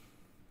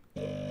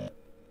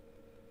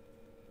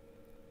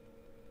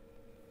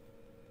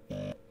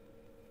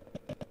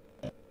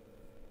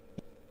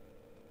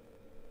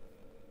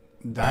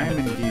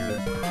 Diamond Geezer.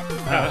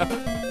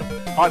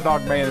 Hot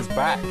Dog Man is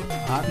back.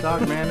 Hot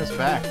Dog Man is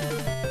back.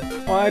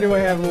 Why do I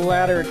have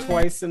ladder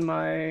twice in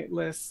my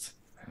list?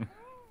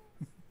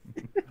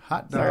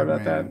 Hot Dog Sorry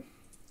about Man. that.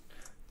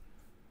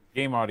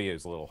 Game audio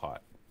is a little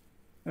hot.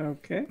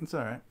 Okay. It's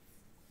all right.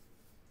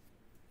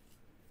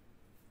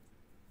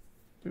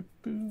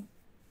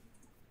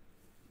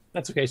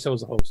 That's okay. So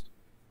is the host.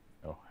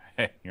 Oh,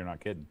 hey, you're not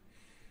kidding.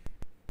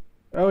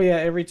 Oh yeah,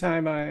 every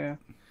time I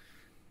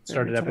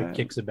started up, it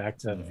kicks it back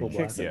to full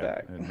blast.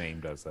 Yeah, the name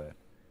does that.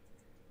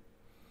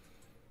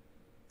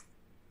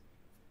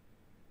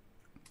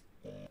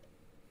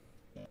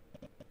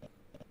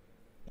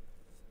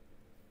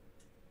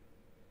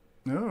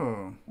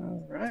 Oh.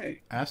 All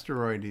right.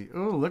 Asteroid.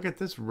 Oh, look at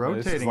this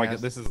rotating.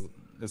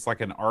 It's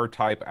like an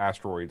R-type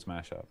asteroids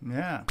mashup.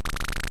 Yeah.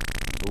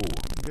 Ooh.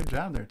 Good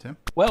job there, Tim.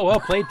 Well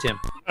played, Tim.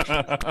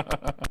 I'm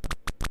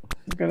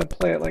gonna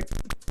play it like.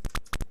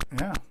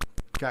 Yeah.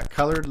 Got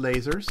colored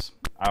lasers.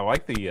 I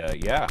like the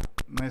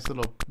nice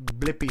little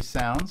blippy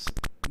sounds.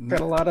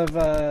 Got a lot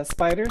of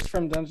spiders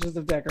from Dungeons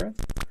of Decorath.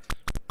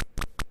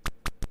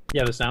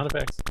 Yeah, the sound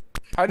effects.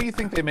 How do you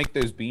think they make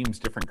those beams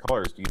different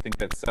colors? Do you think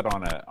that's set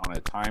on a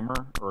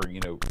timer, or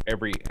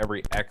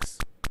every X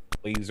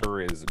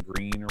laser is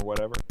green or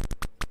whatever?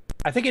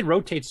 I think it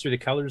rotates through the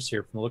colors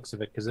here from the looks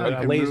of it, because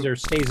a laser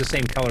stays the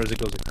same color as it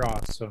goes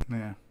across. So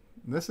yeah,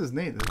 this is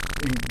neat.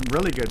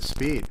 Really good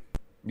speed.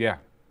 Yeah.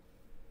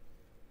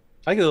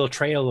 I like a little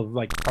trail of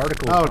like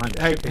particles. Oh,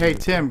 hey,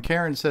 Tim.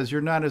 Karen says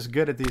you're not as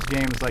good at these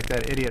games like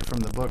that idiot from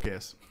the book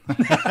is.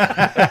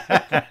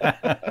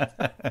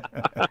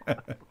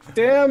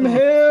 Damn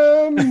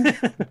him!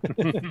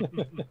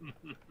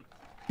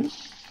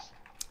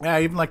 Yeah,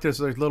 even like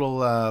there's like little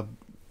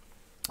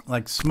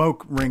like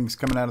smoke rings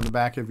coming out of the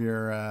back of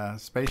your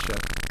spaceship.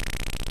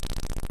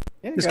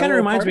 Yeah, this kind of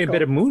reminds me a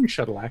bit of Moon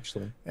Shuttle,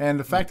 actually. And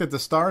the fact that the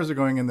stars are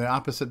going in the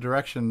opposite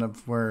direction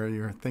of where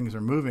your things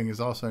are moving is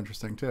also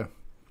interesting too.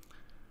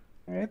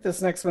 All right,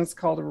 this next one's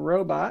called a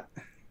Robot.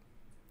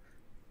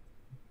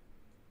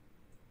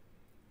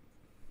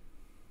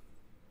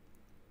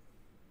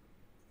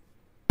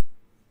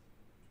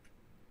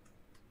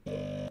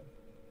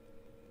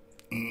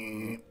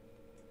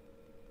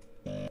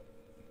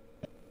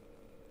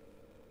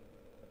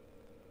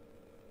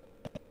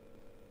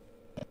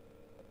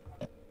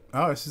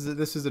 Oh, this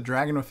is a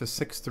dragon with a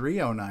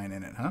 6309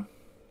 in it, huh?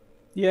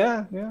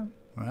 Yeah.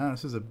 Wow,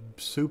 this is a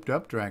souped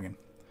up dragon.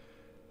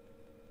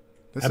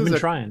 This I've is been a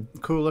trying.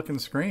 cool looking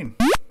screen.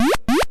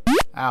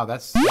 Ow,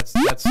 that's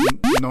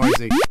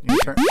noisy. You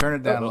turn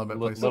it down a little bit,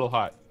 please. A little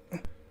hot.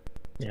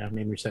 Yeah, it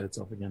made me reset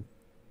itself again.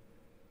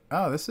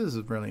 Oh, this is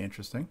really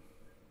interesting.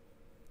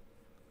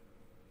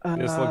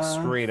 This looks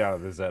straight out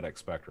of the ZX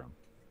Spectrum.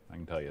 I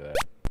can tell you that.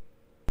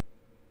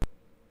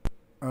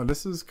 Oh,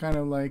 this is kind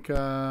of like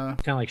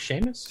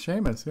Seamus?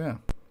 Seamus, yeah.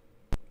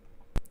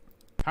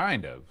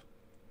 Kind of.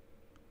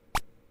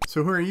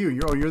 So who are you?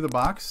 You're the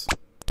box?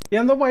 Yeah,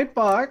 I'm the white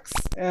box,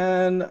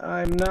 and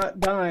I'm not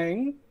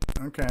dying.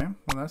 Okay,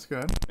 well that's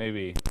good.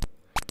 Maybe.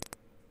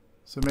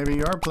 So maybe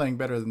you are playing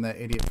better than that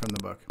idiot from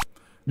the book.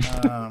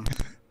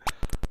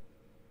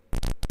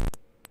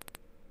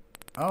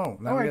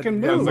 Now I can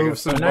move.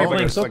 It's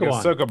like a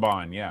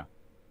Sokoban, yeah.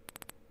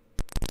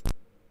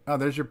 Oh,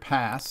 there's your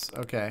pass.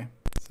 Okay.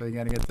 So you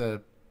got to get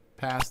the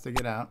pass to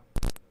get out.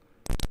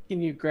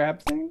 Can you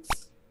grab things?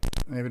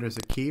 Maybe there's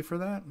a key for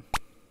that?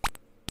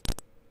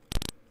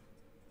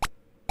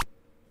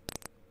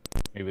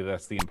 Maybe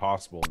that's the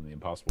impossible in the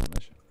impossible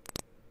mission.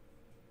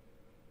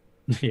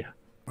 Yeah.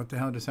 What the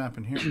hell just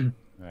happened here?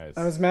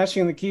 I was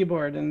mashing the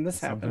keyboard and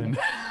this happened.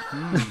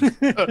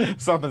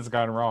 Something's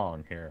gone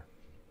wrong here.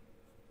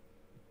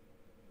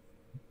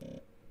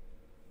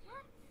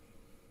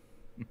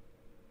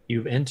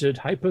 You've entered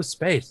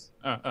hyperspace.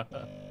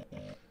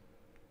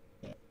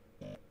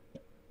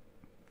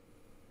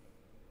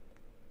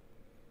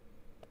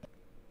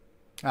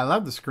 I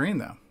love the screen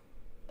though.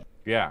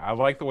 Yeah, I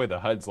like the way the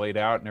HUD's laid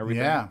out and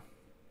everything. Yeah.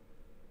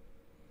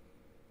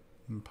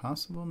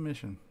 Impossible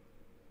mission.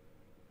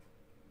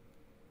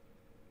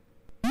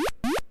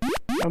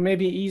 Oh,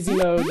 maybe easy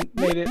mode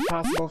made it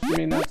possible for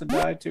me not to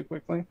die too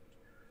quickly.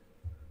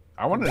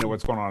 I want to know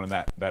what's going on in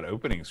that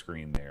opening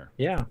screen there.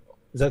 Yeah.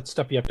 Is that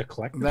stuff you have to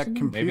collect? That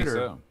computer. Maybe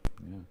so.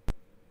 Yeah.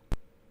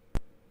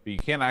 But you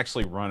can't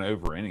actually run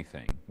over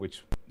anything,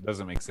 which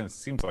doesn't make sense. It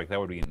seems like that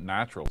would be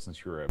natural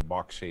since you're a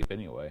box shape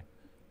anyway.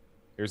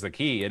 Here's the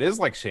key. It is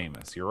like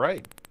Seamus. You're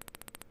right.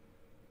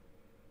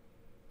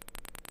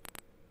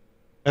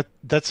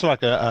 That's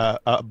like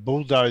a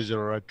bulldozer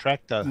or a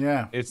tractor.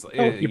 Yeah.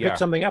 You picked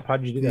something up. How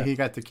did you do that? He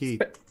got the key.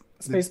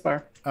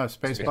 Spacebar. Oh,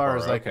 spacebar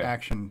is like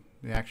action.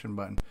 The action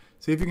button.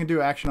 See if you can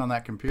do action on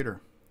that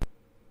computer.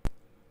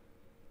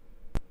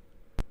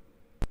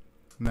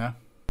 No.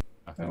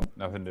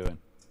 Nothing doing.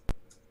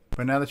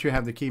 But now that you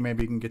have the key,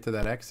 maybe you can get to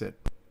that exit.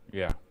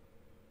 Yeah.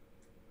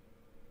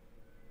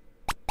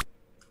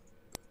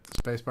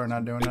 Spacebar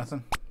not doing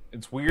nothing.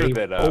 It's weird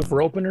that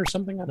over open or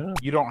something. I don't know.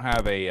 You don't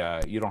have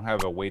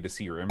a way to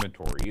see your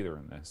inventory either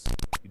in this.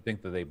 You'd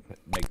think that they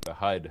make the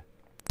HUD.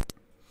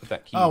 Put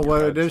that key. Oh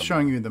well, it is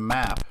showing you the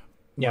map.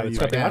 Yeah, it's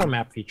got the auto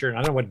map feature, and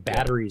I don't know what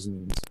batteries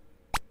means.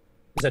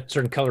 Is that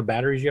certain color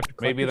batteries you have to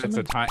collect? Maybe that's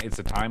a time. It's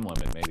a time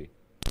limit. Maybe.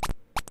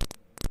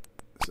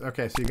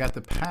 Okay, so you got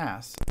the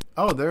pass.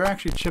 Oh, they're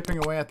actually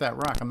chipping away at that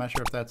rock. I'm not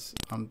sure if that's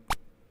on.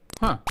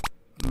 Huh?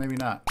 Maybe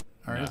not.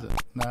 Or is it?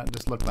 No, it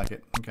just looked like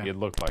it. Okay. It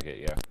looked like it.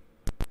 Yeah.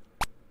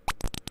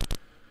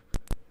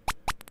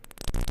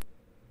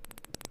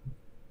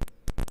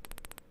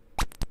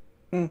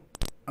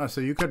 Oh, so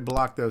you could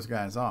block those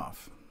guys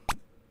off.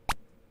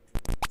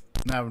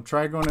 Now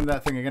try going into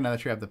that thing again now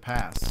that you have the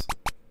pass.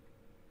 I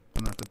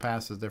don't know if the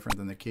pass is different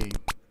than the key.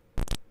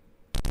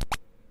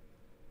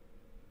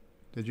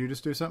 Did you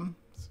just do something?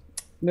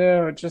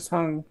 No, it just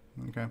hung.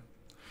 Okay.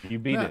 You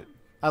beat it.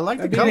 I like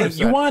the color set.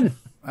 You won.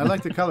 I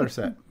like the color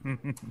set.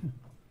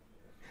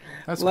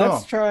 That's Let's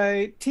cool.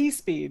 try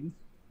T-Speed.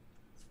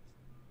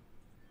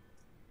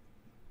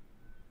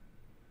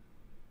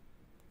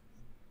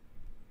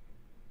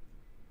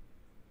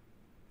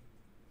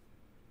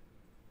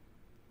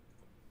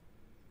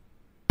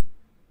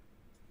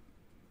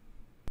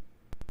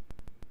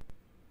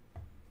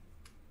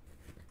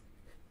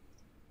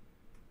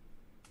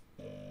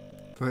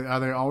 So are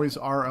they always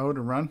RO to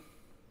run?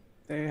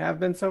 They have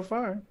been so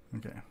far.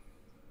 Okay.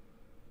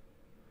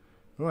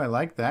 Oh, I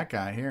like that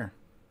guy here.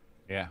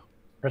 Yeah.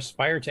 Press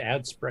fire to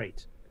add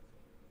sprite.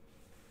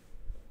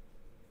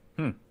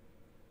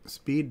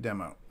 Speed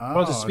demo. Oh,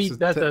 Well, the speed.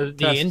 That's the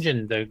test.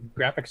 engine, the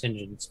graphics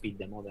engine speed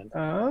demo. Then.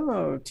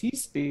 Oh,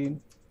 T-Speed.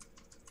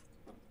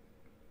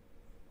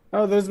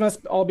 Oh, those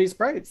must all be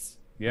sprites.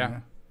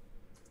 Yeah.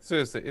 So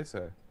it's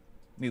a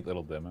neat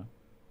little demo.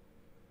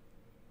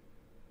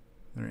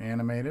 They're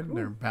animated.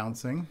 They're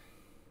bouncing.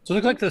 So it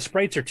looks like the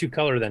sprites are two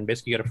color. Then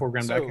basically, you got a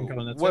foreground, background color.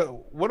 And that's it.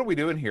 What are we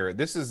doing here?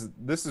 This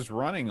is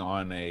running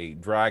on a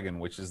Dragon,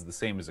 which is the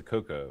same as a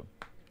Coco.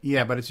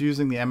 Yeah, but it's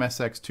using the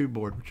MSX2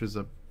 board, which is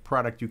a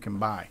product you can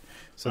buy.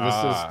 So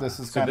this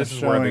is kind of this is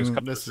showing where those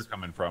colors are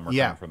coming from. Or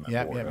coming from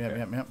that board.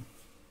 Yep.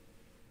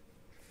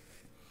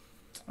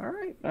 All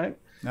right. I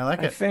like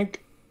it.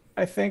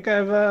 I think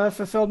I've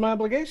fulfilled my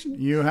obligation.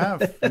 You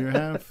have. You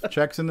have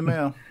checks in the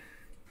mail.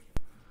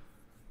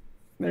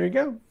 There you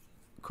go.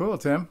 Cool,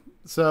 Tim.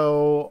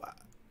 So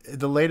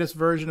the latest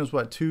version is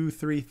what,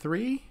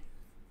 2.3.3?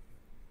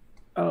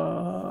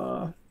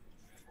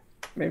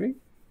 Maybe.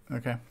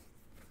 Okay.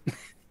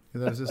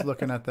 'Cause I was just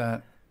looking at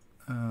that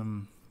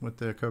with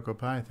the Cocoa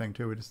Pie thing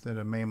too. We just did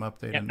a MAME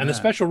update. And the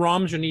special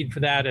ROMs you need for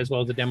that, as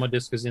well as the demo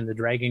disc, is in the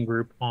Dragon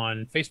group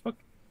on Facebook.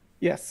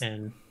 Yes.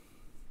 And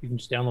you can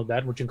just download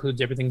that, which includes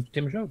everything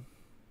Tim showed.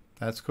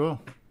 That's cool.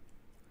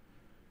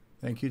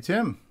 Thank you,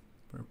 Tim,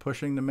 for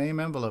pushing the MAME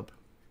envelope.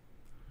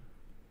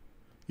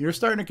 You're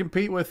starting to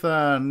compete with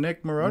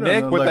Nick Marotta.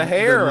 Nick with the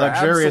hair, the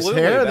luxurious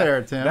absolutely. hair That-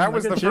 there, Tim. that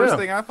was Look the at first you.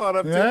 thing I thought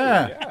of, too.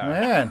 Yeah, Yeah.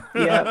 man.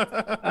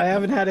 Yeah, I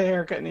haven't had a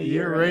haircut in a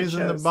year. You're and it raising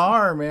the shows.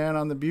 bar, man,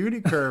 on the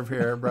beauty curve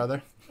here,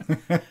 brother.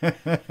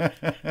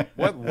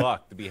 What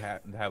luck to to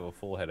have a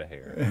full head of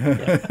hair.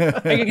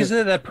 I guess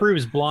that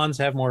proves blondes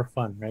have more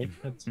fun, right?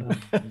 That's,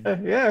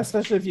 Yeah,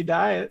 especially if you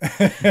dye it.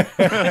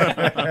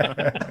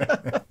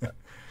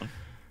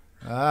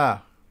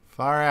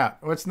 Far out.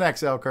 What's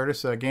next, L.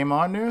 Curtis? Game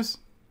On news?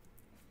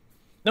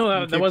 No,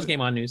 You that keep was it-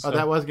 Game On news. Oh,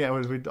 that was Game.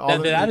 Was we all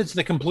that is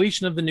the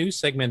completion of the news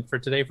segment for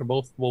today for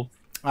both parts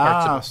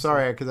of it.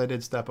 Sorry, because I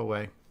did step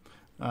away.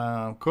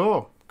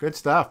 Cool. Good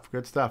stuff.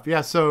 Good stuff.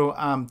 Yeah. So,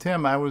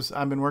 Tim,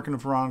 I've been working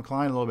for Ron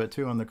Klein a little bit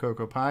too on the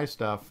Cocoa Pie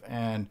stuff,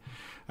 and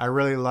I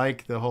really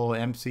like the whole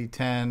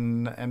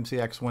MC10,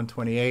 MCX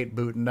 128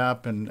 booting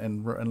up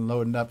and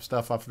loading up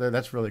stuff off there.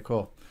 That's really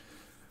cool.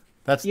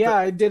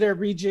 I did a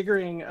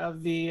rejiggering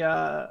of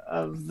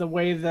the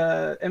way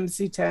the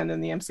MC10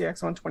 and the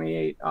MCX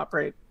 128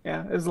 operate.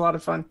 Yeah, it was a lot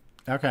of fun.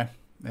 Okay,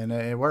 and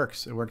it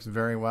works. It works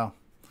very well.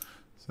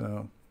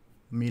 So,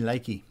 me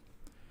likey.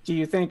 Do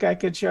you think I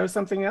could show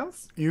something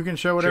else? You can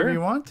show whatever Sure.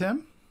 you want,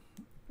 Tim.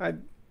 So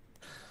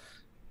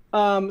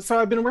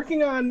I've been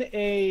working on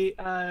a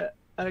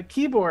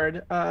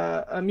keyboard,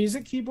 a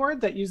music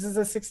keyboard that uses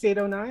a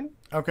 6809.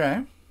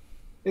 Okay.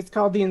 It's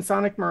called the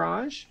Ensoniq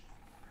Mirage,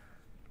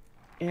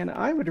 and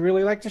I would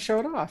really like to show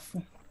it off.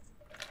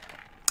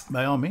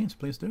 By all means,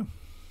 please do.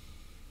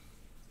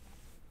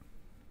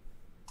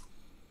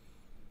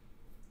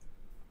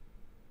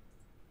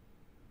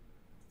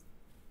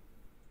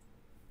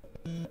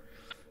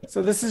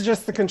 So this is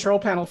just the control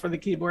panel for the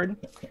keyboard.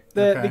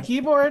 The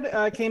keyboard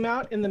came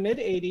out in the mid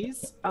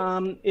 80s.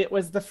 It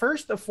was the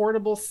first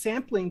affordable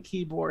sampling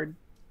keyboard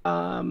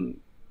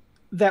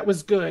that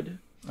was good.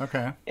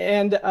 Okay.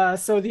 And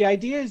so the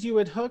idea is you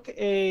would hook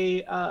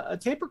a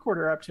tape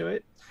recorder up to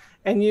it,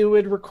 and you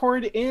would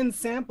record in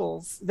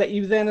samples that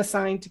you then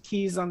assign to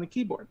keys on the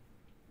keyboard.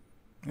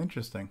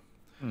 Interesting.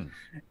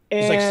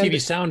 It's like And-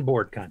 Stevie's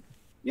soundboard kind.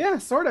 Yeah,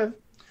 sort of.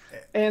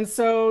 And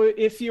so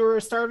if you were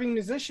a starving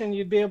musician,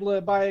 you'd be able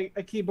to buy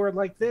a keyboard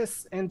like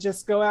this and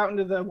just go out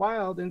into the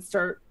wild and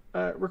start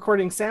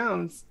recording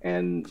sounds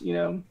and,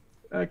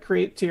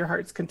 create to your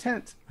heart's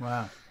content.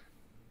 Wow.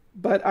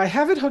 But I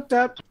have it hooked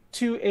up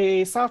to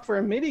a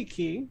software MIDI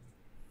key.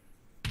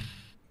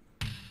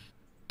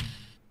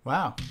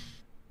 Wow.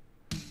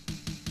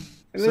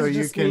 And So this is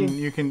you just can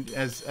me.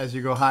 as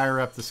you go higher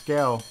up the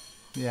scale,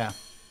 yeah.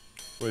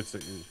 What's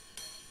it?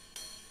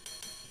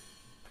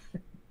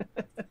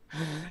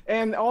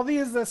 And all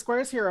these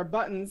squares here are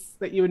buttons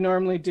that you would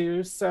normally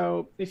do.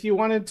 So if you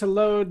wanted to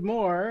load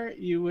more,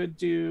 you would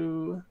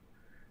do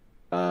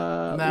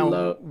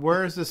Now,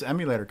 where is this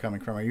emulator coming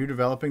from? Are you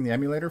developing the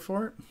emulator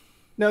for it?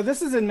 No,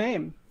 this is in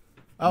MAME.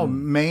 Oh,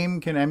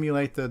 MAME can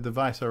emulate the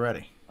device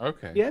already.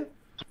 Okay. Yeah.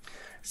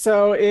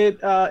 So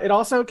it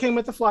also came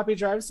with the floppy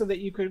drive so that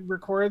you could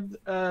record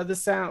the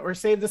sound or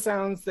save the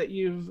sounds that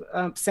you've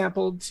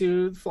sampled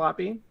to the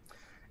floppy.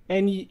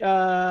 And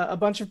a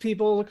bunch of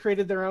people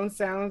created their own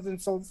sounds and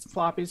sold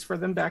floppies for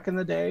them back in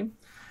the day.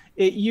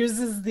 It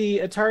uses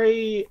the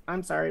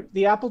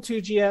Apple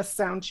II GS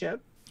sound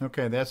chip.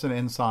 Okay, that's an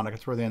Ensoniq.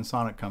 That's where the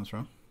Ensoniq comes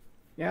from.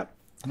 Yep.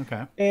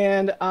 Okay.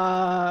 And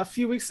a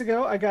few weeks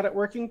ago, I got it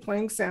working,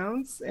 playing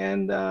sounds,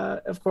 and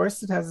of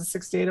course, it has a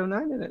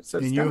 6809 in it. So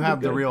it's And you gotta be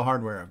have the good. real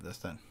hardware of this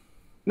then?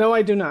 No,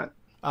 I do not.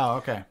 Oh,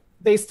 okay.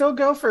 They still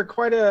go for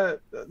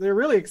they're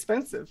really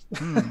expensive.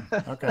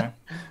 Okay.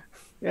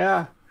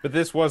 Yeah. But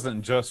this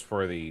wasn't just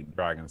for the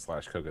Dragon /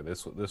 Coco.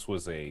 This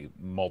was a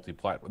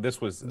multi-platform.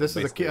 This is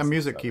a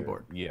music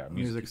keyboard. Yeah,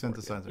 music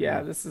synthesizer.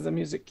 Yeah, this is a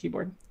music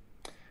keyboard.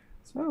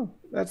 So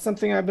that's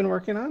something I've been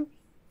working on.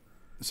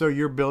 So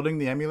you're building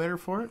the emulator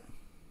for it?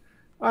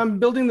 I'm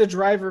building the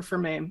driver for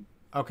MAME.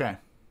 Okay.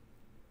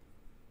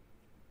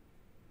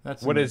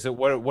 That's What is it?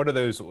 What are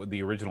those?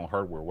 The original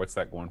hardware? What's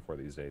that going for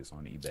these days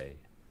on eBay?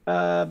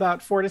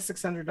 About $400 to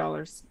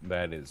 $600.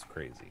 That is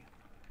crazy.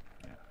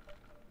 Yeah.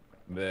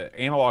 The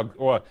analog.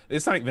 Well,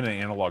 it's not even an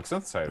analog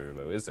synthesizer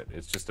though, is it?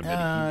 It's just a MIDI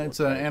keyboard. It's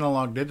an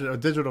analog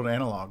digital to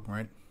analog,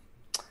 right?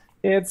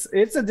 It's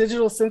a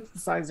digital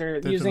synthesizer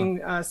Digital.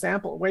 using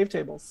sample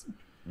wavetables.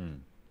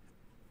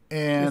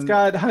 And It's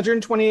got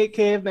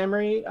 128K of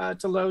memory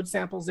to load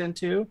samples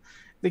into.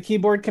 The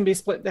keyboard can be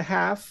split into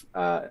half,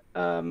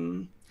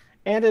 and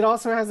it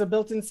also has a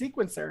built-in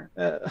sequencer.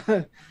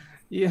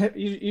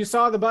 You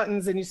saw the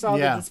buttons and you saw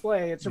Yeah. the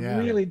display. It's Yeah.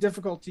 really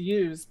difficult to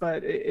use,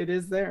 but it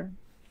is there.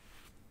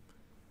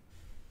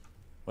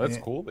 Well, that's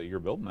Yeah. cool that you're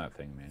building that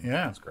thing, man.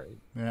 Yeah. That's great.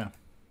 Yeah.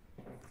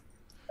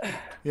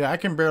 Yeah, I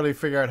can barely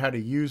figure out how to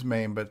use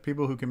MAME, but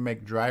people who can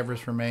make drivers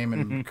for MAME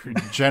and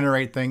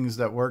generate things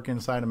that work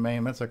inside of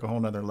MAME, that's like a whole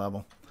nother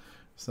level.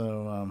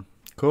 So,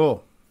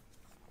 cool.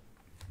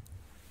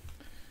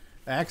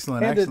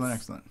 Excellent, And excellent,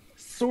 it's excellent.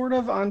 Sort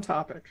of on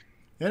topic.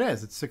 It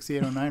is. It's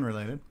 6809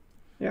 related.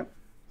 Yep.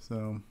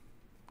 So,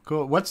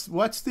 cool. What's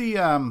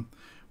the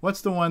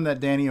what's the one that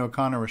Danny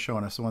O'Connor was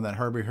showing us? The one that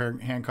Herbie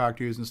Hancock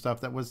used and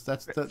stuff.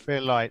 That's the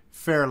Fairlight.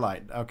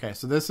 Fairlight. Okay,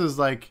 so this is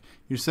like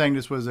you're saying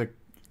this was a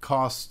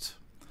cost,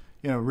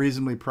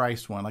 reasonably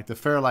priced one. Like the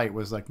Fairlight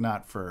was like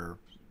not for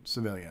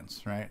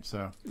civilians, right?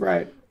 So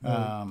right.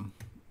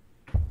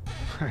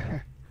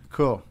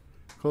 Cool.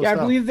 Cool Yeah,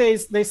 stuff. I believe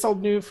they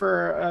sold new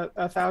for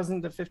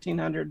 1,000 to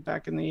 1,500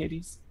 back in the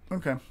 80s.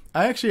 Okay.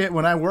 I actually,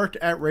 when I worked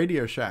at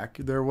Radio Shack,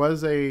 there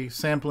was a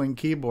sampling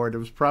keyboard. It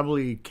was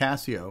probably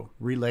Casio,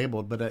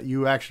 relabeled, but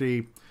you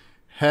actually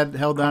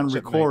held down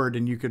record,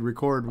 and you could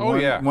record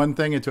one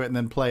thing into it and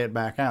then play it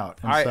back out.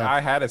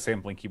 I had a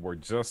sampling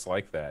keyboard just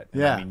like that.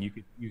 And yeah. I mean,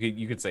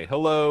 you could say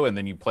hello, and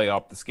then you play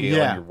off the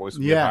scale, and your voice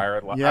would get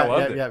higher. I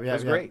loved it. It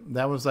was great.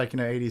 That was like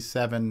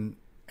 87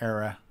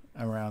 era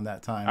around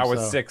that time. I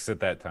was 6 at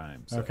that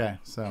time. So. Okay,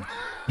 so.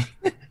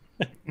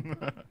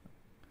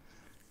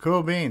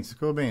 Cool beans.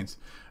 All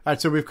right,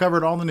 so we've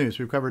covered all the news.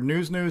 We've covered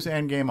news,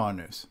 and Game On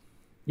news.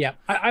 Yeah,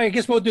 I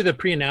guess we'll do the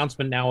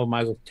pre-announcement now. We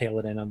might as well tail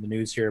it in on the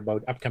news here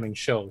about upcoming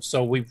shows.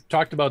 So we've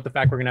talked about the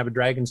fact we're going to have a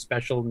Dragon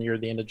special near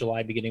the end of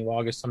July, beginning of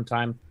August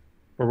sometime,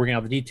 where we're going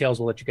to have the details.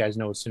 We'll let you guys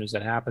know as soon as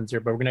that happens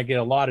here. But we're going to get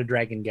a lot of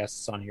Dragon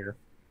guests on here,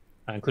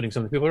 including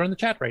some of the people who are in the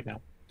chat right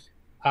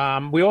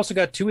now. We also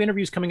got 2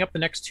 interviews coming up the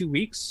next 2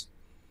 weeks.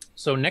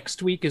 So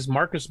next week is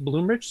Marcus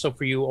Bloomrich. So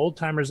for you old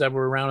timers that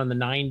were around in the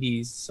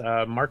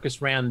 90s,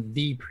 Marcus ran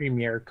the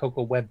premier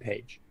Coco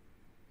webpage.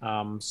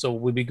 So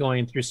we'll be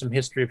going through some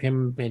history of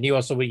him. And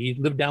he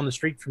lived down the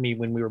street from me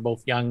when we were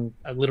both young,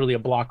 literally a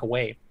block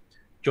away.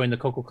 Joined the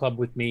Coco Club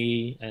with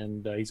me,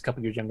 and he's a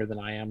couple years younger than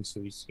I am,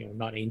 so he's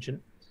not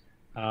ancient.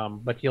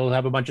 But he'll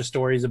have a bunch of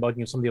stories about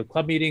some of the old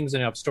club meetings,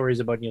 and have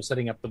stories about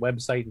setting up the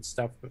website and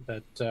stuff.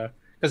 That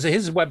because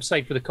his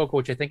website for the Coco,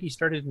 which I think he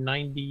started in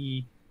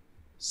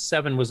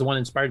 '97, was the one that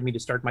inspired me to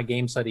start my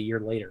game site a year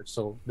later.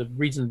 So the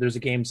reason there's a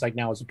game site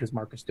now is because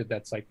Marcus did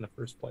that site in the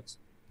first place.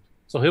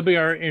 So he'll be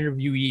our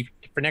interviewee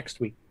for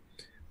next week.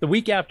 The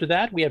week after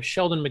that, we have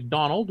Sheldon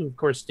McDonald, who of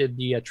course did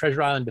the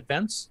Treasure Island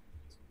Defense,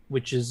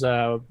 which is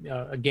a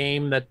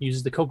game that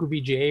uses the Coco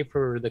VGA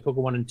for the Coco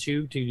 1 and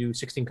 2 to do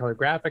 16-color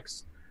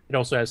graphics. It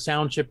also has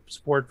sound chip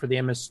support for the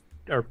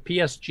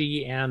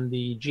PSG and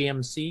the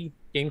GMC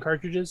game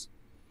cartridges.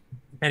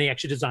 And he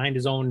actually designed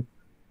his own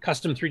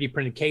custom 3D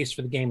printed case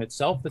for the game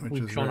itself that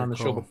we've shown on the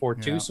show before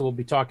too. So we'll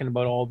be talking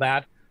about all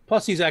that.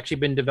 Plus, he's actually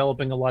been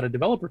developing a lot of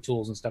developer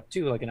tools and stuff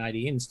too, like an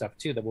IDE and stuff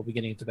too, that we'll be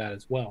getting into that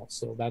as well.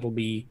 So that'll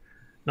be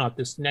not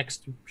this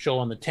next show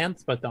on the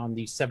 10th, but on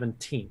the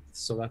 17th.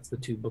 So that's the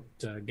 2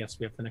 booked guests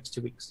we have for the next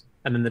 2 weeks.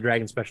 And then the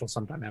Dragon special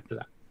sometime after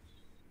that.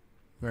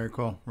 Very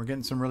cool. We're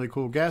getting some really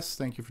cool guests.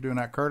 Thank you for doing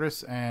that,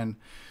 Curtis. And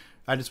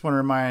I just want to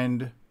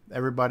remind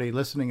everybody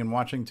listening and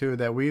watching too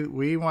that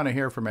we want to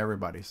hear from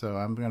everybody. So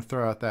I'm going to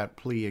throw out that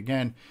plea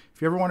again.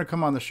 If you ever want to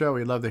come on the show,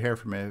 we'd love to hear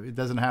from you. It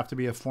doesn't have to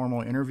be a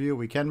formal interview.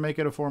 We can make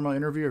it a formal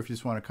interview if you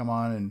just want to come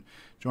on and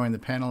join the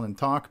panel and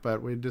talk,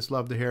 but we'd just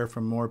love to hear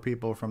from more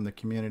people from the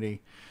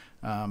community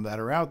that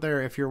are out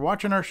there. If you're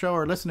watching our show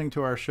or listening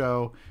to our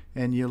show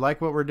and you like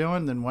what we're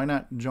doing, then why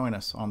not join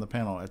us on the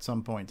panel at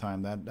some point in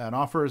time? That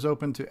offer is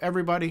open to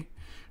everybody,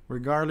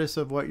 regardless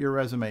of what your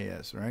resume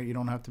is, right? You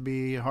don't have to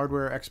be a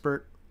hardware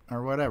expert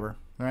or whatever,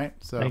 right?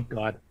 So thank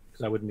God,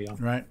 because I wouldn't be on.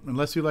 Right,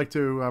 unless you like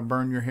to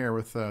burn your hair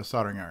with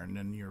soldering iron,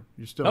 and you're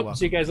still welcome.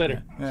 See you guys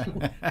later.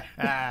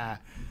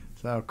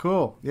 So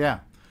cool, yeah.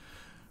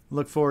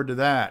 Look forward to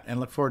that, and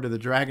look forward to the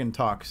Dragon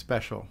Talk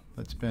special.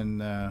 That's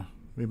been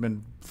we've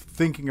been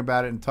thinking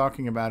about it and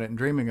talking about it and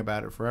dreaming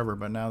about it forever,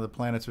 but now the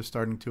planets are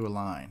starting to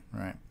align,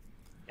 right?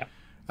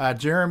 Yep.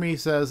 Jeremy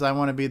says, "I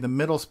want to be the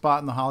middle spot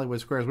in the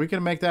Hollywood Squares." We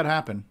can make that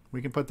happen.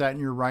 We can put that in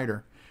your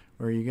writer.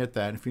 Where you get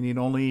that. If you need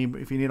all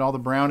the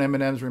brown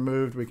M&Ms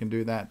removed, we can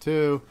do that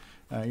too.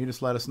 You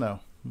just let us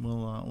know.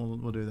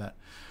 We'll do that.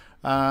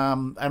 I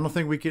don't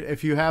think we could.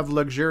 If you have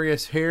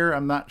luxurious hair,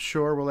 I'm not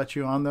sure we'll let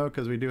you on though,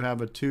 because we do have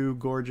a 2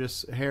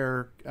 gorgeous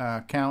hair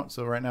count.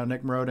 So right now,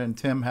 Nick Marotta and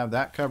Tim have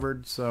that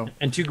covered. So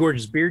and 2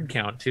 gorgeous beard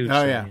count too.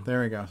 Oh yeah,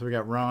 there we go. So we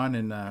got Ron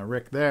and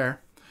Rick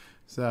there.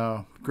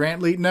 So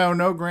Grant Lead,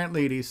 no Grant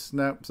Leadys.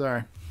 Nope,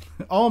 sorry.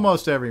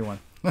 Almost everyone.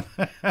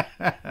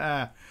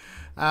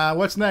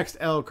 What's next,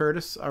 L.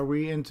 Curtis? Are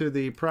we into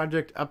the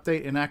project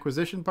update and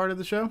acquisition part of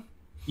the show?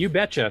 You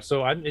betcha.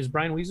 So is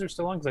Brian Weezer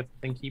still on? Because I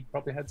think he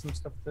probably had some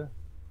stuff to...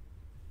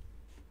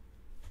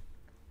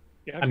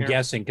 Yeah, I'm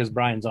guessing because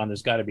Brian's on,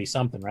 there's got to be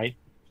something, right?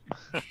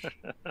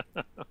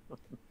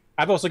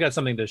 I've also got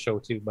something to show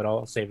too, but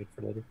I'll save it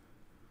for later.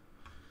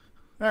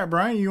 All right,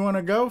 Brian, you want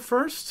to go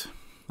first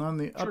on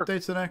the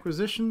updates and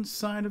acquisitions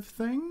side of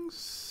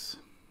things?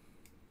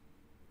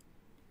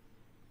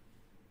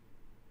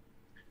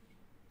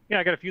 Yeah,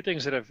 I got a few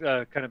things that have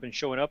kind of been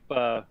showing up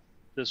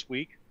this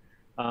week.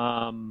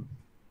 I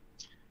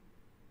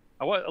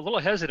was a little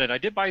hesitant. I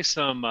did buy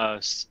some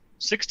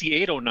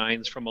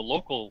 6809s from a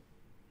local,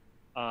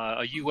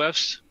 a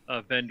US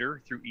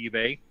vendor through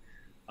eBay.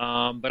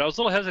 But I was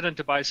a little hesitant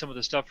to buy some of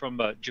the stuff from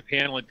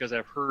Japanland because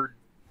I've heard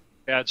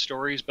bad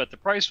stories, but the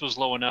price was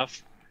low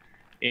enough.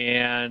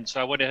 And so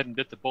I went ahead and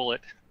bit the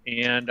bullet.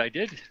 and I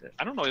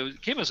don't know,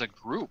 it came as a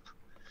group,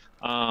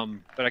 but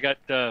I got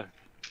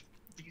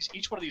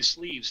each one of these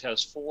sleeves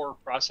has 4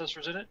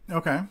 processors in it.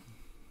 Okay.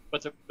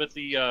 But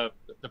the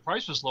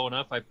price was low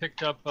enough. I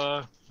picked up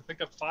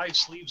 5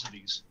 sleeves of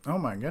these. Oh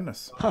my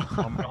goodness!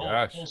 Oh my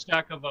gosh! Whole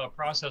stack of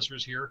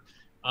processors here.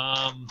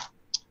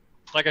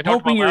 Like I I'm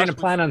talked hoping about you're going last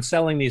to plan on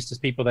selling these to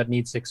people that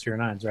need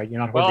 609s, right? You're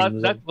not Well,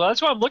 holding them.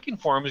 that's why I'm looking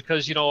for them,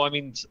 because I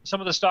mean,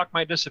 some of the stock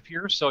might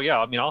disappear. So yeah,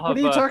 I mean, I'll have. What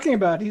are you talking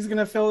about? He's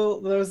gonna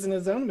fill those in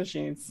his own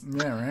machines.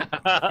 Yeah,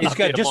 right. He's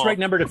got just right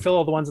number to fill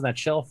all the ones on that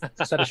shelf.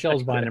 Set of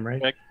shelves behind him,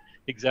 right?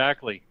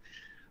 Exactly.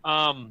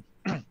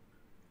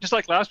 Just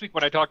like last week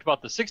when I talked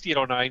about the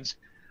 6809s,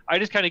 I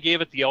just kind of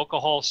gave it the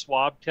alcohol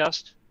swab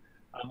test,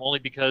 only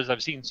because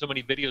I've seen so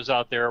many videos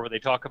out there where they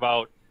talk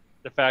about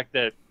the fact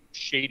that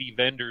shady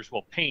vendors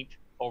will paint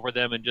over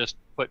them and just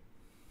put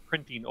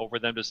printing over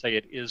them to say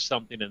it is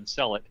something and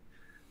sell it.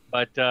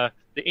 But the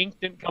ink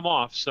didn't come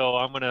off, so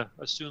I'm going to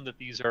assume that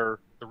these are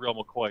the real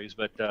McCoys,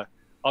 but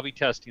I'll be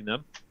testing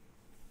them.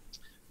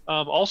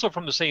 Also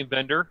from the same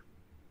vendor,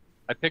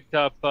 I picked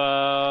up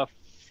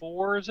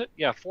 4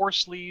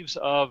 sleeves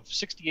of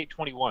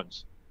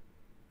 6821s.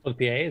 Oh,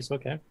 the PIAs,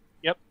 okay.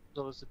 Yep,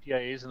 those are the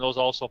PIAs, and those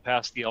also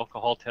passed the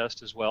alcohol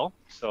test as well.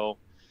 So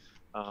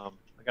I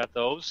got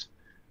those.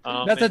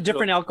 That's a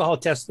different alcohol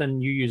test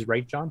than you use,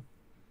 right, John?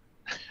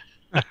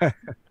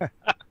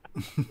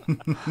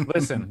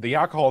 Listen, the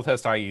alcohol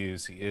test I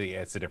use,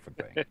 it's a different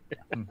thing.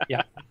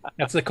 Yeah,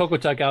 that's the Coco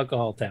Talk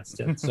alcohol test.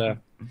 It's if you're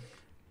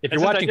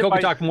since watching Coco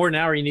Talk more than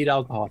an hour, you need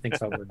alcohol. I think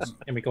so.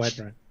 Anyway, go ahead,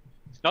 Brian.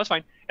 No, it's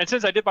fine. And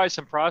since I did buy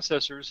some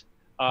processors,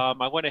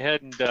 I went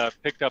ahead and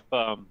picked up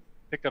some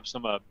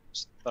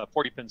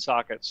 40-pin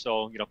sockets.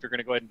 So if you're going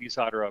to go ahead and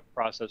desolder a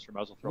processor,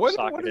 might as well throw a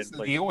socket in. What is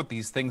the deal with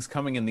these things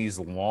coming in these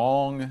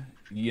long,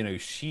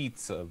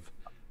 sheets of?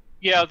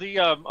 Yeah, the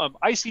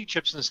IC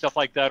chips and stuff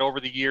like that over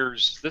the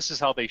years, this is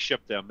how they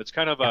ship them. It's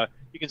kind of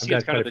you can see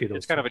it's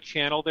kind of a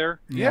channel there.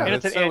 Yeah, and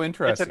it's so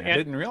interesting. I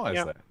didn't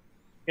realize that.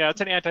 Yeah,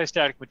 it's an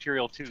anti-static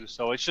material too,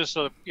 so it's just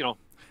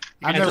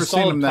I've never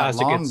seen them that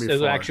long before.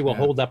 It actually will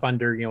hold up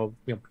under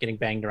getting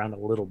banged around a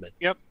little bit.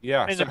 Yep.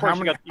 Yeah. And so of course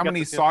how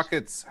many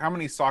sockets? How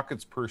many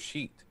sockets per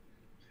sheet?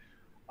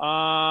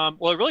 Well,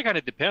 it really kind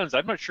of depends.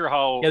 I'm not sure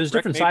how. Yeah, there's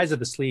different sizes of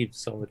the sleeves,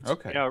 so it's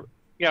okay.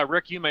 Yeah,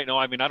 Rick, you might know.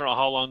 I mean, I don't know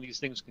how long these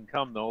things can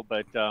come though,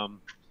 but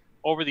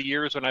over the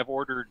years when I've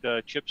ordered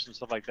chips and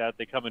stuff like that,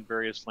 they come in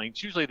various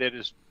lengths. Usually they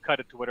just cut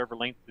it to whatever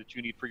length that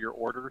you need for your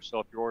order. So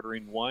if you're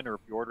ordering 1 or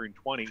if you're ordering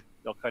 20,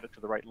 they'll cut it to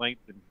the right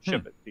length and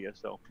ship it to you.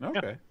 So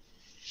okay.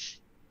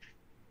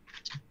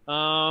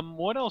 Yeah.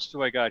 What else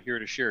do I got here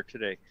to share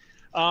today?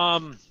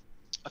 A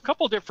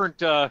couple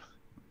different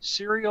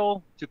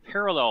serial to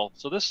parallel.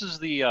 So this is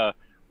the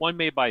one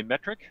made by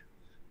Metric.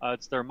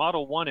 It's their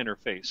Model 1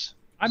 interface.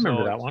 I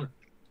remember that one.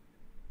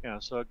 Yeah,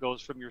 so it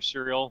goes from your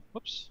serial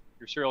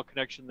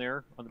connection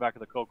there on the back of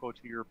the Coco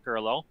to your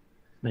parallel.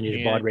 Then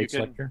you baud rate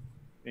selector.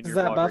 Is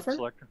that buffer?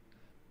 Selector.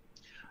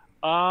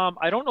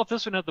 I don't know if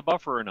this one had the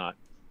buffer or not.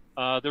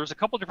 There was a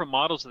couple different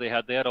models that they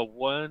had. They had a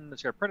one.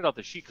 See, I printed out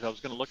the sheet because I was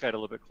going to look at it a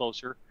little bit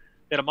closer.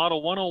 They had a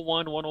model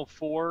 101,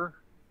 104,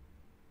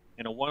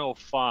 and a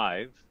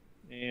 105.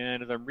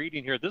 And as I'm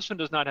reading here, this one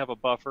does not have a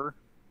buffer.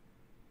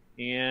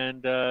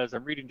 And as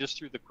I'm reading just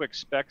through the quick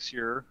specs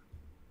here,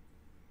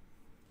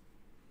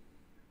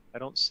 I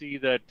don't see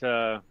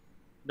that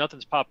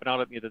nothing's popping out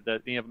at me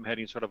that any of them had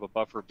any sort of a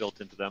buffer built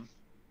into them.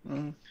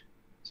 Mm-hmm.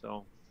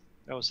 So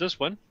that was this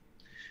one.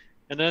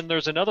 And then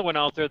there's another one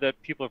out there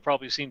that people have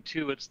probably seen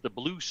too. It's the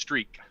Blue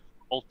Streak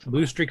Ultima.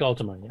 Blue Streak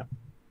Ultima, yeah.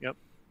 Yep.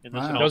 And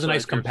this one that was a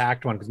nice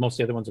compact one because most of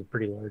the other ones are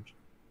pretty large.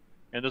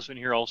 And this one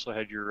here also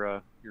had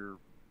your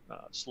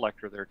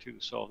selector there too.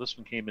 So this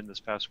one came in this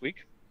past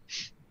week.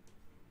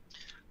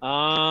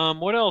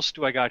 What else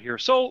do I got here?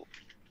 So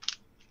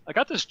I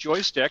got this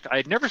joystick. I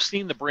had never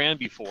seen the brand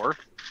before.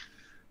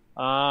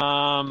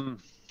 I'm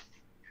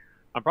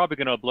probably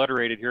going to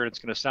obliterate it here, and it's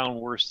going to sound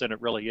worse than it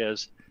really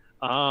is.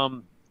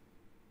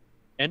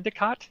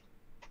 Endicott?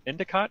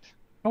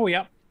 Oh,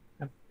 yeah.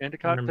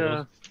 Endicott.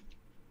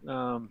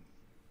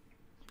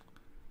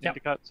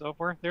 Endicott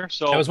software there.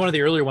 So that was one of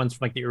the earlier ones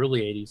from like the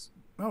early 80s.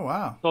 Oh,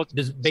 wow. So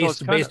it's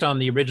based on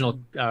the original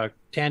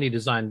Tandy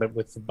design, but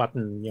with the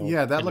button.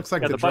 Yeah, that looks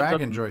like the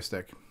Dragon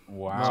joystick.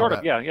 Wow. Sort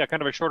of, yeah,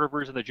 kind of a shorter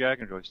version of the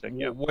Dragon joystick.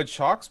 Yeah. What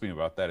shocks me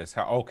about that is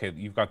how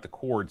you've got the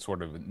cord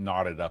sort of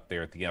knotted up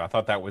there at the end. I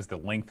thought that was the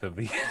length of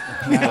the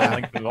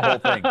whole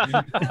thing.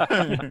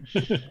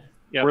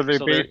 Yeah, were they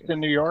based in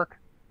New York?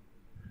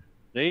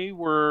 They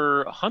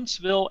were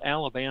Huntsville,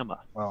 Alabama.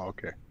 Oh,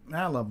 okay.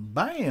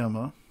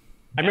 Alabama.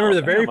 I remember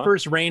the very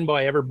first Rainbow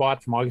I ever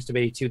bought from August of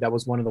 '82. That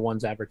was one of the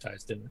ones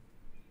advertised in it.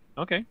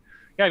 Okay.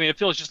 Yeah, I mean, it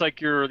feels just like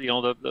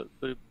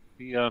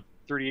the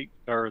 38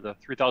 or the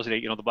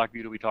 3008, the Black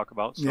Beauty we talk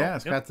about. So, yeah,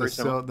 it's got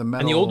the metal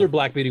and the older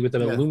Black Beauty with the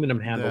aluminum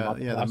handle.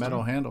 The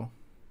metal handle.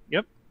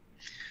 Yep.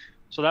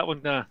 So that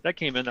one that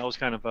came in. That was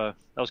kind of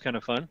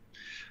fun.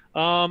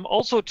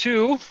 Also,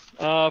 too,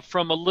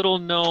 from a little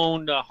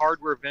known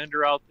hardware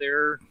vendor out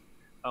there,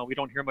 we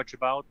don't hear much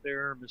about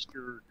there,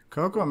 Mr.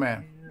 Cocoa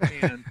Man.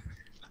 And,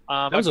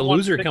 that was a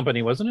loser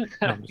company, wasn't it?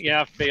 No,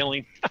 yeah,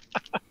 failing.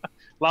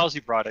 Lousy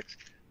products.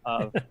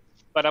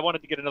 But I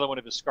wanted to get another one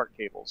of his SCART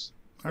cables.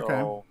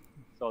 Okay.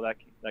 So that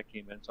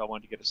came in. So I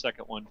wanted to get a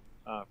second one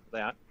for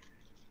that,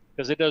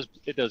 because it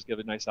does give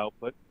a nice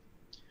output.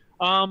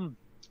 And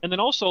then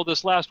also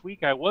this last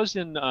week I was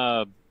in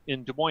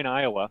Des Moines,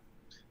 Iowa,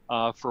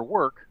 for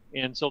work,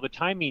 and so the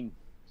timing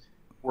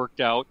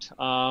worked out.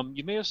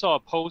 You may have saw a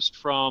post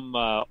from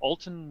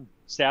Alton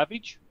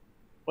Savage,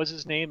 was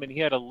his name, and he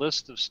had a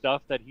list of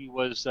stuff that he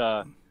was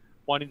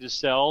wanting to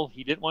sell.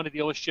 He didn't want to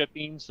deal with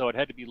shipping, so it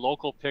had to be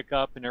local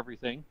pickup and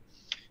everything.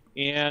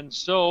 And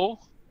so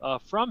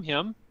from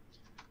him,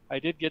 I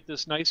did get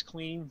this nice,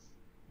 clean,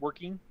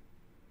 working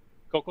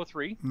Coco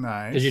 3.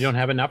 Nice. Because you don't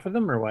have enough of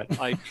them, or what?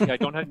 I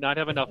don't not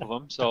have enough of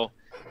them. So,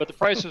 but the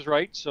price was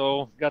right,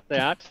 so got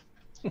that.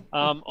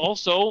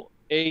 Also,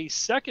 a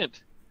second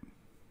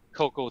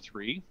Coco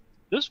 3.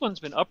 This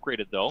one's been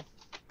upgraded though.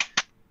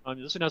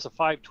 This one has a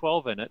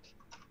 512 in it.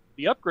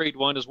 The upgrade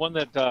one is one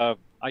that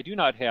I do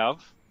not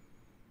have.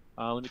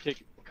 Let me take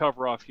the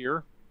cover off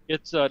here.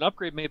 It's an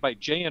upgrade made by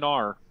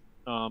J&R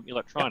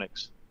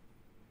Electronics.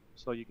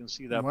 So you can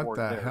see that What board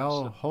the there.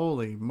 hell? So,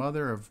 Holy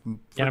mother of Yeah,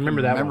 I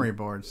remember that memory one.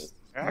 boards.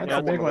 I Yeah,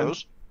 got big one of one.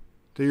 those.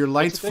 Do your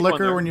lights It's a big one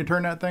flicker there. when you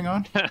turn that thing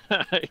on?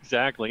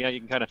 Exactly. Yeah,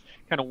 you can kind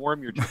of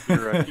warm your keep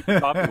your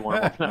coffee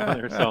warm up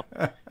there.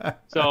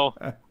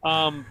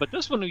 But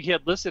this one we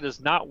had listed as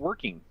not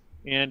working.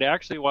 And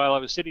actually, while I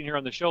was sitting here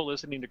on the show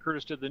listening to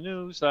Curtis to the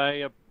news,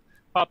 I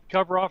popped the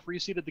cover off,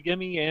 reseated the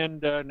gimme,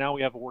 and now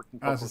we have a working.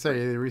 I was Coco going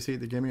to say, you reseat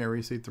the gimme or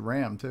reseat the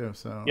RAM, too.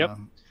 So, Yep.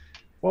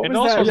 What And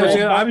was also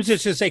that? I was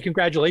just going to say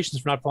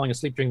congratulations for not falling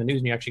asleep during the news,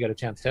 and you actually got a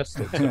chance to test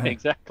it. So.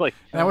 Exactly.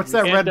 Now, what's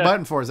that And, red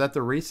button for? Is that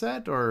the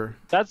reset or?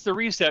 That's the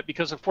reset,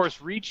 because of course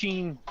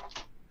reaching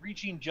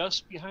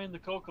just behind the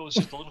Coco is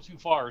just a little too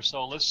far.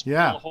 So let's drill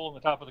a hole in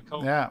the top of the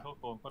Coco, Yeah.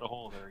 and put a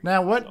hole there.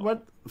 Now, hold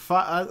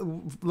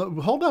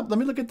up. Let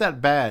me look at that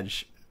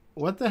badge.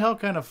 What the hell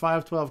kind of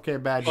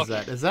 512K badge is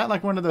that? Is that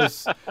like one of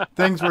those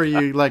things where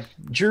you like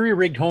jury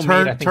rigged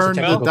homemade? I think turned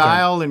the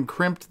dial and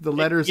crimped the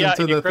letters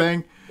into the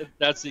thing?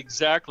 That's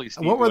exactly.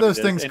 Steve, What were those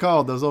it is. things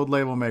called? Those old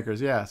label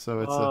makers? Yeah. So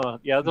it's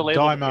the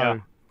label.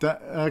 Dymo.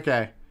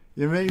 okay.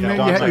 You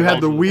Dymo. had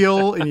the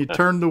wheel and you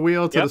turned the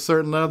wheel to Yep. a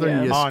certain level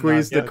and you Oh, no,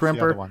 squeezed yeah, the it's the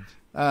other crimper. one.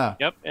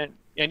 Yep, and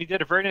he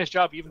did a very nice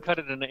job. He even cut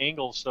it at an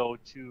angle, so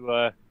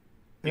to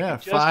yeah,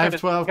 just kind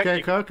of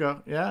 512K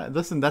Coco. Yeah,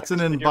 listen, that's an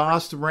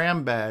embossed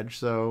RAM badge.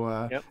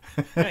 So Yep.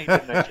 Yeah, he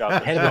did a nice job.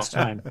 Ahead of its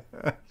time.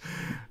 But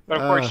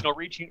of course,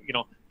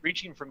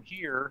 reaching from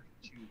here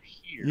to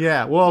here.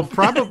 Yeah, well,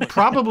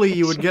 probably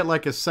you would get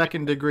like a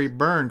second-degree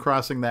burn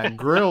crossing that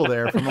grill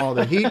there from all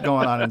the heat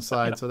going on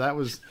inside. So that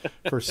was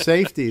for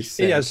safety's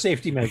sake. Yeah,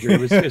 safety measure. It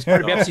was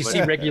part of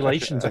FCC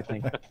regulations, I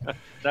think.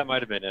 That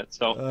might have been it.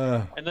 So,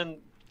 and then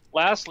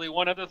lastly,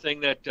 one other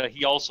thing that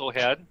he also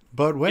had.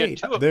 But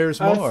wait, Yeah,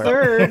 there's A more.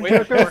 third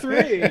Wait, Coco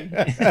 3.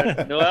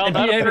 No,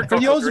 not a third For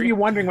Coco those of 3. you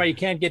wondering why you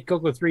can't get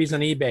Coco 3s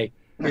on eBay,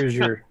 here's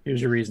your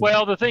reason.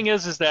 Well, the thing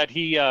is that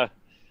he,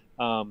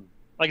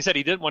 like I said,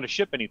 he didn't want to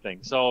ship anything.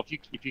 So if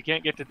you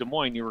can't get to Des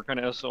Moines, you were kind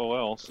of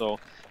SOL. So,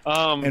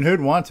 And who'd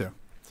want to?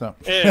 So.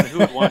 And who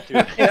would want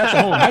to? Hey, that's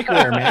a home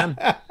microware, man.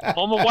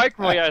 Home of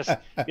microware, yes.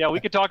 Yeah, we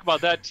could talk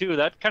about that too.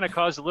 That kind of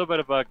caused a little bit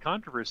of a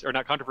controversy, or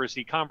not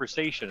controversy,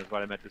 conversation is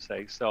what I meant to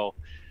say. So,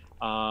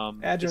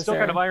 it's still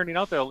kind of ironing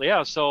out there.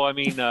 Yeah. So I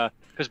mean,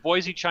 because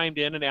Boise chimed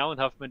in and Alan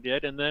Huffman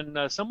did, and then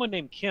someone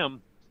named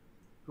Kim,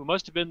 who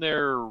must have been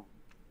there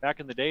back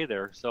in the day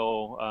there.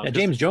 So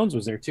James Jones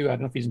was there too. I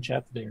don't know if he's in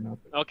chat today or not.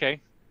 Okay.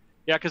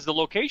 Yeah, because the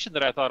location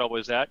that I thought I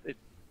was at,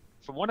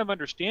 from what I'm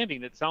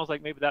understanding, it sounds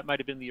like maybe that might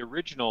have been the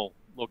original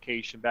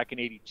location back in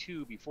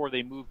 '82 before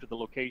they moved to the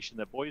location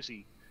that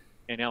Boise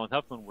and Alan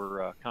Huffman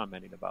were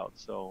commenting about.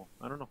 So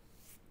I don't know.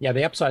 Yeah,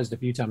 they upsized a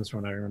few times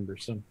from what I remember.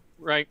 So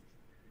Right.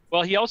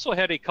 Well, he also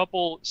had a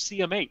couple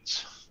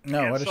CM8s.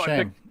 No, what a so I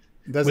shame.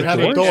 picked- Doesn't With have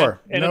a doors? door.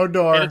 And No it-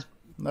 door. and it's-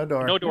 No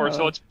door. No door.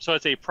 So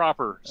it's a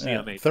proper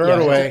CM8. Throw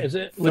it away. Is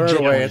it Throw it legit?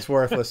 away. It's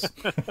worthless.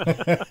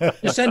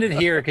 just send it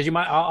here because you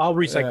might. I'll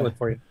recycle it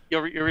for you.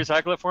 You'll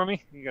recycle it for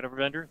me. You got a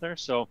vendor there,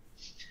 so.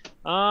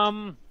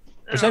 Or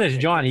send it to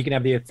John. He can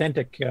have the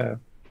authentic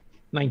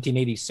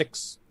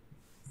 1986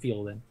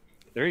 feel then.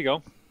 There you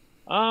go.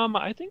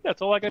 I think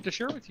that's all I got to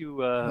share with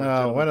you.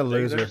 Oh, what a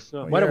loser!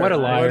 What a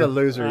liar! What a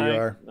loser you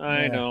are!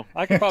 I Yeah. know.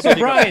 I could probably. So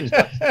Brian,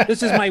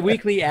 this is my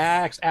weekly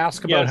ask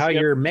about Yes, how yep.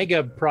 your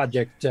mega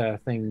project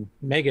thing,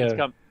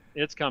 mega.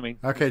 It's coming.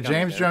 Okay, It's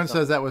coming James there, Jones so.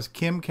 says that was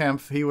Kim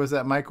Kempf. He was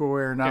at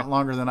Microware not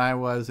longer than I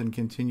was, and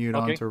continued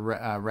on Okay. to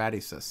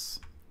Radisys.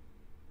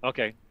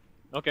 Okay.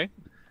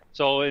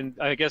 So, and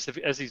I guess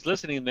as he's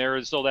listening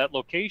there, so that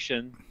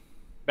location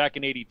back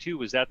in '82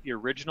 was that the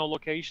original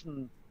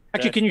location?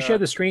 Actually, can you share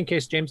the screen in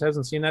case James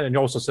hasn't seen that, and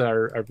also so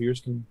our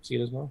viewers can see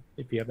it as well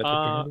if you have that picture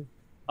handy?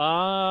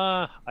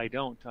 I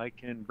don't. I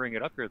can bring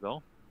it up here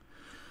though.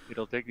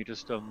 It'll take me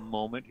just a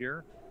moment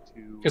here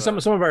to. Because some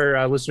of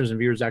our listeners and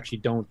viewers actually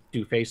don't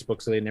do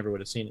Facebook, so they never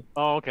would have seen it.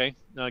 Oh, okay.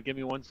 Give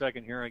me 1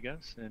 second here, I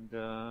guess. And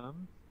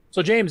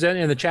so James,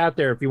 in the chat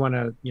there, if you want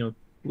to,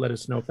 let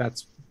us know if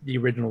that's the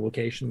original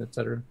location,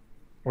 etc.,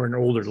 or an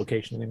older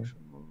location anyway.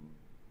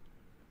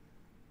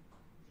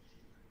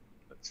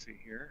 Let's see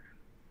here.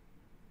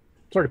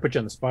 Sorry to put you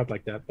on the spot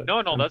like that, but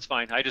no, that's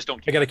fine. I just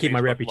don't. I got to keep my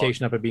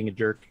reputation up of being a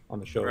jerk on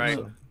the show. Right.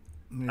 So.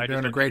 You're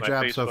doing a great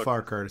job so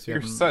far, Curtis. You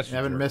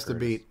haven't missed a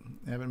beat.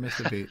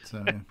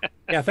 So.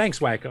 Yeah, thanks,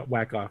 whack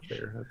off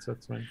there.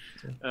 That's fine.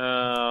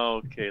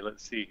 So. Okay,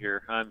 let's see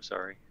here. I'm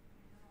sorry.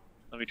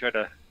 Let me try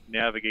to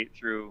navigate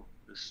through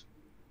this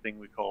thing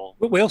we call.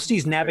 Whilst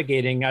he's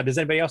navigating, does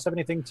anybody else have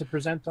anything to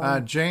present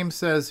on? James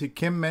says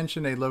Kim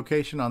mentioned a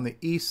location on the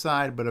east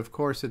side, but of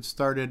course it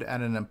started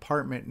at an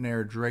apartment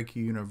near Drake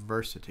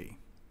University.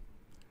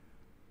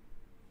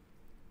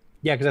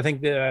 Yeah, because I think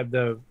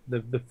the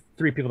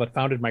three people that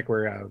founded Mike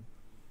were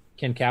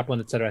Ken Kaplan,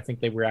 et cetera. I think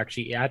they were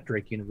actually at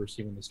Drake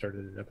University when they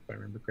started it up, if I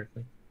remember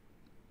correctly.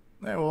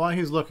 Yeah, well, while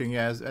he's looking,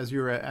 as you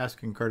were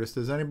asking, Curtis,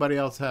 does anybody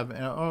else have?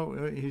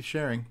 Oh, he's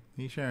sharing.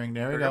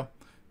 There we go.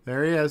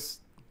 There he is.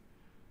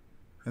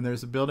 And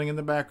there's a building in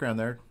the background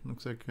there.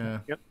 Looks like.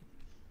 Yep.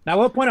 Now, I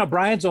will point out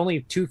Brian's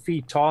only 2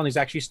 feet tall, and he's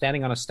actually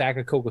standing on a stack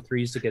of Cocoa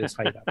 3s to get his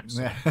height up.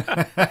 So.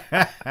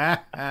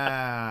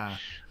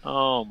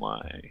 Oh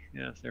my!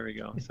 Yes, there we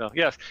go. So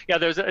yes, yeah.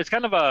 It's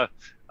kind of a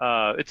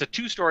it's a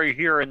 2-story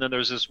here, and then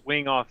there's this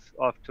wing off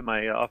to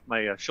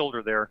my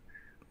shoulder there.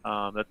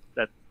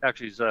 That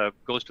actually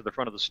goes to the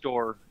front of the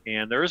store,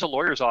 and there is a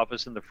lawyer's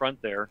office in the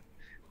front there,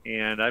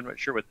 and I'm not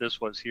sure what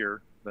this was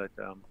here, but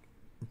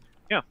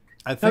yeah.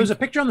 There's a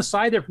picture on the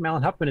side there from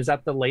Alan Huffman. Is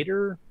that the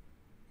later?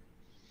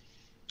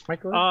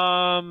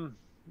 Let's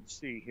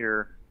see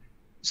here.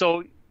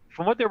 So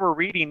from what they were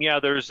reading, yeah,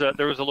 there was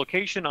a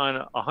location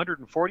on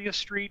 140th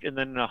Street and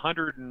then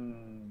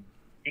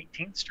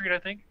 118th Street, I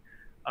think.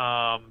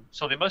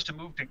 So they must have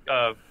moved to.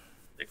 I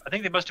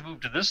think they must have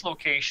moved to this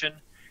location,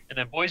 and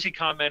then Boise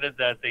commented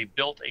that they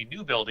built a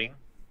new building,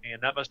 and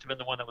that must have been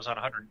the one that was on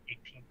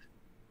 118th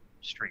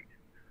Street.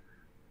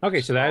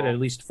 Okay, so that had at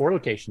least 4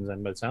 locations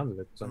then, by the sounds of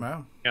it. So.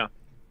 Wow. Yeah.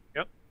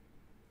 Yep.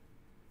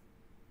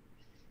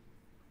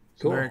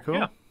 Cool. Very cool.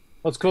 Yeah.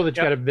 Well, it's cool that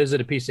you got to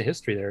visit a piece of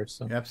history there.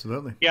 So.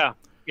 Absolutely. Yeah.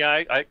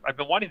 I've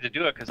been wanting to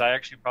do it because I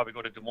actually probably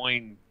go to Des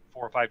Moines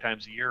 4 or 5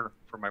 times a year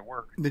for my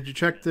work. Did you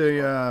check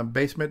the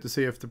basement to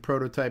see if the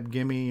prototype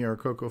Gimme or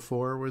Coco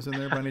 4 was in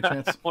there by any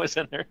chance? Was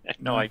in there?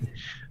 No, I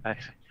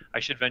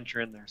should venture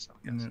in there. So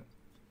yes.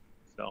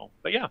 So,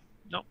 but yeah,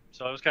 no.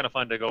 So it was kind of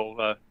fun to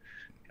go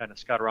kind of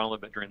scout around a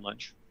little bit during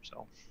lunch.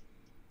 So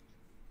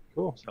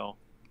cool. So,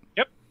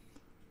 yep.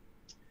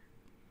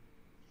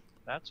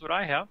 That's what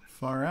I have.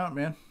 Far out,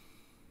 man.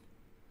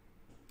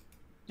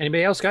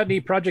 Anybody else got any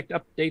project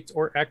updates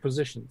or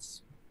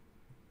acquisitions?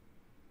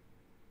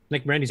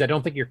 Nick Brandes, I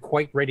don't think you're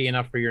quite ready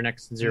enough for your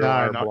next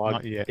zero-hour blog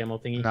not yet. demo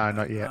thingy. No,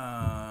 not yet.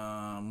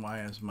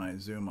 Why is my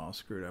Zoom all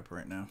screwed up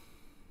right now?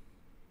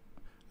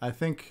 I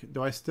think,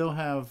 do I still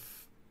have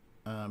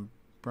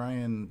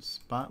Brian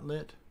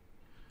Spotlit?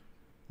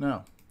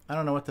 No, I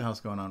don't know what the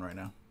hell's going on right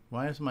now.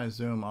 Why is my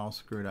Zoom all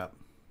screwed up?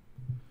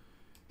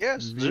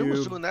 Yes, Zoom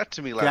was doing that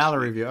to me last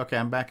Gallery week. view. Okay,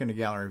 I'm back into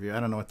gallery view. I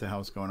don't know what the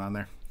hell's going on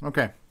there.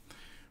 Okay.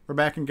 We're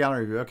back in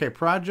gallery view. Okay,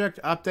 project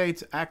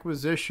updates,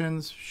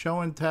 acquisitions, show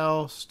and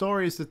tell,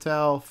 stories to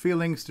tell,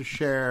 feelings to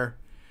share.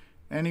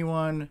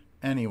 Anyone?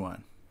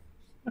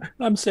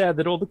 I'm sad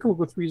that all the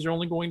Cocoa 3s are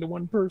only going to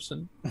one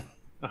person.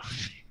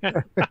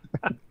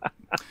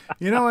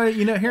 You know what?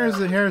 Here's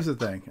the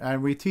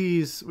thing. We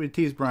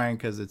tease Brian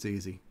because it's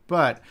easy.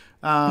 But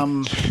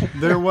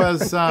there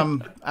was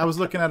I was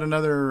looking at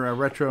another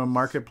retro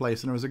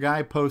marketplace, and there was a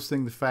guy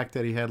posting the fact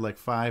that he had like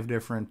 5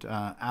 different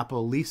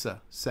Apple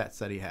Lisa sets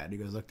that he had. He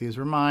goes, "Look, these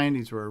were mine.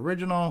 These were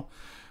original.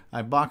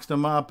 I boxed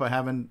them up. I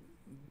haven't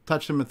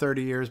touched them in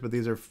 30 years, but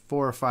these are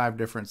 4 or 5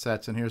 different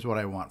sets, and here's what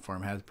I want for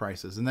them." Has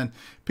prices, and then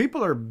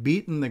people are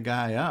beating the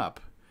guy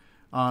up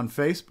on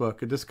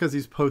Facebook just because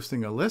he's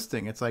posting a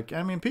listing. It's like,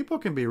 I mean, people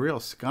can be real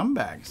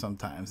scumbags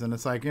sometimes. And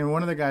it's like,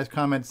 one of the guys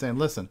commented saying,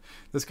 "Listen,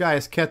 this guy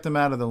has kept them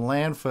out of the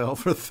landfill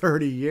for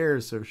 30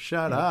 years, so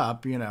shut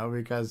up,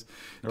 because,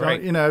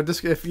 Right.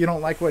 just if you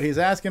don't like what he's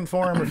asking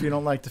for him, if you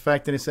don't like the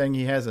fact that he's saying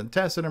he hasn't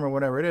tested him or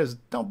whatever it is,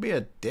 don't be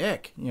a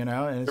dick, And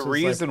it's The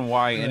reason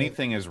why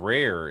anything is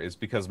rare is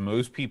because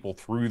most people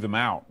threw them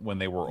out when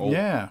they were old.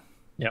 Yeah.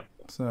 Yep.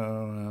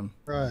 So,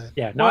 right.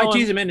 Yeah. No, I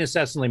tease him in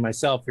incessantly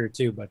myself here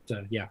too, but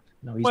yeah.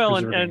 No, he's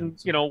and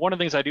one of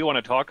the things I do want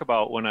to talk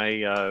about when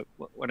I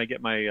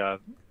get my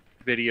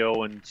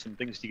video and some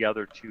things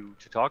together to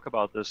talk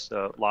about this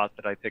lot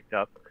that I picked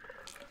up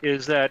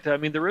is that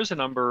there is a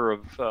number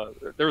of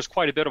there's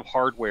quite a bit of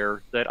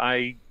hardware that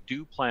I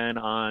do plan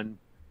on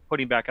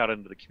putting back out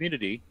into the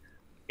community,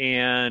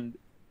 and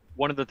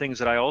one of the things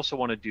that I also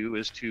want to do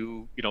is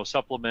to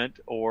supplement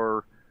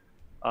or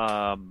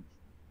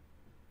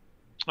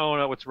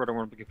what's the word I'm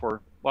looking for?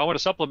 Well, I want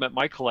to supplement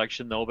my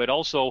collection though, but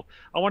also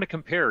I want to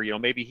compare.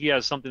 Maybe he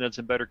has something that's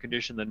in better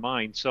condition than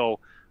mine. So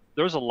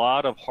there's a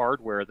lot of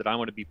hardware that I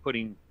want to be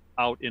putting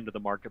out into the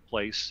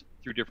marketplace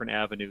through different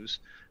avenues.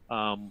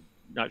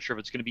 Not sure if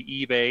it's going to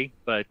be eBay,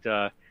 but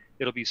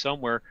it'll be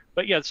somewhere.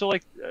 But yeah, so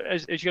like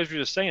as you guys were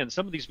just saying,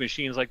 some of these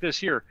machines like this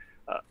here,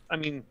 I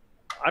mean,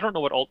 I don't know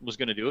what Alton was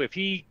going to do if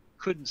he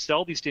couldn't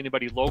sell these to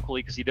anybody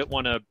locally because he didn't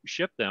want to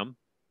ship them.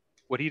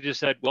 Would he just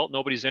said, well,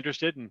 nobody's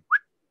interested, and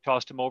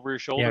tossed him over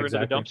his shoulder into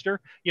the dumpster?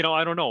 You know,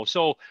 I don't know.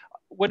 So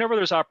whenever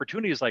there's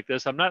opportunities like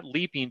this, I'm not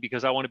leaping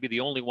because I want to be the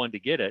only one to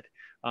get it.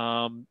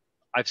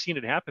 I've seen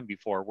it happen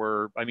before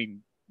where, I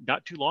mean,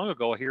 not too long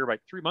ago here,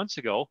 like 3 months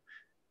ago,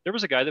 there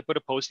was a guy that put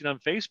a posting on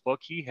Facebook.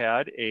 He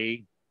had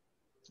a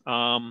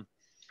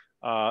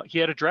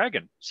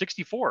Dragon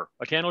 64,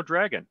 a Cano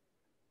Dragon,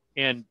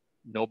 and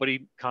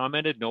nobody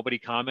commented.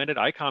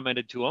 I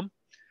commented to him,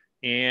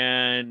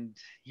 and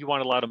he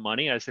wanted a lot of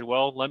money. I said,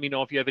 well, let me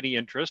know if you have any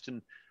interest.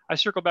 And I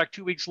circled back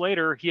 2 weeks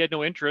later. He had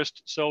no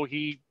interest, so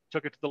he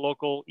took it to the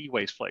local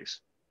e-waste place.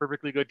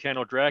 Perfectly good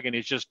Cano Dragon.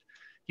 It's just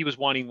he was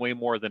wanting way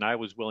more than I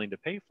was willing to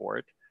pay for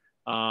it.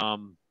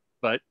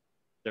 But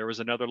there was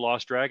another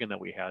lost Dragon that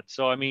we had.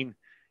 So I mean,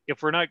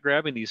 if we're not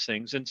grabbing these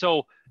things, and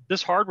so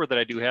this hardware that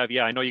I do have,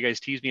 yeah, I know you guys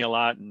tease me a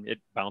lot and it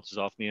bounces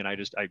off me, and I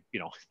you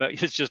know,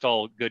 it's just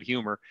all good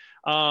humor.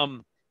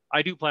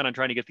 I do plan on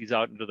trying to get these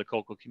out into the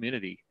Coco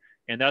community,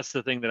 and that's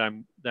the thing that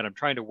I'm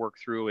trying to work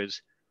through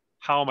is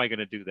how am I going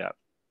to do that?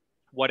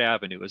 What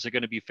avenue? Is it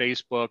going to be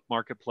Facebook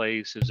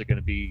Marketplace? Is it going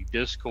to be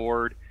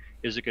Discord?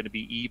 Is it going to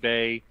be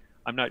eBay?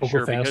 I'm not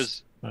sure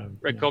because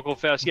Coco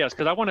Fest, yes,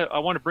 because I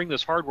want to bring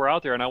this hardware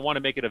out there, and I want to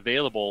make it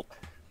available,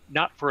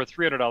 not for a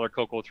 $300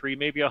 Coco 3,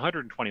 maybe a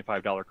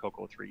 $125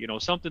 Coco 3. You know,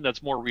 something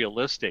that's more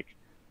realistic.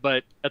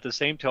 But at the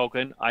same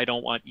token, I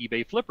don't want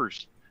eBay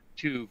flippers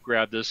to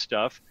grab this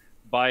stuff,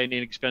 buy an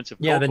inexpensive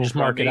Coco then just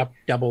mark it up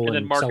double and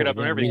then mark it up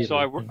and everything. So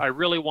I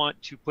really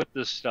want to put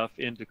this stuff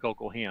into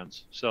Coco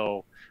hands.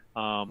 So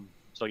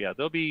yeah,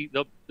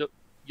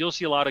 you'll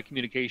see a lot of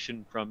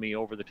communication from me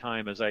over the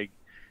time as I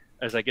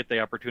get the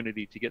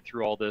opportunity to get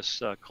through all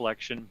this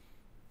collection,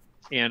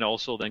 and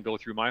also then go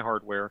through my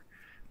hardware,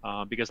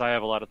 because I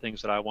have a lot of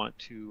things that I want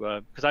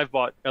to, because I've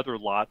bought other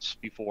lots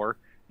before,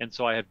 and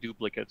so I have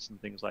duplicates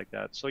and things like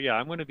that. So yeah,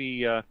 I'm going to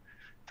be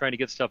trying to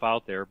get stuff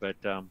out there, but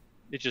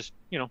it's just,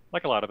 you know,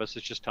 like a lot of us,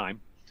 it's just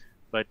time.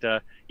 But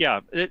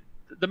yeah,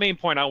 the main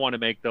point I want to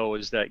make though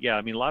is that, yeah,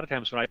 I mean, a lot of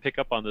times when I pick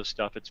up on this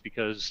stuff, it's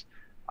because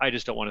I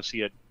just don't want to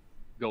see it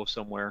go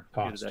somewhere.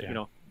 You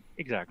know,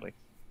 exactly.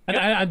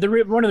 And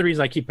one of the reasons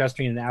I keep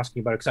pestering and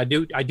asking about it,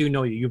 because I do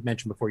know you've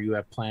mentioned before you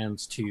have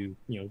plans to, you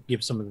know,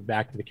 give some of it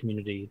back to the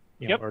community,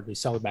 you know, or at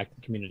least sell it back to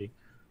the community.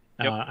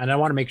 And I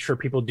want to make sure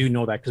people do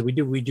know that, because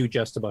we do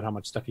just about how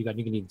much stuff you got.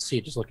 You can even see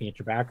it just looking at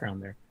your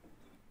background there.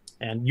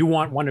 And you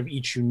want one of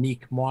each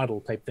unique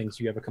model type thing,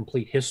 so you have a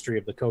complete history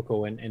of the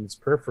Coco and its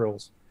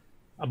peripherals.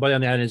 But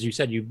on that, as you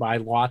said, you buy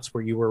lots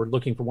where you were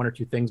looking for one or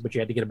two things, but you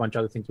had to get a bunch of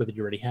other things with it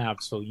you already have.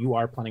 So you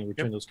are planning to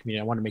return those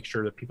community. I want to make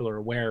sure that people are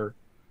aware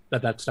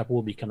that stuff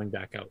will be coming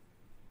back out.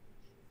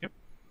 Yep.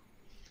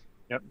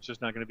 It's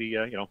just not going to be,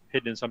 you know,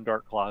 hidden in some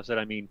dark closet.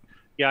 I mean,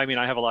 yeah, I mean,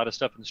 I have a lot of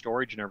stuff in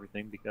storage and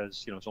everything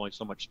because, you know, it's only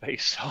so much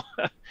space. So,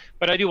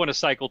 but I do want to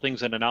cycle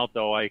things in and out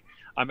though.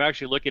 I'm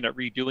actually looking at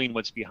redoing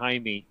what's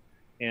behind me,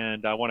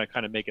 and I want to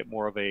kind of make it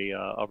more of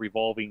a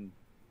revolving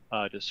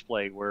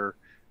display where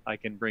I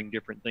can bring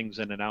different things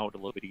in and out a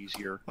little bit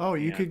easier. Oh,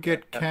 you could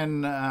get Ken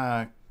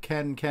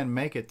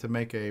make it to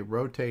make a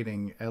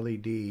rotating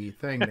LED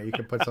thing that you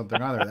could put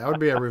something on there. That would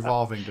be a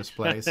revolving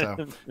display. So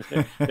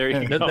there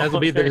you go. That'll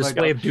be the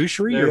display of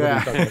douchery.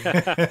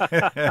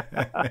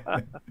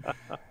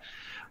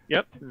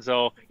 Yep.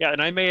 So yeah,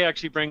 and I may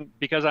actually bring,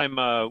 because I'm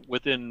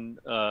within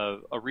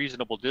a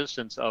reasonable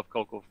distance of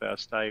Coco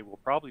Fest, I will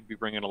probably be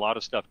bringing a lot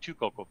of stuff to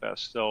Coco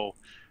Fest. So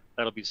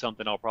that'll be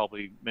something I'll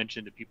probably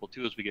mention to people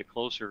too as we get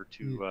closer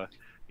to,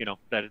 you know,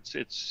 that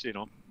it's you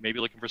know, maybe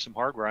looking for some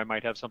hardware. I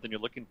might have something you're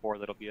looking for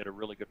that'll be at a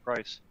really good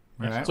price.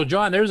 Right. So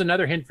John, there's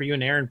another hint for you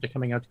and Aaron to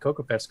coming out to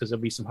Coco Fest, because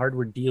there'll be some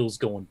hardware deals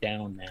going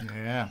down, man.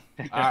 Yeah.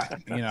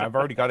 You know, I've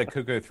already got a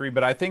Coco 3,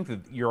 but I think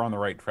that you're on the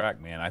right track,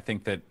 man. I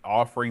think that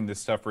offering this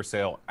stuff for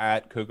sale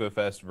at Coco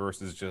Fest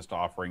versus just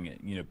offering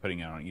it, you know, putting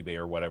it on eBay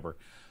or whatever,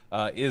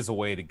 is a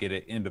way to get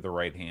it into the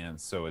right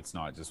hands, so it's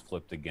not just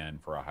flipped again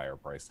for a higher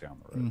price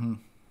down the road. Mm-hmm.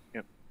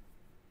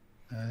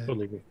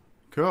 Totally agree.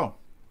 Cool.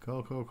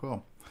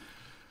 All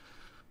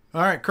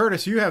right,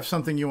 Curtis, you have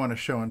something you want to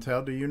show and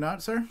tell, do you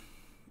not, sir?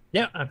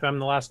 Yeah, if I'm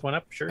the last one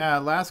up, sure.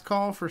 Last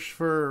call for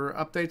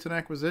updates and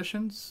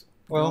acquisitions.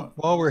 Well,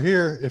 while we're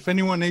here, if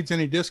anyone needs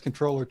any disc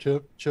controller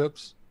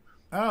chips.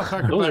 Oh,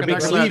 talk about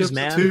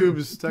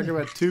tubes. Talk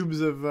about tubes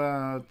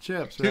of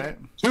chips, right?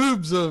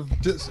 Tubes of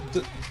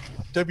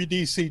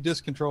WDC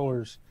disc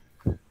controllers.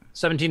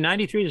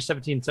 1793 to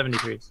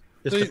 1773s.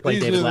 Just to play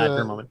David Ladd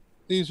for a moment.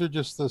 These are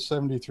just the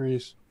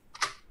 73s.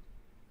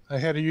 I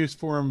had a use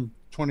for them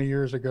 20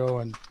 years ago,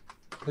 and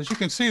as you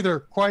can see, they're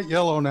quite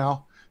yellow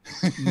now.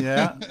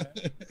 Yeah.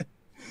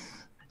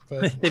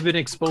 But they've been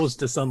exposed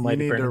to sunlight.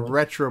 You need to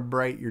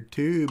retro-bright your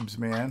tubes,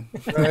 man.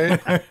 Right?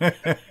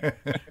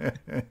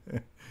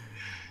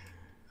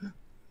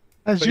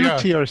 Has your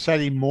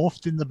TRS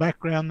morphed in the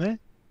background there?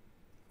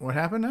 What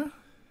happened now?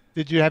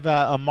 Did you have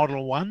a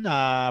Model 1,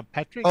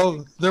 Patrick?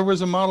 Oh, there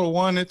was a Model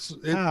 1. It's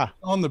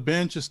on the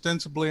bench.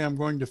 Ostensibly, I'm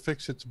going to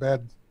fix its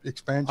bad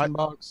expansion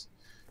box.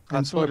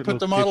 And so I put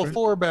the Model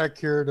 4 back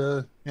here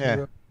to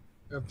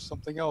have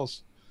something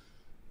else.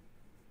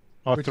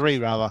 Or 3,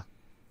 rather.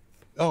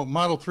 Oh,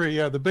 Model 3,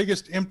 yeah. The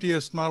biggest,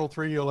 emptiest Model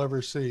 3 you'll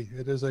ever see.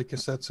 It is a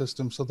cassette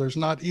system, so there's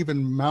not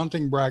even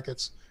mounting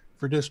brackets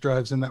for disk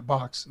drives in that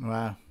box.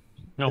 Wow.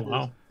 Oh,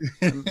 wow.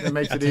 It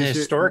makes That's it an easier.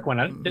 historic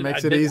one.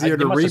 Makes it easier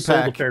to they must have sold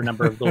a repack. fair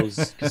number of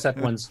those cassette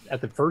ones at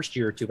the first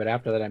year or two, but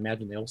after that, I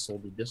imagine they all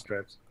sold the disc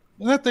drives.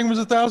 And that thing was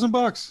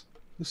 $1,000.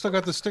 It still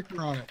got the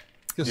sticker on it.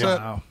 Cassette.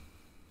 Wow.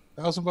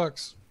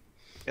 $1,000.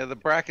 Yeah, the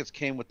brackets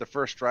came with the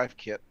first drive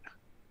kit,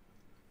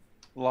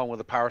 along with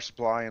the power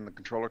supply and the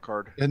controller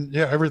card. And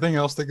yeah, everything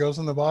else that goes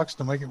in the box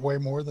to make it weigh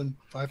more than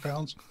 5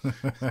 pounds.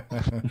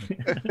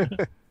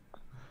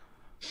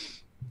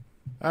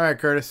 All right,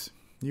 Curtis.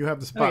 You have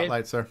the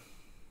spotlight, sir.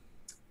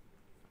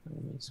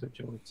 Let me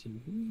switch over to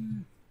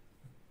here.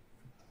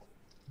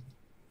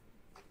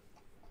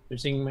 You're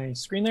seeing my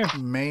screen there?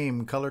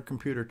 MAME, color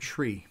computer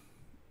tree.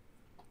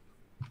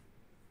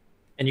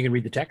 And you can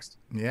read the text?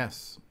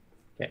 Yes.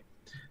 Okay.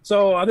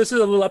 So this is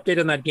a little update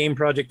on that game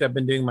project. I've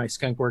been doing my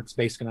Skunkworks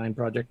Base Canine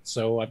project.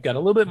 So I've got a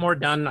little bit more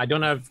done. I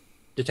don't have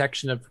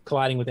detection of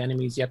colliding with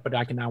enemies yet, but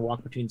I can now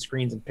walk between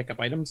screens and pick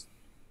up items.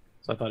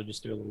 So I thought I'd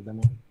just do a little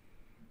demo.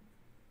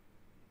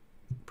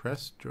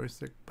 Press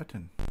joystick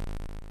button.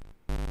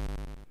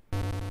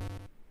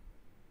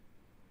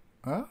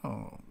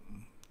 Oh.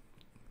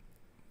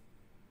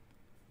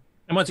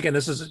 And once again,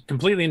 this is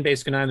completely in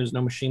Basic 9. There's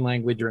no machine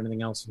language or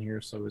anything else in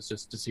here, so it's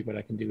just to see what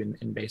I can do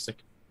in Basic.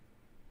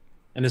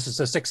 And this is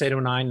a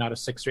 6809, not a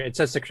 6. It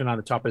says 609 on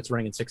the top, but it's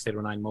running in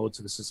 6809 mode,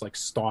 so this is like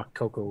stock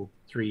Coco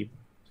 3.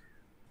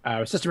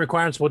 System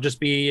requirements will just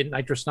be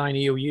Nitrous 9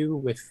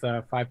 EOU with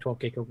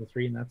 512K Coco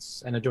 3,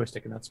 and a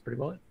joystick, and that's pretty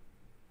well it.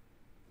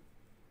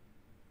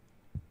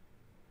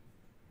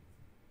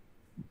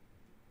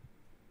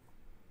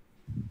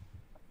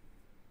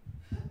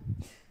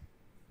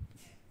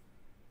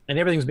 And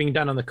everything's being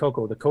done on the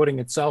Coco. The coding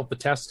itself, the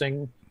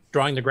testing,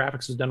 drawing the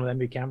graphics is done with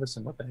NV Canvas.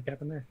 And what the heck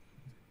happened there?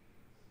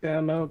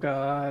 Demo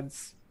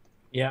gods.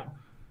 Yeah.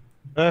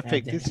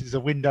 Perfect. This is a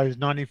Windows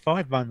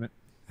 95 moment.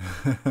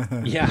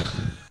 Yeah.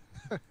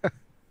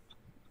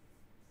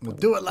 We'll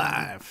do it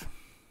live.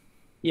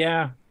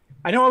 Yeah.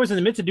 I know I was in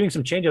the midst of doing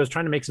some changes. I was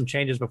trying to make some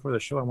changes before the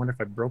show. I wonder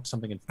if I broke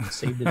something and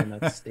saved it in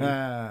that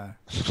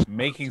state.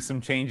 Making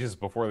some changes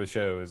before the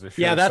show is a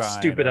sure Yeah, that's a sign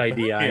stupid of-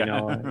 idea. I Yeah.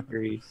 know. I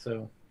agree.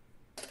 So.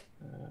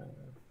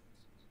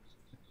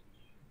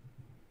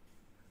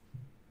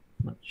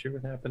 Not sure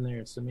what happened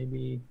there. So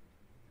maybe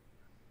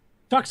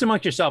talk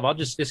amongst yourself. I'll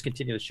just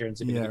discontinue the share and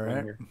see if we can get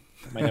one here.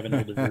 I might have an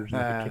older version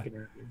of it kicking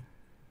around here.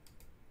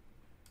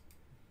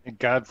 Thank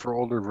God for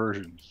older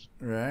versions.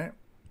 Right.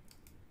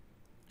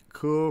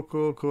 Cool.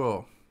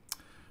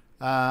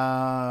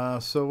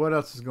 So what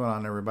else is going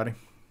on, everybody?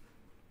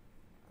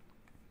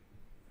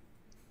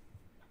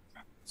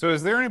 So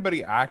is there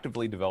anybody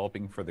actively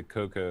developing for the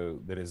Coco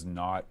that is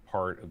not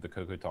part of the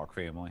Coco Talk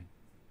family?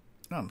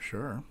 I'm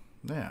sure.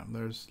 Yeah,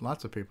 there's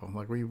lots of people.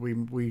 Like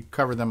we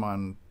cover them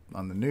on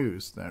the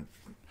news. That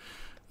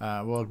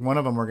well, one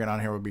of them we're getting on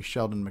here would be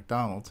Sheldon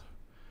McDonald.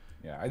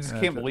 Yeah, I just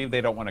can't believe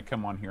they don't want to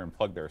come on here and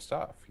plug their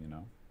stuff, you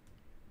know?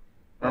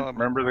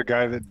 Remember the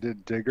guy that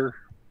did Digger?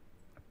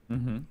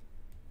 Mm-hmm.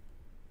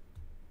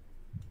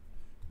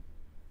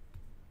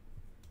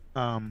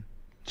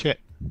 Chet.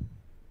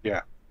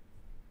 Yeah.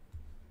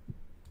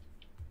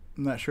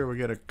 I'm not sure we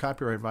get a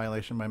copyright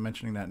violation by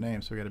mentioning that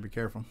name, so we got to be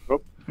careful.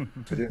 Nope.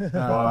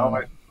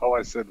 All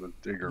I said was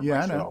Digger. Yeah,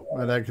 myself.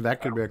 I know.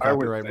 That could be a I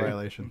would copyright say.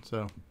 violation.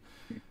 So,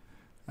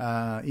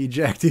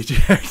 eject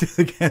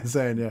again,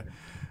 saying yeah.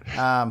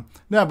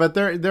 No, but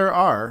there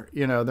are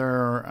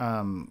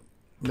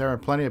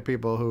plenty of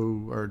people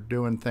who are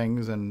doing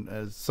things,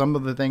 and some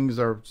of the things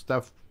are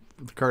stuff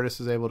Curtis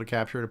is able to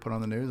capture to put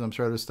on the news. I'm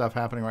sure there's stuff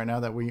happening right now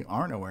that we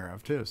aren't aware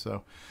of too.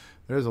 So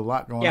there's a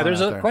lot going on. Yeah,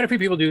 there's out there. quite a few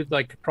people do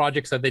like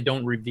projects that they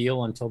don't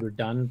reveal until they're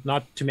done.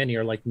 Not too many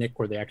are like Nick,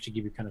 where they actually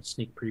give you kind of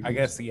sneak previews.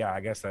 I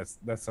guess that's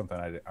something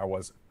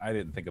I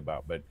didn't think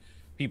about, but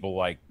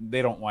people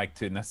they don't like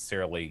to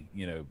necessarily,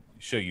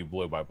 show you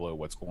blow by blow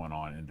what's going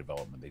on in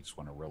development. They just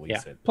want to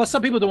release it. Plus,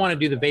 some people don't want to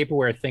do the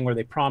vaporware thing where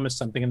they promise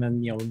something and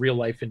then real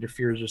life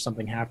interferes or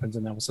something happens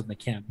and then all of a sudden they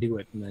can't do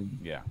it and then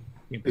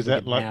Is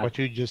that like what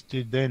you just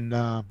did then,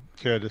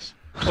 Curtis?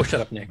 Oh,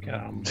 shut up, Nick.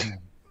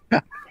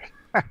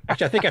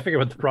 Actually, I think I figured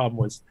what the problem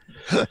was.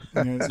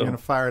 You're gonna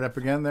fire it up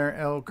again there,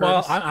 L.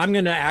 Curtis? Well, I'm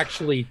going to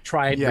actually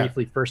try it Yeah.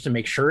 briefly first to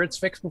make sure it's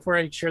fixed before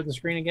I share the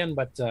screen again.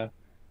 But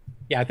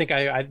I think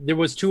I there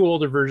was 2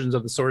 older versions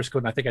of the source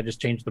code, and I think I just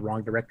changed the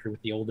wrong directory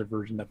with the older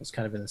version that was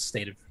kind of in a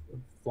state of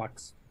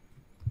flux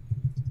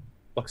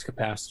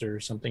capacitor or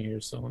something here.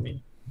 So let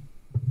me.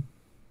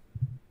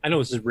 I know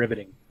this is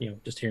riveting,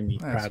 just hearing me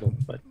That's prattle,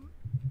 but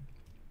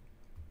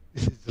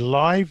This is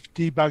live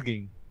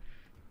debugging.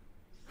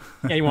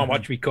 yeah, you want to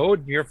watch me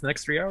code here for the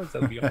next 3 hours?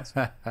 That'd be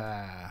awesome.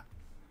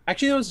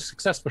 Actually, that was a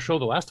successful show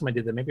the last time I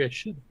did that. Maybe I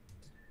should.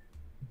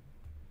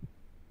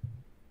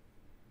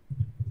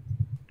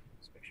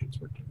 Let's make sure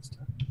it's working this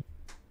time.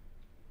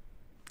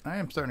 I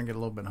am starting to get a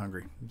little bit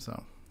hungry,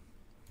 so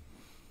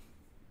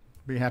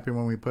be happy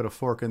when we put a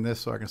fork in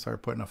this so I can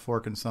start putting a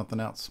fork in something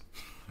else.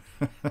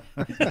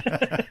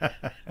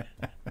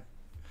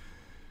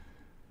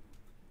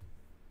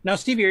 Now,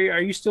 Stevie,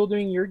 are you still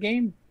doing your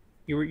game?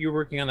 You're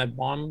working on that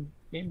bomb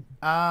game?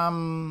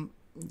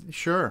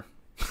 Sure.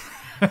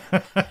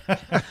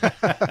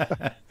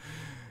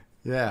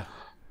 Yeah,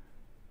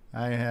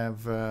 I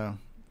have the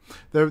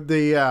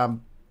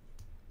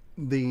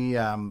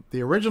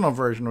original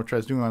version, which I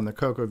was doing on the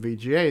Coco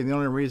VGA. The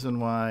only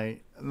reason why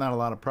not a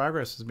lot of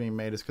progress is being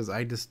made is because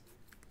I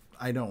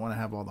don't want to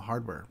have all the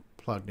hardware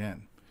plugged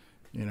in,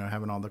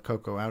 having all the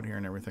Coco out here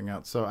and everything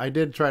else. So I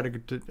did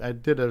I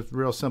did a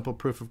real simple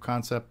proof of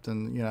concept,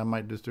 and I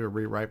might just do a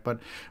rewrite. But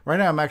right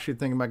now I'm actually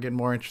thinking about getting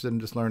more interested in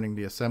just learning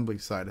the assembly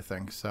side of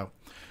things. So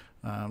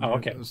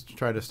okay. Let's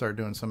try to start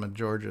doing some of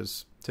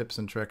George's tips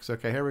and tricks.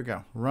 Okay, here we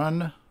go.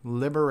 Run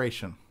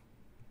Liberation.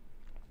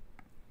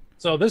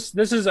 So this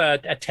is a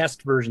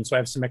test version, so I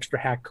have some extra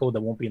hack code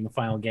that won't be in the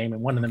final game,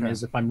 and one of them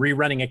is if I'm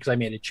rerunning it because I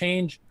made a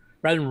change,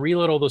 rather than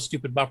reload all those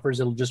stupid buffers,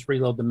 it'll just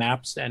reload the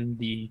maps and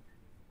the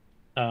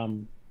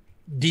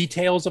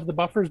details of the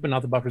buffers, but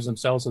not the buffers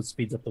themselves, so it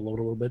speeds up the load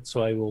a little bit,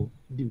 so I will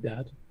do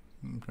that.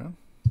 Okay.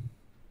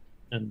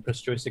 And press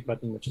joystick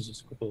button, which is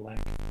just a quick little lag.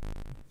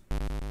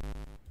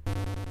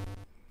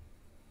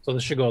 So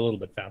this should go a little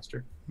bit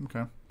faster.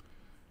 Okay.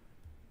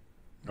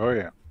 Oh,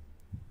 yeah.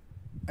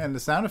 And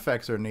the sound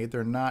effects are neat.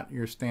 They're not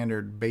your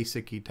standard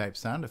basic-y type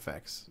sound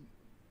effects.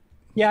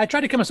 Yeah, I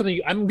tried to come up with something.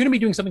 I'm going to be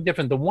doing something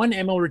different. The one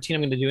ML routine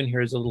I'm going to do in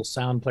here is a little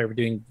sound player for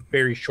doing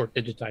very short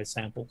digitized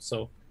samples.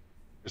 So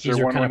these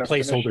are kind of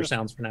placeholder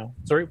sounds for now.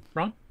 Sorry,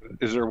 Ron?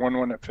 Is there one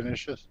when it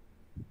finishes?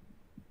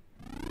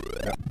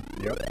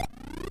 Yep.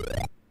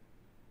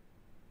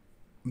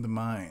 The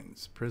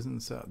Mines,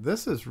 Prison Cell.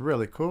 This is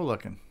really cool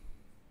looking.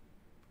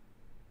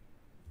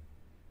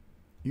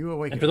 You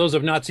awaken. And for those who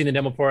have not seen the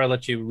demo before, I'll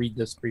let you read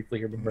this briefly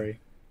here before I...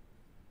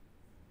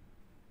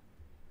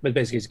 But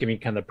basically, it's giving you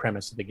kind of the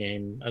premise of the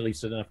game, at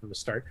least enough of a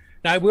start.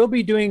 Now, I will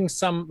be doing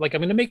some, I'm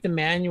going to make the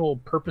manual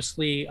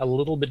purposely a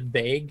little bit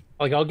vague.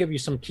 I'll give you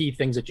some key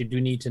things that you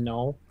do need to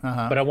know,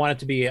 but I want it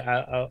to be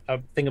a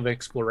thing of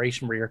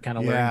exploration where you're kind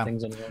of learning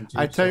things on your own too.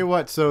 I tell you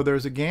what, so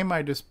there's a game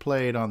I just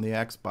played on the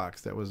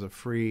Xbox that was a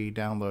free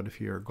download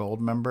if you're a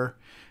gold member,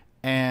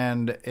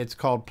 and it's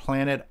called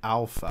Planet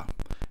Alpha.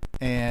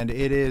 And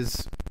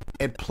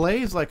it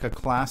plays like a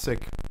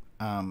classic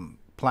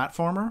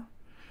platformer,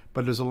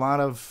 but there's a lot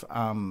of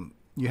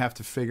you have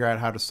to figure out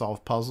how to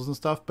solve puzzles and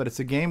stuff. But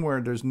it's a game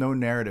where there's no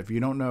narrative. You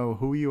don't know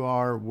who you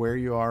are, where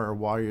you are, or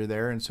why you're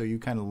there, and so you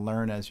kind of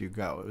learn as you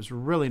go. It was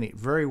really neat,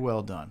 very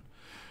well done.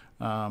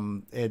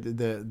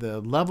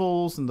 The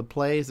levels and the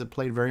plays, it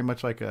played very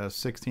much like a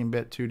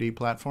 16-bit 2D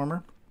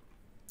platformer.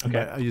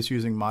 Okay. Just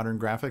using modern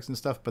graphics and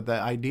stuff. But the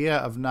idea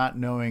of not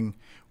knowing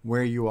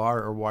where you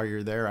are or why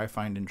you're there, I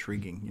find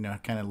intriguing.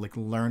 Kind of like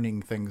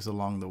learning things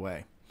along the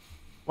way.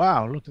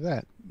 Wow, look at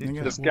that.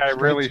 This guy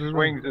really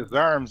swings his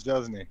arms,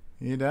 doesn't he?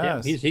 He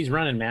does. Yeah, he's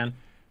running, man.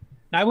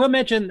 Now, I will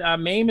mention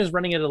MAME is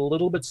running it a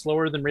little bit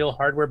slower than real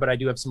hardware, but I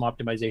do have some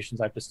optimizations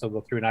I have to still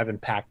go through, and I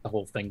haven't packed the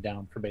whole thing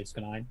down for Basic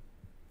 9.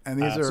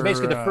 And these are so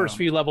basically the first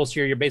few levels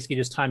here, you're basically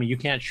just timing. You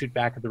can't shoot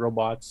back at the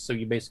robots, so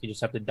you basically just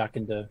have to duck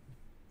into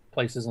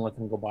places and let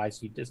them go by.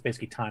 So it's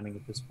basically timing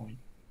at this point.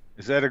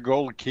 Is that a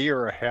gold key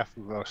or a half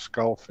of a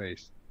skull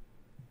face?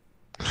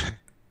 Does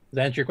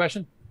that answer your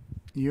question?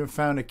 You have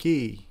found a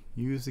key.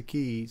 Use the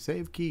key.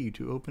 Save key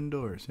to open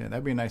doors. Yeah,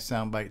 that'd be a nice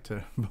soundbite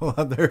to pull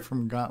out there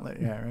from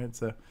Gauntlet. Yeah, right.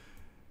 So,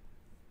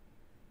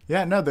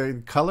 yeah, no,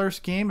 the color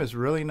scheme is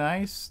really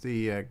nice.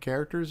 The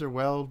characters are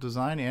well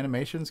designed. The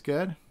animation's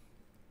good.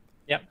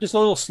 Yeah, just a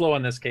little slow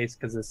in this case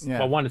because it's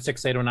one, it's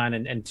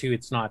 6809, and two,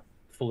 it's not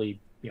fully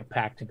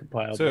packed and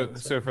compiled.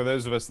 So for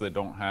those of us that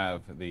don't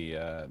have the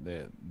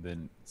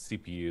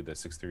CPU, the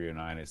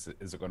 6309,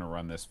 is it going to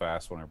run this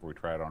fast whenever we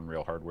try it on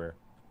real hardware?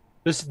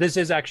 This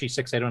is actually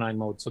 6809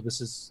 mode, so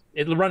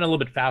it'll run a little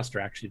bit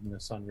faster actually than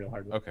this on real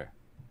hardware. Okay.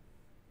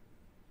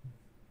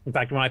 In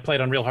fact, when I play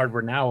it on real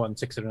hardware now on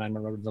 6809,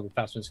 my runs a little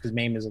faster because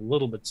MAME is a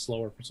little bit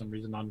slower for some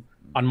reason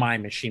on my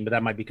machine, but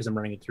that might be because I'm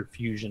running it through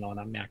Fusion on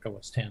a Mac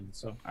OS 10.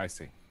 So I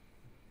see.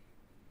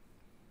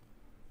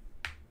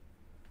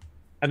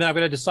 And then I'm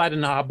going to decide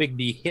on how big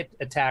the hit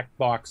attack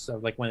box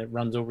of when it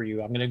runs over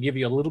you. I'm going to give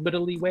you a little bit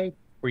of leeway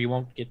where you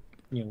won't get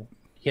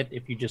hit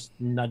if you just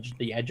nudge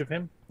the edge of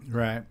him.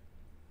 Right.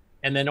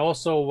 And then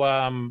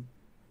also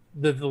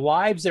the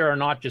lives there are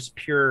not just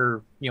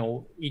pure,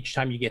 each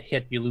time you get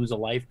hit, you lose a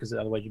life because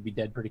otherwise you'd be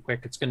dead pretty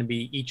quick. It's going to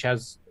be each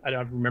has, I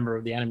don't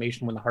remember the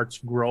animation when the hearts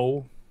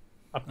grow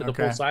up to the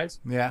full size.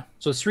 Yeah.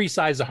 So it's 3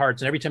 sizes of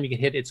hearts, and every time you get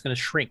hit, it's going to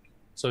shrink.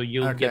 So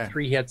you'll get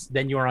 3 hits,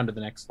 then you're on to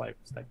the next life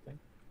type thing.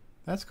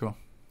 That's cool.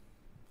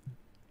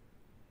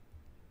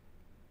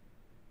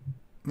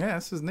 Yeah,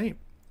 this is neat.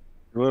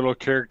 The little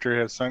character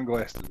has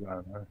sunglasses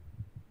on. Huh?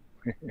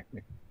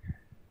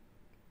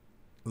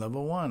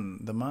 Level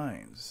 1, the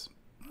mines.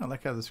 I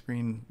like how the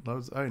screen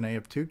loads. Oh, now you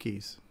have 2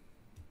 keys.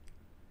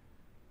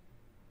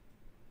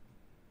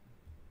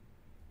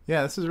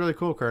 Yeah, this is really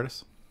cool,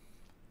 Curtis.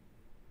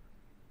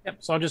 Yep.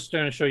 So I'm just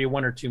going to show you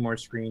 1 or 2 more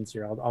screens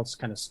here. I'll just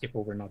kind of skip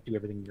over and not do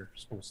everything you're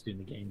supposed to do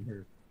in the game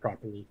here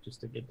properly, just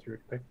to get through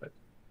it quick. But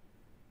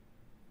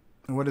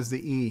what is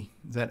the E?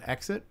 Is that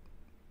exit?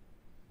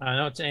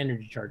 No, it's an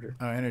energy charger.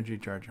 Oh, energy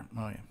charger.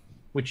 Oh, yeah.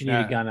 Which you need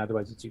a gun,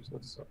 otherwise it's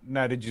useless. So.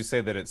 Now, did you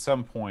say that at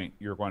some point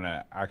you're going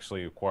to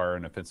actually acquire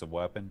an offensive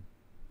weapon?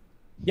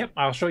 Yep,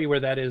 I'll show you where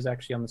that is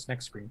actually on this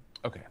next screen.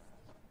 Okay.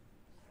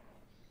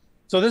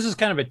 So this is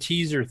kind of a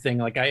teaser thing.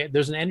 Like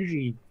there's an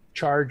energy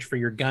charge for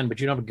your gun, but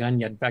you don't have a gun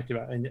yet. In fact,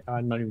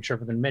 I'm not even sure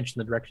if I'm going to mention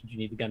the directions you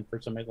need the gun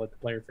for, so I might let the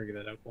player figure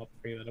that out. We'll have to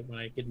figure that out when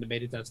I get into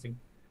beta testing.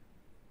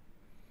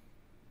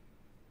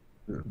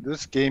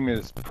 This game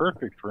is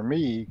perfect for me.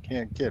 You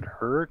can't get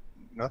hurt.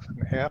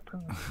 Nothing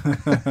happens.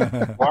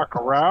 Walk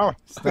around.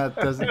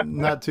 It's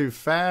not too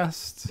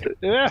fast.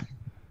 Yeah.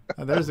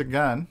 There's a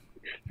gun.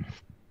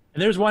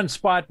 And there's one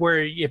spot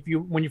where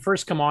when you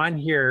first come on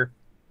here,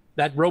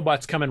 that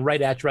robot's coming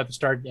right at you at the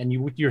start, and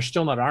you're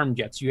still not armed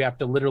yet, so you have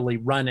to literally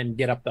run and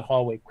get up the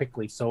hallway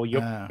quickly. So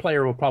your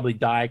player will probably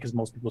die because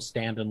most people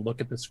stand and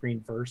look at the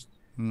screen first.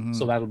 Mm-hmm.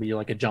 So that'll be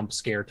like a jump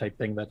scare type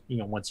thing that,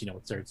 once you know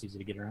it's there, it's easy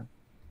to get around.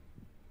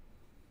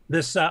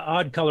 This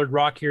odd colored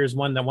rock here is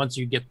one that once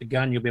you get the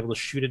gun, you'll be able to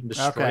shoot it and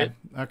destroy it.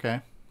 Okay.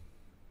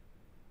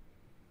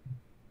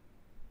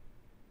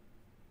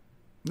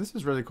 This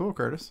is really cool,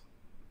 Curtis.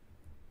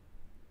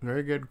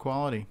 Very good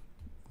quality.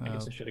 I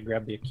guess I should have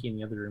grabbed the key in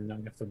the other room. Now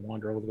I have to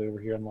wander all the way over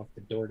here, unlock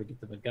the door to get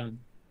to the gun.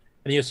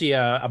 And you'll see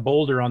a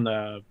boulder on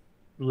the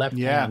left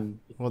hand.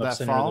 Will that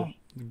fall?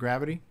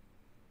 Gravity?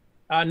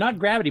 Not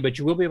gravity, but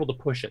you will be able to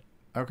push it.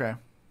 Okay.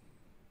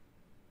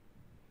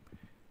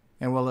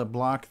 And will it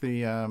block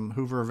the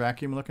Hoover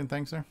vacuum looking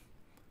things there?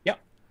 Yep.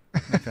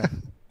 Okay.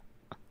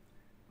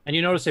 And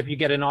you notice if you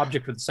get an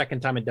object for the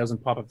second time, it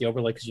doesn't pop up the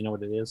overlay because you know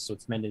what it is. So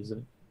it's meant as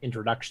an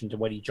introduction to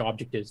what each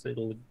object is.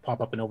 It'll pop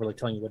up an overlay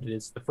telling you what it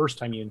is the first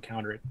time you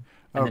encounter it,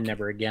 and then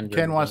never again.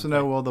 Ken wants to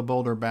know, will the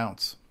boulder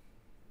bounce?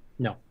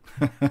 No.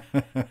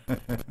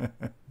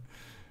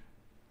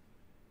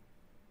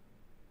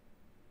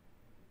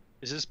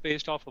 Is this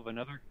based off of a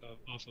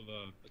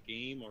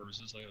game, or is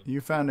this like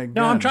You found a gun.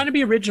 No, I'm trying to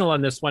be original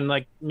on this one.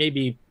 Like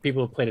maybe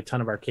people have played a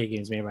ton of arcade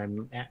games. Maybe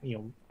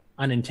I'm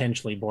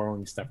unintentionally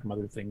borrowing stuff from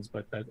other things,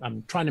 but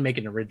I'm trying to make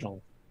an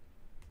original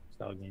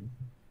style game.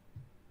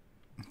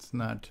 It's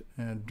not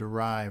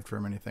derived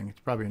from anything.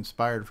 It's probably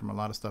inspired from a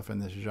lot of stuff in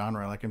this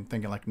genre. Like I'm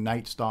thinking like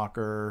Night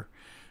Stalker,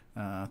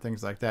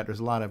 things like that.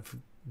 There's a lot of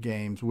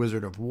games,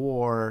 Wizard of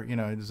War.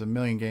 There's a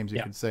million games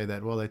you could say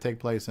that. Well, they take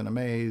place in a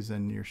maze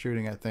and you're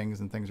shooting at things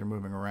and things are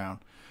moving around.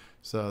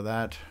 So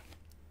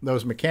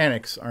those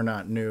mechanics are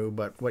not new,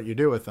 but what you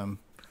do with them.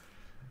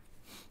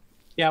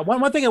 Yeah,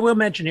 one thing I will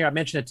mention here, I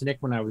mentioned it to Nick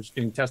when I was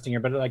doing testing here,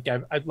 but like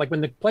like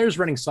when the player's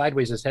running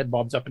sideways, his head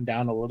bobs up and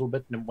down a little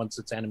bit, and once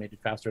it's animated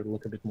faster, it'll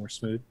look a bit more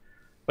smooth.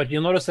 But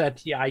you'll notice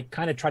that I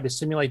kind of tried to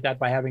simulate that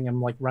by having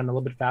him like run a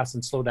little bit fast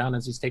and slow down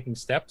as he's taking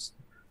steps.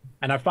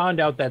 And I found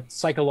out that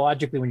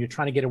psychologically, when you're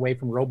trying to get away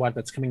from a robot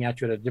that's coming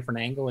at you at a different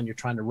angle and you're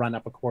trying to run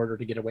up a corridor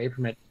to get away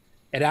from it,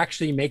 it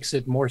actually makes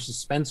it more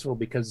suspenseful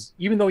because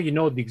even though you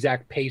know the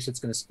exact pace it's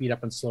going to speed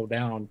up and slow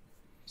down,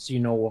 so you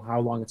know how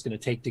long it's going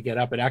to take to get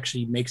up, it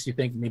actually makes you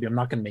think maybe I'm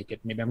not going to make it,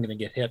 maybe I'm going to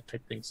get hit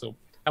type thing. So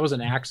that was an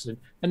accident.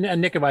 And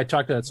Nick and I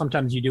talked about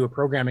sometimes you do a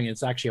programming and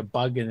it's actually a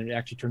bug and it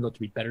actually turns out to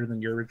be better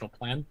than your original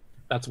plan.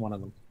 That's one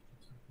of them.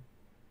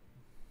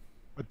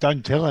 But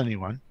don't tell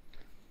anyone.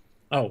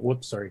 Oh,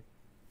 whoops, sorry.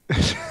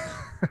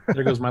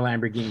 There goes my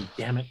Lamborghini,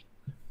 damn it.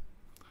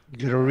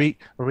 You gotta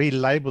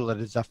relabel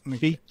it as a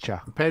feature.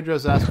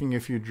 Pedro's asking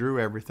if you drew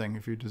everything,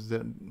 if you just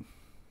did.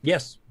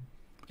 Yes.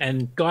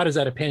 And God, is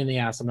that a pain in the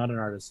ass? I'm not an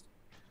artist.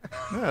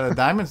 Yeah, the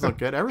diamonds look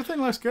good. Everything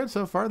looks good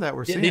so far that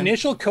we're seeing. The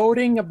initial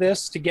coding of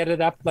this to get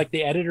it up, like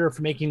the editor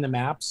for making the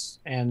maps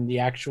and the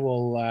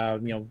actual,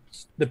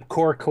 the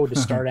core code to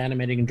start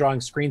animating and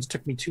drawing screens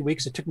took me 2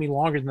 weeks. It took me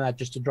longer than that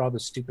just to draw the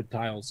stupid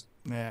tiles.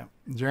 Yeah.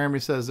 Jeremy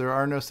says there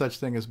are no such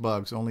thing as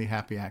bugs, only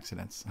happy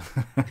accidents.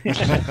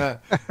 To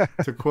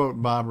quote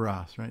Bob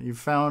Ross, right? You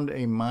found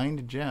a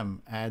mind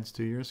gem, adds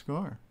to your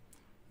score.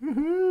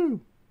 Woohoo!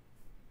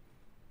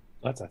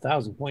 That's a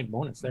 1,000-point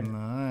bonus there.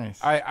 Nice.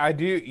 I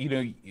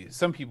do,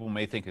 some people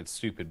may think it's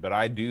stupid, but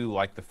I do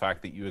like the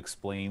fact that you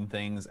explain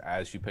things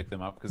as you pick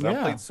them up because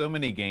I've played so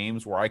many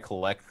games where I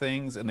collect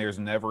things and there's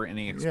never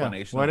any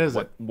explanation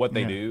of what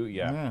they do.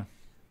 Yeah.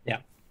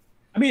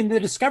 I mean,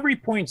 the discovery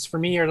points for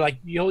me are like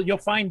you'll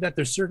find that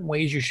there's certain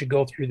ways you should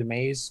go through the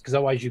maze because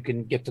otherwise you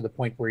can get to the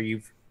point where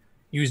you've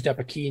used up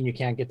a key and you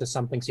can't get to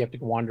something, so you have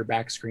to wander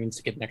back screens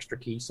to get an extra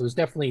key. So there's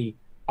definitely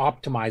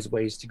optimized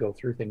ways to go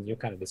through things. You'll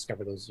kind of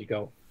discover those as you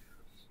go.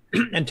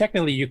 And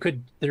technically, you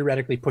could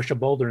theoretically push a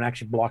boulder and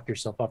actually block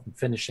yourself up from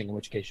finishing, in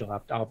which case I'll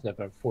have to have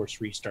a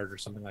forced restart or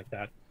something like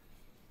that.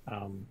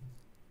 But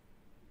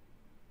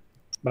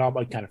I'll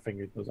kind of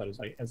figure those out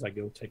as I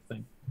go type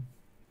thing.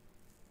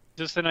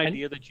 Is this an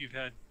idea that you've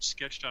had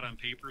sketched out on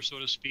paper, so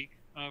to speak,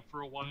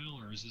 for a while,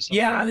 or is this?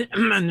 Yeah,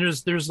 and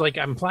there's like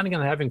I'm planning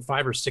on having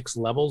 5 or 6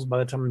 levels by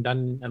the time I'm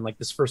done, and like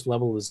this first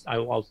level is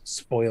I'll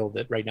spoil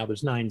that right now.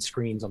 There's 9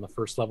 screens on the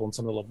first level, and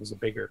some of the levels are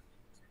bigger.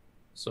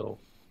 So,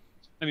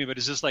 I mean, but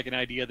is this like an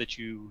idea that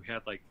you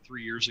had like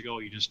 3 years ago?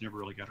 You just never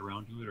really got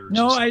around to it, or?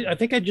 No, I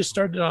think I just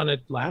started on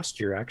it last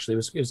year. Actually, it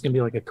was going to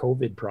be like a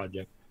COVID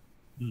project.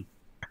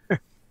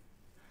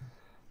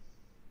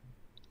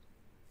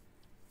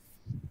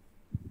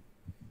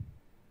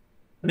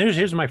 And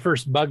here's my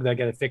first bug that I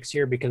got to fix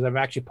here, because I'm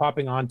actually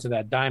popping onto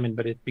that diamond,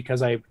 but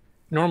because I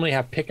normally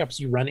have pickups,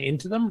 you run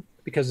into them,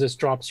 because this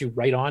drops you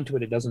right onto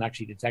it. It doesn't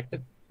actually detect it.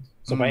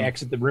 So if I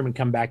exit the room and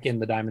come back in,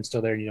 the diamond's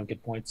still there and you don't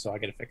get points. So I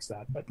got to fix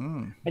that. But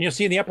and you'll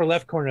see in the upper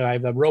left corner, I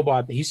have a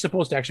robot. He's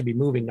supposed to actually be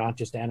moving, not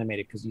just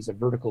animated, because he's a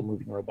vertical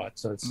moving robot.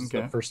 So it's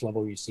the first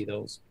level where you see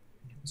those.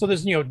 So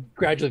there's,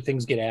 gradually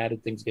things get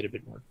added, things get a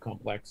bit more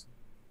complex.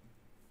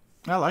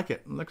 I like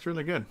it. It looks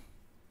really good.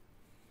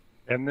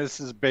 And this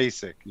is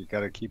basic. You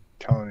got to keep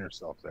telling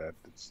yourself that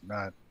it's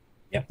not.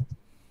 Yep.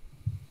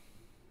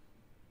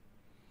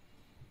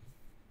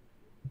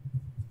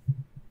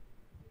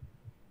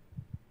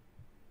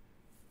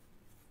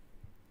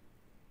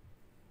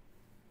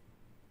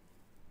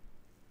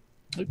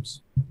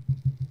 Oops.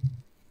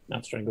 Now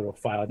it's trying to go to a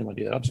file. I didn't want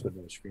to do that. I'll just go to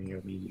the screen here.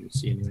 It'll be easier to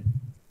see anyway.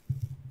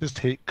 Just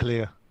hit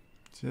clear.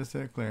 Just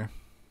hit clear.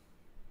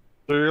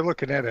 So you're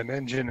looking at an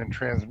engine and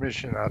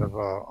transmission out of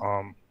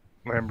a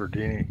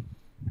Lamborghini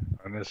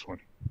on this one.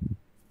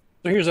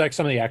 So here's like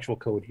some of the actual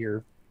code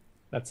here.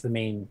 That's the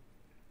main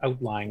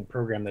outlying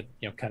program that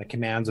kind of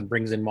commands and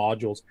brings in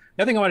modules.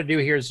 The other thing I want to do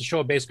here is to show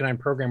a Basic 9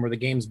 program where the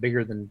game's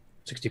bigger than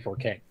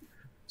 64K.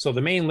 So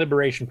the main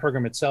Liberation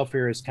program itself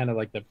here is kind of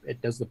like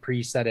it does the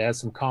preset. It has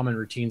some common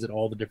routines at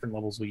all the different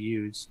levels we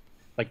use,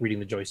 like reading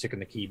the joystick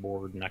and the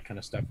keyboard and that kind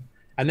of stuff.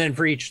 And then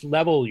for each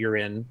level you're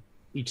in,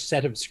 each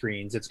set of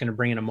screens, it's going to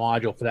bring in a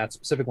module for that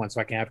specific one. So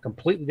I can have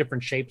completely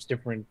different shapes,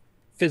 different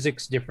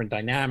physics, different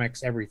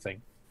dynamics,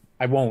 everything.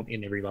 I won't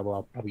in every level.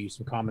 I'll probably use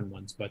some common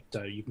ones, but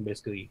you can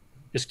basically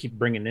just keep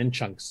bringing in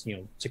chunks,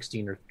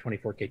 16 or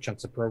 24K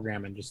chunks of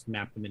program and just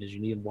map them in as you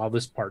need them while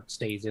this part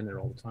stays in there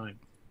all the time.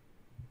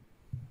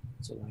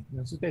 So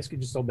this is basically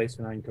just all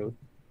Basic 9 code.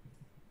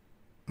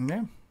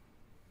 Yeah.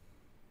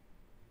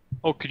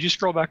 Oh, could you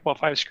scroll back about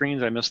 5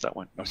 screens? I missed that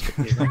one. No,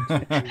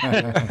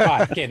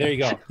 5. Okay, there you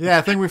go. Yeah,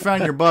 I think we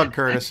found your bug,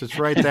 Curtis. It's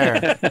right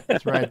there.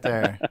 It's right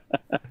there.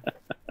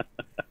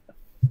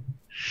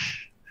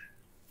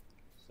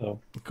 So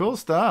cool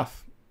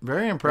stuff.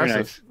 Very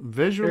impressive.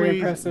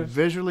 Very nice.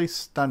 Visually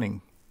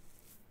stunning.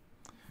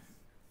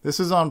 This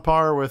is on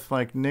par with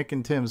like Nick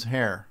and Tim's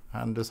hair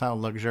and just how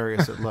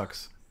luxurious it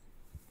looks.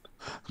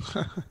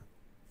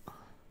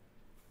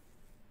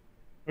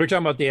 We're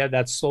talking about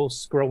that slow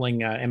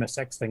scrolling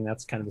MSX thing.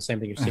 That's kind of the same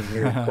thing you're seeing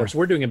here. Of course,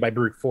 we're doing it by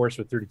brute force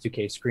with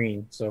 32K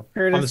screen. So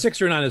on the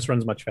 609, this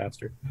runs much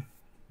faster.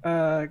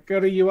 Go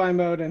to UI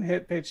mode and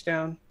hit page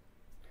down.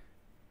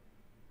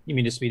 You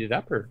mean to speed it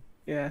up, or?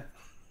 Yeah.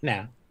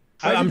 Nah.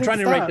 I'm trying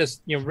to write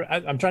this.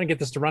 I'm trying to get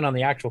this to run on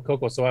the actual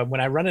Coco. So when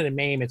I run it in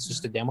MAME, it's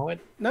just to demo it.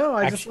 No,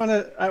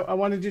 I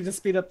wanted you to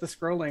speed up the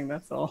scrolling.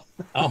 That's all.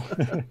 Oh.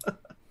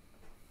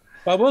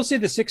 Well, we'll say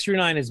the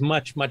 639 is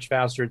much, much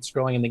faster at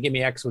scrolling, and the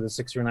Gimme X with the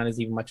 639 is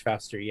even much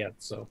faster yet.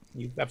 So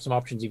you have some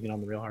options even on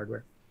the real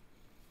hardware.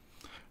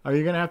 Are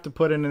you going to have to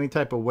put in any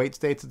type of wait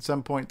states at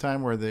some point in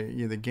time where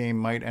the game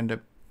might end up,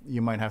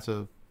 you might have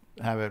to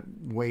have it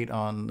wait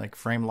on like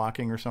frame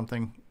locking or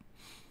something?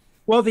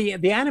 Well,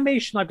 the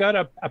animation, I've got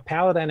a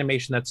palette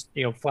animation that's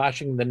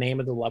flashing the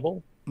name of the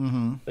level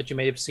that you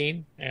may have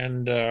seen,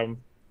 and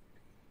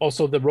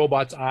also the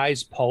robot's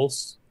eyes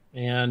pulse.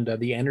 And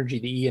the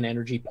E and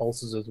energy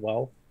pulses as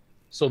well.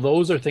 So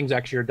those are things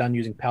actually are done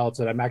using palettes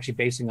that I'm actually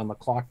basing on the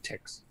clock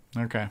ticks.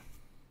 Okay.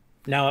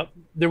 Now,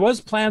 there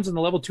was plans in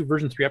the level 2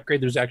 version 3 upgrade.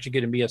 There's actually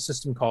going to be a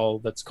system call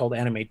that's called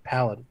Animate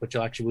Palette, which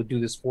will do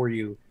this for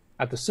you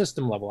at the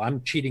system level.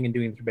 I'm cheating and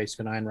doing it through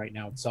Basic 9 right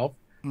now itself.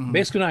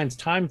 Basic 9's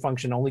time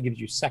function only gives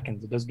you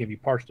seconds. It doesn't give you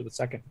parts to the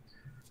second.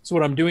 So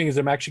what I'm doing is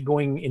I'm actually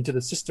going into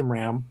the system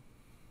RAM,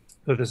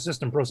 so the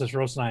system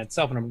processor OS 9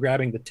 itself, and I'm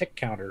grabbing the tick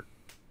counter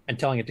and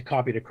telling it to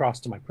copy it across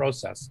to my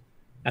process.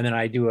 And then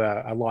I do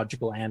a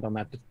logical AND on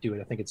that to do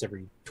it. I think it's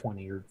every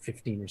 20 or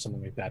 15 or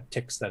something like that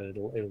ticks that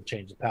it'll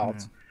change the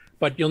palettes. Yeah.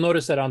 But you'll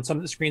notice that on some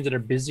of the screens that are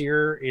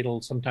busier,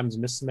 it'll sometimes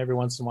miss them every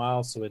once in a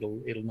while. So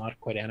it'll not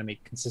quite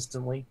animate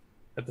consistently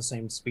at the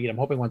same speed. I'm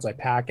hoping once I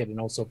pack it, and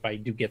also if I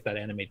do get that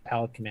animate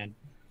palette command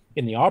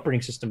in the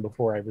operating system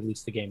before I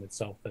release the game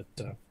itself, that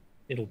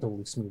it'll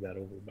totally smooth that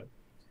over. But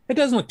it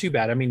doesn't look too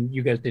bad. I mean,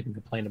 you guys didn't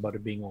complain about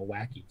it being all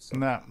wacky. So.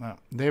 No.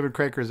 David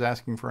Craker is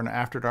asking for an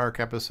After Dark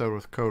episode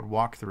with code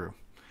walkthrough.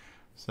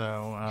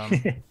 So,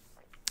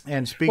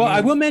 and speaking. Well, I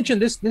will mention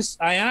this.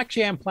 I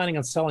actually am planning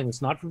on selling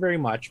this, not for very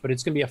much, but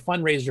it's going to be a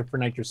fundraiser for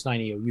Nitrous 9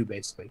 EOU,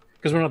 basically,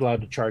 because we're not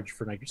allowed to charge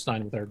for Nitrous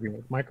 9 with our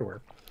agreement with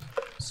Microware.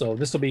 So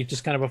this will be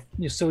just kind of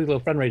a silly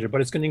little fundraiser,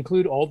 but it's going to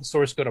include all the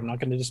source code. I'm not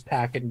going to just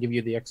pack it and give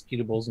you the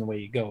executables and away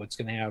you go. It's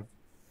going to have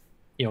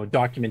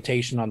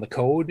documentation on the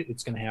code.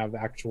 It's going to have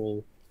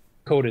actual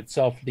code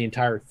itself, the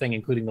entire thing,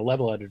 including the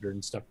level editor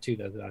and stuff too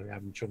that I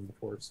haven't shown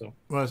before. So,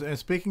 well, and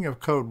speaking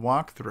of code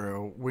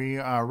walkthrough,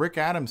 Rick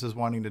Adams is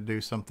wanting to do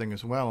something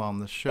as well on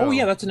the show. Oh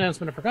yeah, that's an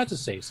announcement I forgot to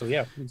say. So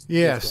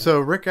yeah, so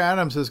Rick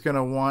Adams is going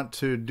to want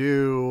to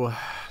do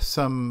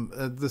some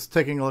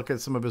taking a look at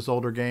some of his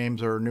older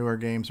games or newer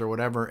games or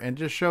whatever, and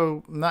just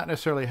show not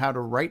necessarily how to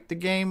write the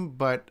game,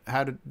 but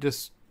how to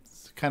just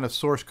kind of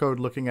source code,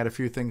 looking at a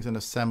few things in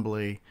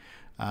assembly.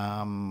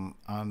 On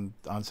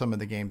some of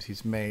the games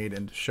he's made,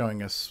 and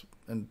showing us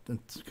and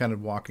kind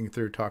of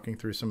talking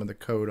through some of the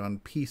code on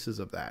pieces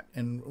of that.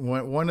 And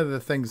one of the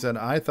things that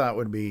I thought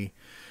would be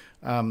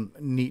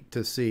neat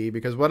to see,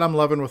 because what I'm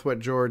loving with what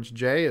George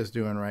J is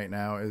doing right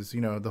now is,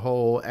 the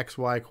whole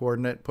XY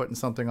coordinate, putting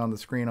something on the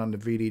screen on the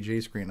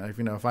VDG screen.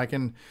 If I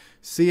can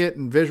see it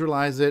and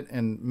visualize it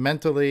and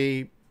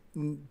mentally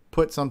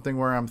put something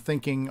where I'm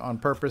thinking on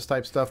purpose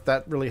type stuff,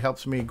 that really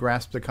helps me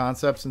grasp the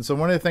concepts. And so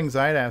one of the things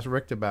I'd asked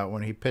Rick about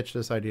when he pitched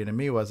this idea to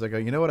me was, I go,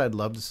 you know what I'd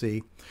love to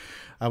see?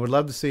 I would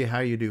love to see how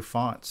you do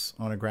fonts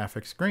on a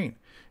graphic screen,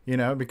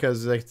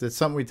 because it's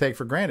something we take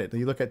for granted.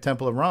 You look at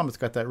Temple of Ram, it's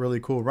got that really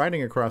cool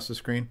writing across the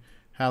screen.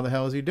 How the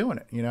hell is he doing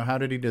it? How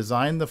did he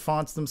design the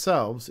fonts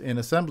themselves in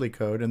assembly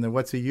code? And then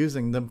what's he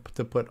using them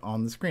to put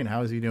on the screen?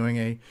 How is he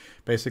doing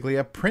basically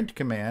a print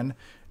command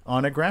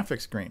on a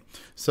graphic screen?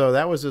 So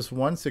that was just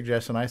one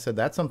suggestion. I said,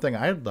 that's something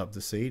I'd love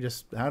to see,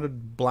 just how to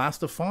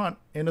blast a font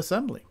in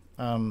assembly.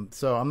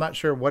 So I'm not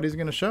sure what he's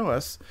going to show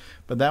us,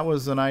 but that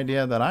was an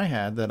idea that I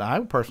had that I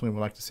personally would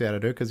like to see how to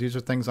do, because these are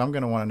things I'm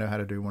going to want to know how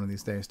to do one of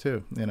these days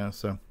too,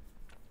 so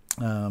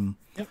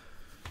yep.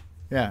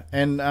 Yeah.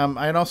 And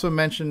I had also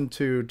mentioned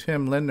to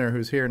Tim Lindner,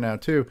 who's here now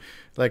too,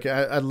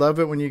 I love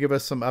it when you give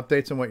us some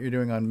updates on what you're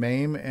doing on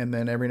MAME, and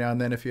then every now and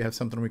then if you have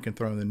something we can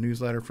throw in the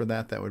newsletter for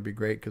that would be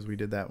great, because we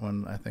did that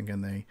one, I think,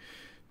 in the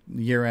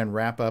year-end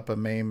wrap-up, a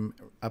MAME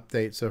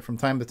update. So from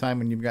time to time,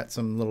 when you've got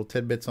some little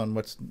tidbits on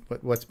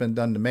what's been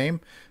done to MAME,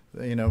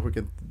 if we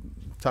could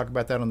talk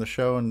about that on the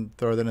show and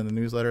throw that in the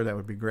newsletter, that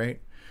would be great.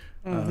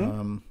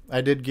 Mm-hmm. I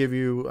did give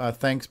you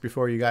thanks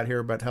before you got here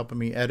about helping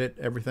me edit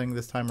everything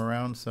this time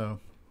around, so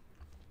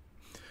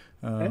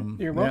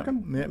you're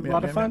welcome. A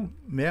lot of fun.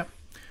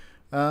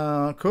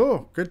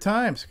 Cool. Good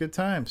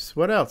times.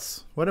 What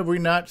else? What have we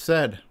not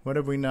said? What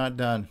have we not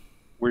done?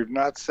 We've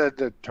not said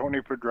that Tony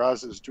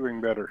Pedraza is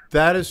doing better.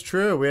 That is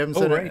true. We haven't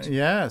said right. it.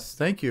 Yes.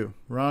 Thank you,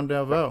 Ron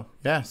Delvaux.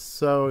 Yes.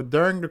 So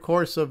during the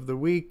course of the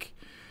week,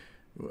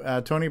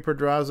 Tony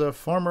Pedraza,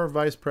 former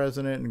vice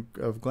president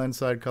of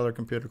Glenside Color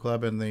Computer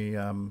Club and the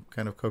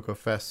kind of Coco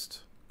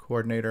Fest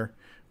coordinator,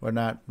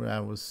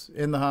 was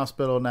in the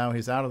hospital. Now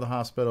he's out of the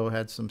hospital,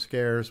 had some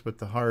scares with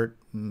the heart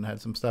and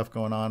had some stuff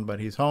going on, but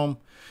he's home,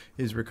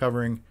 he's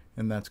recovering,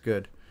 and that's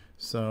good.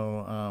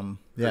 So,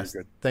 yes,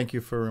 thank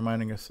you for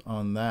reminding us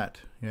on that.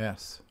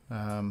 Yes.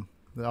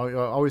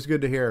 Always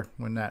good to hear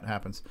when that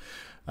happens.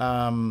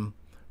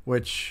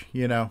 Which,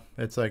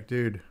 it's like,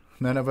 dude,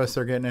 none of us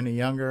are getting any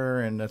younger,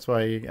 and that's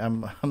why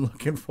I'm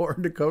looking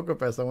forward to Coco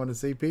Fest. I want to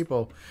see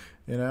people,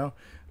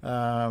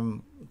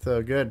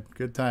 so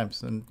good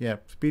times, and yeah,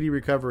 speedy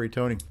recovery,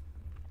 Tony.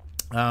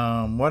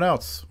 What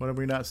else? What have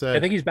we not said? I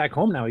think he's back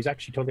home now. He's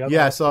actually told the other.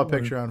 Yeah, I saw a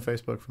picture on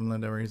Facebook from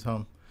Linda where he's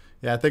home.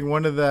 Yeah, I think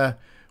one of the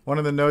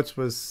notes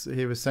was,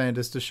 he was saying,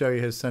 just to show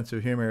you his sense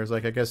of humor, is I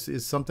guess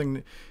is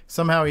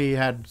somehow he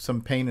had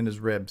some pain in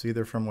his ribs,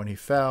 either from when he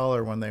fell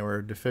or when they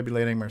were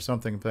defibrillating him or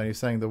something. But he's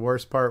saying the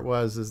worst part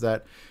is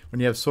that when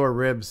you have sore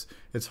ribs,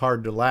 it's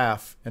hard to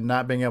laugh, and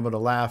not being able to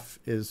laugh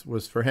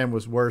was for him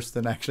worse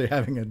than actually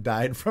having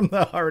died from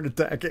the heart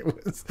attack. It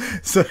was,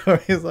 so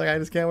he's like, I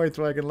just can't wait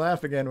till I can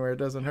laugh again where it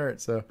doesn't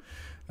hurt. So,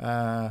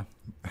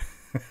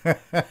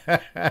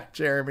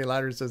 Jeremy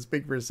Lauder says,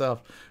 speak for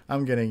yourself.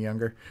 I'm getting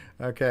younger.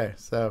 Okay,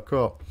 so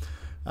cool.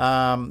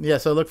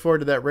 So look forward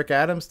to that Rick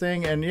Adams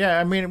thing. And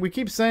yeah, we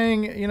keep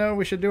saying,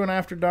 we should do an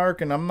After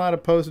Dark, and I'm not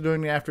opposed to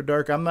doing the After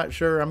Dark. I'm not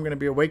sure I'm going to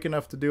be awake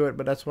enough to do it,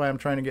 but that's why I'm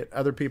trying to get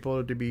other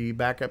people to be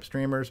backup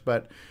streamers.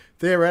 But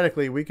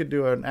theoretically, we could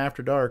do an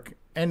After Dark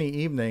any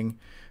evening.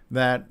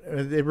 That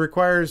it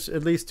requires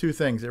at least two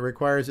things. It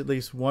requires at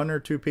least one or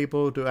two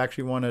people to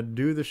actually want to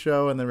do the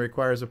show, and then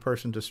requires a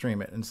person to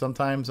stream it. And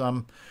sometimes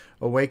I'm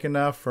awake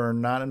enough or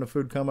not in a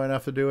food coma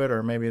enough to do it,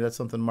 or maybe that's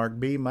something Mark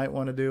B might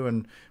want to do,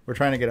 and we're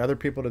trying to get other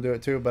people to do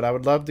it too. But I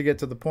would love to get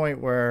to the point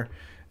where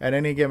at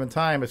any given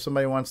time, if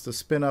somebody wants to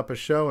spin up a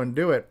show and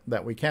do it,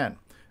 that we can.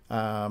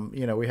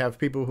 We have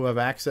people who have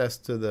access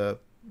to the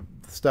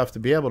stuff to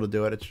be able to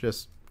do it. It's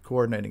just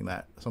coordinating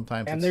that.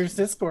 Sometimes there's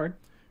Discord.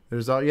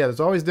 There's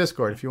always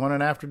Discord. If you want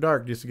an After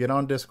Dark, just get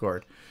on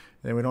Discord.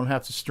 Then we don't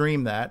have to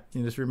stream that.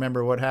 You just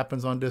remember what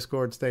happens on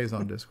Discord stays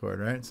on Discord,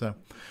 right? So,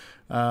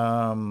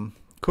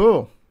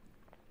 cool.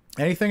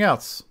 Anything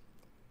else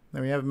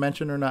that we haven't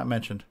mentioned or not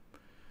mentioned?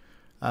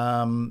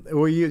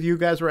 Well, you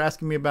guys were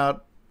asking me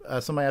about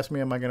somebody asked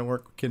me, am I going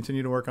to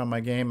continue to work on my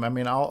game? I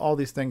mean, all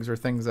these things are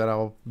things that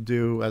I'll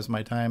do as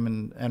my time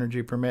and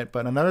energy permit.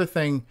 But another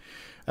thing,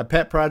 a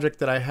pet project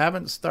that I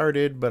haven't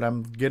started, but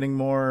I'm getting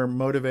more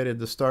motivated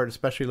to start,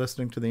 especially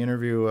listening to the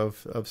interview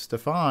of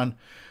Stefan,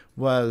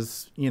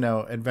 was,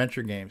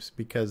 adventure games,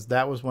 because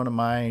that was one of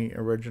my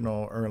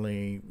original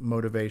early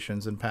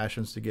motivations and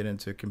passions to get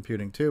into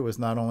computing too, was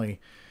not only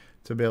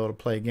to be able to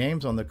play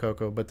games on the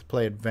Coco, but to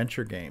play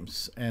adventure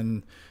games.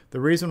 And the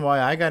reason why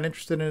I got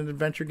interested in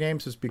adventure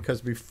games is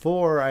because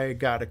before I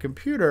got a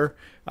computer,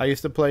 I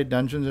used to play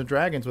Dungeons and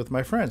Dragons with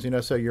my friends,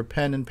 so your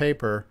pen and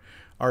paper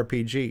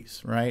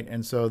RPGs, right?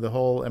 And so the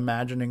whole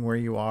imagining where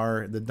you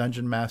are, the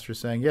dungeon master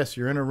saying, yes,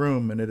 you're in a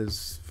room and it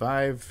is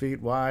 5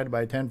 feet wide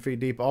by 10 feet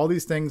deep, all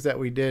these things that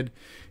we did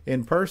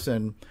in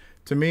person,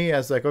 to me,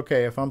 as like,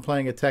 okay, if I'm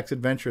playing a text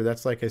adventure,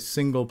 that's like a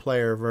single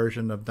player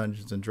version of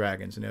Dungeons and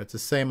Dragons. It's the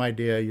same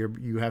idea.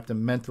 You have to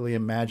mentally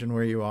imagine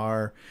where you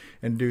are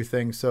and do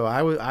things. So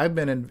I've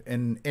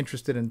been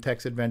interested in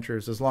text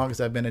adventures as long as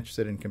I've been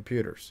interested in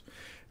computers.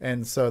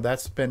 And so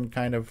that's been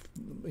kind of,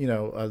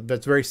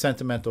 that's very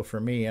sentimental for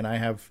me. And I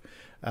have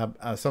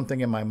something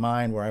in my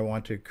mind where I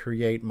want to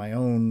create my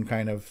own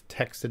kind of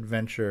text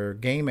adventure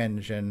game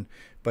engine,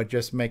 but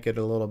just make it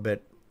a little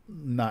bit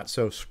not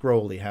so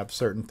scrolly, have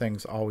certain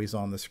things always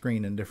on the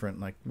screen in different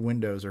like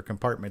windows or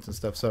compartments and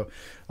stuff. So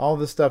all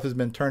this stuff has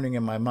been turning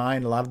in my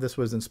mind. A lot of this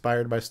was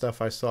inspired by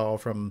stuff I saw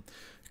from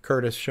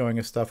Curtis showing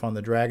us stuff on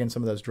the Dragon,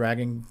 some of those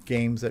Dragon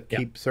games that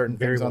keep certain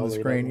things on the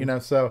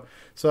screen, so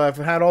I've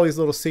had all these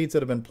little seeds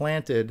that have been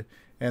planted,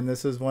 and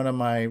this is one of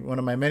my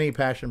many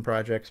passion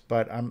projects.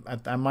 But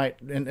I might,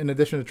 in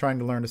addition to trying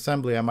to learn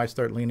assembly, I might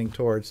start leaning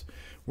towards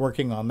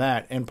working on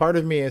that. And part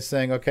of me is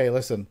saying, okay,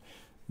 listen,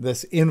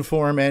 this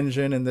Inform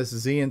engine and this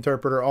Z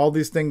interpreter, all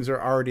these things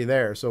are already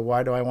there. So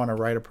why do I want to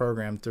write a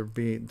program to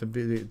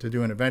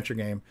do an adventure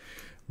game?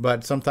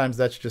 But sometimes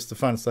that's just the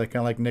fun. It's like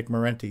kind of like Nick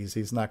Marentes.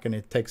 He's not going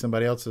to take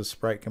somebody else's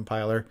sprite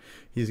compiler.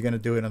 He's going to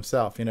do it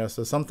himself.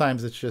 So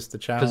sometimes it's just a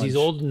challenge. Because he's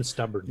old and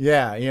stubborn.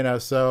 Yeah.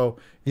 So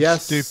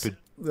yes, stupid.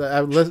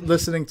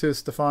 Listening to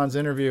Stefan's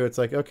interview, it's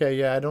like, okay,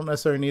 yeah, I don't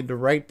necessarily need to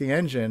write the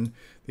engine.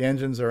 The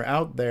engines are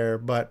out there,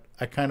 but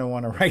I kind of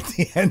want to write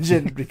the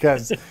engine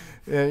because,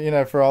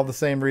 for all the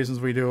same reasons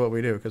we do what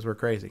we do, because we're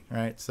crazy,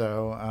 right?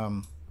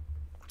 So,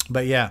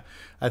 but yeah,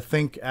 I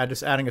think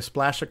just adding a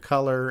splash of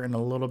color and a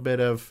little bit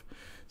of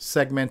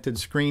segmented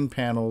screen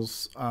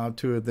panels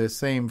to the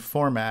same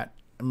format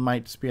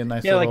might just be a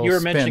nice little like you were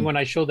spin. mentioning when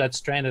I showed that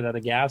Stranded at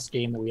a Gas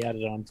game that we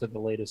added on to the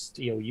latest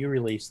EOU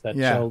release that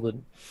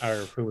Sheldon, or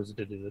who was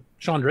it?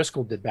 Sean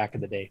Driscoll did back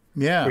in the day.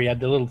 Yeah. Where you had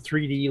the little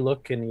 3D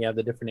look and you had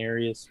the different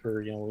areas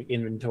for,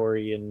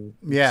 inventory and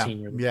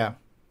senior.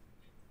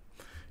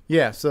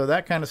 Yeah, so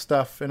that kind of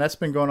stuff, and that's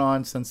been going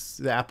on since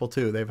the Apple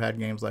II. They've had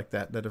games like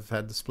that have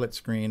had the split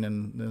screen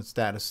and the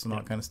status and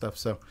all kind of stuff.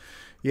 So,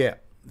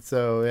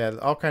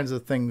 all kinds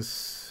of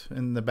things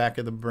in the back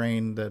of the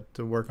brain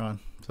to work on.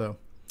 So,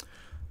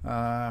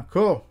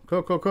 cool.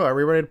 Are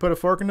we ready to put a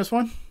fork in this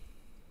one?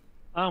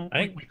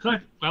 We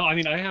could. Well, I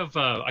mean,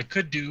 I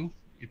could do.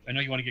 I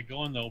know you want to get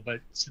going though, but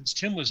since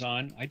Tim was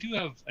on, I do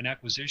have an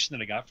acquisition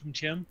that I got from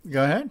Tim.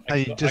 Go ahead.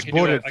 You just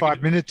bought it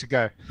 5 minutes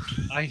ago.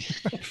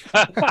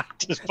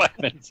 Just 5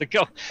 minutes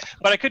ago.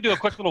 But I could do a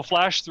quick little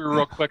flash through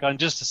real quick on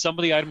just some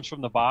of the items from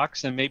the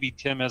box, and maybe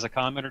Tim has a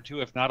comment or two.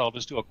 If not, I'll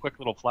just do a quick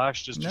little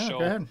flash just to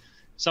show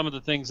some of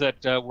the things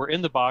that were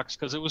in the box,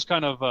 because it was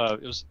kind of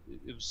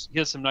he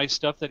has some nice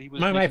stuff that he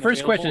was. My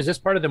first question is: this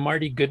part of the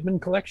Marty Goodman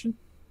collection?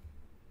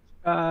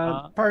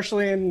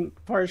 Partially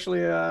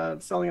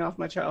selling off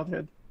my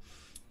childhood.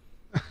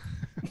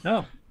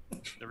 Oh,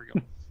 there we go.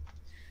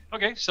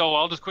 Okay, so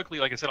I'll just quickly,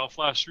 like I said, I'll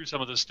flash through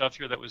some of the stuff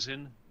here that was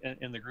in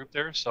the group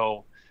there.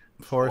 So,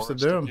 Forest of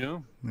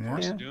Doom.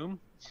 Forest of Doom.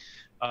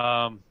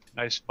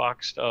 Nice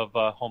box of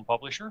Home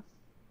Publisher,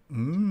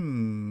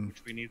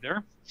 which we need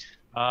there.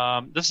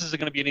 This isn't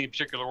going to be in any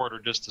particular order,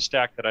 just a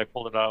stack that I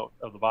pulled it out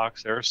of the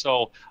box there.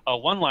 So,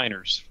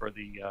 one-liners for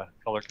the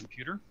color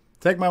computer.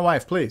 Take my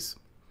wife, please.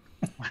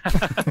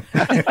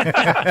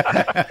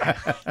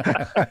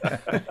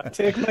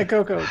 Take my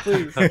Coco,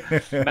 please.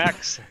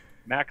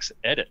 Max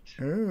Edit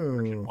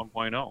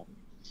 1.0.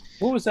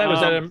 What was that? Was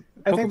that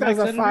I think that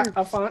was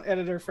a font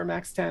editor for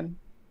Max 10.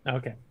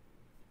 Okay.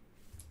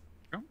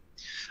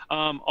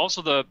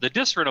 Also, the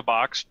discs are in a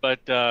box, but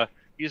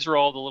these are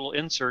all the little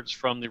inserts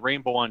from the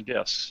Rainbow on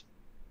Discs.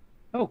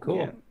 Oh, cool.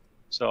 Yeah.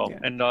 So,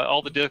 and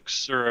all the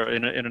discs are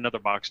in another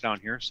box down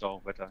here. So,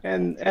 but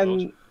and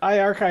I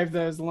archived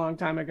those a long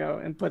time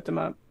ago and put them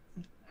up.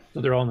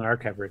 So they're all in the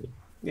archive ready.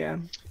 Yeah.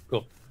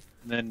 Cool.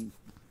 And then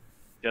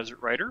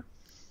Desert Rider.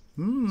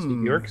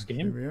 Steve York's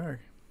game. York.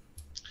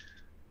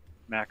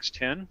 Max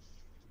 10.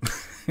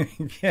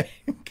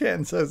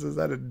 Ken says, "Is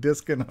that a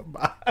disc in a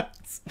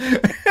box?"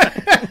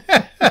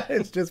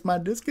 It's just my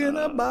disc in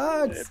a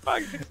box.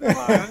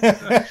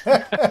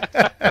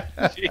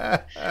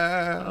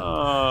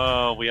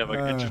 Oh, we have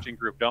an interesting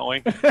group, don't we?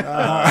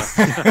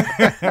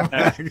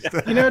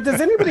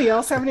 Does anybody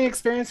else have any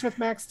experience with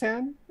Max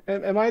 10?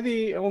 Am I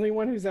the only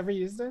one who's ever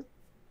used it?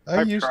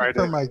 I I've used tried it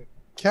for it. my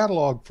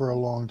catalog for a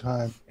long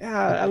time.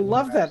 Yeah, I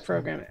love that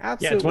program.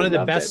 Absolutely. Yeah, it's one of the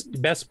loved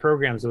it. best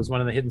programs. It was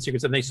one of the hidden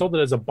secrets, and they sold it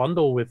as a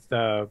bundle with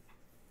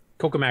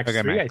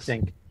CocoMax 3, I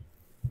think.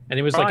 And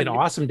it was like an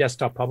awesome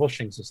desktop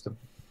publishing system.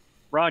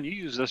 Ron, you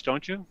use this,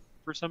 don't you,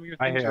 for some of your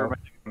I things? have Or-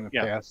 in the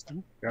yeah. past.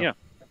 Mhm. Yep. Yeah.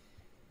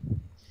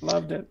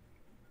 Loved it.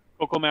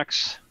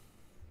 CocoMax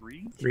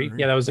 3? 3?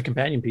 Yeah, that was the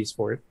companion piece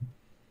for it.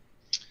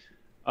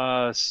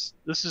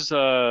 This is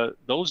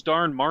Those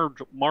Darn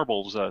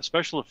Marbles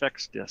special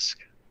effects disc.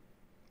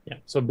 Yeah.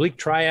 So Bleak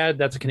Triad,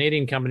 that's a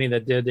Canadian company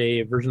that did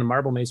a version of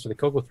Marble Maze for the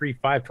Coco 3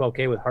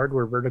 512K with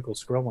hardware vertical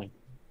scrolling.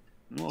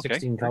 Okay.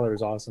 16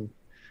 colors, awesome.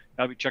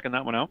 I'll be checking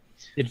that one out.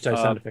 Digitized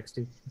sound effects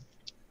too.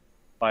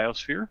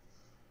 Biosphere.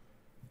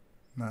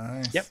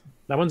 Nice. Yep.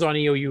 That one's on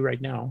EOU right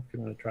now if you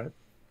want to try it.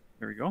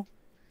 There we go.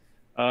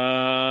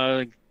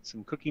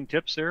 Some cooking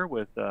tips there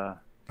with.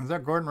 Is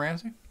that Gordon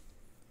Ramsay?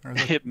 Or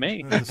is It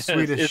may. the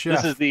Swedish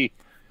chef? This is the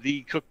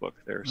cookbook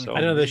there. So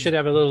I know they should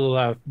have a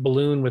little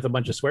balloon with a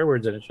bunch of swear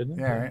words in it, shouldn't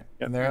it? Yeah, right.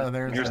 Yep. And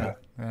there's here's, the,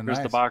 here's nice.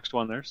 the boxed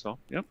one there. So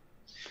yep.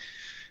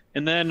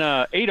 And then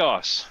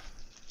ADOS.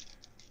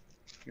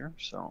 Here,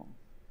 so.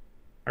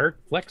 Art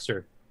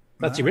Flexor.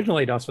 That's the original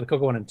ADOS for the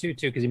Coco 1 and 2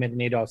 too, because he made an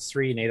ADOS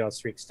 3 and ADOS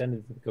 3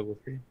 extended for the Coco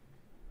 3.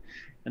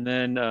 And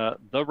then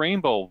The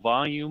Rainbow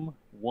Volume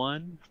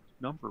 1,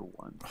 Number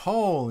 1.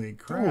 Holy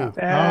crap!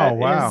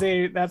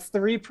 That's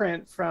the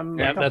reprint from.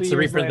 Yeah, that's the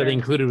reprint that they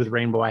included with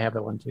Rainbow. I have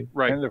that one too.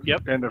 Right.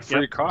 And the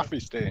free coffee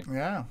stain.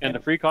 Yeah. And the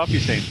free coffee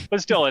stain. But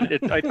still,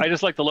 I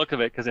just like the look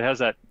of it because it has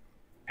that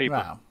paper.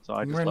 Wow. So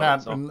I just We're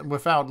love not it, so.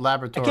 without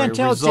laboratory I can't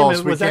tell, results.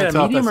 Tim, We was that can't a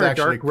tell if medium that's or a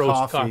actually dark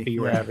roast coffee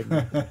you were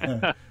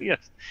having? Yes.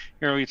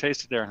 Here we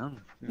taste it there.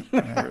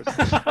 And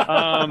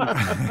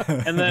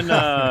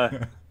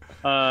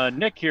then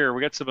Nick here,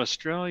 we got some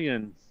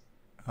Australian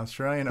OS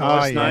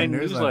OS9 9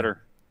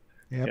 newsletter.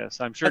 Yep.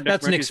 Yes, I'm sure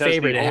That's Nick's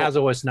favorite. It has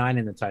OS 9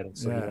 in the title.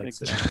 So Yeah.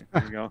 Exactly.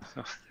 There you go.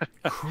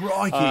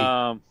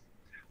 Crikey.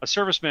 A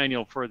service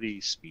manual for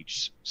the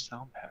speech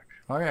sound pack.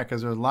 Oh yeah,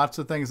 because there were lots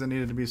of things that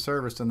needed to be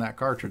serviced in that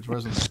cartridge,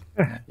 wasn't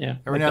there? Yeah.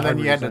 Every now and then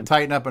you had to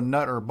tighten up a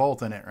nut or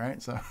bolt in it,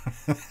 right? So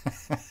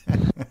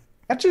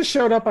That just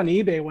showed up on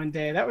eBay one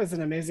day. That was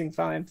an amazing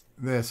find.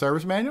 the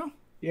service manual.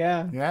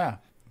 Yeah. Yeah.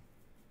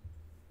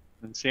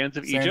 And Sands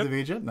of Sands Egypt. of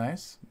Egypt,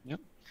 nice. Yep.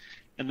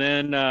 And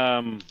then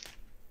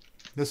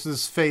This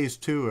is phase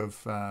 2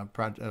 of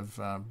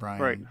Brian.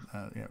 Right.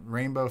 Yeah,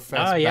 Rainbow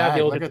Fest. Oh yeah, bag.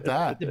 the old, Look at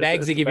that. The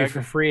bags they give you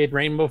for free at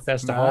Rainbow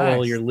Fest to haul Nice.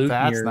 all your loot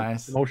That's and your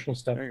nice. emotional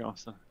stuff. there you go.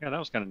 So, yeah, that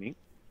was kind of neat.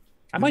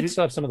 I might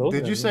still have some of those.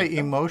 Did there, you say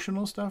yeah.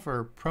 emotional stuff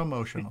or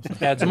promotional stuff?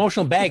 Yeah, it's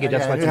emotional baggage.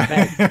 That's why it's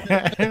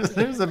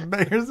a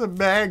bag. Here's a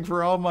bag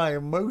for all my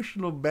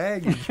emotional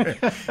baggage.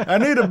 I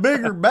need a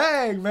bigger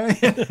bag, man.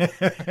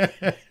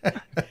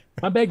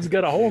 My bag's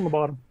got a hole in the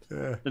bottom.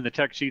 Yeah. And the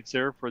tech sheets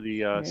there for the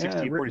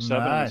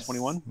 6847 and Nice. the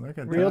 21. Look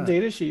at Real that.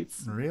 data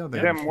sheets. Real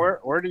data. Tim,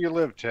 where do you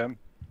live, Tim?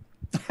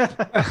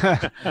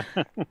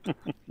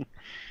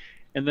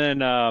 And then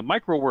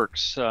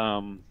MicroWorks.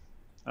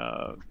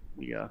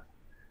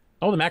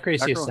 Oh, the Macro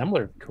AC Macro-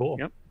 assembler. Cool.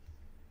 Yep.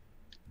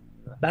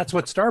 That's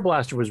what Star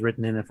Blaster was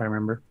written in, if I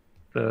remember.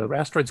 The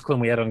Asteroids clone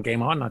we had on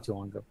Game On not too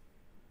long ago.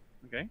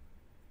 Okay.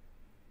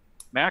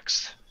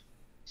 Max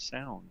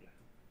Sound.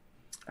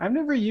 I've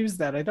never used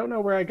that. I don't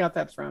know where I got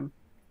that from.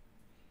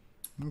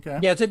 Okay.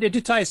 Yeah, it's a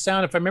digitized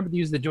sound. If I remember to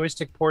use the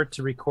joystick port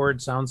to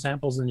record sound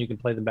samples, and you can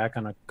play them back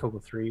on a Coco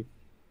 3,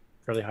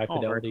 fairly high Oh,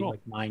 very fidelity, cool.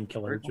 like 9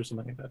 kilohertz Very cool. or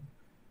something like that.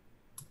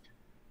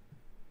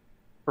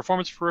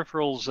 Performance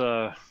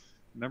Peripherals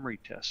memory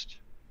test.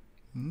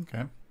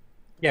 Okay.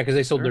 Yeah, because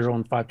they sold their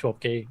own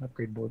 512K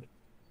upgrade board.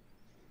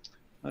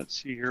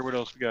 Let's see here. What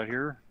else we got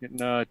here? Getting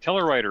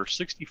Telewriter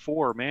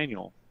 64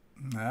 manual.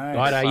 Nice.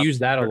 God, I use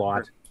that a Very-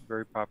 lot.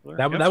 Very popular.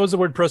 That, Yep. that was the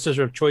word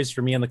processor of choice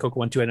for me on the Coco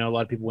 1 too. I know a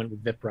lot of people went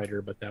with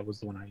VipWriter, but that was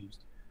the one I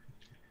used.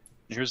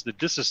 Here's the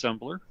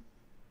disassembler.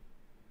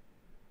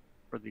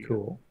 For the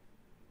Cool.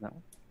 that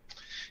one.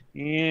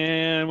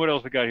 And what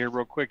else we got here,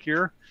 real quick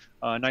here?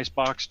 Nice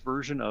boxed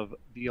version of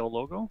DL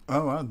logo.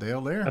 Oh, wow,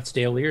 Dale Lear. That's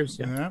Dale Lear's.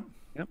 Yeah. Yeah.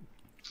 Yep.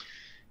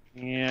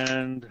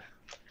 And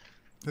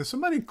Is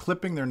somebody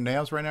clipping their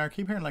nails right now? I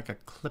keep hearing like a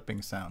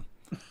clipping sound.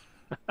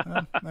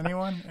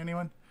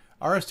 Anyone?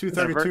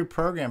 RS-232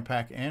 program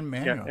pack and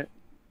manual.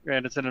 yeah,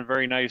 and it's in a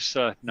very nice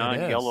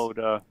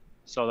non-yellowed.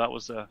 So that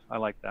was I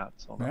like that.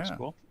 So that's Yeah.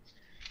 cool.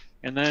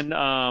 And then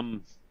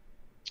not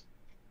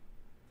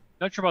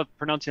sure about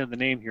pronouncing the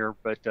name here,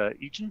 but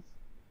Eaton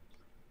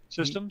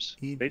Systems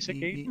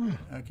Basic Aid.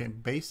 Okay,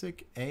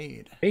 Basic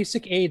Aid.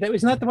 Basic Aid. That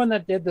was not the one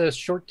that did the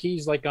short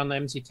keys like on the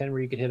MC10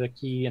 where you could hit a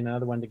key and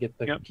another one to get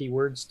the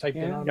keywords typed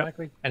in Yeah.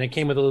 automatically. And it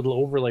came with a little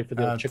overlay for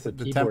the old chiclet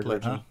the keyboard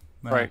template, version. huh?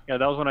 Right. Yeah,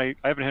 that was when I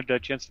haven't had a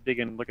chance to dig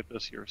in and look at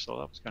this here, so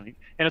that was kind of neat.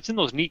 And it's in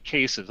those neat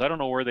cases. I don't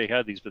know where they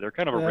had these, but they're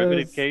kind of a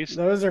riveted case.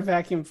 Those are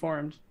vacuum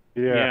formed.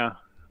 Yeah,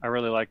 I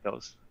really like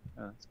those.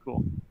 It's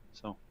cool.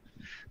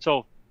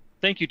 So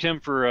thank you,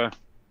 Tim, for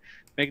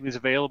making these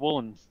available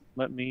and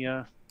letting me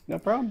No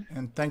problem.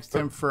 And thanks,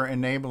 Tim, for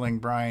enabling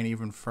Brian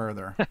even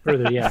further.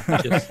 Further, yeah.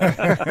 Just,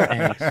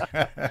 thanks.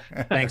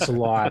 Thanks a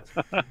lot.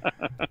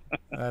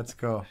 That's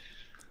cool.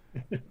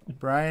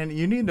 Brian,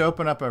 you need to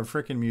open up a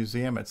freaking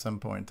museum at some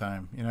point in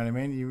time. You know what I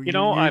mean? You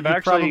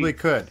probably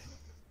could.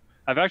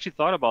 I've actually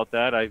thought about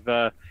that.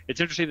 It's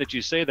interesting that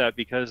you say that,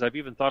 because I've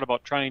even thought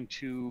about trying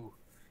to.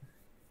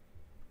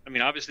 I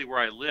mean, obviously, where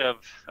I live,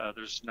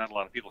 there's not a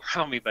lot of people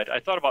around me, but I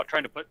thought about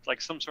trying to put like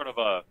some sort of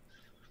a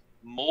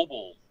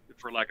mobile,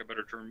 for lack of a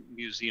better term,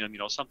 museum.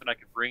 Something I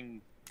could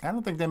bring. I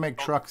don't think they make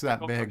trucks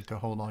that big to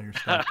hold all your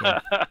stuff.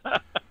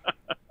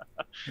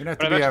 You'd have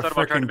to be a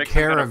freaking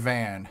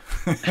caravan.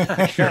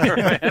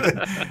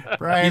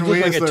 Brian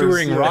Weasler's like a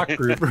touring rock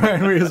group.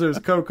 Brian Weasler's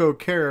Coco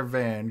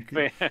Caravan.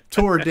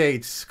 Tour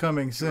dates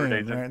coming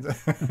soon. Right.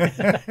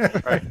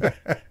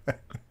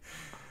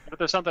 But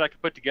there's something I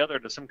could put together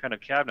into some kind of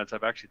cabinets.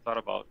 I've actually thought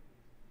about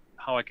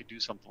how I could do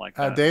something like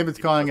that. David's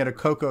calling it a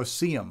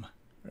Coco-seum,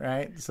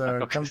 right?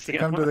 So come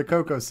to the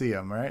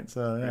Coco-seum, right?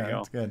 So yeah,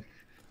 that's good.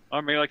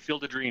 Or maybe like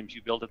Field of Dreams.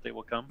 You build it, they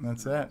will come.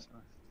 That's it.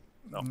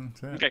 No.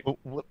 Okay.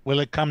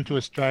 Will it come to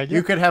Australia?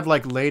 You could have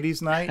like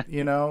ladies' night,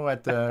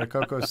 at the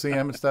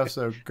Coco-seum and stuff,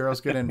 so girls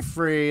get in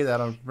free.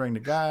 That'll bring the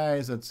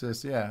guys. It's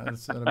just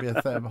it'll be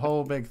a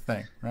whole big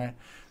thing, right?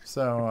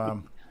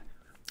 So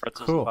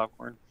pretzels cool. And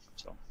popcorn.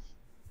 So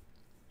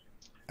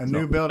a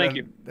new building.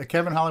 Thank you.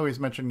 Kevin Holloway's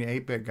mentioning the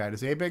 8-Bit Guy.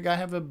 Does the 8-Bit Guy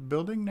have a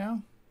building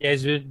now? Yeah,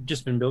 he's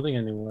just been building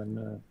a new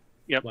one.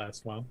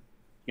 Last while.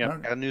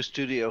 Yep. Got a new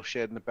studio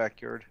shed in the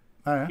backyard.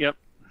 Oh, yeah. Yep.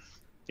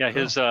 Yeah,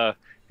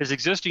 his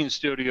existing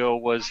studio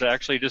was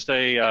actually just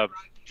a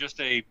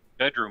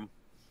bedroom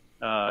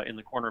in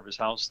the corner of his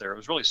house there. It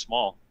was really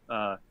small.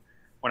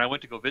 When I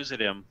went to go visit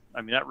him,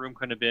 I mean, that room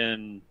couldn't have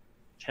been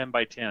 10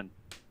 by 10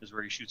 is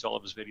where he shoots all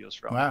of his videos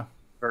from. Wow.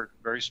 Very,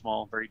 very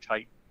small, very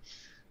tight.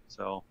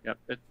 So, yeah,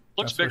 it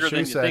looks That's bigger than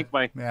you think. All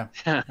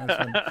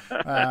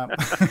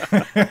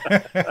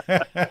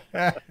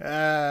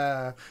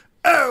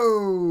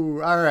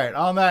right.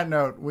 On that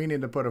note, we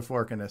need to put a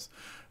fork in this.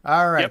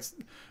 All right. Yep.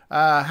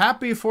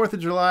 Happy 4th of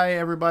July,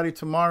 everybody.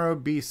 Tomorrow,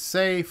 be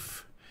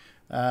safe.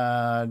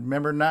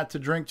 Remember not to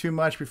drink too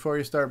much before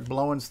you start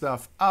blowing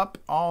stuff up.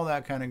 All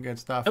that kind of good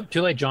stuff. Oh,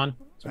 too late, John.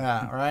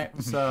 Yeah, all right.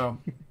 So,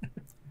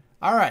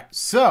 all right.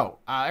 So,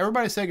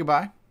 everybody say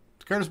goodbye.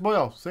 Curtis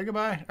Boyle, say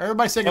goodbye.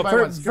 Everybody say goodbye.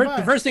 Goodbye.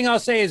 The first thing I'll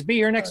say is be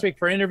here next week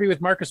for an interview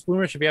with Marcus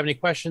Bloomish. If you have any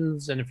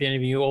questions, and if any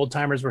of you old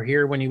timers were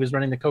here when he was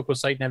running the Coco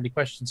site and have any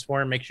questions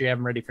for him, make sure you have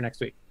them ready for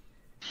next week.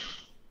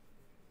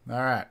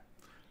 All right.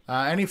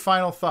 Any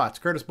final thoughts?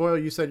 Curtis Boyle,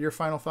 you said your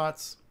final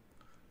thoughts?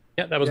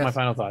 Yeah, that was my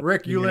final thought.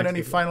 Rick Ulen,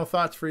 any final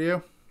thoughts for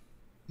you?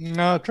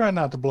 No, try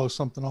not to blow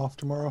something off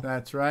tomorrow.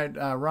 That's right.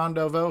 Ron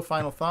Deveau,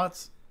 final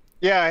thoughts?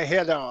 Yeah, I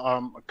had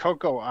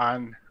Coco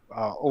on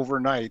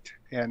overnight,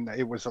 and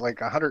it was like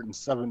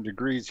 107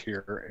 degrees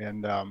here,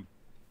 and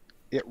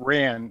it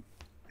ran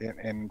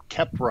and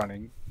kept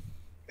running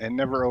and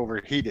never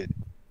overheated.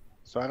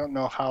 So I don't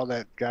know how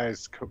that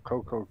guy's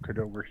Coco could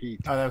overheat.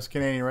 Oh, that was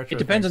Canadian Retro. It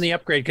depends on the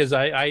upgrade, because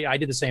I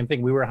did the same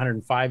thing. We were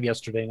 105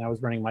 yesterday, and I was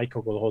running my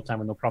Coco the whole time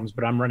with no problems.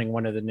 But I'm running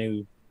one of the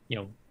new,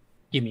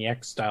 Gimme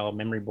X style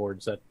memory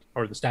boards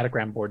or the static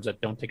RAM boards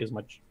that don't take as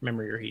much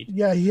memory or heat.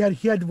 Yeah, he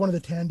had one of the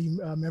Tandy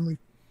memory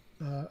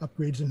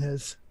upgrades in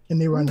his, and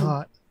they run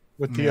hot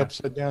with the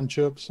upside down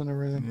chips and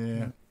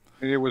everything.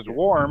 Yeah, it was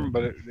warm,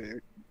 but it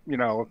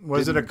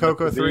was it a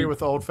Coco 3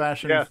 with old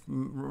fashioned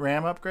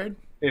RAM upgrade?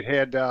 It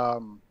had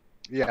the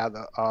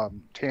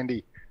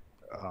Tandy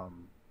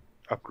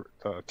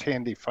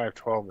Tandy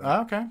 512.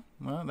 Oh, okay,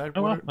 well that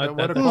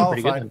would have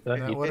qualified.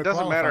 It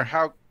doesn't matter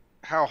how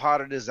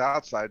hot it is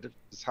outside;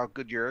 it's how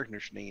good your air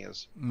conditioning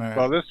is. Right.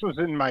 Well, this was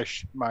in my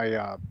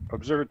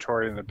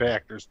observatory in the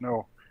back. There's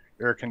no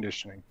air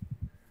conditioning.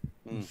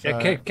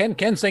 Yeah,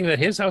 Ken's saying that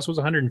his house was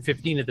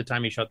 115 at the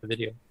time he shot the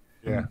video.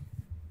 Yeah. It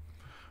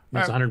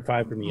was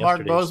 105 for me Mark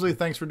yesterday. Bosley,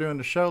 thanks for doing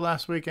the show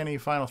last week. Any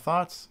final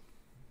thoughts?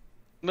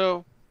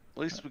 No.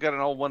 At least we got an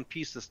all one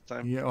piece this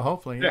time. Yeah, well,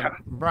 hopefully. Yeah.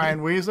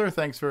 Brian Weasler,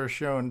 thanks for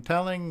show and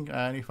telling.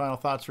 Any final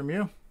thoughts from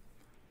you?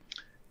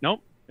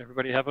 Nope.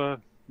 Everybody have a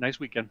nice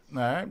weekend.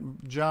 All right.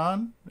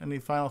 John, any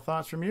final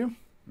thoughts from you?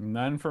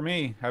 None for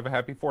me. Have a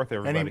happy 4th,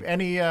 everybody.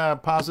 Any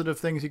positive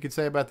things you could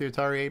say about the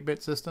Atari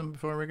 8-bit system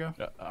before we go?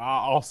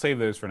 I'll save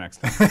those for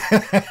next time.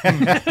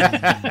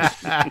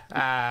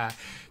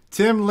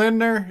 Tim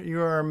Lindner, you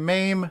are a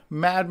MAME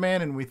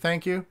madman, and we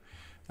thank you.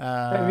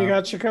 Have you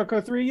got your Coco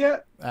 3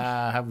 yet?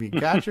 Have you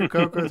got your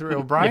Coco 3?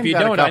 Well, Brian, if you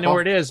don't, I know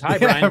where it is. Hi,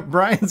 Brian.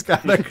 Brian's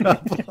got a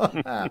couple.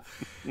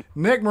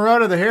 Nick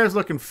Marotta, the hair is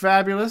looking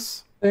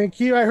fabulous. Thank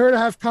you. I heard I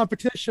have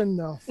competition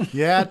though.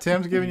 Yeah,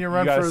 Tim's giving you a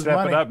run for his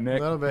money. It up,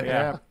 Nick. A little bit,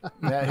 yeah.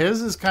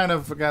 His is kind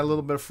of got a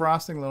little bit of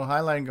frosting, a little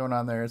highlighting going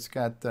on there. It's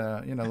got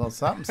a little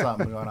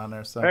something going on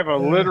there. So I have a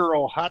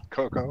literal hot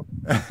cocoa.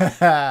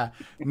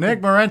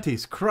 Nick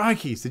Marentes,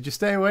 crikeys, did you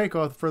stay awake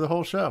for the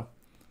whole show?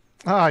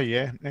 Oh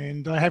yeah,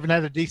 and I haven't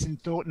had a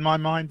decent thought in my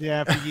mind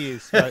for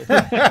years. So.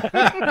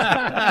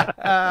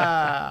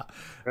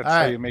 That's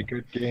how you make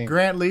good games.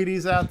 Grant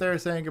Leedy's out there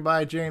saying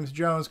goodbye. James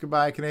Jones,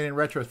 goodbye. Canadian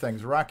Retro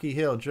Things. Rocky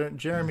Hill,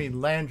 Jeremy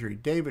Landry,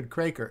 David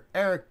Craker,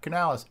 Eric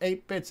Canales,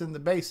 8 Bits in the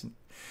Basin.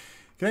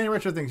 Canadian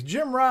Retro Things.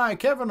 Jim Rye,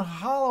 Kevin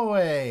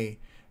Holloway,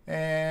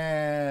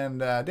 and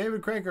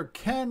David Craker,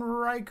 Ken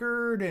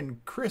Reichard,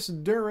 and Chris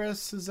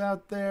Duras is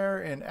out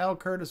there, and L.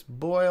 Curtis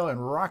Boyle,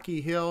 and Rocky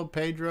Hill.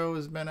 Pedro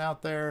has been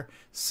out there.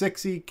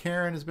 Sixy,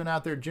 Karen has been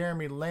out there.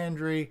 Jeremy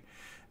Landry,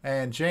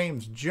 and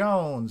James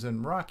Jones,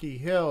 and Rocky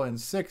Hill, and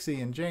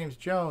Sixy, and James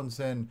Jones,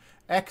 and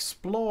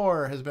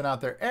Explore has been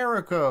out there.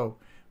 Erico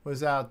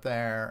was out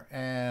there,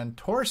 and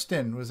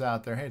Torsten was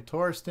out there. Hey,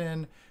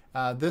 Torsten,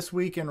 This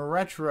Week in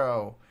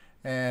Retro,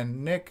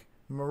 and Nick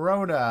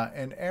Maroda,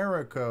 and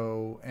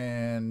Erico,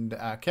 and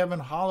Kevin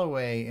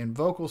Holloway in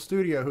Vocal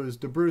Studio, who's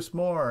DeBruce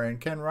Moore,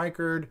 and Ken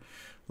Reichard,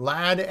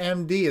 Ladd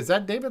MD. Is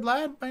that David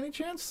Ladd by any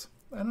chance?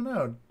 I don't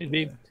know. It'd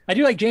be. I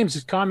do like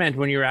James's comment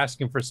when you were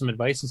asking for some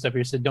advice and stuff.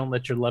 You said, "Don't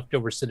let your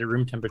leftovers sit at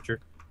room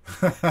temperature."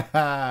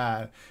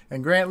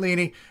 And Grant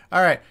Leaney.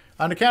 All right,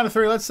 on the count of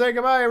 3, let's say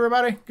goodbye,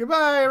 everybody.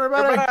 Goodbye,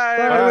 everybody. Goodbye,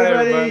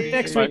 everybody. everybody.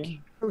 Next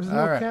week. There was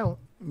no count.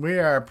 We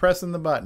are pressing the button.